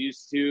as you're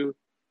used to.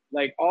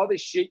 Like all the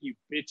shit you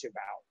bitch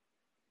about,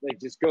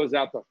 like just goes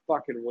out the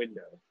fucking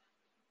window.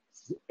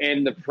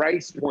 And the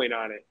price point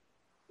on it,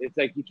 it's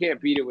like you can't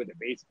beat it with a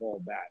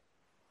baseball bat.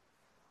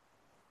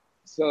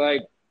 So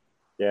like,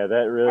 Yeah,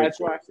 that really that's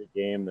changed why. the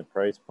game. The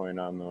price point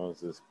on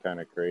those is kind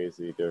of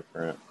crazy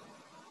different.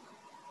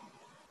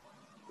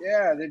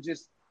 Yeah, they're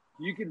just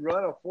you can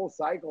run a full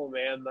cycle,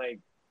 man. Like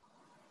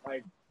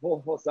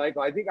full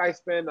cycle. I think I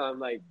spend on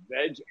like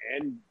veg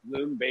and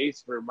bloom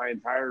base for my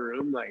entire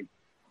room, like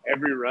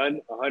every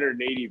run,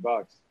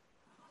 $180.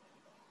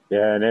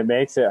 Yeah, and it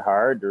makes it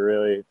hard to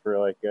really for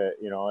like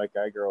like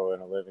I grow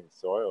in a living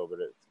soil, but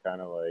it's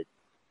kind of like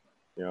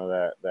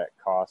that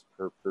cost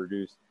per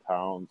produced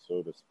pound,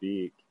 so to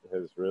speak,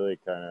 has really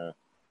kind of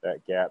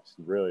that gap's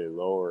really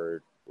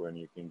lowered when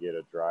you can get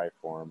a dry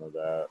form of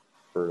that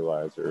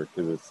fertilizer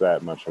because it's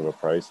that much of a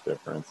price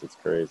difference. It's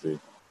crazy.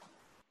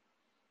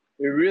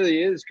 It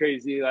really is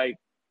crazy. Like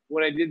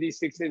when I did these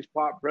 6-inch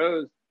pot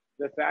pros,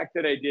 the fact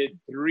that I did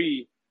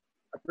three,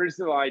 first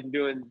of all, I'm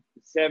doing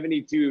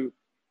 72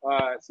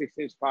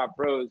 6-inch pot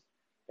pros,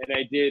 and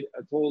I did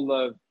a total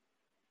of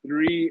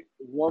three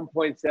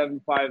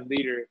 1.75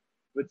 liter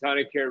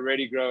Botanicare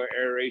Ready Grow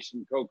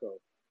aeration cocoa,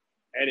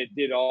 and it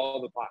did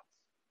all the pots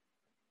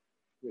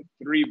with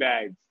 3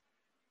 bags.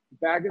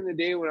 Back in the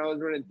day when I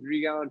was running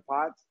 3-gallon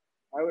pots,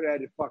 I would have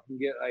had to fucking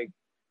get like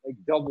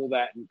double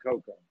that in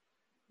cocoa.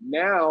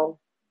 Now,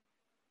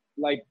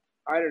 like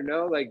I don't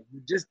know, like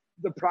just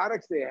the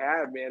products they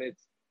have, man,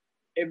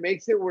 it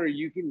makes it where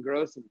you can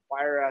grow some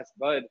fire ass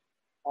bud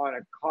on a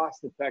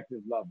cost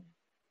effective level.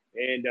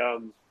 And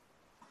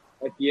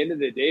at the end of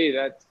the day,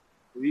 that's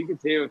you can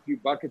save a few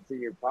ducats in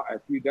your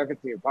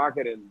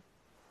pocket, and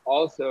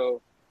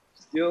also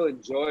still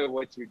enjoy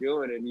what you're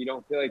doing, and you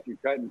don't feel like you're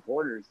cutting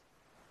corners.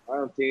 I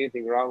don't see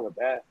anything wrong with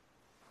that.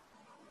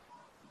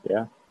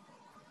 Yeah,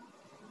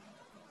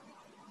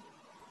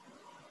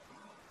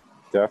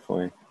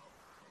 definitely.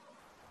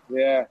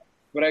 Yeah,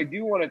 but I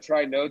do want to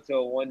try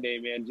no-till one day,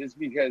 man, just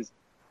because,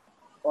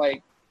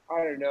 like,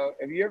 I don't know.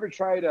 Have you ever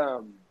tried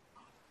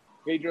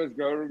Pedro's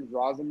Grow Room's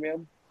rosin,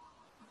 man?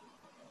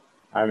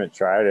 I haven't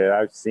tried it.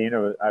 I've seen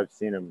him. I've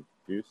seen him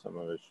do some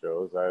of his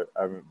shows. I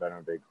haven't been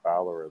a big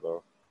follower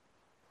though.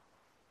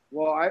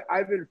 Well,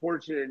 I've been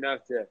fortunate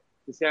enough to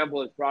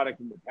sample his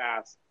product in the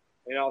past,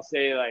 and I'll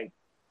say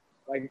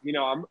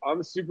I'm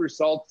a super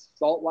salt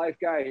life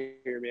guy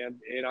here, man,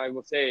 and I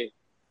will say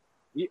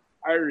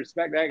I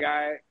respect that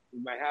guy.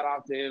 My hat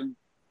off to him.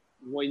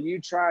 When you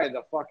try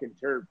the fucking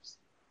terps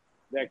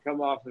that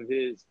come off of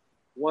his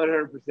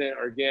 100%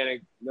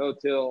 organic,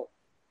 no-till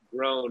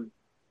grown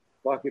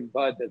fucking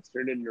bud that's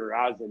turned into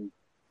rosin,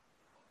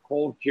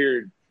 cold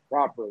cured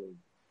properly,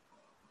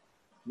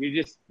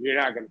 you're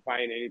not gonna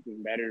find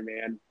anything better,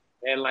 man.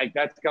 And like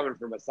that's coming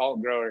from a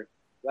salt grower.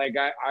 Like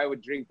I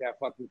would drink that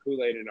fucking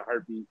Kool-Aid in a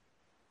heartbeat.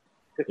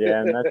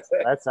 Yeah, and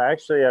that's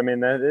actually, I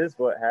mean, that is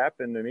what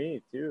happened to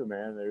me too,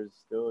 man. There's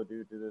still a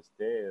dude to this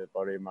day, a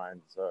buddy of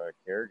mine's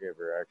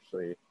caregiver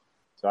actually.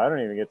 So I don't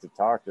even get to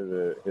talk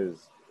to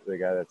the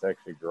guy that's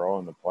actually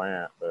growing the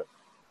plant, but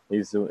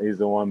he's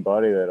the one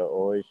buddy that'll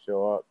always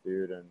show up,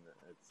 dude, and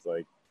it's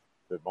like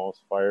the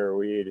most fire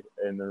weed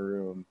in the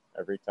room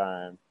every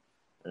time,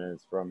 and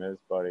it's from his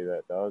buddy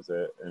that does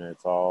it, and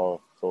it's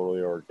all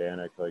totally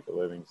organic, like a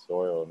living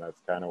soil, and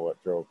that's kind of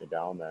what drove me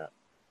down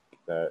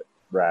that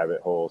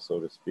rabbit hole, so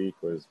to speak,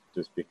 was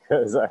just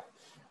because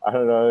I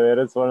don't know, man,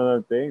 it's one of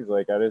those things.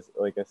 Like I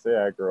say,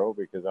 I grow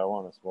because I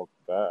want to smoke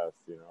the best,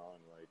 and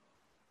like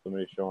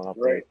somebody showing up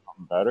Right.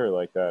 something better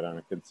like that on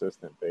a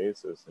consistent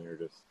basis, and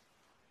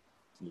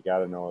you got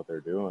to know what they're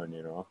doing,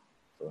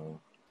 So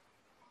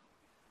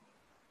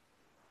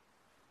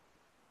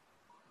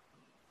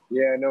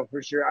Yeah, no,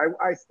 for sure.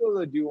 I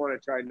still do want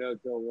to try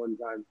no-till one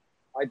time.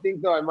 I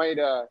think though I might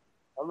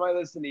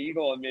listen to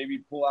Eagle and maybe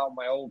pull out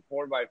my old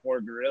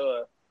 4x4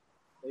 Gorilla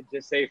and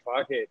just say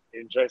fuck it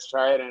and just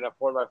try it in a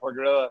 4x4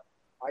 Gorilla.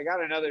 I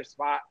got another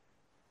spot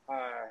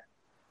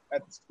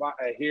at the spot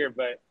here,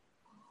 but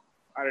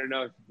I don't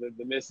know if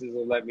the missus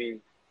will let me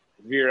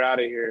veer out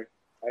of here.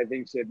 I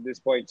think at this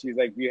point she's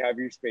like, "You have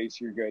your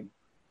space, you're good."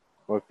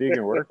 Well, if you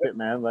can work it,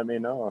 man, let me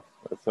know.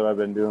 That's what I've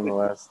been doing the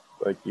last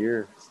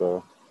year.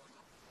 So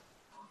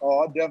Oh,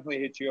 I'll definitely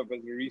hit you up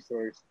as a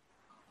resource.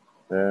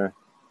 yeah,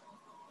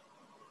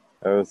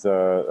 that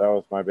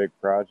was my big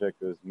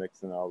project, was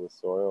mixing all the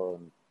soil,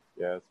 and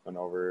yeah, it's been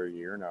over a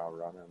year now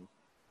running.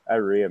 I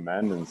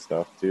re-amend and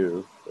stuff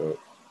too, so it's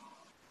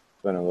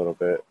been a little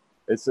bit.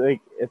 It's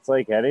like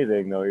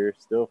anything though. You're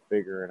still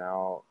figuring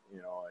out,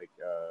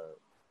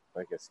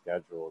 like a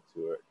schedule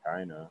to it,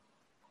 kind of,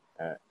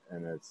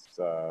 and it's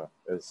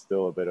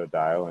still a bit of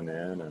dialing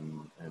in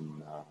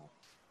and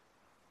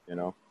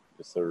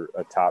just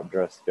a top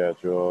dress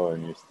schedule,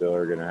 and you still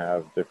are gonna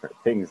have different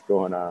things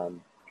going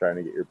on, trying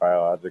to get your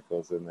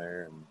biologicals in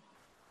there, and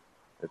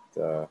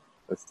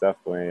it's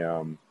definitely.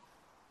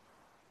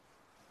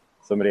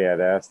 Somebody had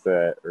asked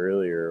that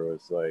earlier,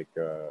 was like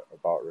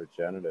about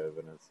regenerative,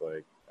 and it's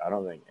like I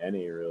don't think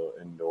any real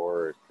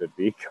indoor could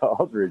be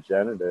called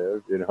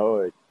regenerative,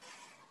 like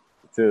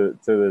to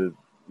the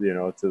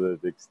to the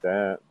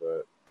extent,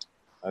 but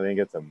I think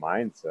it's a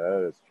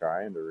mindset. It's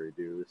trying to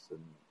reduce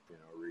and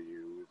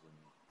reuse and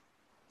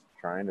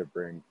trying to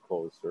bring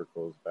closed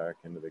circles back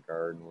into the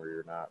garden where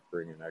you're not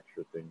bringing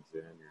extra things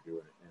in, you're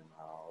doing it in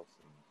house,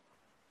 and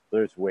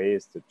there's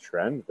ways to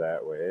trend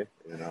that way,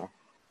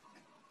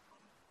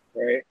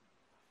 Right.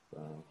 So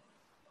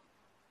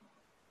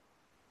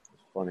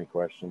it's a funny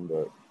question,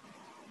 but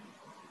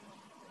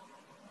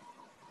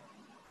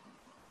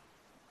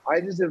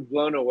I just am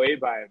blown away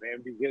by it,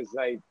 man, because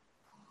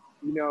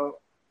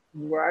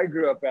where I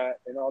grew up at,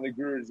 and all the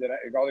growers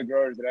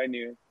that I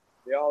knew,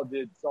 they all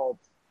did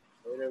salts,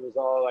 and it was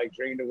all like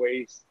drain to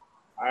waste.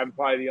 I'm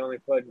probably the only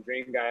flood and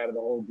drain guy out of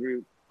the whole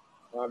group,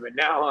 and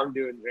now I'm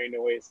doing drain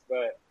to waste.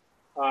 But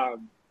all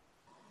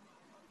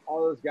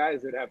those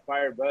guys would have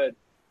fire bud,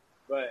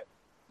 but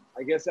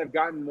I guess I've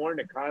gotten more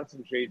into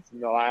concentrates in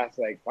the last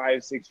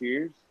 5-6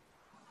 years,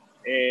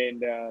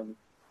 and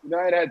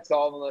I'd had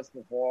solventless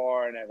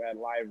before, and I've had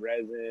live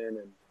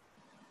resin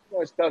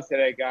and stuff that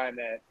I got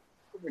at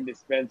different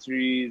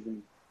dispensaries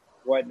and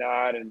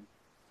whatnot, and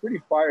pretty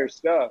fire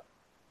stuff.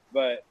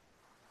 But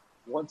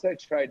once I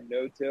tried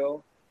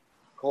no-till,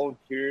 cold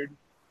cured,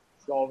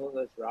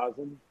 solventless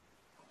rosin,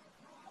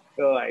 I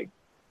feel like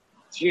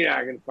you're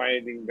not gonna find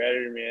anything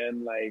better,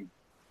 man.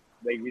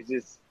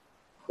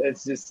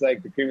 That's just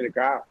like the cream of the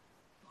crop.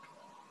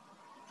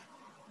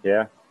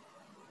 yeah,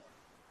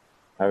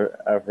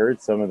 I've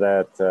heard some of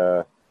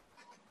that.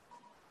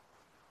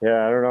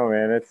 Yeah, I don't know,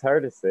 man. It's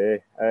hard to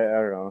say. I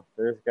don't know.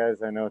 There's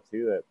guys I know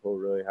too that pull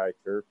really high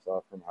terps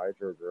off from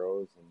hydro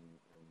grows, and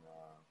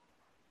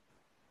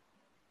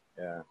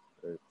yeah.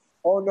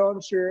 Oh no,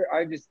 I'm sure.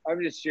 I'm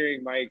just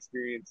sharing my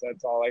experience.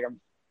 That's all. It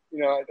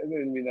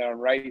doesn't mean that I'm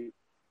right.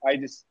 I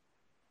just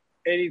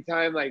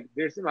anytime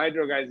there's some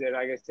hydro guys that,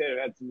 like I said, have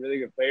had some really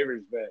good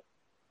flavors, but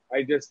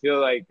I just feel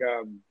like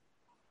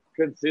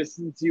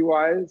consistency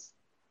wise,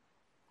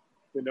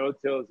 the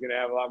no-till is gonna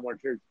have a lot more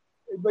terps.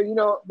 But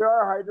there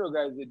are hydro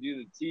guys that do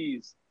the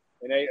teas,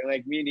 and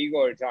like me and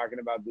Eagle are talking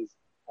about this.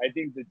 I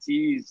think the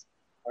teas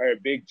are a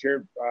big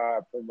terp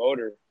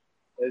promoter,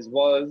 as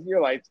well as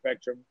your light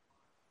spectrum.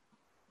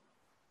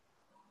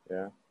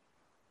 Yeah,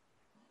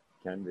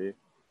 can be.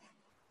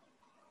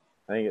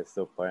 I think it's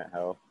still plant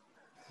health.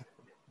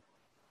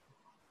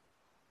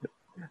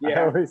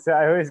 Yeah,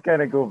 I always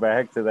kind of go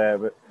back to that,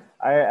 but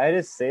I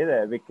just say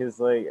that because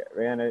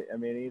man, I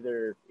mean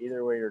either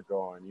way you're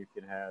going, you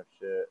can have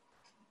shit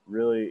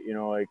really,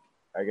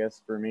 I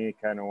guess for me,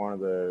 kind of one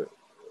of the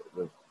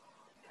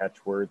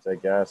catchwords, I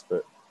guess,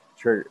 but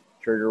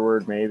trigger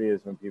word maybe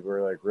is when people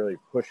are really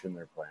pushing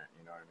their plant,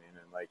 you know what I mean?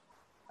 And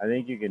I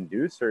think you can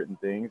do certain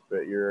things,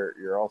 but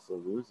you're also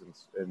losing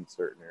in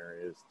certain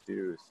areas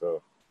too.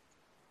 So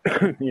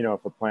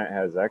if a plant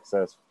has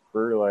excess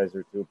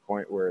fertilizer to a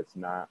point where it's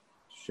not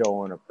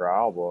showing a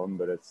problem,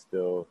 but it's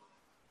still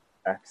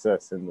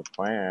excess in the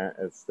plant,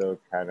 it's still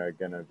kind of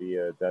going to be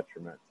a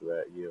detriment to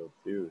that yield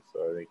too.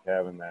 So I think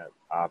having that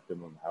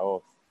optimum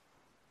health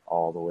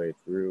all the way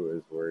through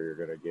is where you're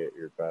going to get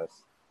your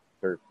best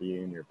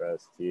terpene, your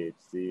best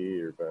THC,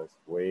 your best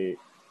weight.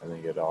 I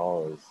think it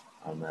all is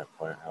on that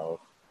plant health.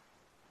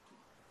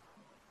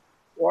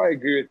 Well, I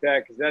agree with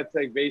that, because that's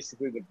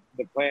basically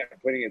the plant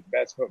putting its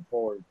best foot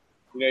forward.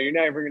 You're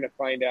never going to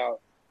find out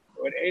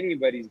what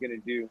anybody's going to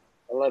do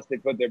unless they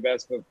put their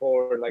best foot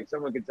forward. Like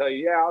someone could tell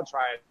you, yeah, I'll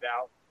try it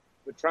out.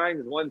 But trying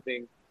is one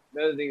thing.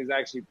 Another thing is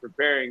actually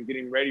preparing,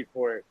 getting ready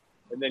for it,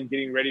 and then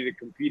getting ready to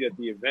compete at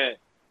the event.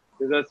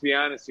 Because let's be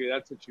honest here,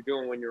 that's what you're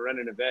doing when you're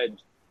running a veg.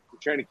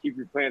 You're trying to keep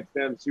your plant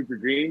stem super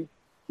green,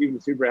 keep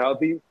them super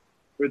healthy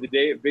for the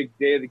big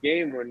day of the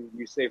game when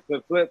you say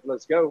flip,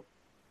 let's go.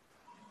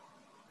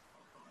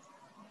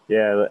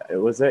 Yeah,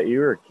 was that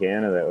you or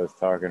Canada that was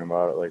talking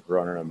about it, like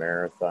running a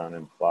marathon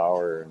in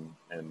flower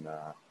and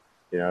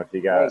you know, if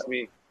you That got was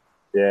me.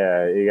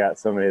 you got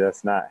somebody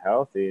that's not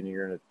healthy and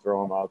you're going to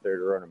throw them out there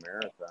to run a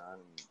marathon,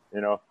 and,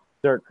 you know,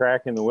 start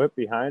cracking the whip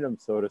behind them,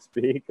 so to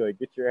speak, like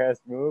get your ass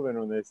moving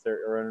when they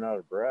start running out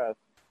of breath.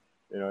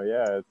 You know,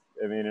 yeah,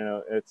 I mean, you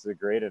know, it's a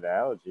great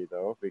analogy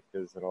though,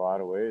 because in a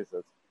lot of ways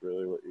that's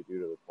really what you do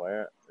to the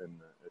plant. And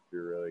if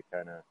you're really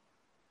kind of,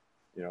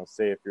 you know,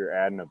 say if you're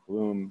adding a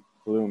bloom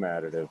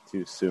additive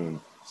too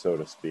soon, so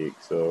to speak.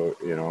 So,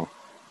 you know,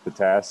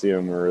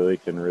 potassium really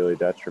can really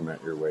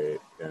detriment your weight,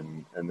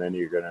 and then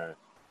you're gonna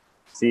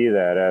see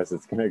that as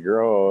it's gonna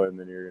grow, and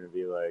then you're gonna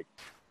be like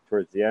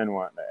towards the end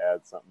wanting to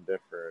add something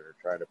different or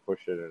try to push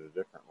it in a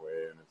different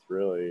way, and it's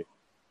really,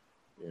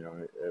 you know,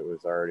 it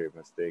was already a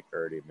mistake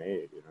already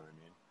made. You know what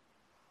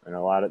I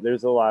mean? And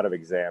there's a lot of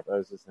examples.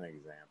 That's just an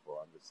example.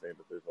 I'm just saying,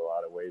 but there's a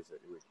lot of ways that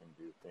we can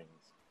do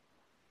things,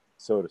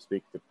 so to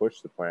speak, to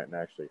push the plant and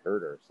actually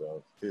hurt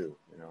ourselves too,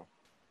 you know?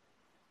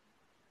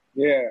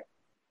 Yeah.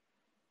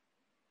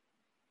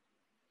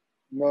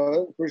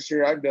 No, for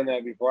sure. I've done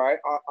that before.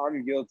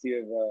 I'm guilty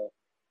of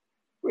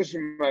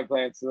pushing my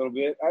plants a little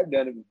bit. I've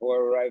done it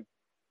before where I've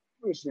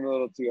pushed them a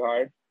little too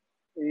hard.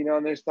 You know,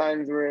 and there's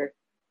times where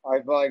I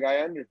felt like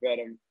I underfed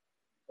them.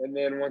 And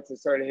then once I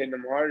started hitting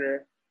them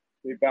harder,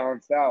 they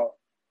balanced out.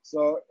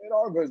 So it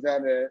all goes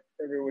down to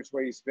every which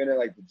way you spin it,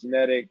 like the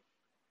genetic,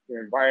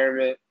 your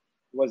environment.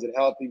 Was it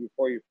healthy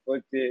before you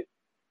flipped it?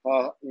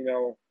 You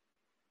know,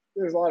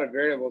 there's a lot of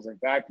variables and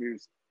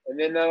factors. And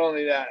then not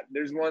only that,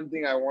 there's one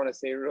thing I want to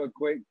say real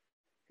quick,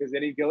 because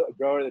any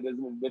grower that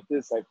doesn't admit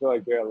this, I feel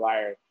like they're a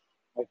liar.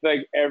 I feel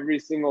like every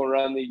single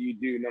run that you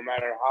do, no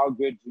matter how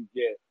good you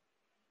get,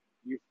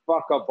 you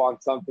fuck up on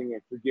something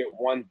and forget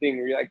one thing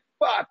where you're like,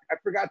 fuck, I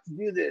forgot to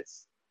do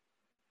this.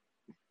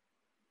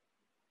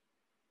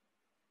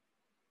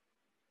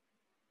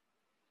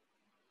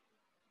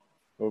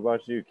 What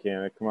about you,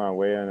 Ken? Come on,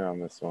 weigh in on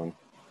this one.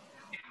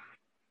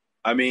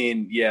 I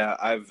mean, yeah,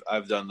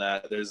 I've done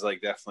that. There's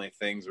like definitely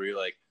things where you're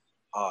like,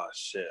 oh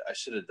shit, I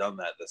should have done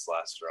that this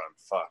last run.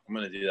 Fuck, I'm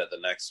gonna do that the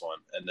next one,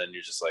 and then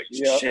you're just like,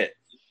 shit,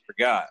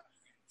 forgot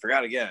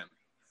again,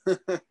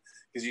 because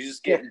you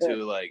just get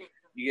into like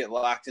you get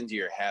locked into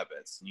your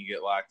habits and you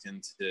get locked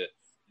into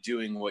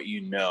doing what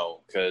you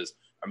know. Because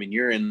I mean,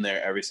 you're in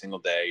there every single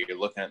day. You're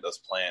looking at those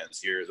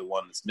plants. You're the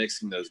one that's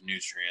mixing those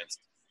nutrients,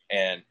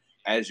 and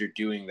as you're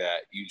doing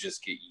that, you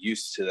just get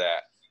used to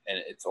that, and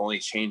it only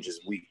changes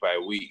week by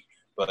week.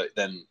 But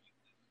then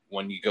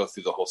when you go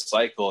through the whole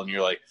cycle and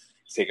you're like,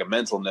 take a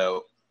mental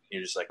note,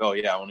 you're just like, oh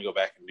yeah, I want to go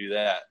back and do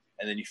that.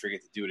 And then you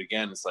forget to do it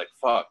again. It's like,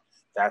 fuck,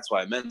 that's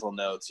why mental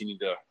notes, you need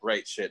to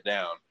write shit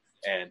down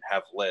and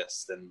have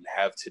lists and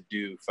have to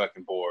do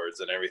fucking boards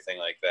and everything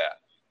like that.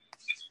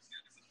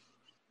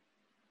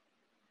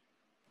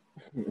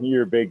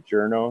 You're a big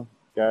journal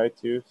guy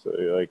too, so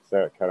like, is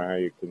that kind of how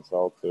you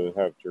consult, to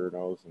have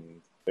journals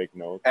and take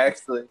notes?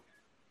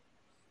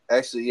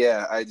 Actually,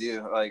 yeah, I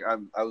do. Like,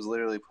 I was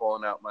literally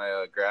pulling out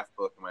my graph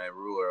book and my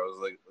ruler. I was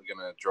like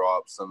gonna draw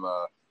up some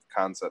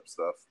concept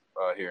stuff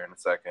here in a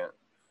second.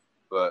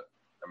 But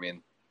I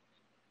mean,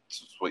 it's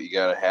just what you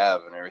gotta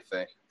have and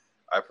everything.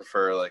 I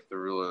prefer like the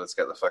ruler that's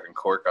got the fucking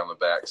cork on the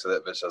back, so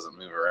that bitch doesn't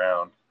move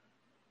around.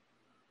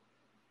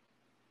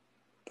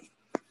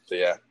 So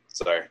yeah,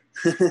 sorry,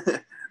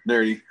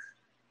 nerdy.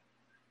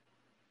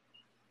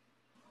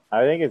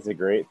 I think it's a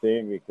great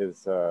thing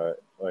because,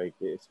 like,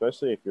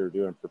 especially if you're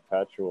doing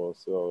perpetual.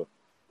 So,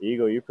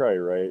 Eagle, you probably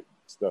write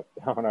stuff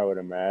down, I would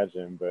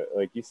imagine. But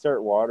like, you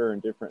start water in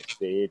different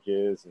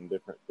stages and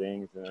different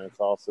things, and it's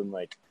also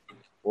like,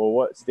 well,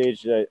 what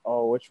stage did I?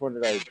 Oh, which one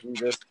did I do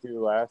this to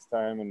last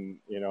time? And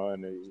you know,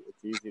 and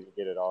it's easy to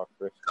get it all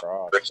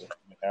crisscrossed. And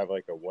have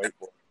like a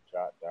whiteboard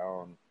jot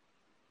down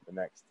the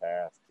next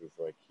task is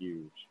like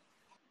huge.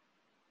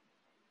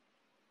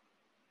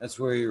 That's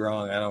where you're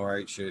wrong. I don't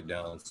write shit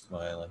down,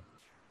 Smiley.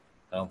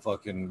 I don't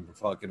fucking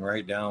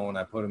write down when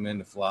I put them in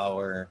the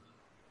flower.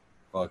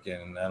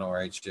 Fucking, I don't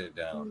write shit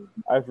down.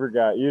 I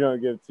forgot. You don't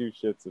give two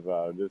shits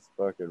about it. Just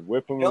fucking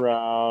whip them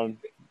around.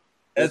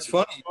 That's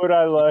funny. Do what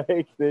I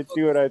like. They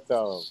do what I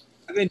tell them.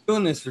 I've been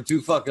doing this for too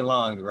fucking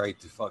long to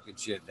write the fucking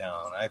shit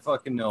down. I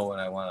fucking know when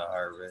I want to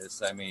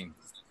harvest. I mean,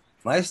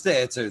 my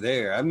stats are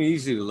there. I'm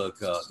easy to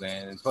look up,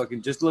 man. And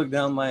fucking just look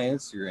down my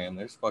Instagram.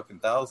 There's fucking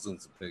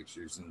thousands of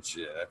pictures and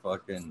shit.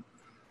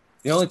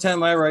 The only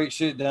time I write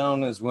shit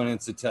down is when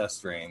it's a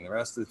test rain. The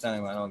rest of the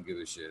time, I don't give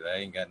a shit. I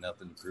ain't got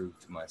nothing to prove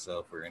to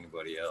myself or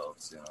anybody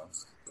else, you know.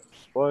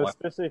 Well,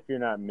 especially if you're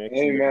not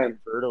mixing different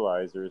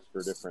fertilizers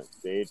for different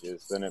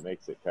stages, then it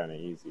makes it kind of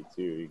easy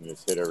too. You can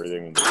just hit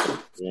everything in the same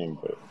thing.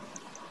 But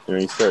you know,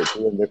 you start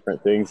doing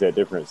different things at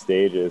different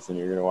stages, and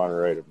you're gonna want to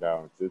write them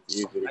down. It's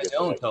easy to get.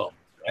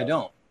 I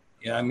don't.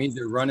 Yeah, I'm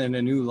either running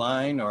a new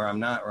line or I'm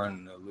not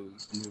running a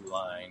new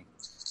line.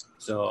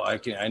 So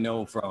I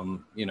know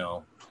from, you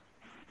know,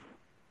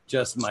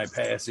 just my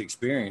past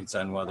experience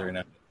on whether or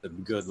not it's a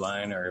good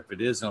line, or if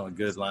it isn't a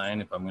good line,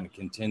 if I'm going to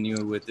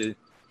continue with it.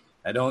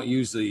 I don't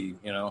usually,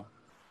 you know,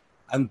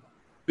 I'm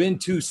been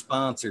too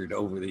sponsored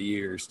over the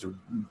years.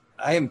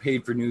 I haven't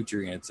paid for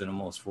nutrients in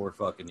almost 4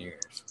 fucking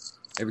years.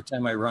 Every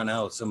time I run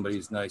out,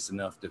 somebody's nice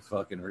enough to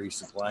fucking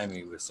resupply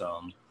me with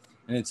some,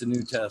 and it's a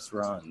new test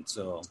run.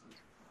 So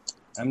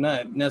I'm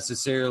not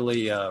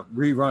necessarily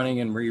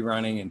rerunning and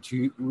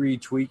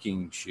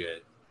retweaking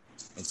shit.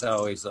 It's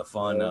always a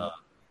fun.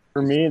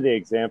 For me, the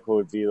example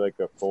would be like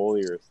a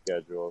foliar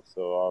schedule.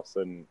 So all of a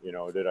sudden, you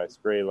know, did I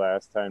spray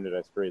last time? Did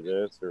I spray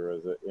this, or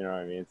was it? You know what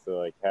I mean? So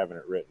like having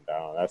it written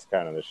down. That's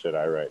kind of the shit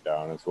I write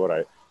down. It's what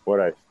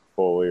I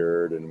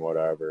foliared and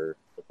whatever.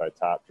 If I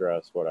top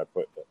dress, what I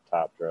put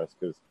top dress,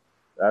 because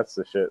that's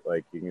the shit.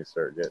 Like you can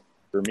start get.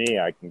 For me,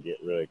 I can get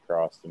really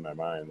crossed in my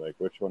mind. Like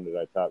which one did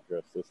I top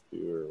dress this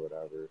to, or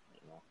whatever.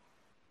 You know.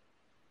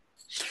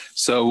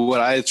 So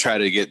what I try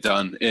to get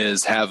done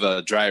is have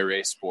a dry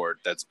erase board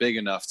that's big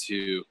enough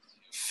to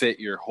fit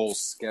your whole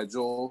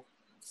schedule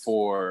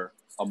for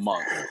a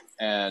month.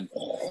 And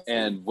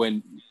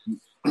when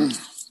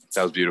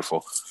that was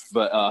beautiful,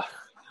 but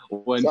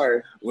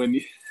when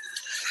you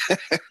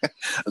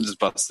I'm just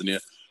busting you.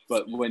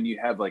 But when you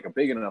have like a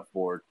big enough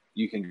board,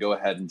 you can go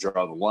ahead and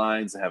draw the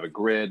lines and have a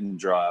grid and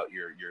draw out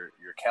your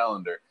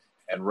calendar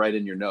and write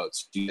in your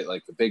notes. You get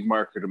like the big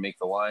marker to make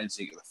the lines.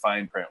 You get the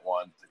fine print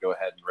one to go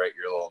ahead and write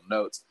your little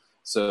notes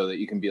so that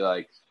you can be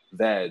like,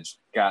 veg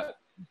got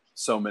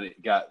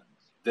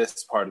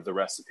this part of the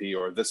recipe,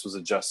 or this was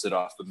adjusted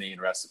off the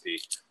main recipe.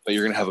 But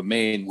you're going to have a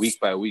main week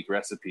by week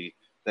recipe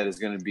that is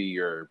going to be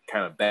your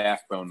kind of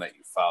backbone that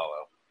you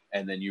follow.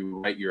 And then you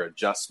write your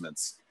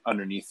adjustments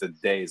underneath the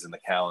days in the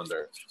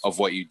calendar of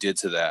what you did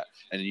to that.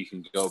 And you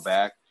can go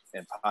back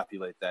and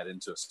populate that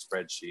into a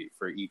spreadsheet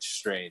for each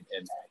strain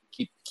and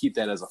keep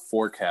that as a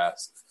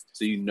forecast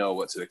so you know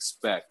what to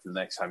expect the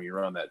next time you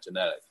run that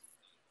genetic.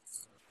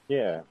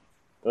 Yeah.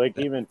 Like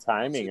even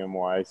timing them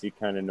wise, you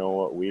kind of know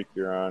what week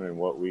you're on and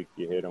what week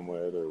you hit them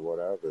with or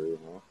whatever, you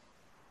know?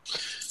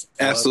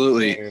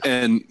 Absolutely.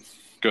 And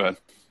go ahead.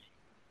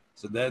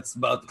 So that's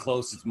about the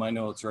closest my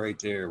notes right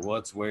there.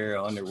 What's where,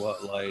 under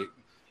what light.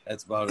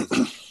 That's about as much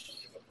as I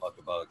give a fuck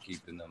about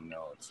keeping them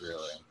notes,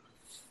 really.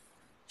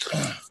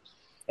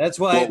 That's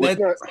why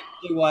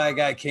why I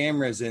got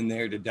cameras in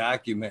there to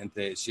document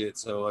that shit.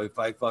 So if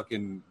I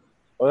fucking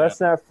that's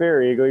not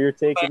fair, Eagle. You're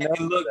taking notes.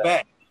 Look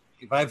back.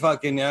 If I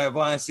fucking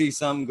want to see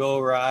something go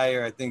awry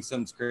or I think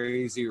something's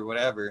crazy or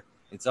whatever,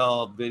 it's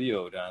all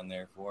videoed on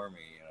there for me,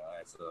 you know.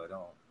 So I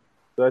don't.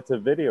 So that's a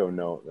video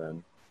note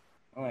then.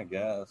 Oh, I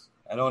guess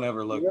I don't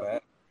ever look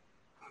back.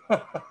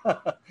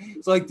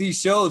 It's like these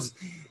shows,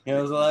 you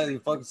know.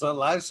 There's a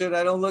lot of shit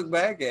I don't look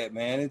back at,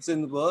 man. It's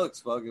in the books.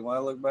 Fucking why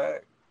look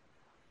back?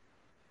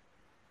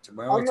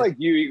 I'm like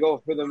you,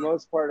 Eagle. For the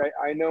most part,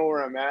 I know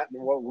where I'm at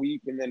and what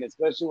week, and then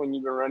especially when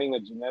you've been running a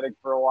genetic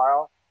for a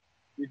while,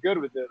 you're good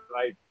with it.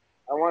 Like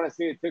I want to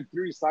say it took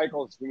 3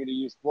 cycles for me to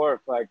use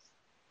Floraflex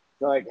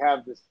to like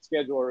have the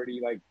schedule already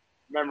like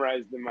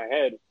memorized in my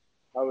head.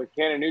 With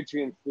Can of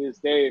Nutrients to this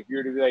day, if you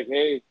were to be like,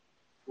 hey,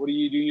 what do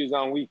you use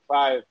on week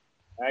 5?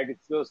 I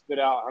could still spit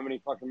out how many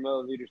fucking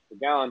milliliters per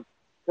gallon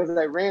because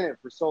I ran it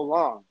for so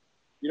long.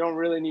 You don't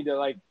really need to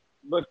like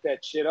look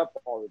that shit up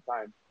all the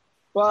time.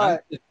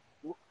 But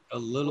a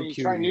little when you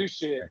try new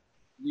shit,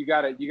 you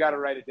gotta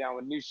write it down.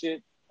 With new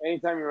shit,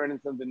 anytime you're running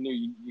something new,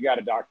 you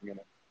gotta document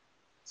it.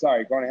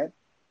 Sorry, go ahead.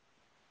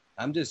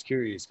 I'm just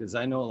curious because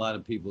I know a lot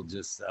of people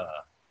just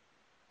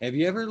have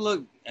you ever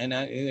looked, and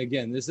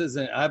again, this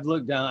isn't, I've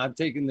looked down, I've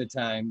taken the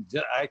time,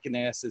 I can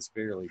ask this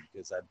fairly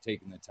because I've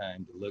taken the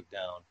time to look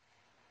down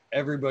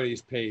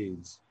everybody's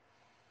page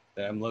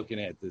that I'm looking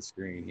at this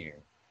screen here.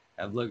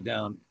 I've looked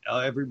down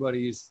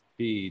everybody's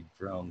feed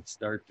from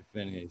start to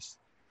finish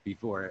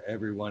before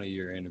every one of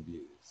your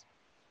interviews.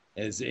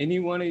 Has any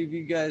one of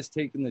you guys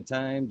taken the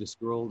time to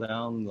scroll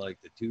down like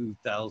the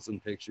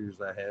 2,000 pictures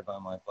I have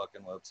on my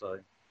fucking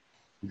website?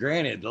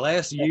 Granted, the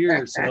last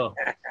year or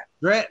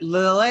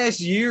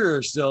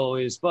so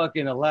is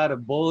fucking a lot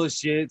of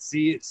bullshit.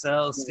 See it,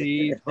 sell,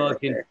 see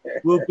fucking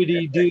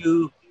whoopity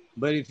doo.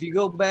 But if you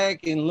go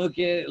back and look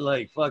at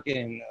like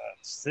fucking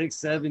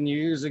 6-7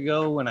 years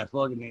ago when I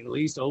fucking at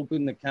least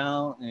opened the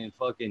account and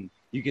fucking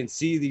you can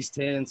see these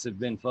tents have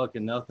been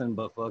fucking nothing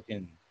but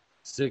fucking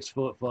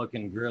 6-foot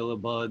fucking gorilla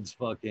buds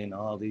fucking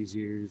all these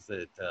years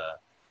that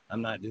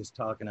I'm not just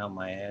talking out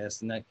my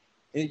ass. And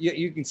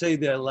you can say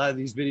that a lot of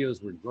these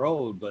videos were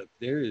growed, but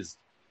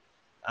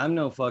I'm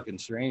no fucking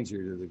stranger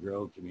to the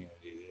grow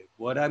community.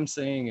 What I'm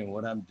saying and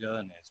what I'm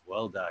done is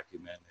well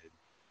documented.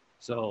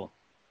 So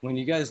when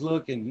you guys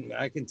look, and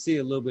I can see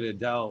a little bit of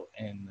doubt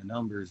in the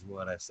numbers,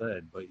 what I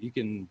said, but you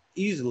can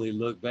easily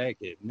look back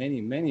at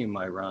many, many of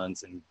my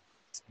runs and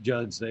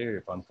judge there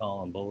if I'm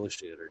calling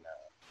bullshit or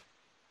not.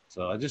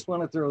 So I just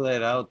want to throw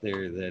that out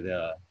there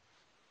that,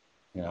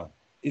 you know,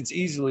 it's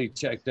easily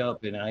checked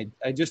up. And I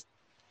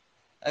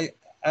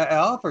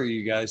offer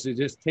you guys to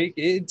just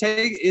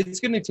it's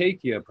going to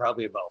take you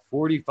probably about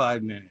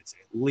 45 minutes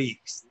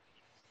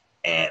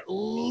at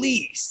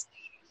least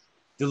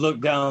to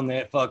look down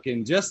that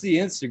fucking, just the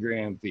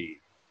Instagram feed.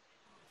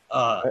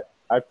 I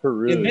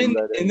peruse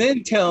and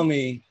then tell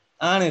me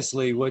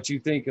honestly what you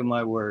think of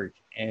my work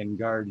and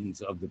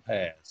gardens of the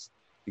past.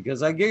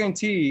 Because I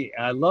guarantee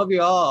I love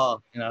you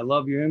all and I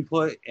love your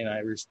input and I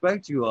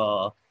respect you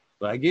all,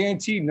 but I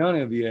guarantee none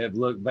of you have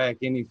looked back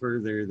any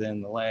further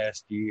than the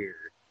last year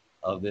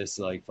of this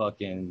like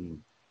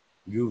fucking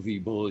goofy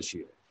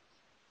bullshit.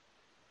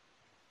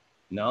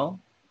 No?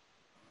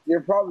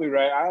 You're probably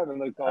right. I haven't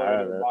looked all the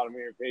way to the bottom of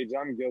your page.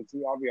 I'm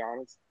guilty. I'll be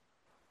honest.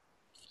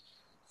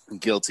 I'm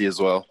guilty as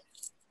well.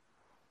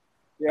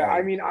 Yeah,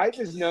 I mean, I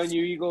just known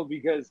you, Eagle,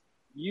 because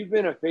you've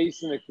been a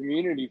face in the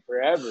community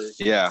forever.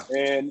 Yeah.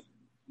 And,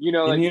 you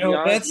know, like, and, you know,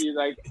 honestly,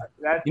 like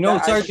that, you know,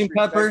 that, Sergeant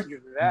Pepper,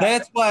 that.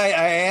 that's why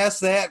I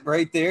asked that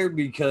right there,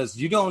 because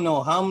you don't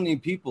know how many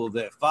people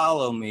that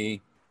follow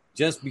me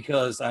just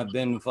because I've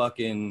been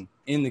fucking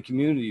in the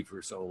community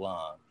for so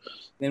long.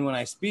 Then when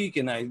I speak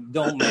and I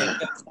don't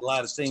make a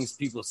lot of things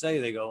people say,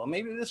 they go, well,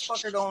 maybe this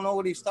fucker don't know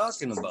what he's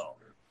talking about.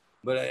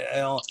 But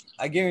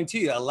I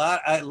guarantee you, a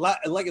lot,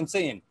 like I'm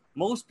saying,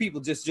 most people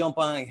just jump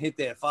on and hit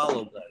that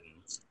follow button.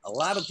 A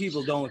lot of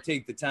people don't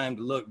take the time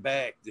to look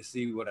back to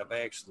see what I've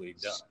actually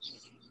done.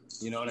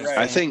 You know what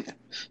I'm saying?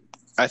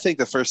 I think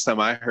the first time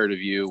I heard of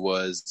you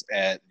was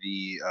at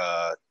the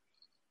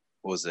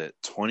was it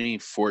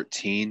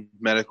 2014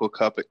 Medical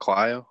Cup at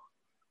Clio,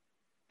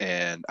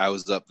 and I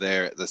was up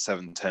there at the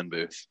 710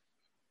 booth,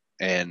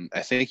 and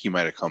I think you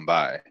might have come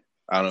by.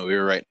 I don't know. We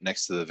were right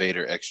next to the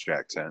Vader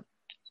extract tent,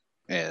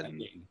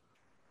 and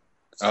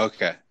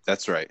okay,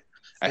 that's right.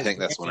 I think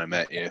that's when I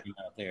met you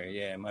out there.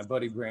 Yeah, my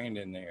buddy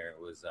Brandon there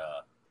was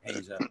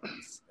hangs out in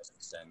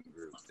the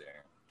group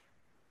there.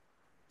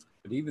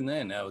 But even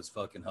then, I was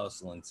fucking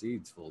hustling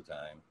seeds full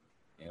time.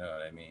 You know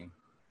what I mean?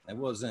 It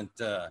wasn't,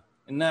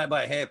 and not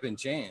by happen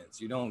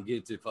chance. You don't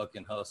get to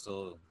fucking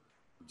hustle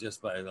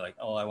just by like,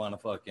 oh, I want to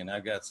fucking, I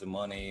got some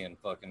money and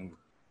fucking,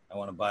 I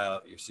want to buy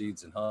out your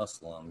seeds and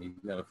hustle them. You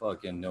gotta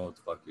fucking know what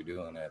the fuck you're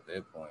doing at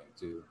that point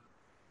too.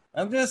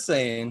 I'm just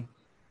saying,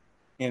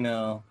 you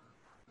know.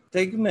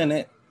 Take a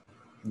minute,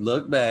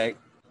 look back,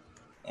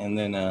 and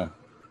then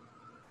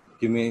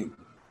give me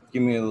a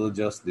little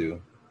just due.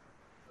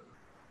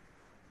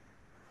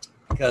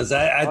 Because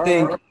I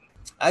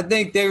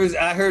think there was,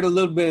 I heard a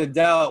little bit of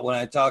doubt when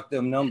I talked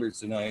them numbers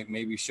tonight.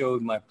 Maybe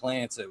showed my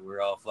plants that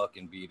were all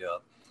fucking beat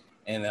up,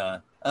 and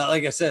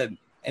like I said,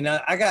 and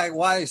I got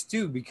wise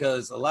too,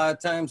 because a lot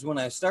of times when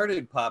I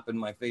started popping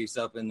my face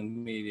up in the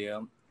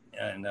media,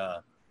 and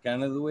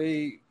kind of the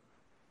way,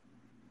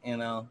 you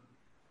know.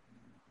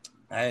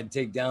 I had to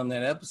take down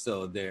that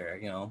episode there,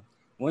 you know.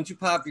 Once you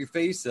pop your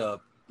face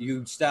up,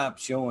 you stop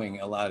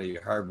showing a lot of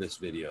your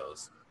harvest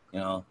videos, you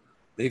know.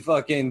 They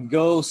fucking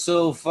go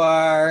so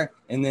far,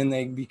 and then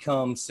they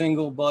become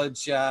single bud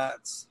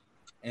shots,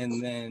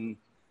 and then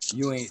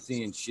you ain't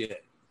seeing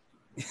shit.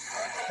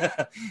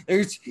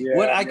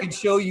 What I could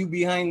show you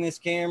behind this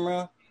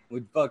camera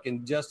would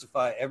fucking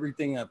justify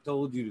everything I've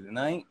told you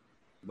tonight,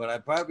 but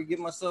I'd probably get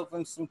myself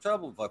in some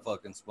trouble if I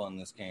fucking spun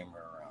this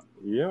camera around.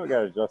 You don't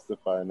got to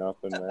justify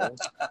nothing, man.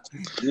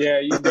 Yeah,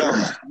 you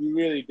don't. You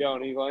really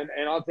don't, Eagle. And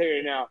I'll tell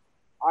you now,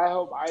 I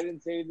hope I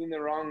didn't say anything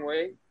the wrong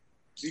way,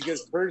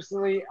 because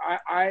personally,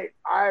 I've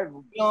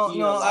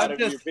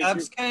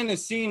kind of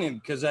seen it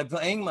because I've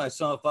hanged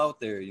myself out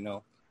there, you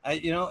know.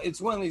 It's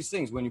one of these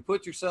things when you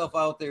put yourself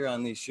out there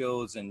on these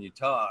shows and you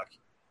talk.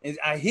 And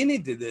I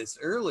hinted to this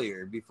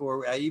earlier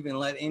before I even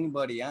let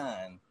anybody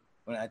on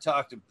when I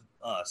talked to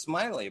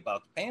Smiley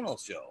about the panel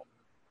show.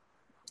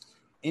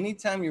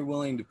 Anytime you're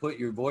willing to put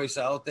your voice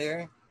out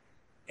there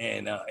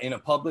and in a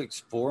public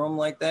forum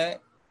like that,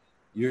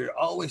 you're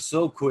always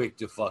so quick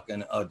to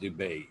fucking a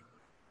debate.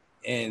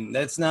 And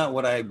that's not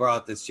what I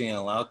brought this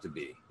channel out to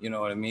be. You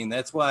know what I mean?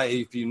 That's why,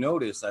 if you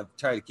notice, I've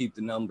tried to keep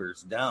the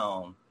numbers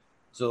down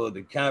so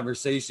the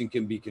conversation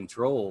can be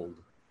controlled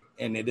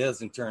and it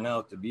doesn't turn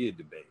out to be a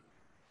debate.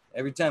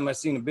 Every time I've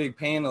seen a big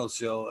panel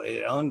show,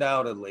 it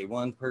undoubtedly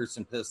one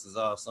person pisses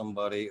off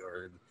somebody,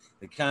 or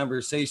the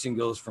conversation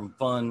goes from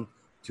fun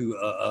to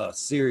a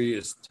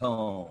serious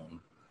tone.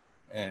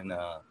 And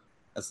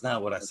that's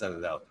not what I set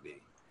it out to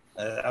be.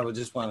 I would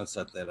just want to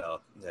set that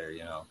out there,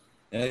 you know.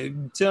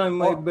 Tell me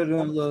might have been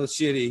a little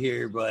shitty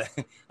here, but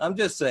I'm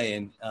just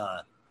saying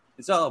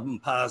it's all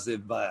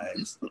positive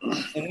vibes.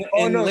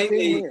 And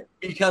lately,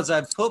 because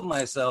I've put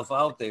myself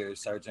out there,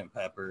 Sergeant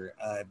Pepper,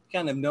 I've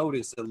kind of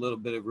noticed a little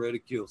bit of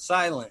ridicule,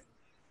 silent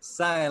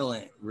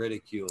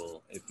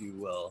ridicule, if you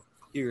will,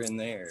 here and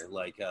there.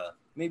 Like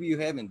maybe you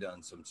haven't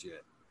done some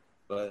shit.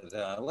 But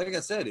like I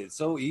said, it's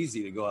so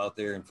easy to go out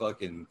there and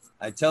fucking,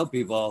 I tell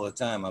people all the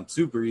time, I'm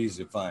super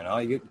easy to find.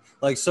 All you get,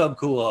 like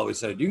Subcool always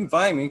said, you can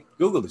find me,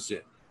 Google the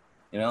shit,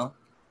 you know?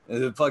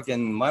 The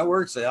fucking, my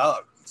work's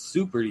out,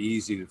 super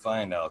easy to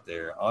find out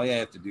there. All you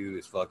have to do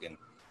is fucking,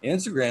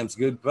 Instagram's a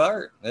good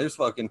part. There's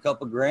fucking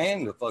couple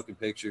grand of fucking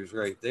pictures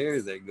right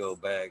there that go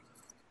back,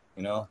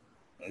 you know?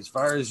 As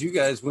far as you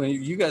guys, when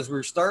you guys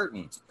were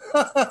starting.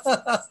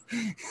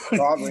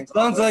 Probably.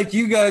 Sounds like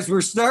you guys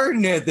were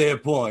starting at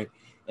that point.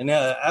 And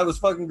I was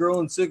fucking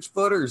growing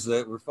 6-footers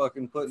that were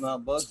fucking putting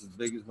out buds as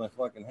big as my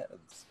fucking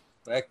heads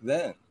back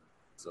then.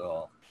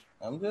 So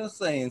I'm just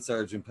saying,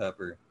 Sergeant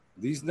Pepper,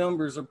 These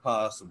numbers are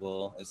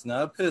possible. It's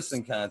not a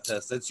pissing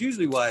contest. That's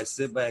usually why I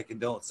sit back and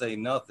don't say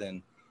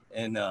nothing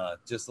and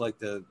just like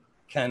to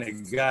kind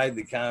of guide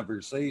the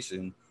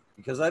conversation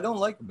because I don't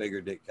like a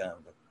bigger dick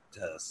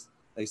contest.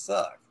 They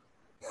suck.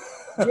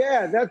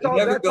 Yeah, that's They all.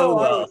 never That's go all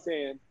I well. was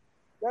saying.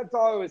 That's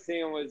all I was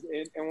saying was,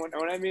 and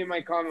when I made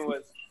my comment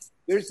was,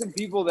 there's some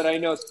people that I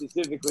know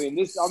specifically, and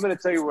this I'm going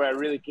to tell you where I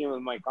really came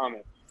with my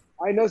comment.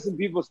 I know some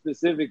people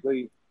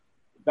specifically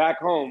back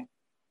home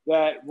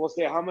that will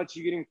say, how much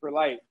you getting for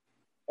light?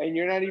 And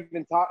you're not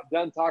even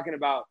done talking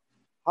about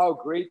how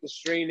great the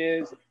strain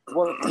is,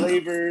 what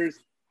flavors,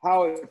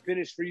 how it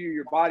finished for you,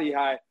 your body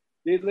high.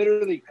 They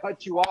literally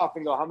cut you off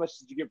and go, how much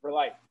did you get for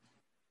light?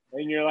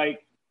 And you're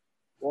like,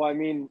 well, I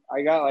mean,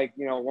 I got like,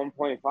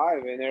 1.5.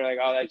 And they're like,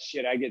 oh, that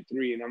shit, I get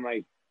 3. And I'm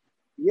like,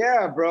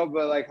 yeah, bro,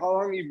 but like, how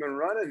long have you been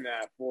running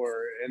that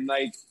for? And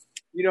like,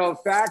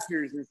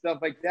 factors and stuff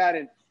like that.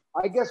 And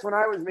I guess when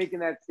I was making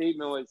that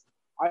statement was,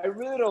 I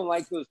really don't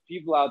like those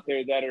people out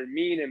there that are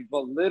mean and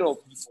belittle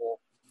people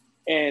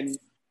and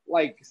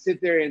like sit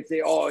there and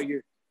say, oh,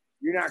 you're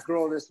not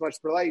growing this much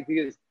for life.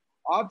 Because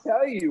I'll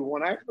tell you,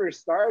 when I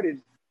first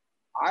started,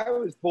 I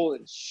was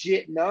pulling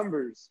shit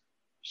numbers,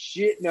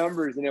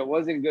 and it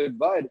wasn't good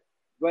bud.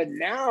 But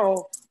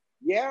now,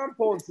 yeah, I'm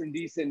pulling some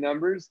decent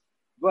numbers,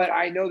 but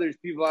I know there's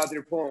people out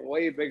there pulling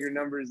way bigger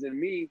numbers than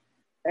me.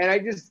 And I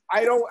guess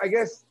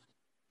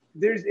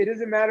it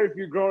doesn't matter if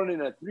you're growing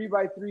in a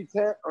 3x3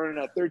 tent or in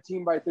a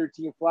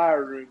 13x13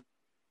 flower room.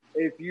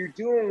 If you're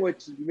doing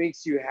what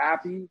makes you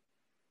happy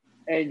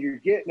and you're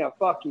getting a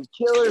fucking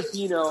killer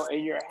pheno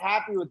and you're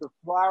happy with the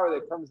flower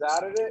that comes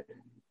out of it,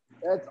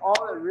 that's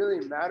all that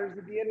really matters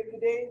at the end of the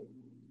day.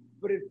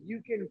 But if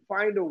you can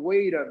find a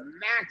way to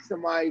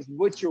maximize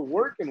what you're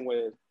working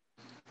with,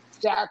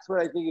 that's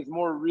what I think is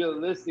more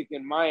realistic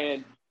in my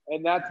end.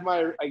 And that's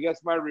my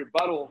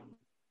rebuttal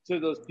to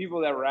those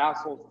people that were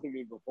assholes to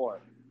me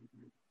before.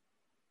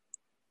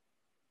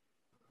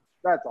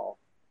 That's all.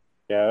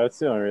 Yeah, that's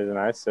the only reason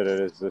I said it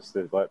is just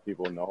to let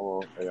people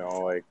know,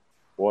 like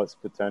what's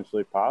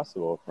potentially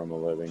possible from a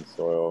living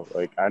soil.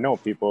 Like I know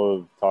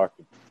people talk,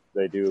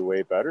 they do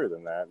way better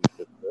than that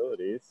in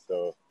facilities.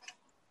 So,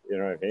 you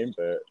know what I mean?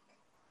 But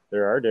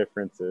there are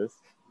differences.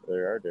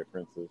 There are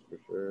differences for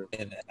sure.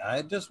 And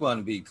I just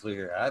want to be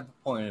clear. I've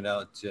pointed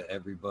out to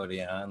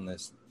everybody on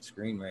this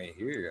screen right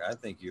here, I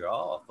think you're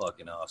all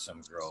fucking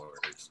awesome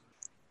growers.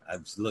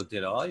 I've looked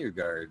at all your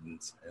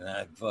gardens, and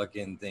I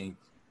fucking think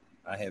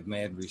I have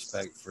mad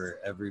respect for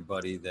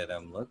everybody that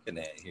I'm looking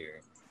at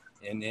here.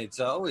 And it's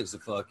always a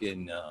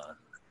fucking,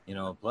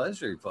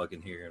 pleasure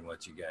fucking hearing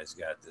what you guys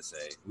got to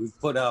say. We've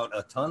put out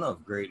a ton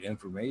of great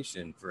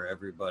information for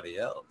everybody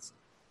else.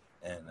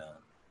 And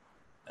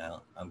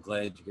I'm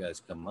glad you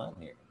guys come on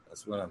here.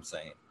 That's what I'm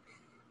saying.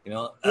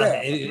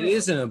 It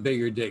isn't a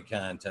bigger dick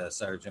contest,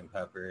 Sergeant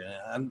Pepper.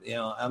 And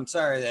I'm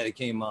sorry that it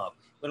came up.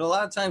 But a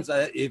lot of times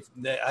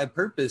I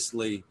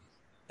purposely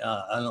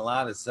on a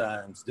lot of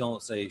times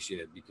don't say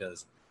shit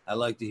because I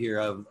like to hear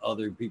of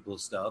other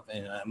people's stuff,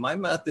 and my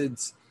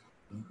methods,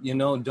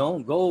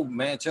 don't go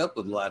match up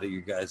with a lot of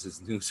you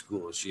guys' new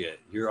school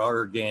shit. Your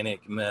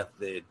organic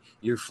method,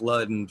 your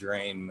flood and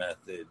drain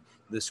method,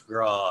 the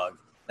scrog.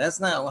 That's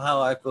not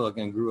how I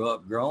fucking grew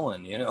up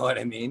growing. You know what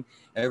I mean?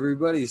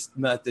 Everybody's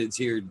methods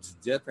here is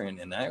different,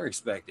 and I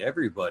respect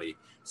everybody.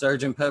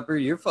 Sergeant Pepper,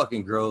 your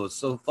fucking grow is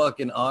so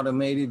fucking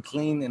automated,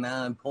 clean, and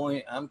on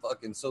point. I'm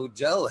fucking so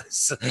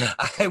jealous.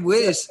 I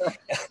wish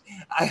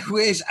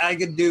I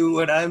could do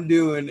what I'm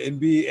doing and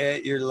be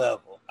at your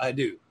level. I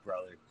do,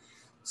 brother.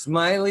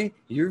 Smiley,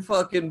 your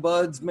fucking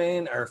buds,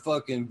 man, are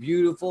fucking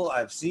beautiful.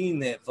 I've seen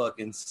that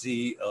fucking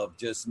sea of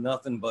just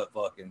nothing but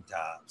fucking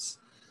tops.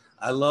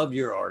 I love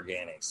your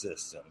organic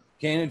system.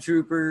 Cannon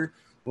Trooper,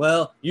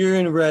 well, you're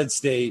in a red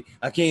state.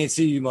 I can't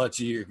see much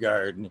of your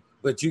garden,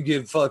 but you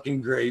give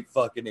fucking great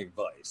fucking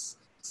advice.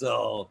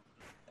 So,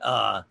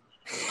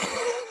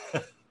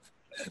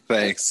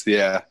 thanks.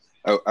 Yeah,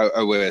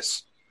 I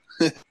wish.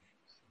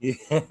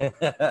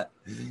 Yeah.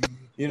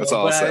 That's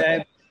all I'll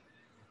say.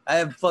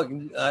 I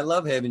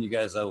love having you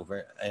guys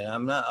over,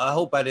 and I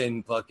hope I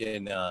didn't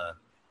fucking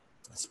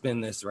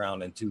spin this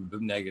around in too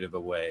negative a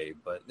way,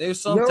 but there's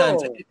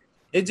sometimes. No.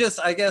 It just,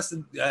 I guess,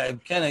 I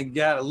kind of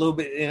got a little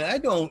bit, and I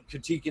don't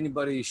critique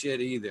anybody's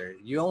shit either.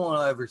 You don't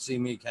want to ever see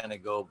me kind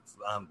of go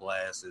on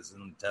blasts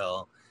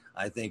until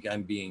I think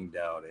I'm being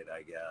doubted,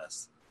 I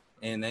guess.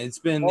 And it's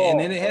been,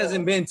 and it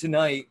hasn't been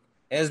tonight.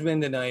 It has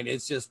been tonight.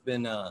 It's just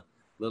been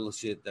little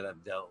shit that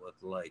I've dealt with,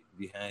 like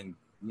behind,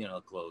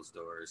 closed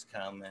doors,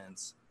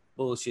 comments,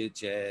 bullshit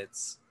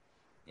chats,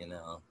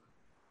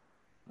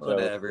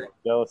 whatever.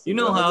 Jealousy.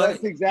 How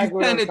that's exactly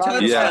you kind of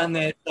touched about. on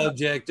that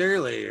subject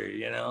earlier,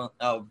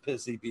 how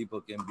pissy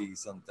people can be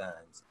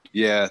sometimes.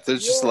 Yeah,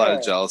 there's just a lot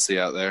of jealousy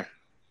out there.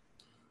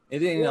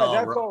 It ain't all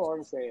that's all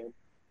I'm saying.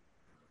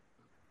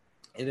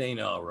 It ain't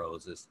all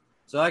roses.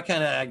 So I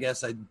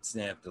guess I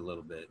snapped a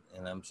little bit,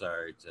 and I'm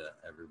sorry to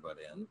everybody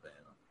on the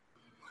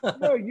panel.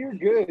 No, you're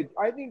good.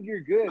 I think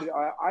you're good.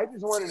 I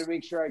just wanted to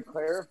make sure I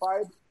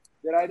clarified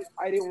that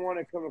I didn't want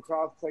to come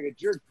across like a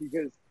jerk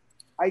because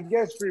I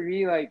guess for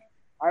me, like,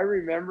 I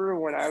remember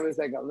when I was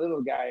like a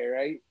little guy,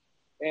 right?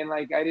 And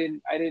like I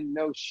didn't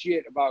know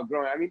shit about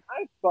growing. I mean,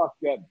 I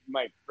fucked up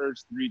my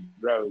first 3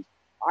 grows.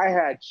 I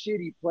had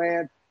shitty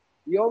plants.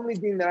 The only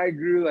thing that I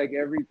grew like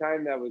every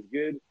time that was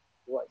good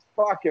was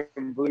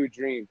fucking Blue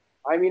Dream.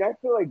 I mean, I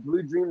feel like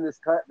Blue Dream, this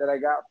cut that I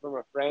got from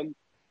a friend,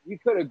 you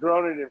could have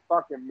grown it in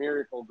fucking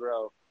Miracle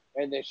Grow,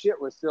 and the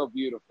shit was still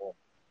beautiful.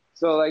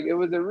 So like it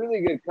was a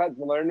really good cut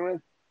to learn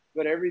with,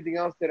 but everything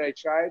else that I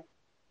tried,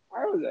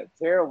 I was a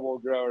terrible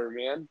grower,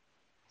 man.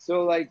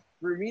 So like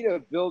for me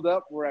to build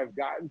up where I've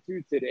gotten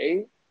to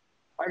today,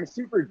 I'm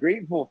super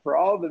grateful for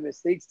all the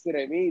mistakes that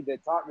I made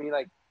that taught me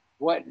like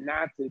what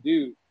not to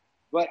do.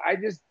 But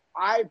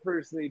I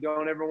personally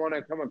don't ever want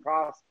to come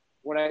across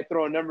when I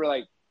throw a number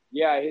like,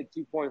 yeah, I hit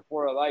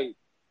 2.4 a light,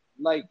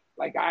 like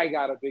I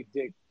got a big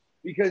dick.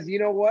 Because you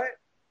know what?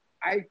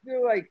 I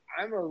feel like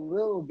I'm a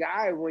little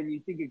guy when you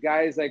think of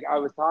guys like I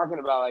was talking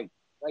about,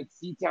 like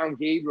Seatown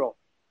Gabriel,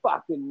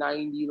 fucking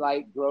 90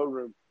 light grow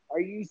room. Are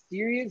you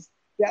serious?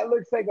 That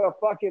looks like a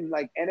fucking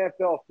like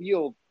NFL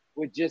field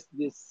with just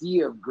this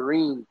sea of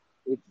green.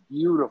 It's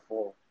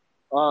beautiful.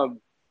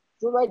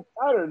 So like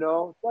I don't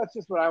know. That's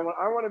just what I want.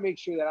 I want to make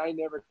sure that I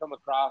never come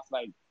across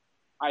like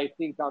I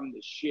think I'm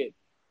the shit.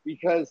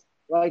 Because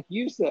like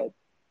you said,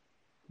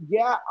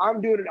 yeah,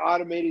 I'm doing an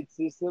automated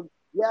system.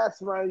 Yeah,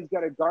 Smiley's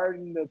got a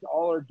garden that's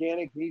all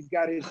organic. He's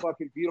got his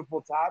fucking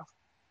beautiful tops.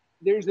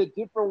 There's a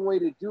different way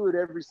to do it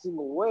every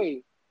single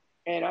way.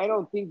 And I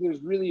don't think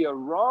there's really a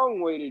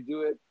wrong way to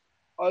do it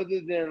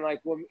other than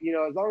like, well, you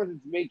know, as long as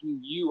it's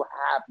making you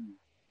happy,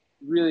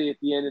 really at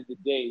the end of the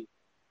day.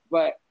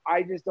 But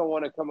I just don't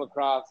want to come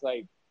across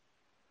like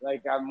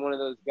I'm one of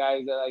those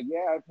guys that like,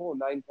 yeah, I pull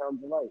 9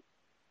 pounds of light.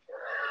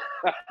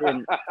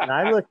 And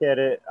I look at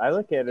it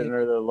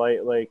under the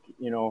light, like,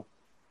 you know,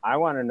 I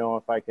want to know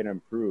if I can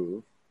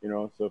improve, you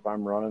know, so if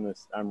I'm running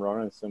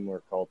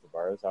similar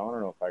cultivars, I want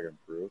to know if I can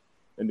improve.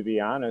 And to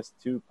be honest,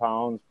 2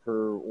 pounds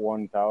per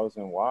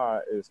 1,000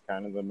 watt is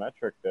kind of the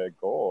metric, that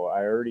goal.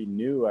 I already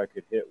knew I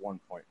could hit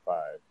 1.5,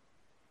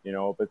 you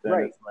know, but then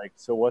It's like,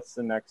 so what's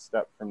the next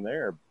step from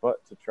there?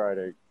 But to try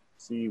to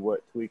see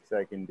what tweaks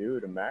I can do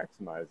to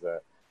maximize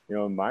that. You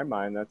know, in my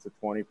mind, that's a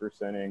 20%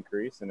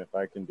 increase. And if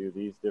I can do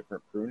these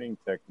different pruning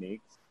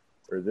techniques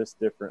or this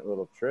different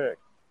little trick,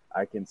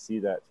 I can see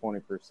that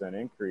 20%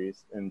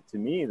 increase. And to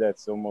me,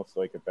 that's almost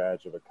like a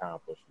badge of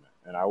accomplishment.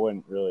 And I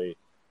wouldn't really,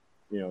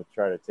 you know,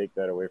 try to take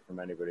that away from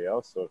anybody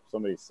else. So if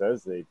somebody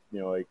says they, you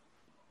know, like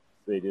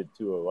they did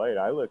 2 a light,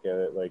 I look at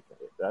it like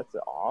that's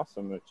an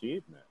awesome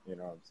achievement. You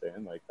know what I'm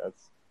saying? Like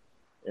that's,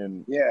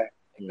 and yeah,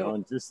 you know,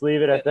 and just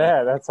leave it at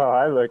that. That's how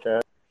I look at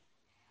it.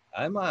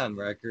 I'm on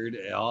record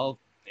all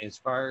as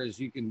far as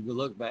you can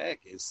look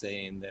back is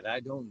saying that I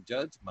don't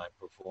judge my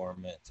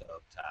performance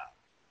up top.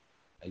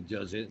 I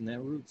judge it in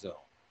that root zone.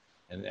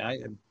 And I,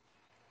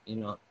 you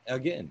know,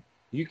 again,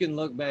 you can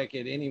look back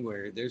at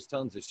anywhere. There's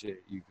tons of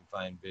shit. You can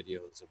find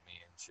videos of me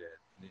and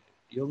shit.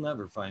 You'll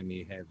never find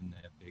me having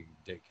that big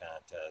dick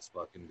contest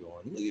fucking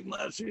going, look at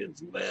my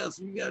shit's the best.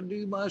 You got to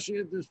do my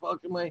shit this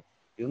fucking way.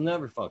 You'll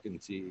never fucking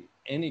see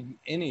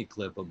any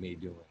clip of me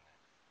doing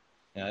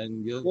that.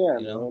 And you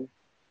know, man.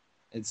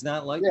 It's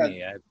not like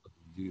me. I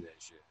do that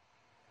shit.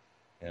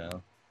 You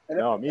know?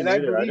 No, me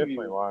neither. I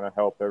definitely want to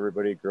help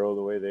everybody grow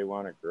the way they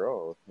want to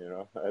grow. You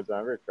know, I'm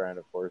never trying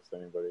to force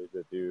anybody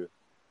to do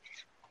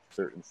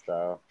certain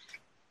style.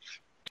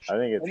 I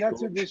think it's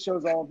that's what this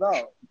show's all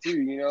about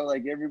too. You know,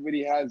 like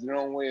everybody has their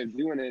own way of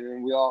doing it,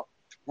 and we all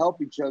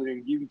help each other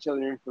and give each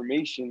other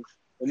information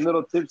and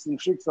little tips and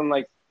tricks on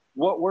like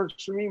what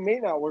works for me may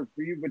not work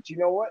for you, but you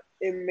know what?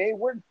 It may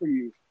work for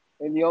you.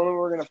 And the only way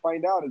we're gonna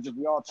find out is if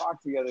we all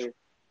talk together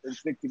and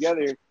stick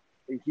together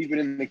and keep it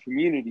in the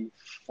community.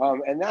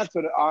 And that's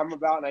what I'm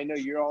about. And I know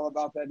you're all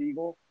about that,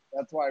 Eagle.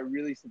 That's why I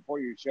really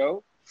support your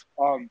show.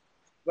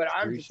 But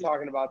I'm just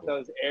talking about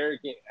those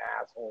arrogant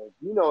assholes.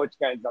 You know which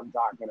guys I'm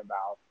talking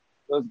about.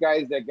 Those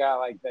guys that got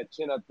like that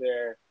chin up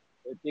there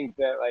that think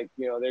that like,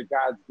 you know, they're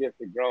God's gift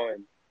to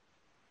growing.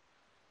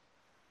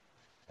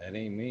 That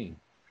ain't me.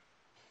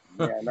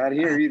 Yeah, not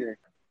here either.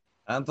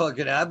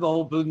 I've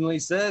openly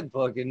said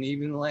fucking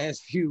even the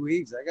last few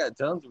weeks, I got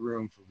tons of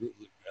room for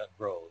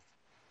growth.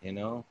 You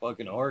know,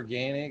 fucking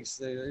organics.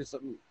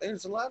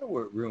 There's a lot of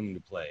room to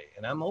play,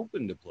 and I'm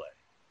open to play.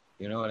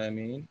 You know what I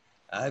mean?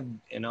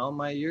 In all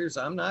my years,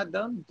 I'm not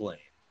done playing.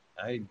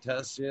 I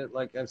test shit,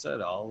 like I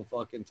said, all the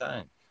fucking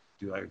time.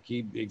 Do I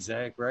keep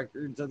exact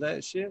records of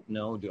that shit?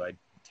 No. Do I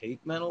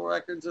take mental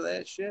records of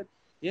that shit?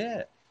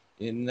 Yeah.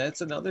 And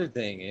that's another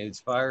thing. As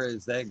far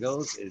as that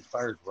goes, as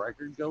far as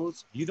record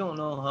goes, you don't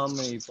know how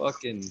many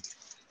fucking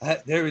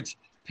there's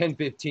Pen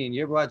 15.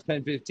 You ever watch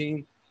Pen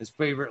 15? His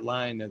favorite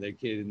line of the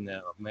kid in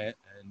the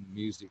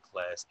music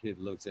class, kid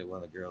looks at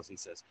one of the girls, he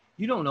says,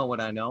 "You don't know what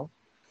I know."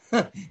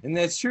 And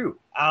that's true.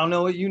 I don't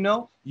know what you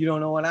know. You don't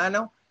know what I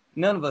know.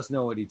 None of us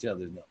know what each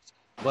other knows.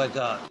 But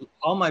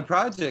all my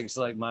projects,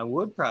 like my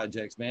wood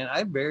projects, man,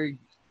 I very,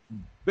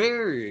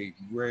 very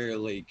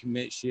rarely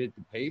commit shit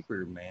to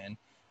paper, man.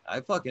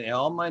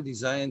 all my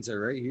designs are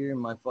right here in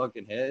my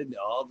fucking head.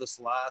 All the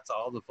slots,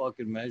 all the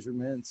fucking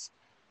measurements,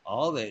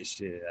 all that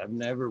shit. I've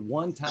never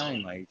one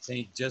time, I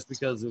think, just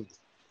because of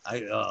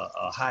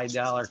a high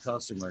dollar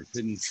customer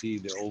couldn't see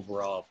the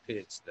overall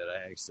pitch that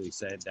I actually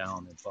sat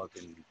down and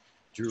fucking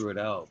drew it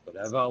out. But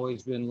I've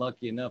always been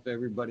lucky enough.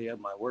 Everybody at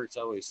my work's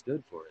always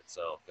stood for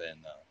itself, and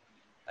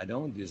I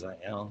don't design.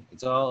 You know,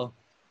 it's all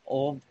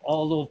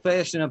old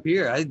fashioned up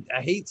here.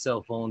 I hate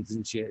cell phones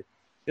and shit.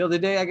 The other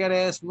day, I got to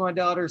ask for my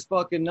daughter's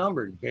fucking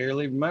number.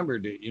 Barely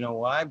remembered it. You know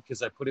why?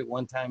 Because I put it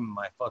one time in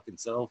my fucking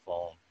cell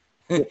phone.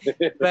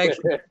 Back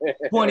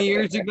 20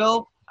 years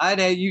ago, I'd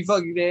have you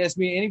fucking ask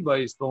me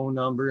anybody's phone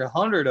number,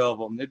 100 of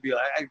them. They'd be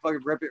like, I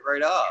fucking rip it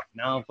right off.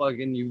 Now,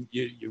 fucking,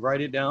 you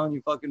write it down,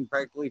 you fucking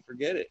practically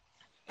forget it.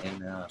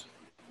 And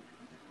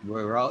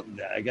we're out.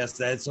 I guess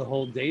that's the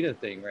whole data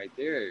thing right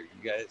there. You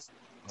guys,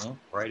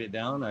 write it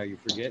down. Are you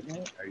forgetting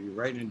it? Are you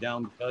writing it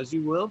down because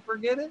you will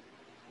forget it?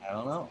 I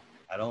don't know.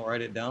 I don't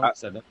write it down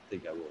because I don't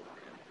think I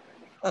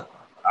will.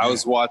 I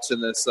was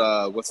watching this,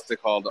 what's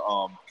it called,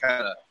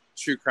 kind of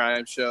true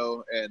crime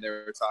show, and they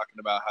were talking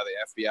about how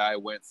the FBI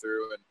went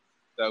through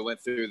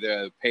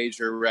the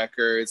pager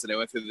records, and they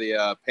went through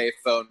the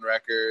payphone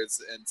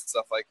records and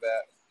stuff like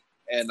that.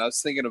 And I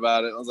was thinking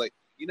about it, and I was like,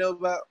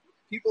 about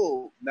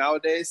people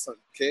nowadays, some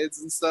kids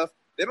and stuff,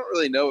 they don't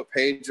really know what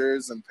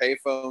pagers and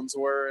payphones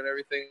were and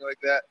everything like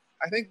that.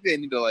 I think they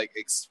need to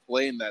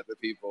explain that to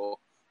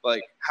people.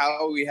 Like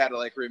how we had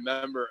to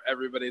remember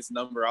everybody's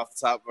number off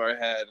the top of our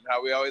head, and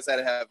how we always had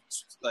to have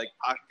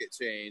pocket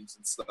change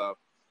and stuff,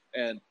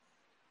 and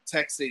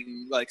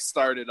texting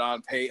started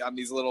on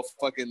these little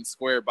fucking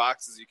square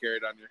boxes you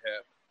carried on your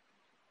hip.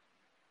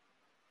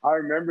 I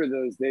remember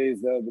those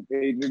days, the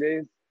pager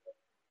days.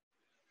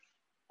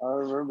 I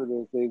remember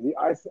those days.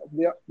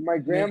 My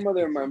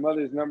grandmother and my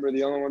mother's number are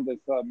the only ones I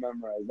still have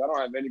memorized. I don't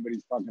have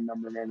anybody's fucking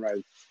number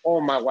memorized.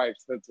 Oh, my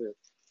wife's, that's it.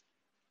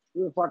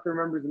 Who the fuck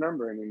remembers the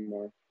number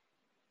anymore?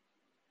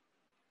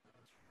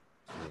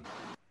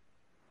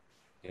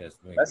 Yes,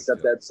 that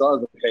stepdad saw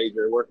the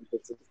pager working for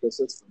the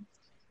system.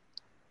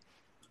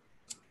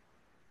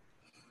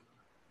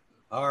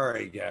 All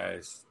right,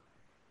 guys.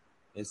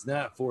 It's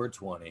not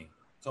 4:20.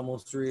 It's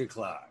almost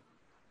 3:00.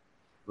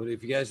 But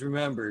if you guys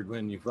remembered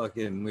when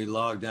we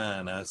logged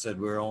on, I said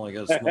we were only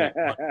going to smoke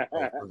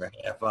for a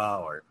half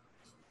hour.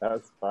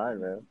 That's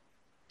fine, man.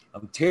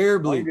 I'm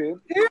terribly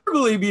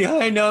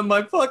behind on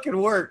my fucking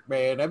work,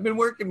 man. I've been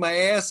working my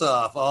ass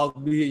off,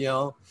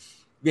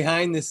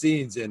 behind the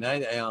scenes, and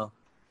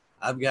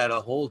I've got a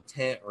whole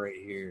tent right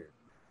here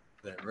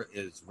that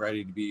is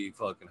ready to be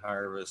fucking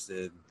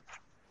harvested.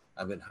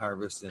 I've been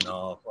harvesting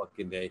all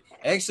fucking day.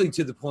 Actually,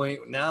 to the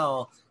point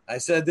now, I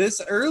said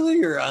this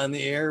earlier on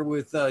the air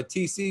with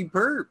TC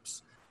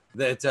Perps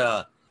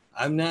that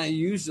I'm not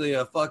usually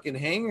a fucking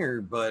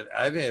hanger, but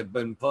I've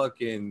been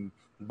fucking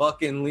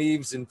bucking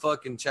leaves and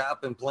fucking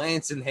chopping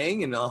plants and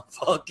hanging all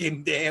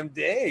fucking damn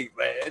day,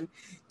 man.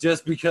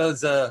 Just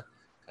because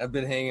I've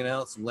been hanging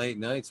out some late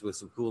nights with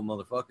some cool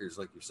motherfuckers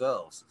like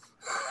yourselves.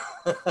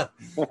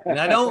 And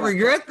I don't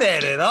regret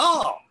that at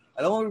all.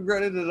 I don't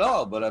regret it at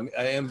all, but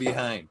I am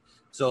behind.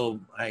 So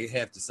I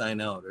have to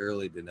sign out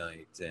early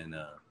tonight. And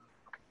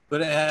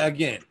but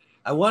again,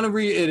 I want to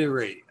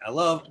reiterate, I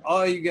love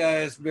all you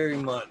guys very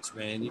much,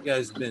 man. You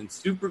guys have been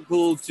super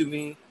cool to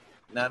me,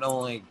 not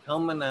only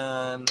coming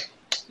on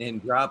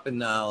and dropping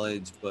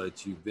knowledge,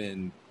 but you've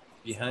been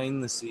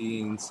behind the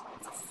scenes,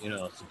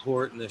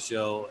 supporting the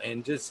show.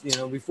 And just,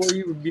 before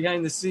you were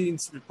behind the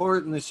scenes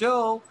supporting the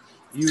show,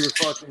 you were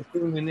fucking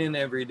tuning in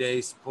every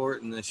day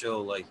supporting the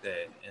show like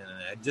that. And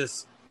I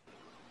just,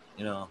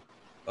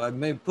 I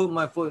may put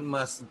my foot in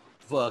my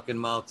fucking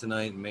mouth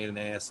tonight and made an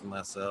ass of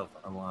myself.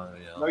 I want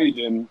to, No, you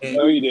didn't.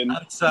 No, you didn't.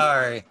 I'm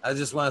sorry. I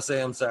just want to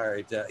say I'm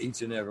sorry to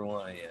each and every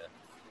one of you.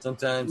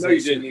 Sometimes no,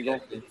 you didn't, Eagle.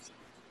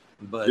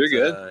 But you're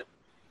good.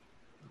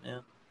 Yeah.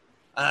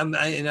 I'm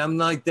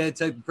like that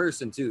type of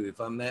person too. If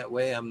I'm that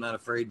way, I'm not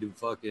afraid to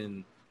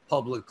fucking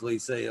publicly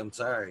say I'm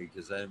sorry,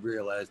 because I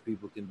realize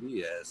people can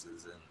be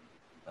asses and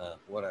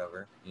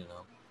whatever,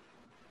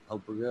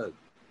 Hope we're good.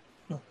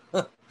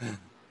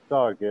 It's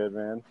all good,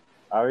 man.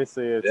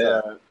 Obviously,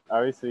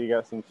 obviously you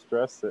got some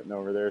stress sitting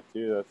over there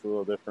too. That's a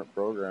little different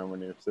program when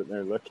you're sitting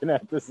there looking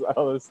at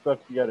all this stuff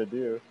you got to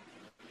do.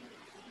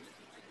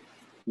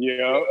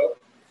 Yeah.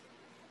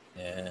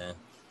 Yeah,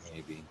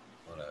 maybe.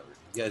 Whatever.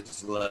 You guys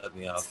just let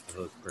me off the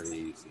hook pretty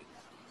easy.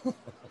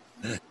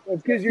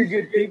 It's because you're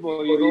good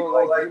people. You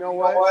know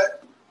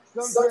what?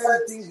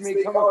 Sometimes things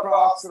may come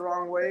across the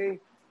wrong way.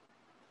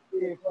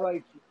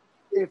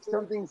 If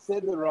something's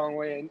said the wrong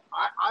way,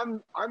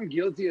 and I'm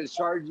guilty as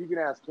charged. You can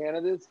ask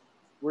Canada this,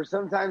 where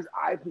sometimes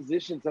I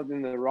position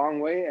something the wrong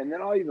way, and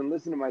then I'll even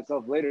listen to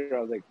myself later.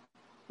 I was like,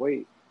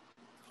 wait,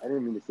 I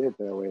didn't mean to say it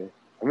that way.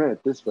 I meant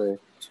it this way.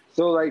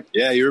 So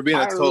yeah, you were being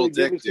a total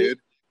dick, dude.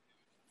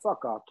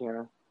 Fuck off,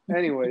 Canada.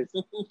 Anyways,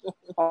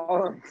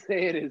 all I'm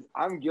saying is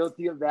I'm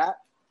guilty of that,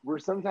 where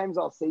sometimes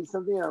I'll say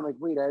something and I'm like,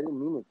 wait, I didn't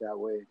mean it that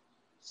way.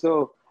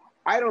 So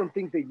I don't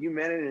think that you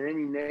meant it in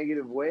any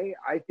negative way.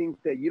 I think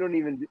that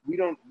we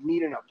don't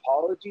need an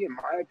apology, in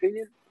my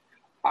opinion.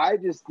 I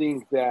just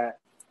think that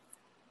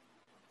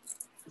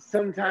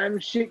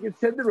sometimes shit gets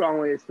said the wrong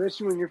way,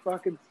 especially when you're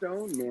fucking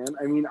stoned, man.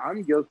 I mean,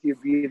 I'm guilty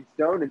of being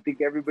stoned and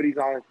think everybody's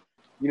on,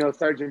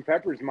 Sergeant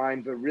Pepper's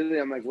mind, but really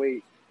I'm like,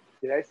 wait,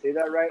 did I say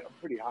that right? I'm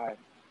pretty high.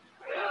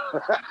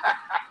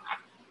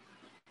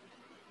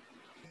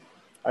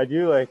 I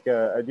do like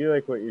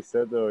what you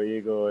said though,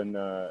 Eagle, and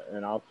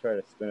I'll try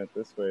to spin it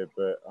this way.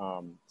 But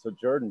so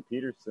Jordan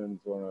Peterson's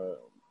one of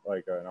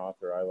an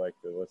author I like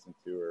to listen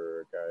to,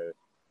 or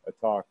a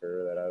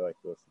talker that I like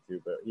to listen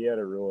to. But he had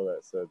a rule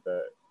that said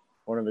that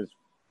one of his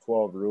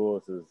 12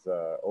 rules is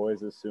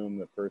always assume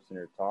the person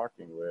you're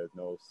talking with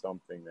knows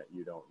something that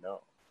you don't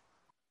know.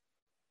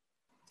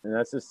 And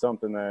that's just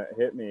something that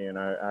hit me, and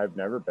I've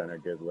never been a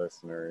good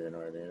listener, you know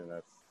what I mean? And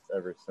that's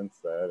ever since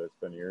that. It's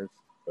been years,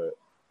 but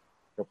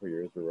couple of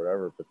years or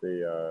whatever, but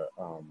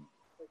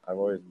I've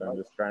always been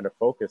just trying to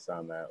focus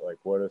on that. Like,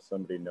 what does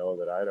somebody know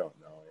that I don't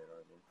know? You know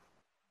what I mean?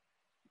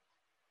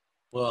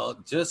 Well,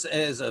 just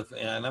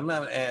and I'm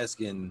not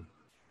asking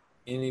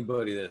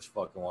anybody that's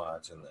fucking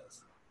watching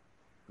this.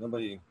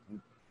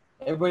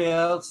 Everybody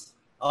else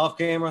off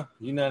camera,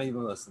 you're not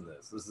even listening to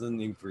this. This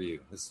isn't even for you.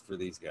 This is for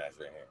these guys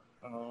right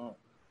here.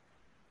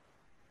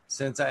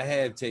 Since I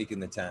have taken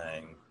the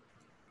time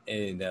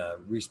and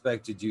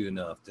respected you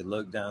enough to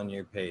look down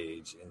your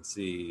page and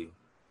see,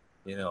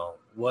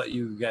 what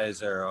you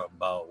guys are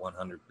about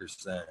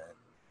 100%.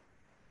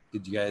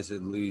 Could you guys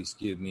at least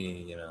give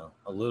me,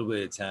 a little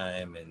bit of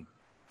time and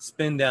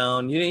spin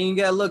down? You ain't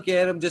got to look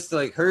at them, just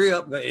like hurry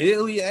up.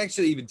 It'll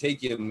actually even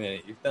take you a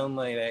minute. Your thumb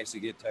might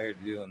actually get tired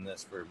of doing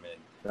this for a minute.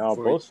 No,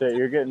 bullshit.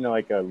 You're getting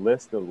like a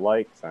list of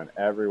likes on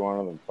every one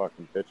of them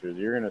fucking pictures.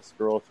 You're going to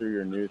scroll through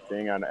your new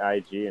thing on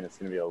IG and it's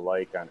going to be a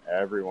like on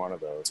every one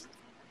of those.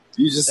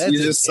 You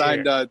just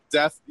signed a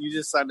death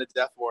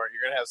warrant.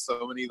 You're gonna have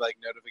so many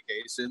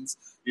notifications.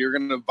 You're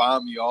gonna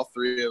bomb you, all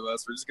three of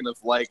us. We're just gonna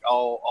like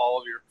all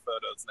of your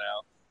photos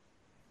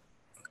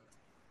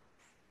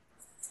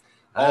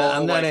now.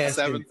 I'm not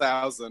asking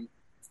 7,000.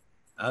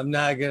 I'm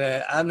not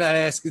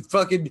asking.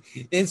 Fucking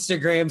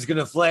Instagram's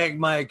gonna flag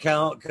my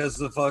account because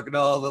of fucking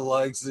all the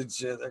likes and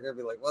shit. They're gonna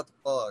be like, "What the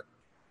fuck?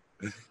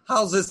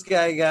 How's this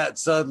guy got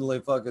suddenly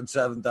fucking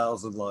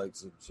 7,000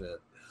 likes and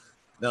shit?"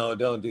 No,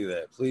 don't do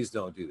that. Please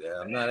don't do that.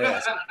 I'm not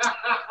asking.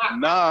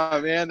 Nah,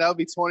 man, that'll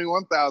be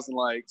 21,000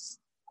 likes.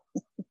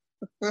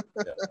 No,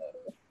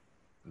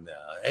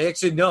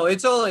 actually, no.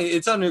 It's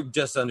just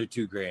under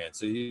 $2,000.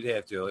 So you'd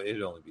have to.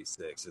 It'd only be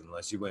 6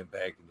 unless you went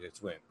back and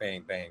just went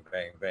bang, bang,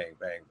 bang, bang,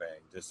 bang, bang,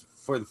 just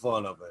for the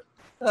fun of it.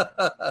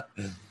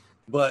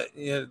 But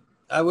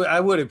I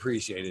would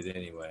appreciate it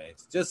anyway,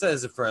 just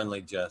as a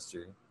friendly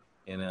gesture,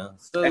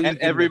 So and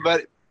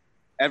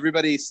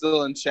everybody's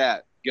still in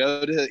chat.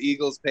 Go to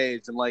Eagle's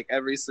page and like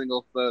every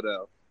single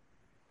photo.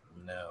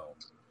 No.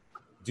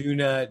 Do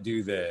not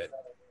do that.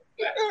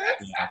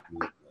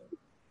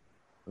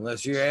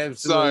 Unless you're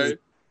absolutely... Sorry.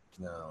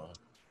 No.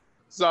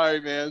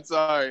 Sorry, man.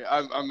 Sorry.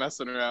 I'm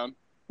messing around.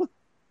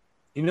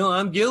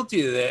 I'm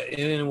guilty of that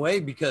in a way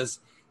because,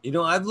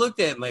 I've looked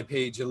at my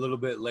page a little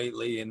bit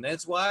lately, and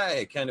that's why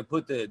I kind of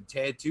put the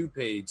tattoo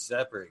page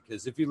separate.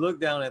 Because if you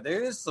look down at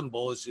there is some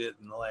bullshit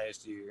in the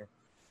last year.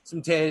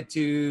 Some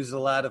tattoos, a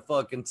lot of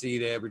fucking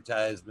seed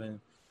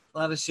advertisement, a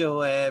lot of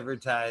show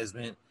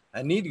advertisement.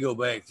 I need to go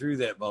back through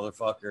that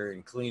motherfucker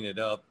and clean it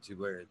up to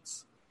where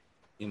it's,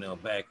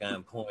 back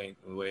on point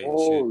the way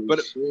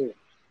it should.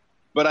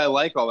 But I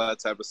like all that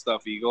type of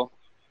stuff, Eagle.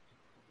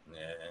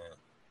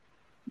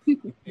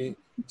 Yeah.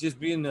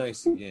 Just being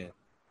nice again.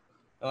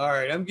 All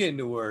right, I'm getting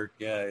to work,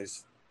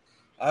 guys.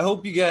 I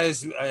hope you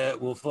guys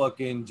will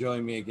fucking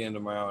join me again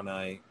tomorrow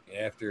night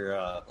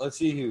after, let's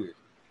see here.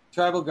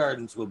 Tribal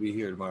Gardens will be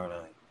here tomorrow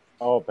night.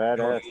 Oh,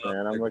 badass,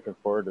 man. I'm looking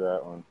forward to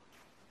that one.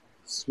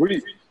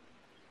 Sweet.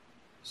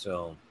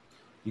 So,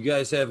 you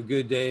guys have a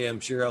good day.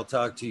 I'm sure I'll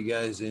talk to you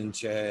guys in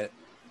chat.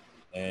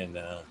 And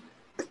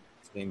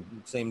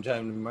same time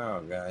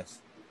tomorrow, guys.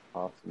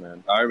 Awesome,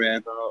 man. All right,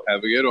 man.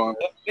 Have a good one.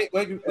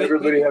 Wait.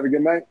 Everybody have a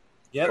good night.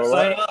 Yep,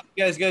 sign off.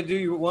 You guys got to do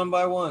your one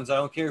by ones. I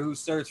don't care who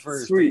starts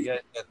first. Sweet. You guys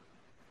got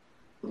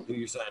to do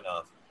your sign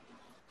off.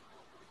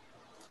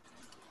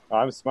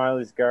 I'm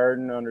Smiley's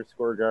Garden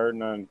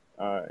 _garden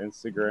on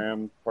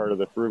Instagram, part of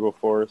the Frugal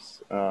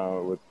Force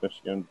with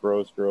Michigan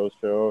Bros Grows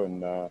Show.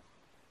 And I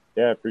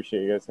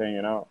appreciate you guys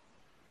hanging out.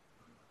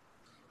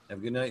 Have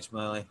a good night,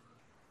 Smiley.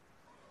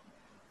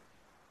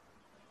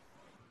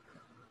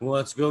 Who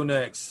wants to go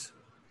next?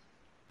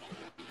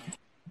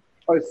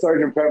 Hi,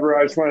 Sergeant Pepper.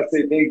 I just want to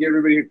say thank you,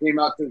 everybody who came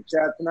out to the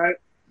chat tonight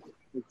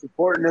and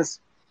supporting us.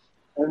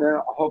 And then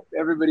I hope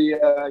everybody,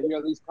 at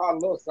least caught a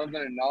little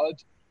something of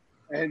knowledge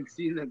and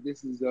seeing that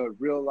this is a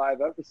real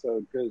live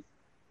episode because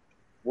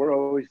we're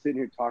always sitting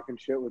here talking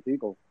shit with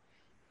Eagle.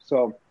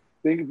 So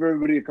thank you for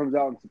everybody who comes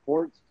out and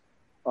supports.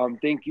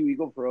 Thank you,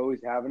 Eagle, for always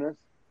having us.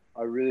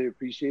 I really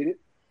appreciate it.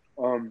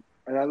 And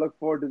I look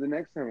forward to the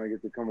next time I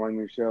get to come on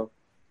your show.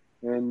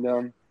 And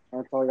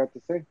that's all I got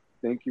to say.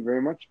 Thank you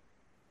very much.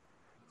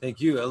 Thank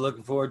you. I'm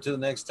looking forward to the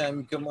next time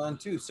you come on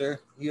too, sir.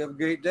 You have a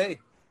great day.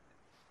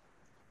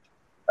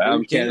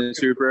 I'm Cannon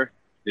Trooper.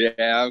 Yeah,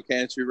 I'm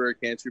Cannon Trooper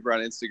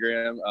on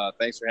Instagram.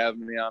 Thanks for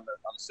having me on the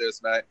show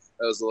tonight.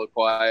 That was a little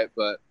quiet,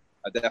 but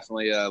I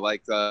definitely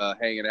liked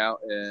hanging out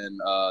and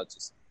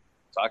just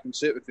talking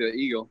shit with the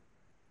Eagle.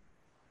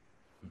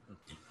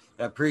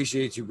 I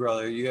appreciate you,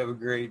 brother. You have a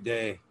great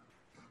day.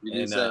 You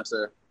do the same,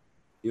 sir.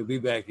 You'll be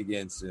back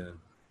again soon.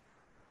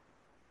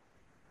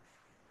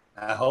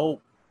 I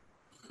hope.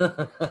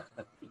 Have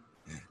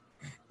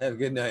a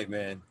good night,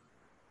 man.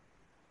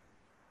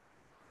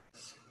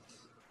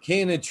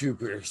 Cannon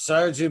Trooper,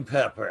 Sergeant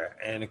Pepper,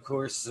 and of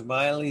course,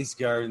 Smiley's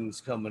Gardens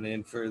coming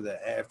in for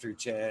the after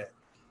chat.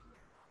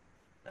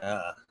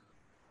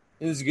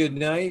 It was a good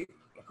night.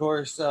 Of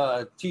course,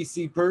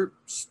 TC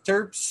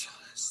Terps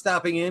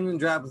stopping in and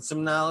dropping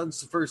some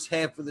knowledge the first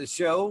half of the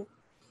show.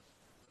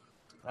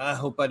 I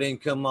hope I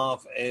didn't come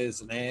off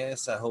as an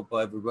ass. I hope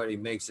everybody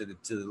makes it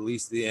to at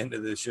least the end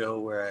of the show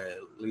where I at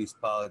least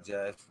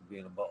apologize for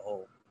being a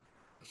butthole.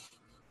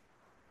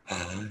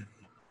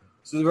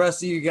 So the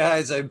rest of you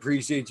guys, I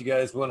appreciate you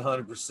guys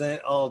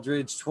 100%.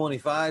 Aldridge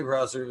 25,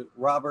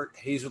 Robert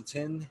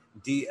Hazelton,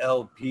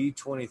 DLP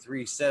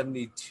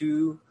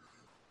 2372,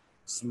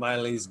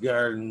 Smiley's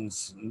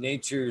Gardens,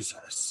 Nature's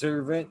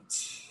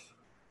Servant,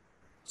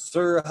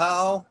 Sir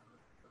Howe,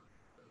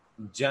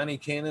 Johnny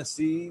Canna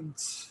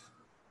Seeds,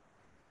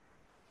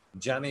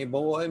 Johnny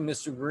Boy,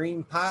 Mr.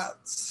 Green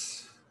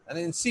Pots. I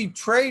didn't see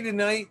Trey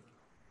tonight.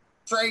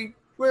 Trey,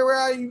 where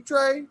are you,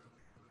 Trey?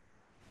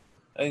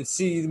 I didn't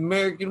see the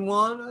American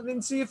one. I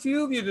didn't see a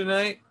few of you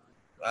tonight.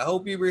 I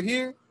hope you were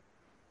here.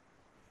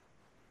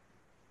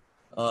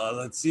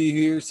 Let's see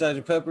here.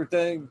 Sergeant Pepper,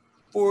 thank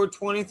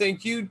 420.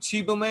 Thank you.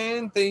 Chiba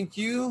Man, thank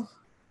you.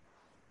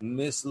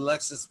 Miss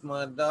Alexis,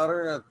 my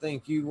daughter, I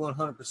thank you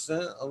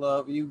 100%. I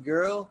love you,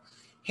 girl.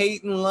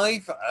 Hating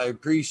Life, I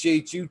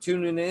appreciate you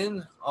tuning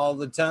in all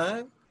the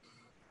time.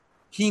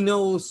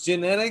 Keno's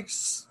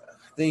Genetics,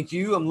 thank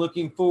you. I'm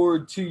looking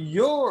forward to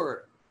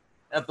your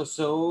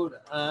episode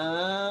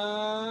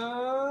on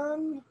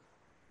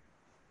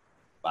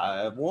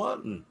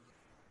 5-1.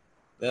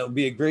 That will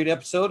be a great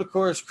episode. Of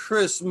course,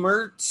 Chris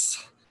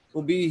Mertz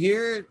will be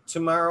here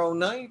tomorrow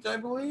night, I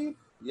believe.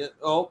 Yeah.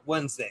 Oh,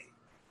 Wednesday.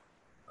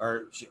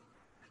 Or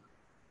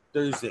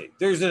Thursday.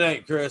 Thursday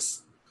night,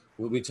 Chris.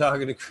 We'll be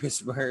talking to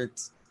Chris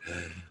Mertz.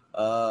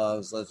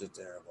 Such a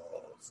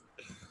terrible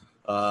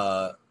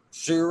host.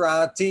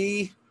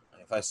 Shirati.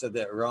 If I said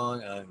that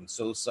wrong, I'm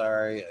so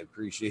sorry. I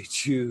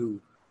appreciate you.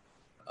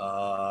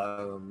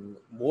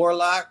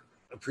 Warlock,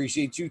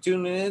 appreciate you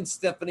tuning in.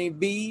 Stephanie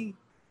B,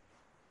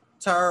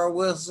 Tara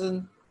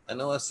Wilson, I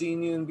know I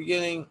seen you in the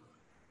beginning.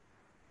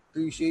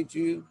 Appreciate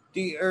you.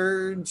 The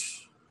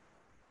Urge.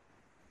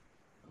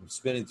 I'm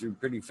spinning through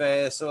pretty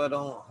fast, so I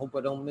hope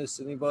I don't miss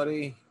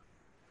anybody.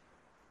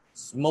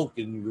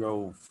 Smoking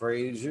Grove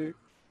Fraser,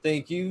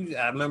 thank you.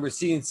 I remember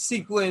seeing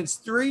sequence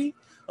 3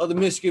 of the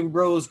Michigan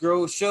Bros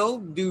Grow Show.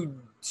 Do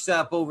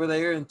stop over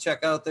there and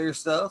check out their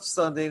stuff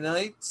Sunday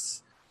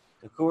nights.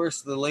 Of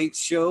course, the late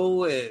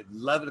show at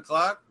 11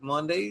 o'clock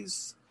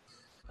Mondays.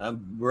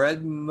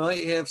 Red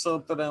might have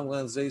something on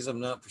Wednesdays. I'm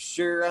not for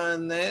sure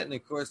on that. And,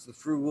 of course, the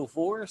Frugal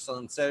Force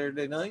on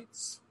Saturday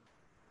nights.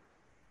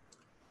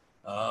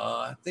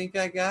 I think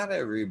I got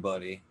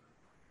everybody.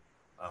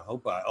 I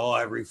hope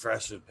I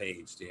refreshed the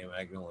page. Damn,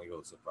 I can only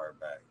go so far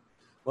back.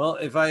 Well,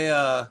 if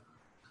I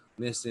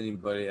missed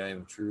anybody, I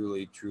am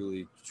truly,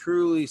 truly,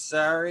 truly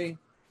sorry.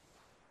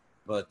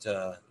 But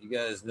you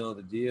guys know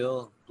the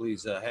deal.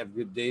 Please have a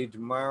good day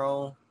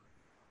tomorrow.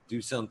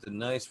 Do something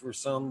nice for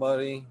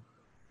somebody.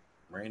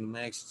 Random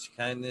acts of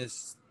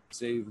kindness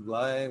save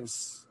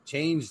lives,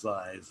 change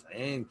lives,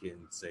 and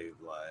can save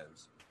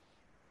lives.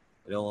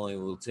 It only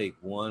will take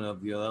one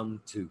of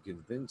them to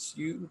convince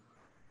you.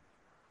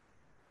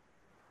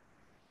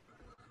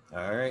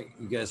 All right.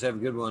 You guys have a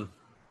good one.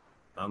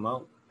 I'm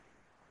out.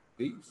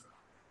 Peace.